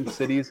than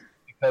SimCities is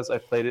because I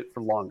played it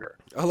for longer.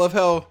 I love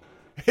how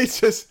it's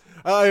just.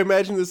 I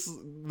imagine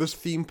this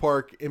theme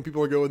park, and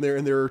people are going there,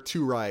 and there are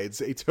 2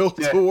 rides: a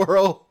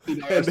tilt-a-whirl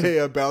and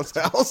a bounce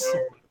house.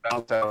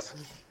 Bounce house.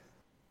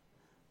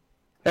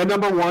 And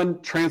number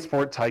 1,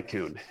 Transport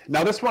Tycoon.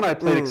 Now this one I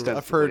played extensively.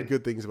 I've heard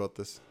good things about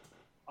this.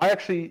 I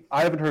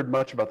haven't heard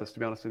much about this, to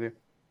be honest with you.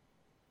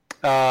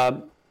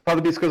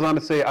 Father Beast goes on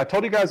to say, I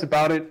told you guys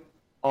about it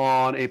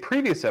on a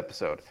previous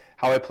episode,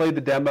 how I played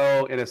the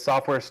demo in a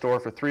software store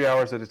for 3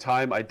 hours at a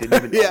time. I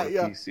didn't even own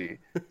a PC.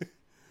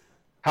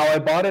 How I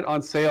bought it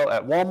on sale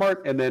at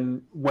Walmart, and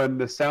then when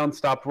the sound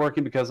stopped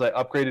working because I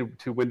upgraded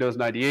to Windows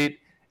 98,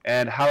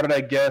 and how I did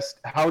a guest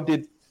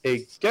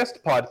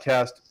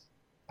podcast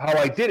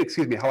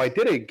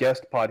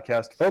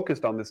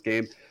focused on this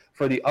game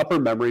for the Upper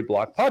Memory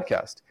Block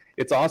podcast.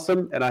 It's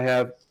awesome, and I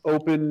have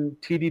Open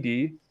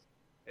TDD,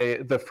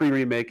 the free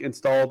remake,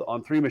 installed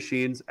on 3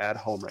 machines at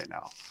home right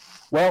now.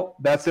 Well,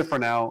 that's it for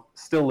now.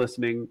 Still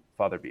listening,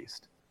 Father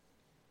Beast.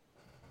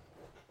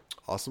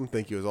 Awesome.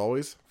 Thank you as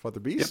always, Father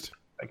Beast. Yep.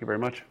 Thank you very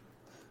much.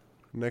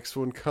 Next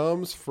one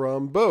comes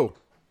from Bo.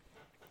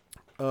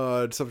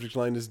 The subject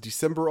line is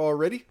December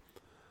already.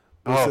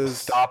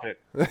 Stop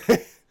it.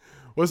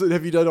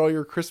 Have you done all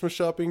your Christmas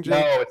shopping, Jay?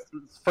 No, it's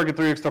freaking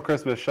 3 weeks till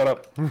Christmas. Shut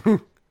up.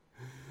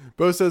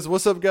 Bo says,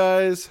 what's up,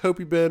 guys? Hope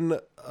you've been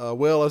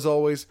well, as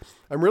always.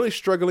 I'm really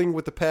struggling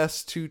with the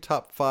past 2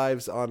 top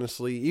 5s,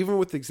 honestly. Even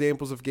with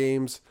examples of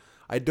games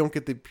I don't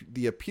get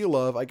the appeal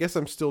of, I guess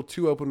I'm still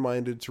too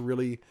open-minded to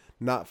really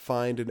not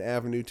find an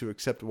avenue to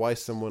accept why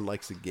someone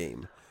likes a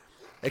game.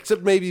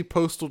 Except maybe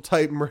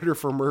Postal-type murder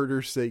for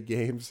murder's sake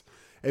games.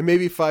 And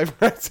maybe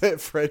Five Nights at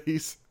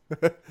Freddy's.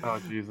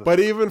 Oh, Jesus. But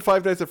even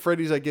Five Nights at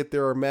Freddy's, I get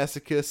there are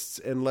masochists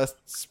and less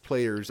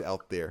players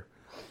out there.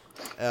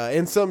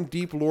 And some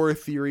deep lore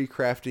theory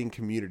crafting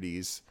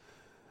communities.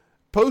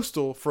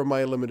 Postal, from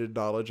my limited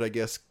knowledge, I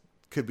guess,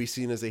 could be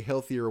seen as a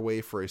healthier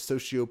way for a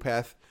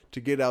sociopath to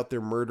get out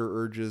their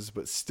murder urges,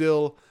 but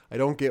still, I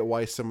don't get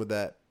why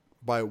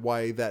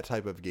why that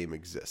type of game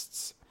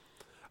exists.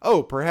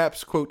 Oh,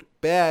 perhaps, quote,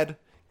 bad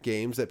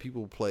games that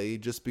people play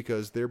just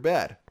because they're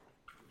bad.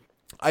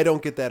 I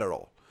don't get that at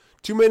all.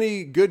 Too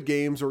many good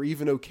games or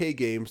even okay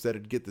games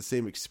that'd get the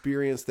same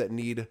experience that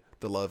need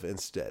the love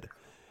instead.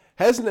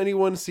 Hasn't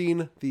anyone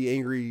seen the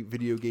Angry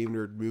Video Game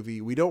Nerd movie?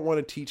 We don't want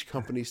to teach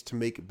companies to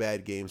make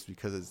bad games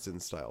because it's in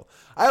style.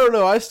 I don't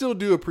know. I still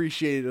do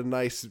appreciate a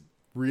nice,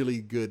 really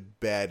good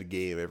bad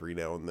game every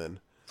now and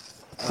then.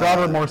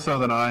 Robert more so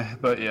than I,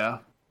 but yeah.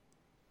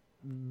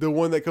 The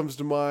one that comes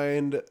to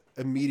mind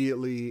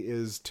immediately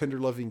is Tender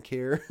Loving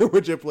Care,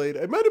 which I played.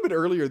 It might have been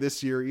earlier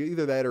this year.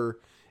 Either that or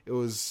it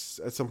was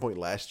at some point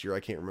last year. I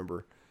can't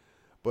remember.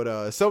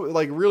 But some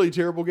like really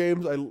terrible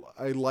games,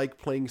 I like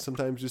playing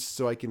sometimes just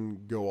so I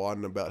can go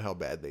on about how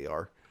bad they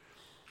are.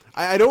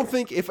 I don't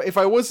think if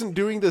I wasn't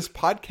doing this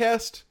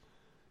podcast,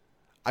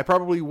 I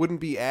probably wouldn't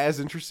be as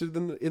interested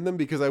in them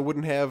because I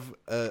wouldn't have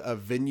a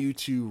venue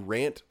to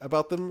rant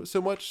about them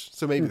so much.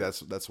 So maybe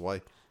that's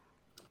why.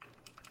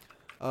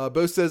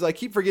 Bo says, I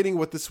keep forgetting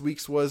what this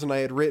week's was, and I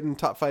had written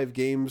top 5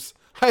 games.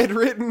 I had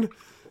written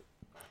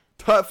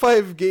top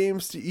 5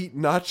 games to eat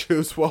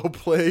nachos while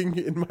playing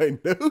in my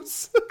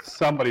nose.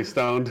 Somebody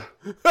stoned.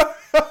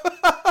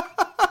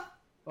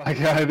 Like,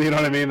 you know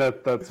what I mean?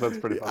 That's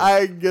pretty funny.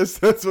 I guess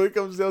that's what it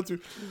comes down to.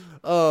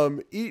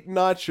 Eat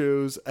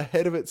nachos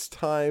ahead of its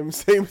time.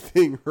 Same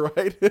thing,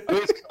 right?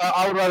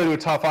 I would rather do a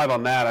top 5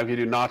 on that. I could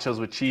do nachos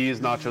with cheese,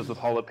 nachos with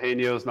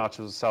jalapenos, nachos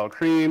with sour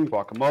cream,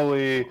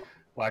 guacamole,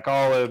 black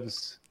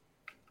olives.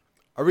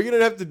 Are we going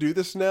to have to do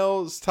this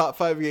now? It's top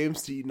 5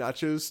 games to eat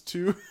nachos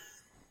too?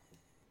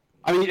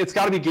 I mean, it's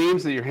got to be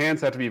games that your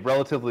hands have to be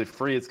relatively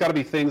free. It's got to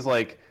be things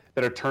like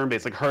that are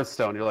turn-based, like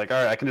Hearthstone. You're like,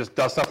 all right, I can just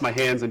dust off my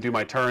hands and do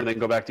my turn, then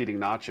go back to eating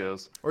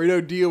nachos. Or,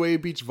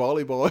 DOA Beach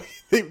Volleyball.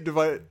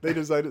 They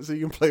designed it so you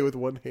can play with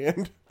one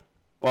hand.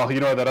 Well, you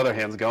know where that other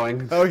hand's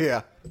going. Oh,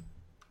 yeah.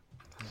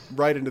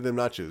 Right into them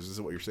nachos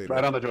is what you're saying.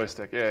 Right on the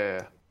joystick,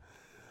 yeah.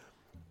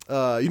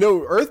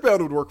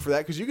 Earthbound would work for that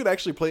because you could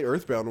actually play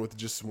Earthbound with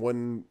just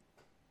one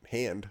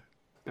hand.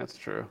 That's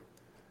true.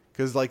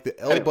 Because like the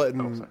L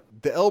button,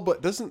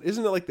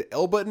 isn't it like the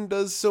L button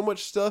does so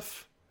much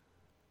stuff?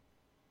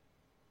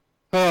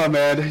 Oh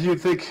man, you'd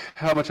think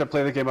how much I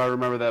play the game I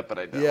remember that, but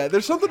I don't. Yeah,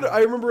 there's something I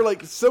remember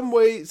like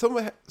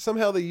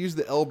somehow they use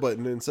the L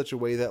button in such a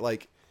way that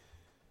like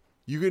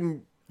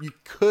you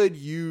could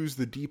use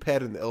the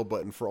D-pad and the L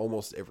button for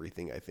almost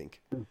everything, I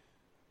think.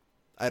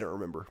 I don't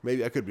remember.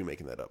 Maybe I could be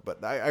making that up,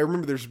 but I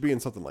remember there's being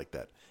something like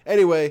that.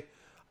 Anyway,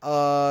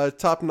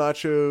 top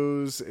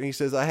nachos, and he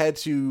says I had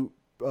to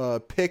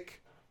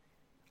pick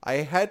I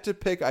had to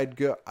pick, I'd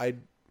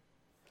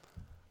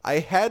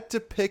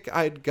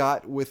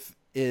got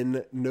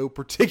within no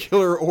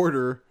particular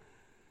order.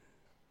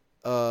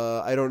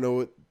 I don't know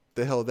what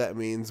the hell that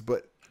means,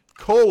 but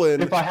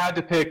colon. If I had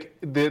to pick,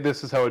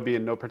 this is how it would be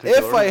in no particular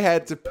If order. I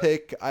had to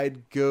pick,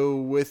 I'd go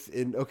with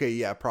okay,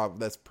 yeah,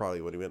 that's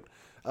probably what he meant.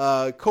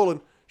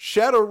 Colon,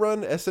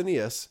 Shadowrun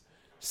SNES,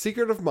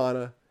 Secret of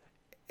Mana,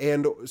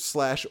 and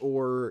 /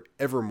 or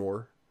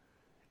Evermore,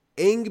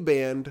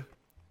 Angband,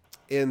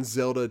 and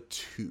Zelda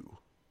 2.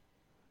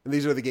 And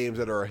these are the games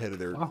that are ahead of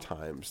their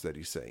times that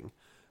he's saying.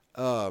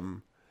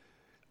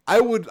 I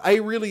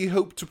really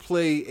hope to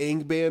play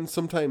Angband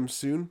sometime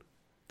soon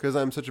because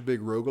I'm such a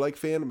big roguelike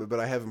fan, but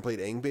I haven't played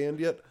Angband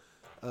yet.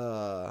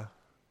 But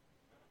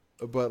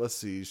let's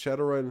see,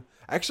 Shadowrun.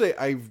 Actually,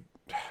 I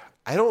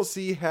don't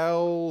see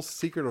how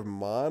Secret of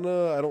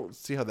Mana. I don't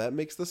see how that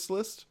makes this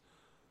list.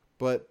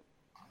 But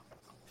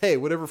hey,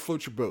 whatever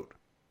floats your boat,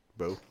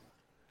 Bo.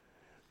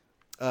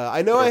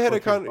 I know I had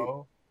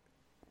a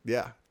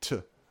yeah.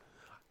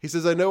 He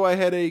says, I know I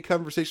had a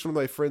conversation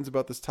with my friends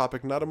about this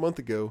topic not a month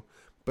ago,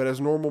 but as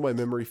normal, my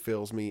memory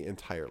fails me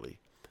entirely.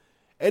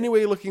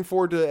 Anyway, looking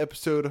forward to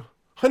episode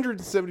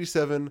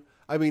 177.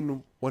 I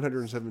mean,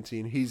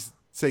 117. He's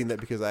saying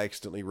that because I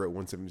accidentally wrote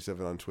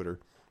 177 on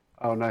Twitter.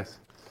 Oh, nice.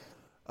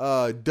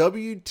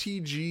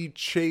 WTG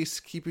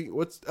Chase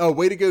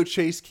way to go,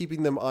 Chase,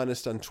 keeping them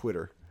honest on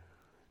Twitter.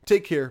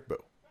 Take care, Bo.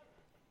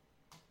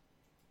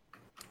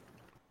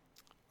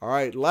 All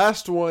right,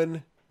 last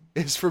one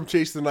is from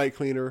Chase the Night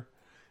Cleaner.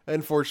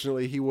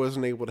 Unfortunately, he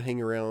wasn't able to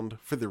hang around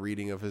for the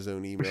reading of his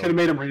own email. We should have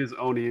made him read his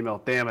own email.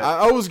 Damn it.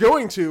 I was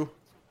going to.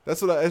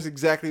 That's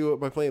exactly what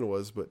my plan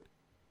was, but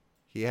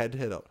he had to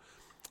head out.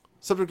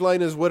 Subject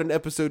line is, what an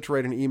episode to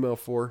write an email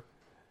for.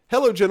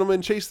 Hello,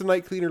 gentlemen. Chase the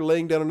Night Cleaner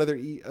laying down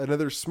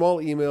another small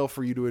email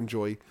for you to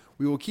enjoy.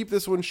 We will keep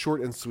this one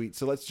short and sweet,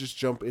 so let's just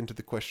jump into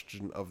the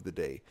question of the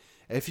day.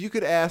 If you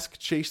could ask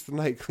Chase the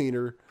Night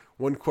Cleaner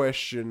one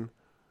question,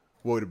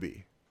 what would it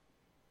be?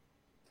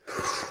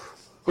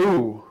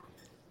 Ooh.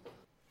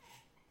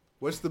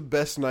 What's the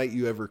best night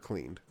you ever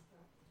cleaned?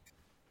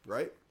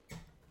 Right?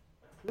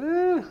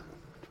 I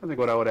think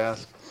what I would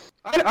ask.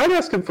 I'd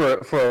ask him for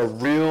a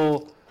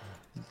real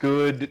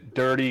good,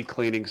 dirty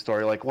cleaning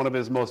story. Like one of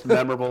his most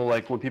memorable,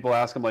 like when people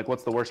ask him, like,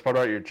 what's the worst part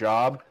about your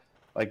job?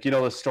 Like, you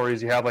know, the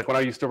stories you have, like when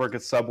I used to work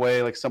at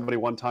Subway, like somebody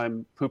one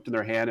time pooped in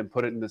their hand and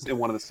put it in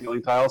one of the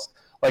ceiling tiles.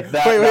 Like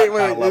that.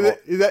 Wait.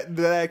 Did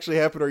that actually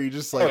happen? Or are you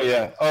just like... Oh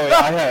yeah.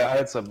 I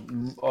had some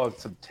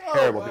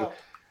terrible people.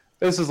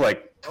 This is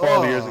like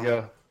 12 years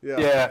ago.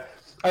 Yeah.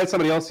 I had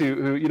somebody else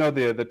who you know,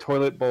 the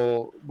toilet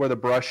bowl where the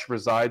brush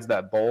resides,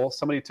 that bowl,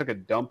 somebody took a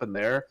dump in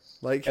there.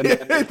 Like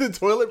the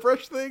toilet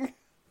brush thing?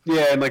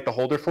 Yeah, and like the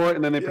holder for it.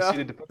 And then they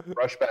proceeded to put the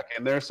brush back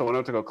in there. So when I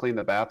went to go clean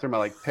the bathroom, I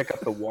like pick up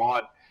the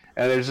wand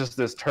and there's just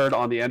this turd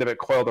on the end of it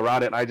coiled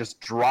around it. And I just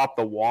dropped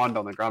the wand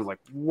on the ground. I'm like,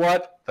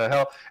 what the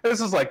hell?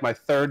 This is like my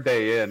third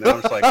day in. And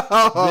I'm just like,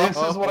 this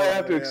is what I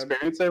have to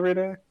experience every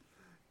day?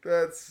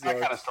 That's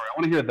that kind of story. I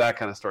want to hear that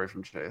kind of story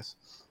from Chase.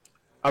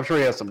 I'm sure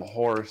he has some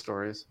horror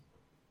stories.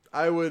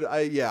 I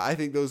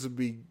think those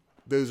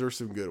are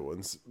some good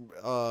ones.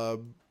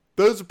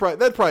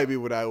 That'd probably be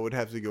what I would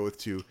have to go with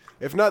too.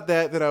 If not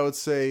that, then I would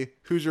say,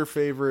 who's your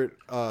favorite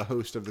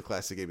host of the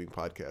Classic Gaming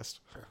Podcast?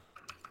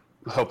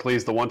 Oh,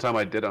 please. The one time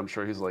I did, I'm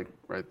sure he's like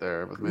right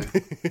there with me.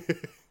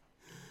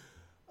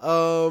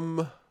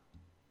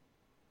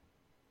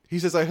 He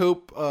says, I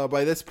hope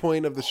by this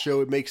point of the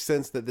show, it makes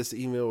sense that this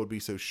email would be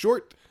so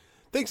short.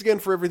 Thanks again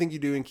for everything you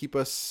do and keep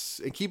up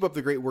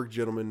the great work,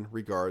 gentlemen.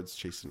 Regards,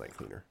 Chase the Night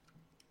Cleaner.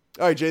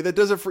 All right, Jay, that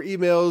does it for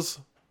emails.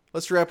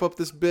 Let's wrap up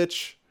this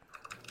bitch.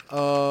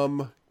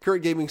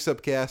 Current gaming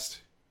subcast.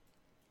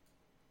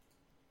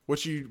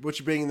 What you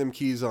banging them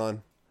keys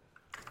on?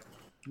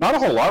 Not a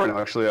whole lot right now,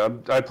 actually.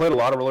 I played a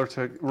lot of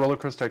Roller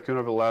Coaster Tycoon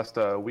over the last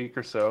week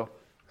or so.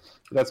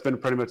 That's been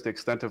pretty much the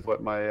extent of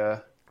what my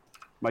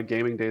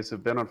gaming days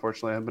have been.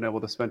 Unfortunately, I haven't been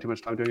able to spend too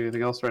much time doing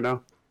anything else right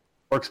now.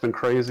 Work's been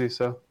crazy,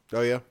 so.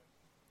 Oh yeah.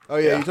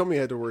 You told me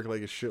you had to work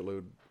like a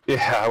shitload.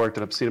 Yeah, I worked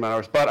an obscene amount of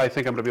hours, but I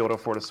think I'm going to be able to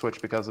afford a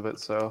Switch because of it,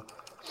 so.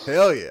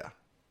 Hell yeah.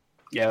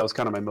 Yeah, that was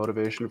kind of my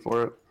motivation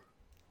for it.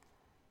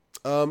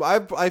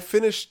 I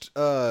finished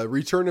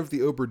Return of the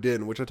Obra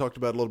Dinn, which I talked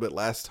about a little bit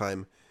last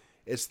time.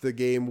 It's the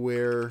game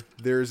where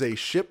there's a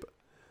ship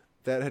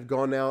that had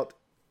gone out,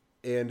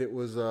 and it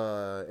was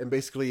and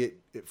basically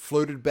it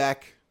floated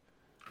back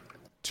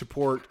to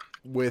port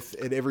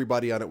and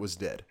everybody on it was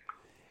dead.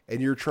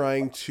 And you're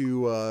trying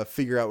to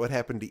figure out what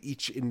happened to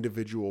each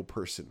individual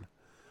person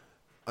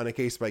on a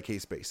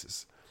case-by-case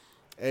basis.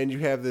 And you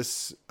have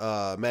this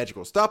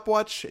magical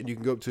stopwatch, and you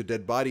can go up to a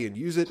dead body and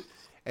use it,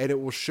 and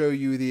it will show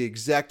you the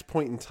exact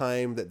point in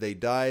time that they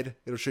died.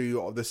 It'll show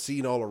you all the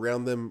scene all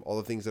around them, all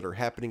the things that are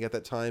happening at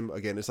that time.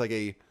 Again, it's like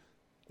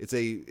it's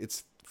a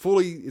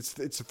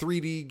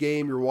 3D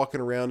game. You're walking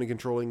around and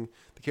controlling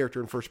the character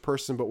in first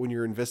person, but when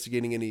you're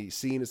investigating any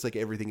scene, it's like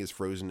everything is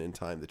frozen in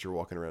time that you're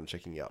walking around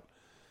checking out.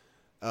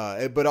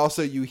 But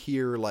also you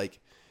hear like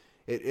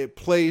it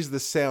plays the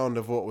sound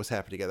of what was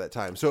happening at that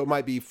time. So it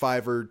might be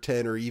 5 or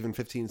 10 or even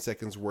 15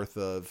 seconds worth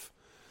of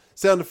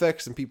sound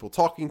effects and people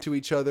talking to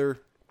each other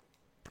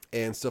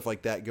and stuff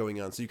like that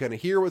going on. So you kind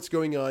of hear what's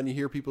going on, you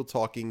hear people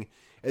talking,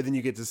 and then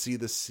you get to see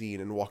the scene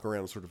and walk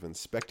around and sort of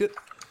inspect it.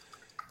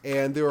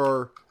 And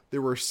there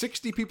were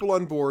 60 people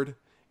on board,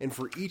 and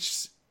for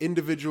each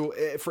individual,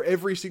 for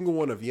every single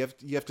one of you,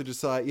 you have to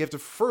decide, you have to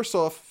first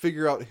off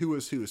figure out who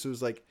is who. So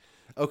it's like,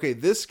 okay,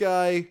 this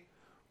guy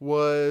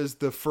was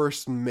the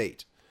first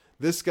mate.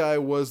 This guy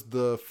was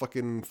the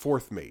fucking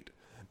fourth mate.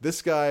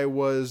 This guy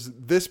was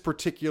this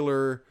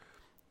particular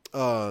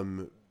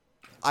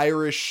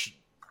Irish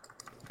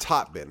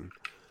topman.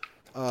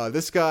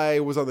 This guy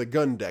was on the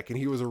gun deck and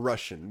he was a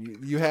Russian.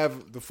 You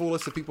have the full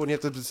list of people, and you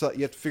have to decide,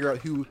 you have to figure out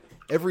who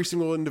every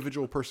single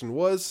individual person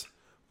was,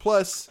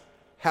 plus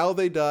how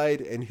they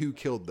died and who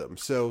killed them.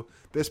 So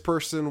this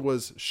person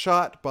was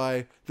shot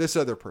by this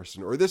other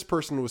person, or this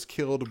person was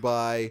killed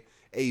by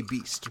a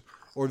beast,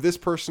 or this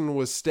person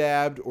was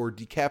stabbed or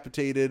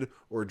decapitated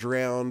or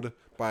drowned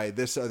by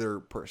this other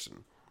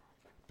person.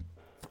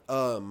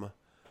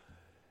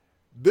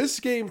 This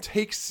game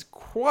takes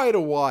quite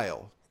a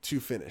while to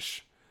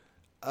finish.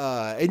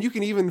 And you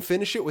can even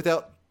finish it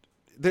without...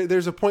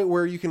 There's a point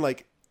where you can,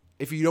 like,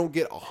 if you don't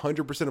get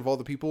 100% of all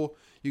the people,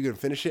 you can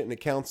finish it and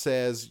it counts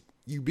as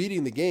you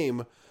beating the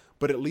game,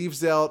 but it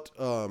leaves out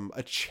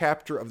a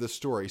chapter of the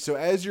story. So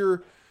as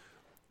you're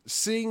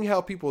seeing how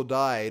people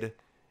died,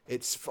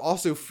 it's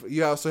also...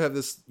 You also have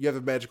this... You have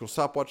a magical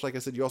stopwatch, like I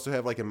said. You also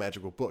have, like, a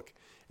magical book.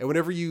 And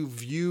whenever you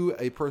view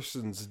a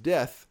person's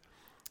death,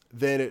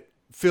 then it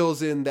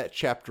fills in that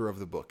chapter of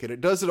the book. And it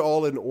does it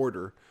all in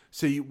order.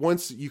 So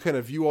once you kind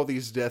of view all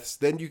these deaths,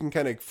 then you can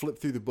kind of flip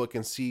through the book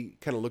and see,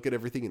 kind of look at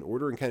everything in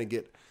order and kind of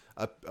get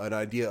an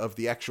idea of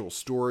the actual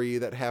story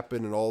that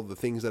happened and all the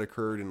things that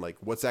occurred and like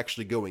what's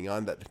actually going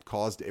on that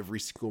caused every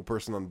single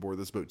person on board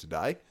this boat to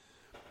die.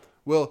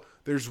 Well,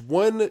 there's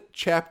one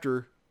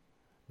chapter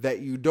that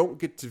you don't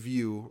get to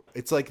view.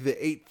 It's like the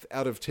 8th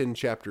out of 10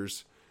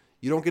 chapters.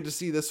 You don't get to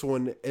see this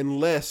one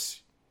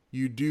unless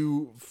you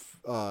do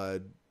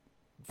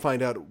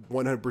find out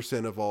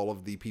 100% of all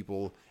of the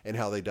people and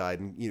how they died.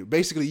 And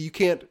basically you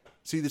can't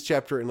see this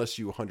chapter unless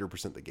you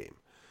 100% the game.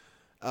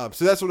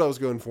 So that's what I was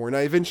going for, and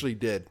I eventually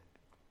did.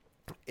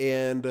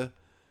 And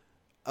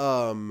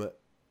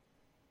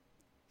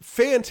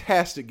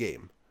fantastic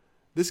game.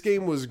 This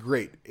game was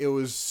great. It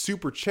was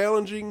super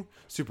challenging,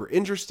 super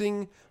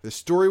interesting. The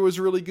story was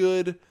really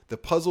good. The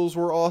puzzles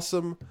were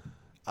awesome.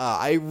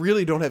 I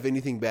really don't have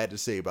anything bad to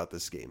say about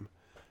this game.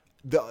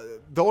 The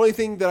only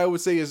thing that I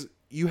would say is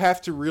you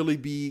have to really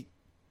be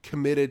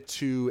committed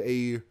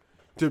to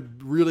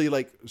really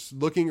like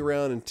looking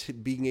around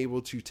and being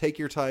able to take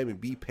your time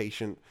and be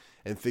patient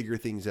and figure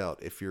things out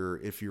if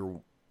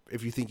you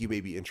think you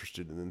may be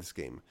interested in this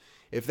game.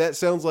 If that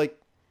sounds like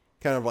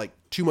kind of like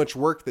too much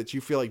work that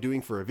you feel like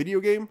doing for a video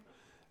game,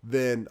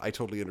 then I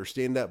totally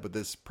understand that, but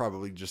this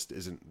probably just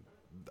isn't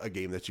a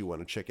game that you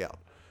want to check out.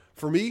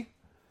 For me,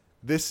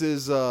 this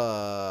is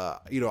I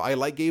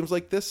like games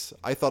like this.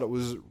 I thought it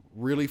was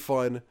really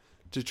fun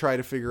to try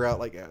to figure out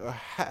like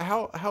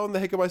how in the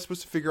heck am I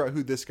supposed to figure out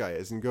who this guy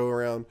is and go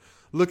around,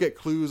 look at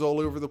clues all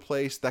over the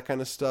place, that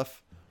kind of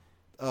stuff.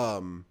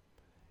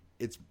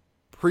 It's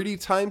pretty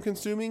time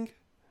consuming,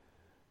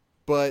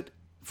 but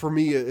for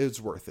me, it's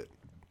worth it.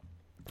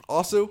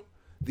 Also,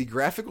 the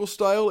graphical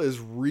style is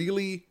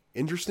really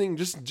interesting.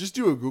 Just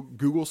do a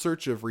Google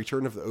search of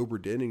Return of the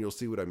Obra Dinn and you'll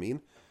see what I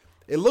mean.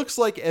 It looks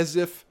like as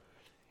if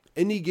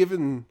any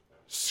given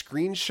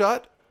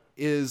screenshot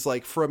is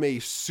like from a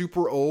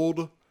super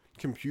old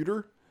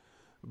computer,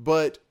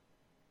 but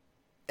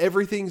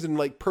everything's in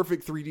like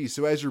perfect 3D.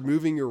 So as you're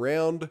moving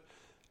around,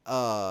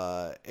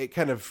 it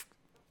kind of,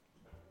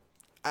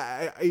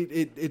 I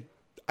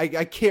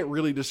can't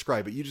really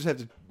describe it. You just have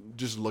to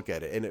just look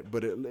at it.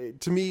 But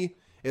to me,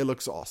 it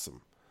looks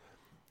awesome.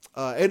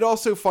 And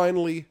also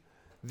finally,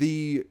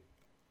 the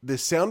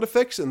sound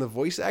effects and the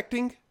voice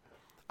acting,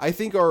 I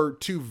think are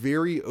two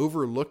very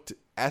overlooked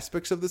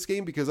aspects of this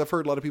game, because I've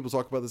heard a lot of people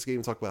talk about this game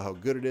and talk about how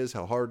good it is,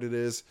 how hard it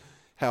is,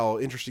 how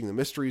interesting the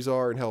mysteries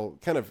are, and how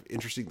kind of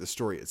interesting the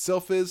story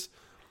itself is.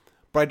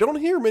 But I don't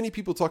hear many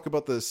people talk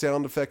about the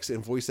sound effects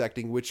and voice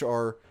acting, which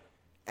are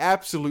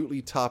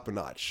absolutely top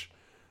notch.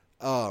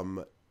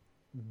 I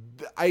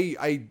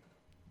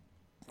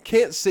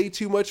can't say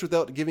too much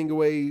without giving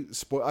away.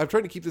 I'm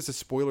trying to keep this as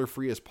spoiler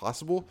free as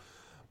possible,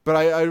 but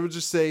I would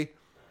just say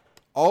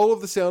all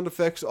of the sound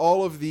effects,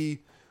 all of the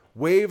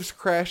waves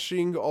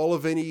crashing, all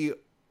of any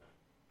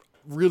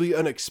really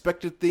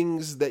unexpected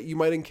things that you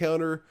might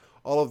encounter,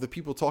 all of the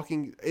people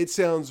talking, it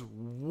sounds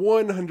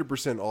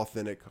 100%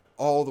 authentic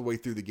all the way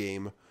through the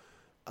game.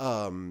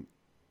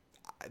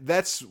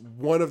 That's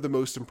one of the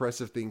most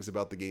impressive things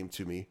about the game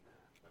to me.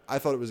 I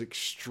thought it was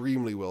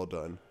extremely well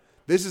done.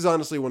 This is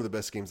honestly one of the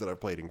best games that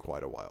I've played in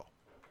quite a while.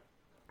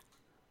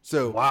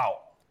 So, wow.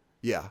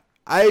 Yeah,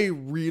 I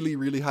really,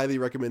 really highly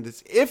recommend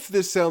this. If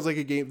this sounds like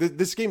a game,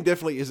 this game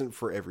definitely isn't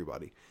for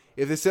everybody.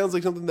 If this sounds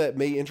like something that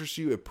may interest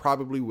you, it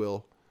probably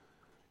will.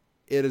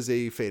 it is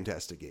a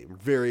fantastic game.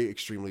 Very,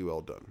 extremely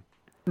well done.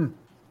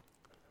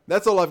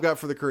 That's all I've got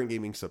for the current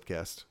gaming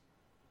subcast.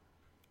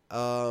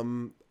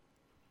 Other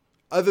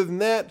than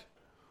that,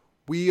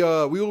 we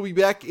will be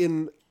back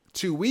in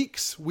 2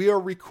 weeks. We are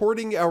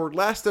recording our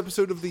last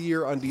episode of the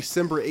year on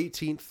December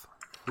 18th,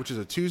 which is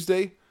a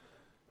Tuesday.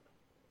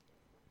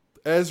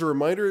 As a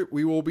reminder,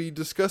 we will be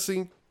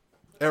discussing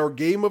our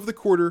game of the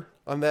quarter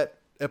on that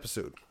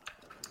episode.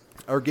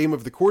 Our game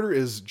of the quarter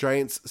is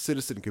Giants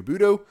Citizen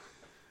Kabuto.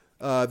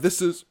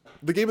 This is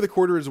the game of the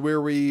quarter is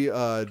where we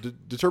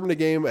determine a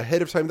game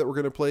ahead of time that we're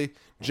going to play.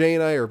 Jay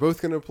and I are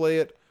both going to play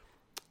it.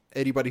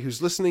 Anybody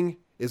who's listening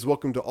is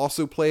welcome to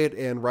also play it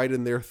and write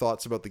in their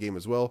thoughts about the game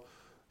as well.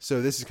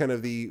 So this is kind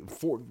of the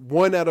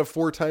 1 out of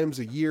 4 times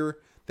a year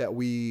that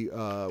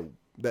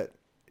that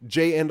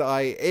Jay and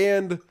I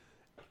and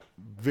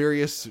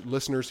various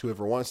listeners,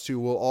 whoever wants to,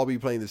 will all be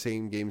playing the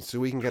same game, so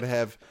we can kind of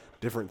have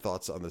different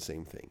thoughts on the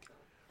same thing.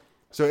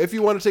 So if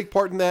you want to take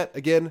part in that,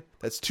 again,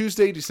 that's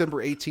Tuesday,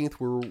 December 18th,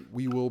 where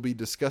we will be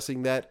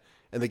discussing that,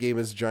 and the game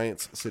is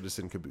Giants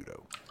Citizen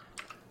Kabuto.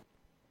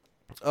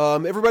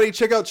 Everybody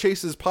check out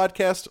Chase's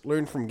podcast,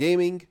 Learn from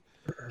Gaming.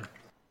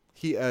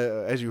 He,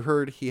 as you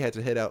heard, he had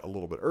to head out a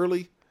little bit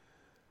early.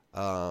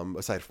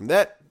 Aside from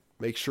that,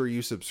 make sure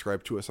you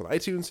subscribe to us on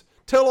iTunes.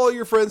 Tell all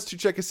your friends to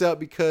check us out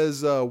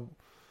because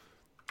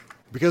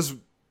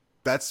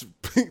that's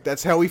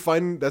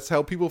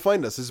how people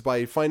find us, is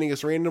by finding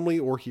us randomly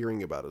or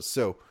hearing about us.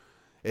 So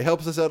it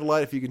helps us out a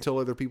lot if you can tell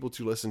other people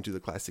to listen to the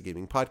Classic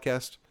Gaming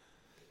Podcast.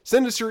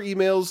 Send us your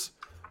emails,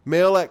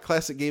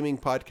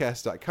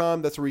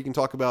 mail@classicgamingpodcast.com. That's where you can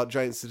talk about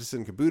Giant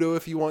Citizen Kabuto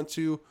if you want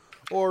to,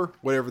 or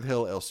whatever the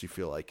hell else you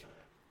feel like.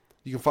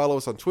 You can follow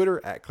us on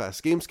Twitter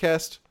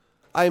 @ClassGamesCast.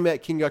 I'm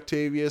at King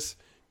Octavius.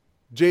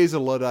 Jay's a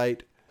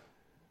Luddite.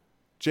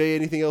 Jay,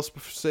 anything else to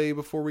say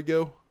before we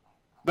go?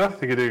 No, I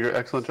think you did an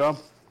excellent job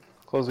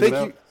closing it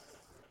out.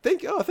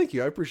 Thank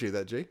you. I appreciate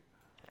that, Jay.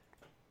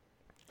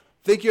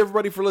 Thank you,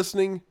 everybody, for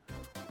listening.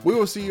 We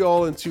will see you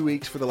all in 2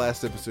 weeks for the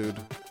last episode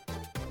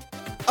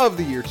of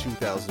the year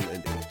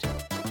 2008.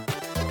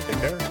 Take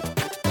care.